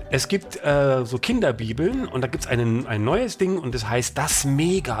es gibt so Kinderbibeln und da gibt es ein neues Ding und das heißt das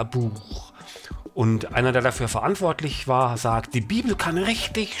Megabuch. Und einer, der dafür verantwortlich war, sagt, die Bibel kann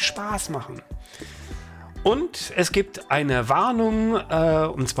richtig Spaß machen. Und es gibt eine Warnung,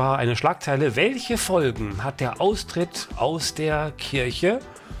 und zwar eine Schlagzeile: Welche Folgen hat der Austritt aus der Kirche?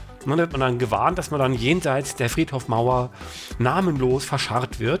 Und dann wird man dann gewarnt, dass man dann jenseits der Friedhofmauer namenlos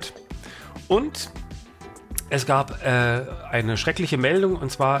verscharrt wird. Und es gab eine schreckliche Meldung,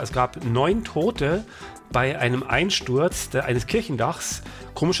 und zwar, es gab 9 Tote bei einem Einsturz eines Kirchendachs,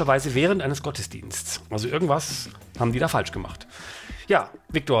 komischerweise während eines Gottesdienstes. Also irgendwas haben die da falsch gemacht. Ja,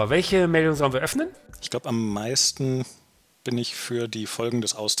 Viktor, welche Meldung sollen wir öffnen? Ich glaube, am meisten bin ich für die Folgen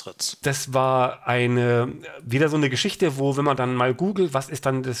des Austritts. Das war wieder so eine Geschichte, wo, wenn man dann mal googelt, was ist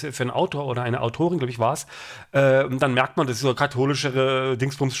dann das für ein Autor oder eine Autorin, glaube ich, war es, dann merkt man, das ist so eine katholische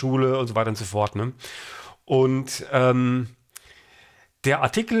Dingsbumsschule und so weiter und so fort, ne? Und der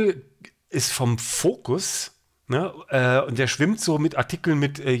Artikel ist vom Fokus, ne? Und der schwimmt so mit Artikeln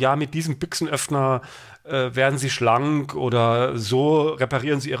mit diesem Büchsenöffner werden sie schlank oder so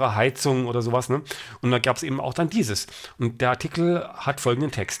reparieren sie ihre Heizung oder sowas. Ne? Und da gab es eben auch dann dieses. Und der Artikel hat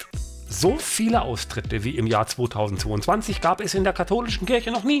folgenden Text: So viele Austritte wie im Jahr 2022 gab es in der katholischen Kirche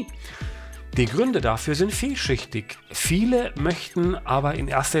noch nie. Die Gründe dafür sind vielschichtig. Viele möchten aber in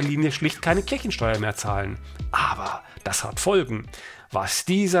erster Linie schlicht keine Kirchensteuer mehr zahlen. Aber das hat Folgen, was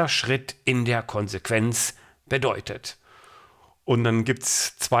dieser Schritt in der Konsequenz bedeutet. Und dann gibt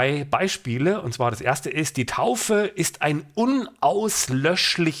es 2 Beispiele. Und zwar das erste ist: Die Taufe ist ein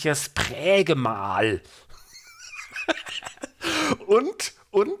unauslöschliches Prägemal. und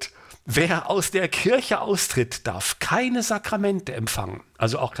wer aus der Kirche austritt, darf keine Sakramente empfangen.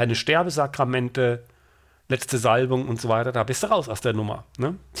 Also auch keine Sterbesakramente, letzte Salbung und so weiter. Da bist du raus aus der Nummer.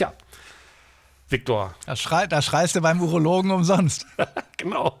 Ne? Tja, Viktor. Da schreist du beim Urologen umsonst.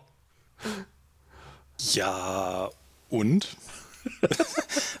 Genau. Ja, und?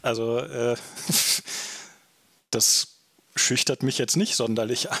 Also, das schüchtert mich jetzt nicht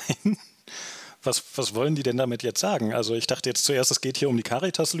sonderlich ein. Was wollen die denn damit jetzt sagen? Also ich dachte jetzt zuerst, es geht hier um die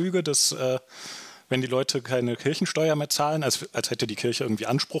Caritas-Lüge, dass wenn die Leute keine Kirchensteuer mehr zahlen, als hätte die Kirche irgendwie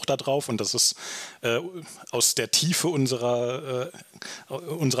Anspruch darauf, und das ist aus der Tiefe unserer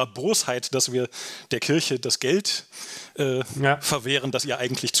Bosheit, dass wir der Kirche das Geld verwehren, das ihr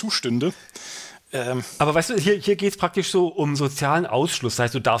eigentlich zustünde. Aber weißt du, hier geht es praktisch so um sozialen Ausschluss. Das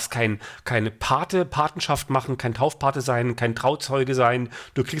heißt, du darfst keine Patenschaft machen, kein Taufpate sein, kein Trauzeuge sein,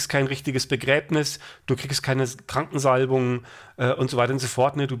 du kriegst kein richtiges Begräbnis, du kriegst keine Krankensalbung und so weiter und so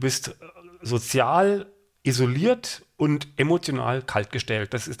fort. Ne? Du bist sozial isoliert und emotional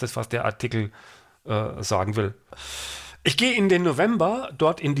kaltgestellt. Das ist das, was der Artikel sagen will. Ich gehe in den November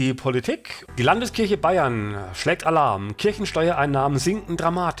dort in die Politik. Die Landeskirche Bayern schlägt Alarm. Kirchensteuereinnahmen sinken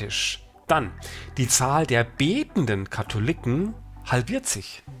dramatisch. Dann, die Zahl der betenden Katholiken halbiert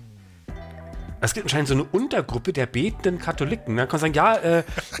sich. Es gibt anscheinend so eine Untergruppe der betenden Katholiken. Da kann man sagen,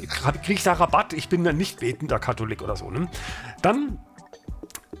 kriege ich da Rabatt, ich bin ein nicht betender Katholik oder so. Ne? Dann,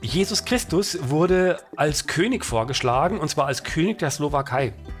 Jesus Christus wurde als König vorgeschlagen, und zwar als König der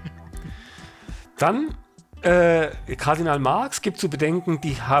Slowakei. Dann, Kardinal Marx gibt zu bedenken,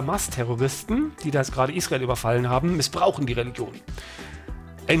 die Hamas-Terroristen, die da jetzt gerade Israel überfallen haben, missbrauchen die Religion.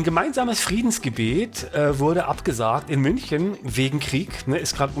 Ein gemeinsames Friedensgebet wurde abgesagt in München wegen Krieg, ne,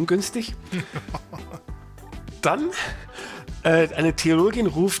 ist gerade ungünstig. Dann eine Theologin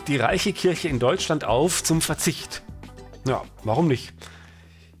ruft die reiche Kirche in Deutschland auf zum Verzicht. Ja, warum nicht?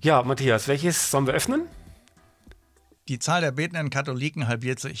 Ja, Matthias, welches sollen wir öffnen? Die Zahl der betenden Katholiken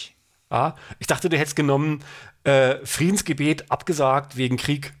halbiert sich. Ah, ich dachte, du hättest genommen Friedensgebet abgesagt wegen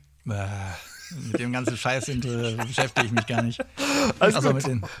Krieg. Mit dem ganzen Scheiß beschäftige ich mich gar nicht. Also mit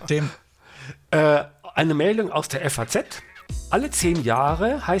den Themen. Eine Meldung aus der FAZ. Alle 10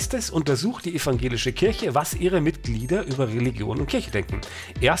 Jahre, heißt es, untersucht die evangelische Kirche, was ihre Mitglieder über Religion und Kirche denken.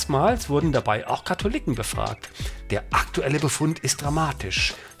 Erstmals wurden dabei auch Katholiken befragt. Der aktuelle Befund ist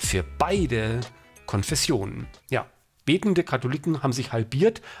dramatisch für beide Konfessionen. Ja, betende Katholiken haben sich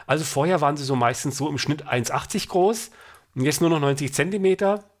halbiert. Also vorher waren sie so meistens so im Schnitt 1,80 groß und jetzt nur noch 90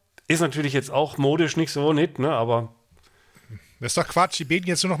 Zentimeter. Ist natürlich jetzt auch modisch nicht so nett, ne, aber... Das ist doch Quatsch, die beten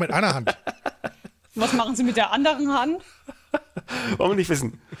jetzt nur noch mit einer Hand. Was machen sie mit der anderen Hand? Wollen wir nicht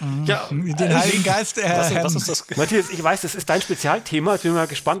wissen. Ja, Den Heiligen Geist. Was ist das? Matthias, ich weiß, das ist dein Spezialthema. Ich bin mal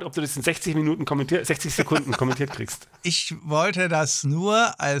gespannt, ob du das in 60 Sekunden kommentiert kriegst. Ich wollte das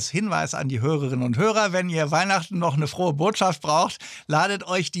nur als Hinweis an die Hörerinnen und Hörer. Wenn ihr Weihnachten noch eine frohe Botschaft braucht, ladet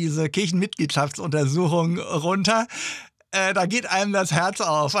euch diese Kirchenmitgliedschaftsuntersuchung runter. Da geht einem das Herz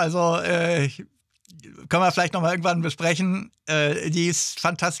auf. Also können wir vielleicht noch mal irgendwann besprechen. Die ist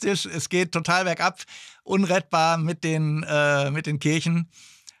fantastisch. Es geht total bergab. Unrettbar mit den Kirchen.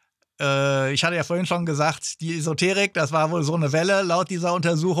 Ich hatte ja vorhin schon gesagt, die Esoterik, das war wohl so eine Welle laut dieser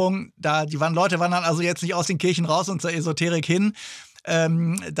Untersuchung. Leute wandern also jetzt nicht aus den Kirchen raus und zur Esoterik hin.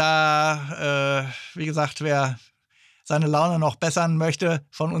 Wie gesagt, wer seine Laune noch bessern möchte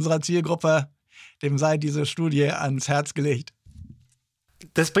von unserer Zielgruppe, dem sei diese Studie ans Herz gelegt.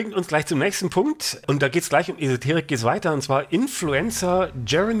 Das bringt uns gleich zum nächsten Punkt. Und da geht es gleich um Esoterik, geht es weiter. Und zwar Influencer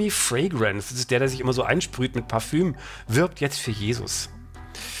Jeremy Fragrance. Das ist der sich immer so einsprüht mit Parfüm, wirbt jetzt für Jesus.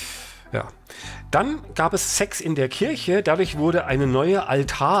 Ja. Dann gab es Sex in der Kirche. Dadurch wurde eine neue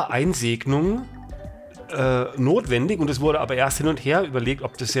Altareinsegnung notwendig. Und es wurde aber erst hin und her überlegt,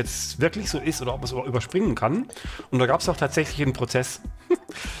 ob das jetzt wirklich so ist oder ob man es überspringen kann. Und da gab es auch tatsächlich einen Prozess.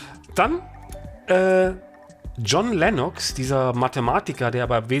 Dann John Lennox, dieser Mathematiker, der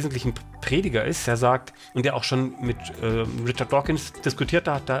aber im Wesentlichen Prediger ist, der sagt, und der auch schon mit Richard Dawkins diskutiert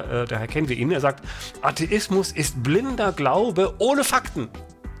hat, daher kennen wir ihn, er sagt, Atheismus ist blinder Glaube ohne Fakten.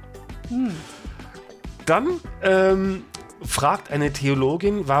 Dann fragt eine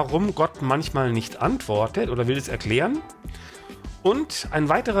Theologin, warum Gott manchmal nicht antwortet oder will es erklären. Und ein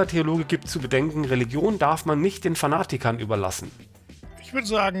weiterer Theologe gibt zu bedenken, Religion darf man nicht den Fanatikern überlassen. Ich würde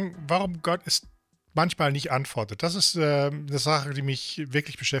sagen, warum Gott manchmal nicht antwortet. Das ist eine Sache, die mich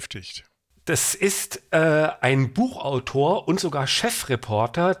wirklich beschäftigt. Das ist ein Buchautor und sogar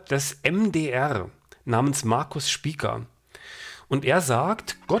Chefreporter des MDR namens Markus Spieker. Und er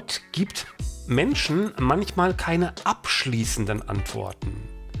sagt, Gott gibt Menschen manchmal keine abschließenden Antworten,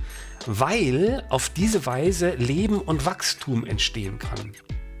 weil auf diese Weise Leben und Wachstum entstehen kann.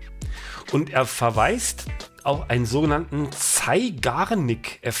 Und er verweist auf einen sogenannten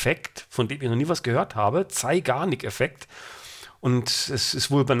Zeigarnik-Effekt, von dem ich noch nie was gehört habe. Zeigarnik-Effekt. Und es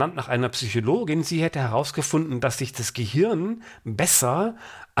ist wohl benannt nach einer Psychologin. Sie hätte herausgefunden, dass sich das Gehirn besser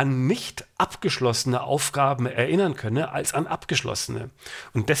an nicht abgeschlossene Aufgaben erinnern könne, als an abgeschlossene.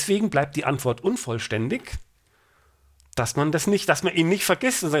 Und deswegen bleibt die Antwort unvollständig, dass man ihn nicht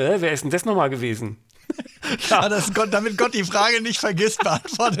vergisst und sagt, wer ist denn das nochmal gewesen? Ja, damit Gott die Frage nicht vergisst,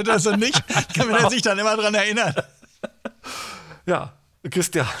 beantwortet er sie nicht, damit er sich dann immer dran erinnert. Ja,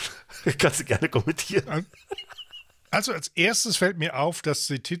 Christian, kannst du gerne kommentieren. Also als erstes fällt mir auf, dass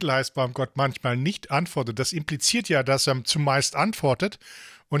der Titel heißt, warum Gott manchmal nicht antwortet. Das impliziert ja, dass er zumeist antwortet.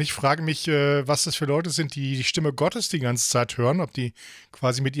 Und ich frage mich, was das für Leute sind, die die Stimme Gottes die ganze Zeit hören, ob die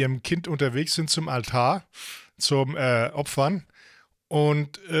quasi mit ihrem Kind unterwegs sind zum Altar, zum Opfern.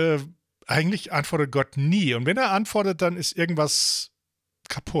 Und eigentlich antwortet Gott nie. Und wenn er antwortet, dann ist irgendwas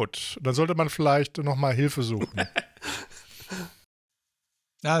kaputt. Dann sollte man vielleicht nochmal Hilfe suchen.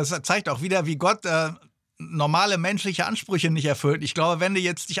 Ja, das zeigt auch wieder, wie Gott normale menschliche Ansprüche nicht erfüllt. Ich glaube, wenn du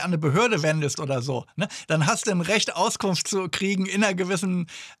jetzt dich an eine Behörde wendest oder so, ne, dann hast du ein Recht, Auskunft zu kriegen in einer gewissen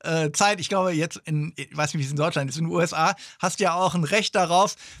Zeit. Ich glaube, jetzt ich weiß nicht, wie es in Deutschland ist, in den USA hast du ja auch ein Recht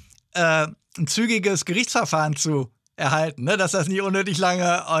darauf, ein zügiges Gerichtsverfahren zu erhalten, ne? Dass das nicht unnötig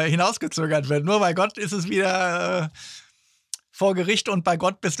lange hinausgezögert wird. Nur bei Gott ist es wieder vor Gericht und bei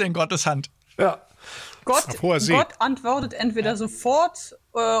Gott bist du in Gottes Hand. Ja. Gott antwortet entweder sofort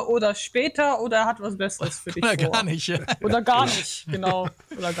oder später oder er hat was Besseres für dich Oder vor. gar nicht. Oder gar nicht, genau.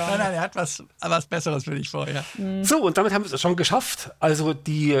 Oder gar Nein, nicht. er hat was Besseres für dich vor, ja. So, und damit haben wir es schon geschafft. Also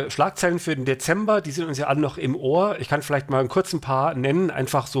die Schlagzeilen für den Dezember, die sind uns ja alle noch im Ohr. Ich kann vielleicht mal kurz ein paar nennen,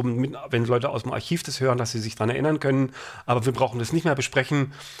 einfach so, wenn Leute aus dem Archiv das hören, dass sie sich daran erinnern können. Aber wir brauchen das nicht mehr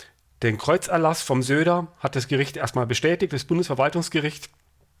besprechen. Den Kreuzerlass vom Söder hat das Gericht erstmal bestätigt, das Bundesverwaltungsgericht.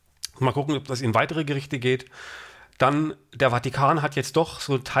 Mal gucken, ob das in weitere Gerichte geht. Dann, der Vatikan hat jetzt doch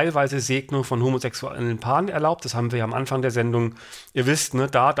so teilweise Segnung von homosexuellen Paaren erlaubt. Das haben wir ja am Anfang der Sendung, ihr wisst, ne,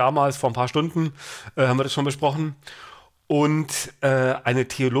 damals vor ein paar Stunden haben wir das schon besprochen. Und eine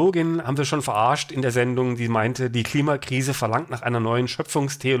Theologin haben wir schon verarscht in der Sendung, die meinte, die Klimakrise verlangt nach einer neuen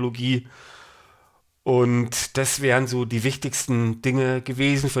Schöpfungstheologie. Und das wären so die wichtigsten Dinge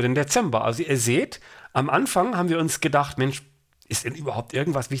gewesen für den Dezember. Also ihr seht, am Anfang haben wir uns gedacht, Mensch, ist denn überhaupt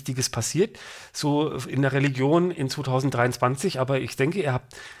irgendwas Wichtiges passiert, so in der Religion in 2023? Aber ich denke, ihr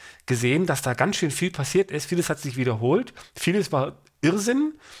habt gesehen, dass da ganz schön viel passiert ist. Vieles hat sich wiederholt. Vieles war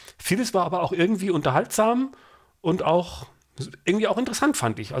Irrsinn. Vieles war aber auch irgendwie unterhaltsam und auch irgendwie auch interessant,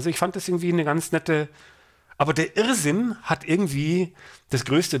 fand ich. Also ich fand das irgendwie eine ganz nette... Aber der Irrsinn hat irgendwie das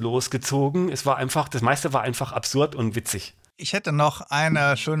Größte losgezogen. Das meiste war einfach absurd und witzig. Ich hätte noch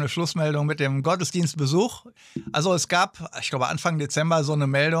eine schöne Schlussmeldung mit dem Gottesdienstbesuch. Also es gab, ich glaube Anfang Dezember, so eine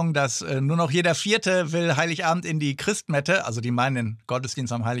Meldung, dass nur noch jeder Vierte will Heiligabend in die Christmette, also die meinen den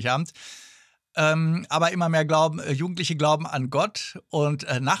Gottesdienst am Heiligabend. Aber immer mehr Jugendliche glauben an Gott. Und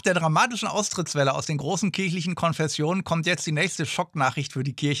nach der dramatischen Austrittswelle aus den großen kirchlichen Konfessionen kommt jetzt die nächste Schocknachricht für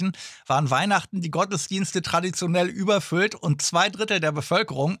die Kirchen. Waren Weihnachten die Gottesdienste traditionell überfüllt und 2/3 der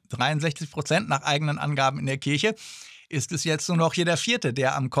Bevölkerung, 63% nach eigenen Angaben in der Kirche, ist es jetzt nur noch jeder Vierte,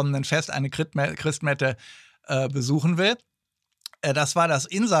 der am kommenden Fest eine Christmette besuchen will. Das war das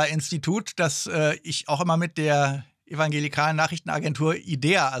INSA-Institut, das ich auch immer mit der evangelikalen Nachrichtenagentur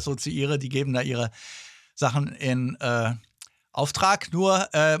IDEA assoziiere. Die geben da ihre Sachen in Auftrag. Nur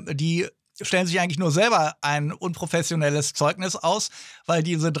die stellen sich eigentlich nur selber ein unprofessionelles Zeugnis aus, weil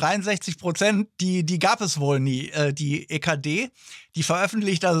diese 63%, die gab es wohl nie. Die EKD, die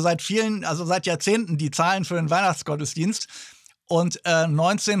veröffentlicht also seit Jahrzehnten die Zahlen für den Weihnachtsgottesdienst. Und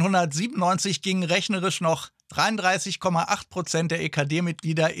 1997 gingen rechnerisch noch 33,8% der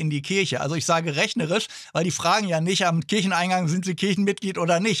EKD-Mitglieder in die Kirche. Also ich sage rechnerisch, weil die fragen ja nicht am Kircheneingang, sind sie Kirchenmitglied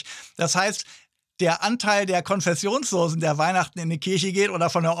oder nicht. Das heißt, der Anteil der Konfessionslosen, der Weihnachten in die Kirche geht oder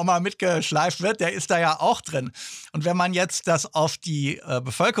von der Oma mitgeschleift wird, der ist da ja auch drin. Und wenn man jetzt das auf die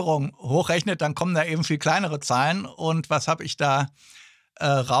Bevölkerung hochrechnet, dann kommen da eben viel kleinere Zahlen. Und was habe ich da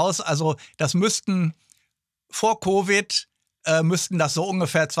raus? Also das müssten vor Covid müssten das so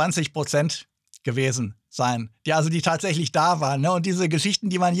ungefähr 20% gewesen sein, die tatsächlich da waren. Ne? Und diese Geschichten,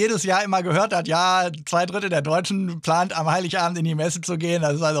 die man jedes Jahr immer gehört hat, ja, 2/3 der Deutschen plant am Heiligabend in die Messe zu gehen,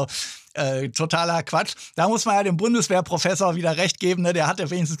 das ist also totaler Quatsch. Da muss man ja dem Bundeswehrprofessor wieder recht geben, ne? Der hatte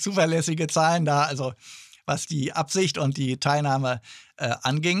wenigstens zuverlässige Zahlen da, also was die Absicht und die Teilnahme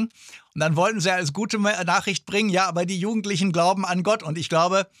anging. Und dann wollten sie als gute Nachricht bringen, ja, aber die Jugendlichen glauben an Gott. Und ich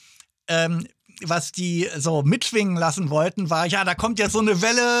glaube, was die so mitschwingen lassen wollten, war, ja, da kommt jetzt so eine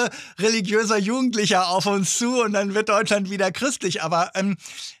Welle religiöser Jugendlicher auf uns zu und dann wird Deutschland wieder christlich. Aber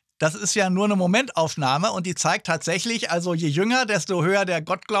das ist ja nur eine Momentaufnahme und die zeigt tatsächlich, also je jünger, desto höher der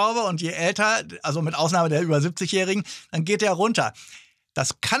Gottglaube und je älter, also mit Ausnahme der über 70-Jährigen, dann geht der runter.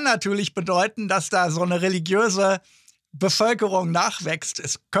 Das kann natürlich bedeuten, dass da so eine religiöse Bevölkerung nachwächst.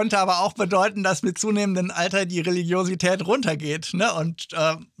 Es könnte aber auch bedeuten, dass mit zunehmendem Alter die Religiosität runtergeht. Ne? Und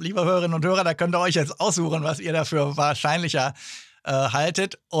liebe Hörerinnen und Hörer, da könnt ihr euch jetzt aussuchen, was ihr dafür wahrscheinlicher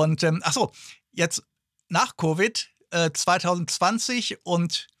haltet. Und jetzt nach Covid 2020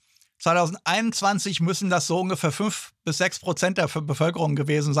 und 2021 müssen das so ungefähr 5-6% der Bevölkerung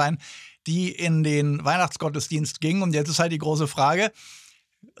gewesen sein, die in den Weihnachtsgottesdienst gingen. Und jetzt ist halt die große Frage,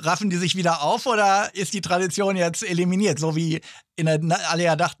 raffen die sich wieder auf oder ist die Tradition jetzt eliminiert? So wie alle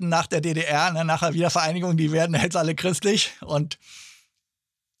ja dachten nach der DDR, ne, nach der Wiedervereinigung, die werden jetzt alle christlich. Und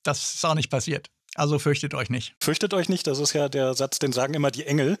das ist auch nicht passiert. Also fürchtet euch nicht. Fürchtet euch nicht, das ist ja der Satz, den sagen immer die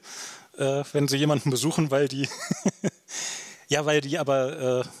Engel, wenn sie jemanden besuchen, weil die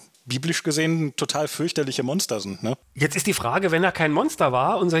aber biblisch gesehen total fürchterliche Monster sind. Ne? Jetzt ist die Frage, wenn er kein Monster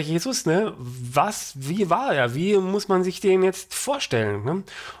war, unser Jesus, ne, wie war er? Wie muss man sich den jetzt vorstellen? Ne?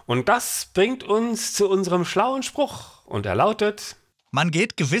 Und das bringt uns zu unserem schlauen Spruch. Und er lautet: Man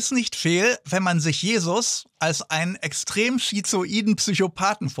geht gewiss nicht fehl, wenn man sich Jesus als einen extrem schizoiden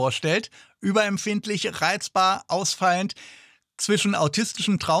Psychopathen vorstellt, überempfindlich, reizbar, ausfallend, zwischen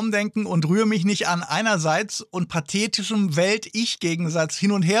autistischem Traumdenken und rühre mich nicht an einerseits und pathetischem Welt-Ich-Gegensatz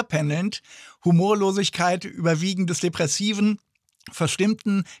hin und her pendelnd, Humorlosigkeit überwiegend des Depressiven,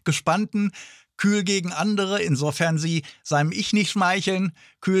 Verstimmten, Gespannten, kühl gegen andere, insofern sie seinem Ich nicht schmeicheln,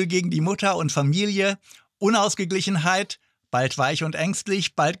 kühl gegen die Mutter und Familie, Unausgeglichenheit, bald weich und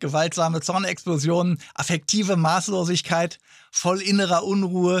ängstlich, bald gewaltsame Zornexplosionen, affektive Maßlosigkeit, voll innerer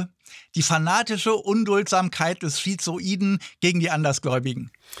Unruhe, die fanatische Unduldsamkeit des Schizoiden gegen die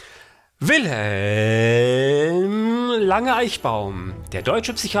Andersgläubigen. Wilhelm Lange-Eichbaum, der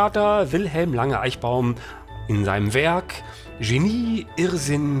deutsche Psychiater Wilhelm Lange-Eichbaum in seinem Werk Genie,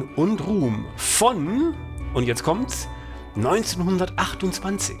 Irrsinn und Ruhm von, und jetzt kommt's,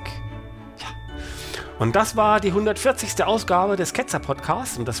 1928. Und das war die 140. Ausgabe des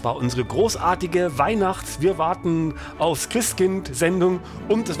Ketzer-Podcasts und das war unsere großartige Wir warten aufs Christkind Sendung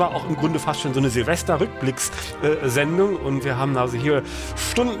und es war auch im Grunde fast schon so eine Silvester-Rückblicks-Sendung und wir haben also hier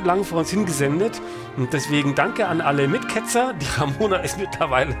stundenlang vor uns hingesendet und deswegen danke an alle Mitketzer. Die Ramona ist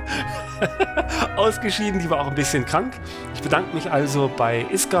mittlerweile ausgeschieden, die war auch ein bisschen krank. Ich bedanke mich also bei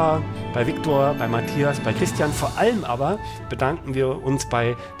Iska, bei Viktor, bei Matthias, bei Christian. Vor allem aber bedanken wir uns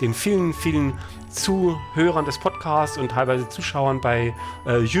bei den vielen, vielen Zuhörern des Podcasts und teilweise Zuschauern bei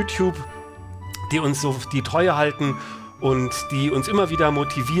YouTube, die uns so die Treue halten und die uns immer wieder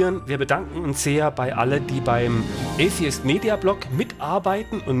motivieren. Wir bedanken uns sehr bei allen, die beim Atheist Media Blog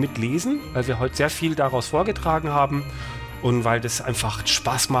mitarbeiten und mitlesen, weil wir heute sehr viel daraus vorgetragen haben und weil das einfach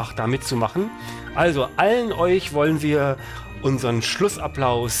Spaß macht, da mitzumachen. Also allen euch wollen wir unseren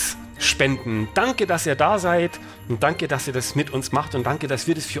Schlussapplaus spenden. Danke, dass ihr da seid und danke, dass ihr das mit uns macht und danke, dass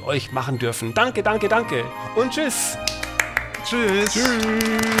wir das für euch machen dürfen. Danke, danke, danke und tschüss. Tschüss.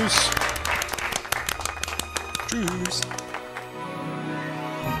 Tschüss. Tschüss.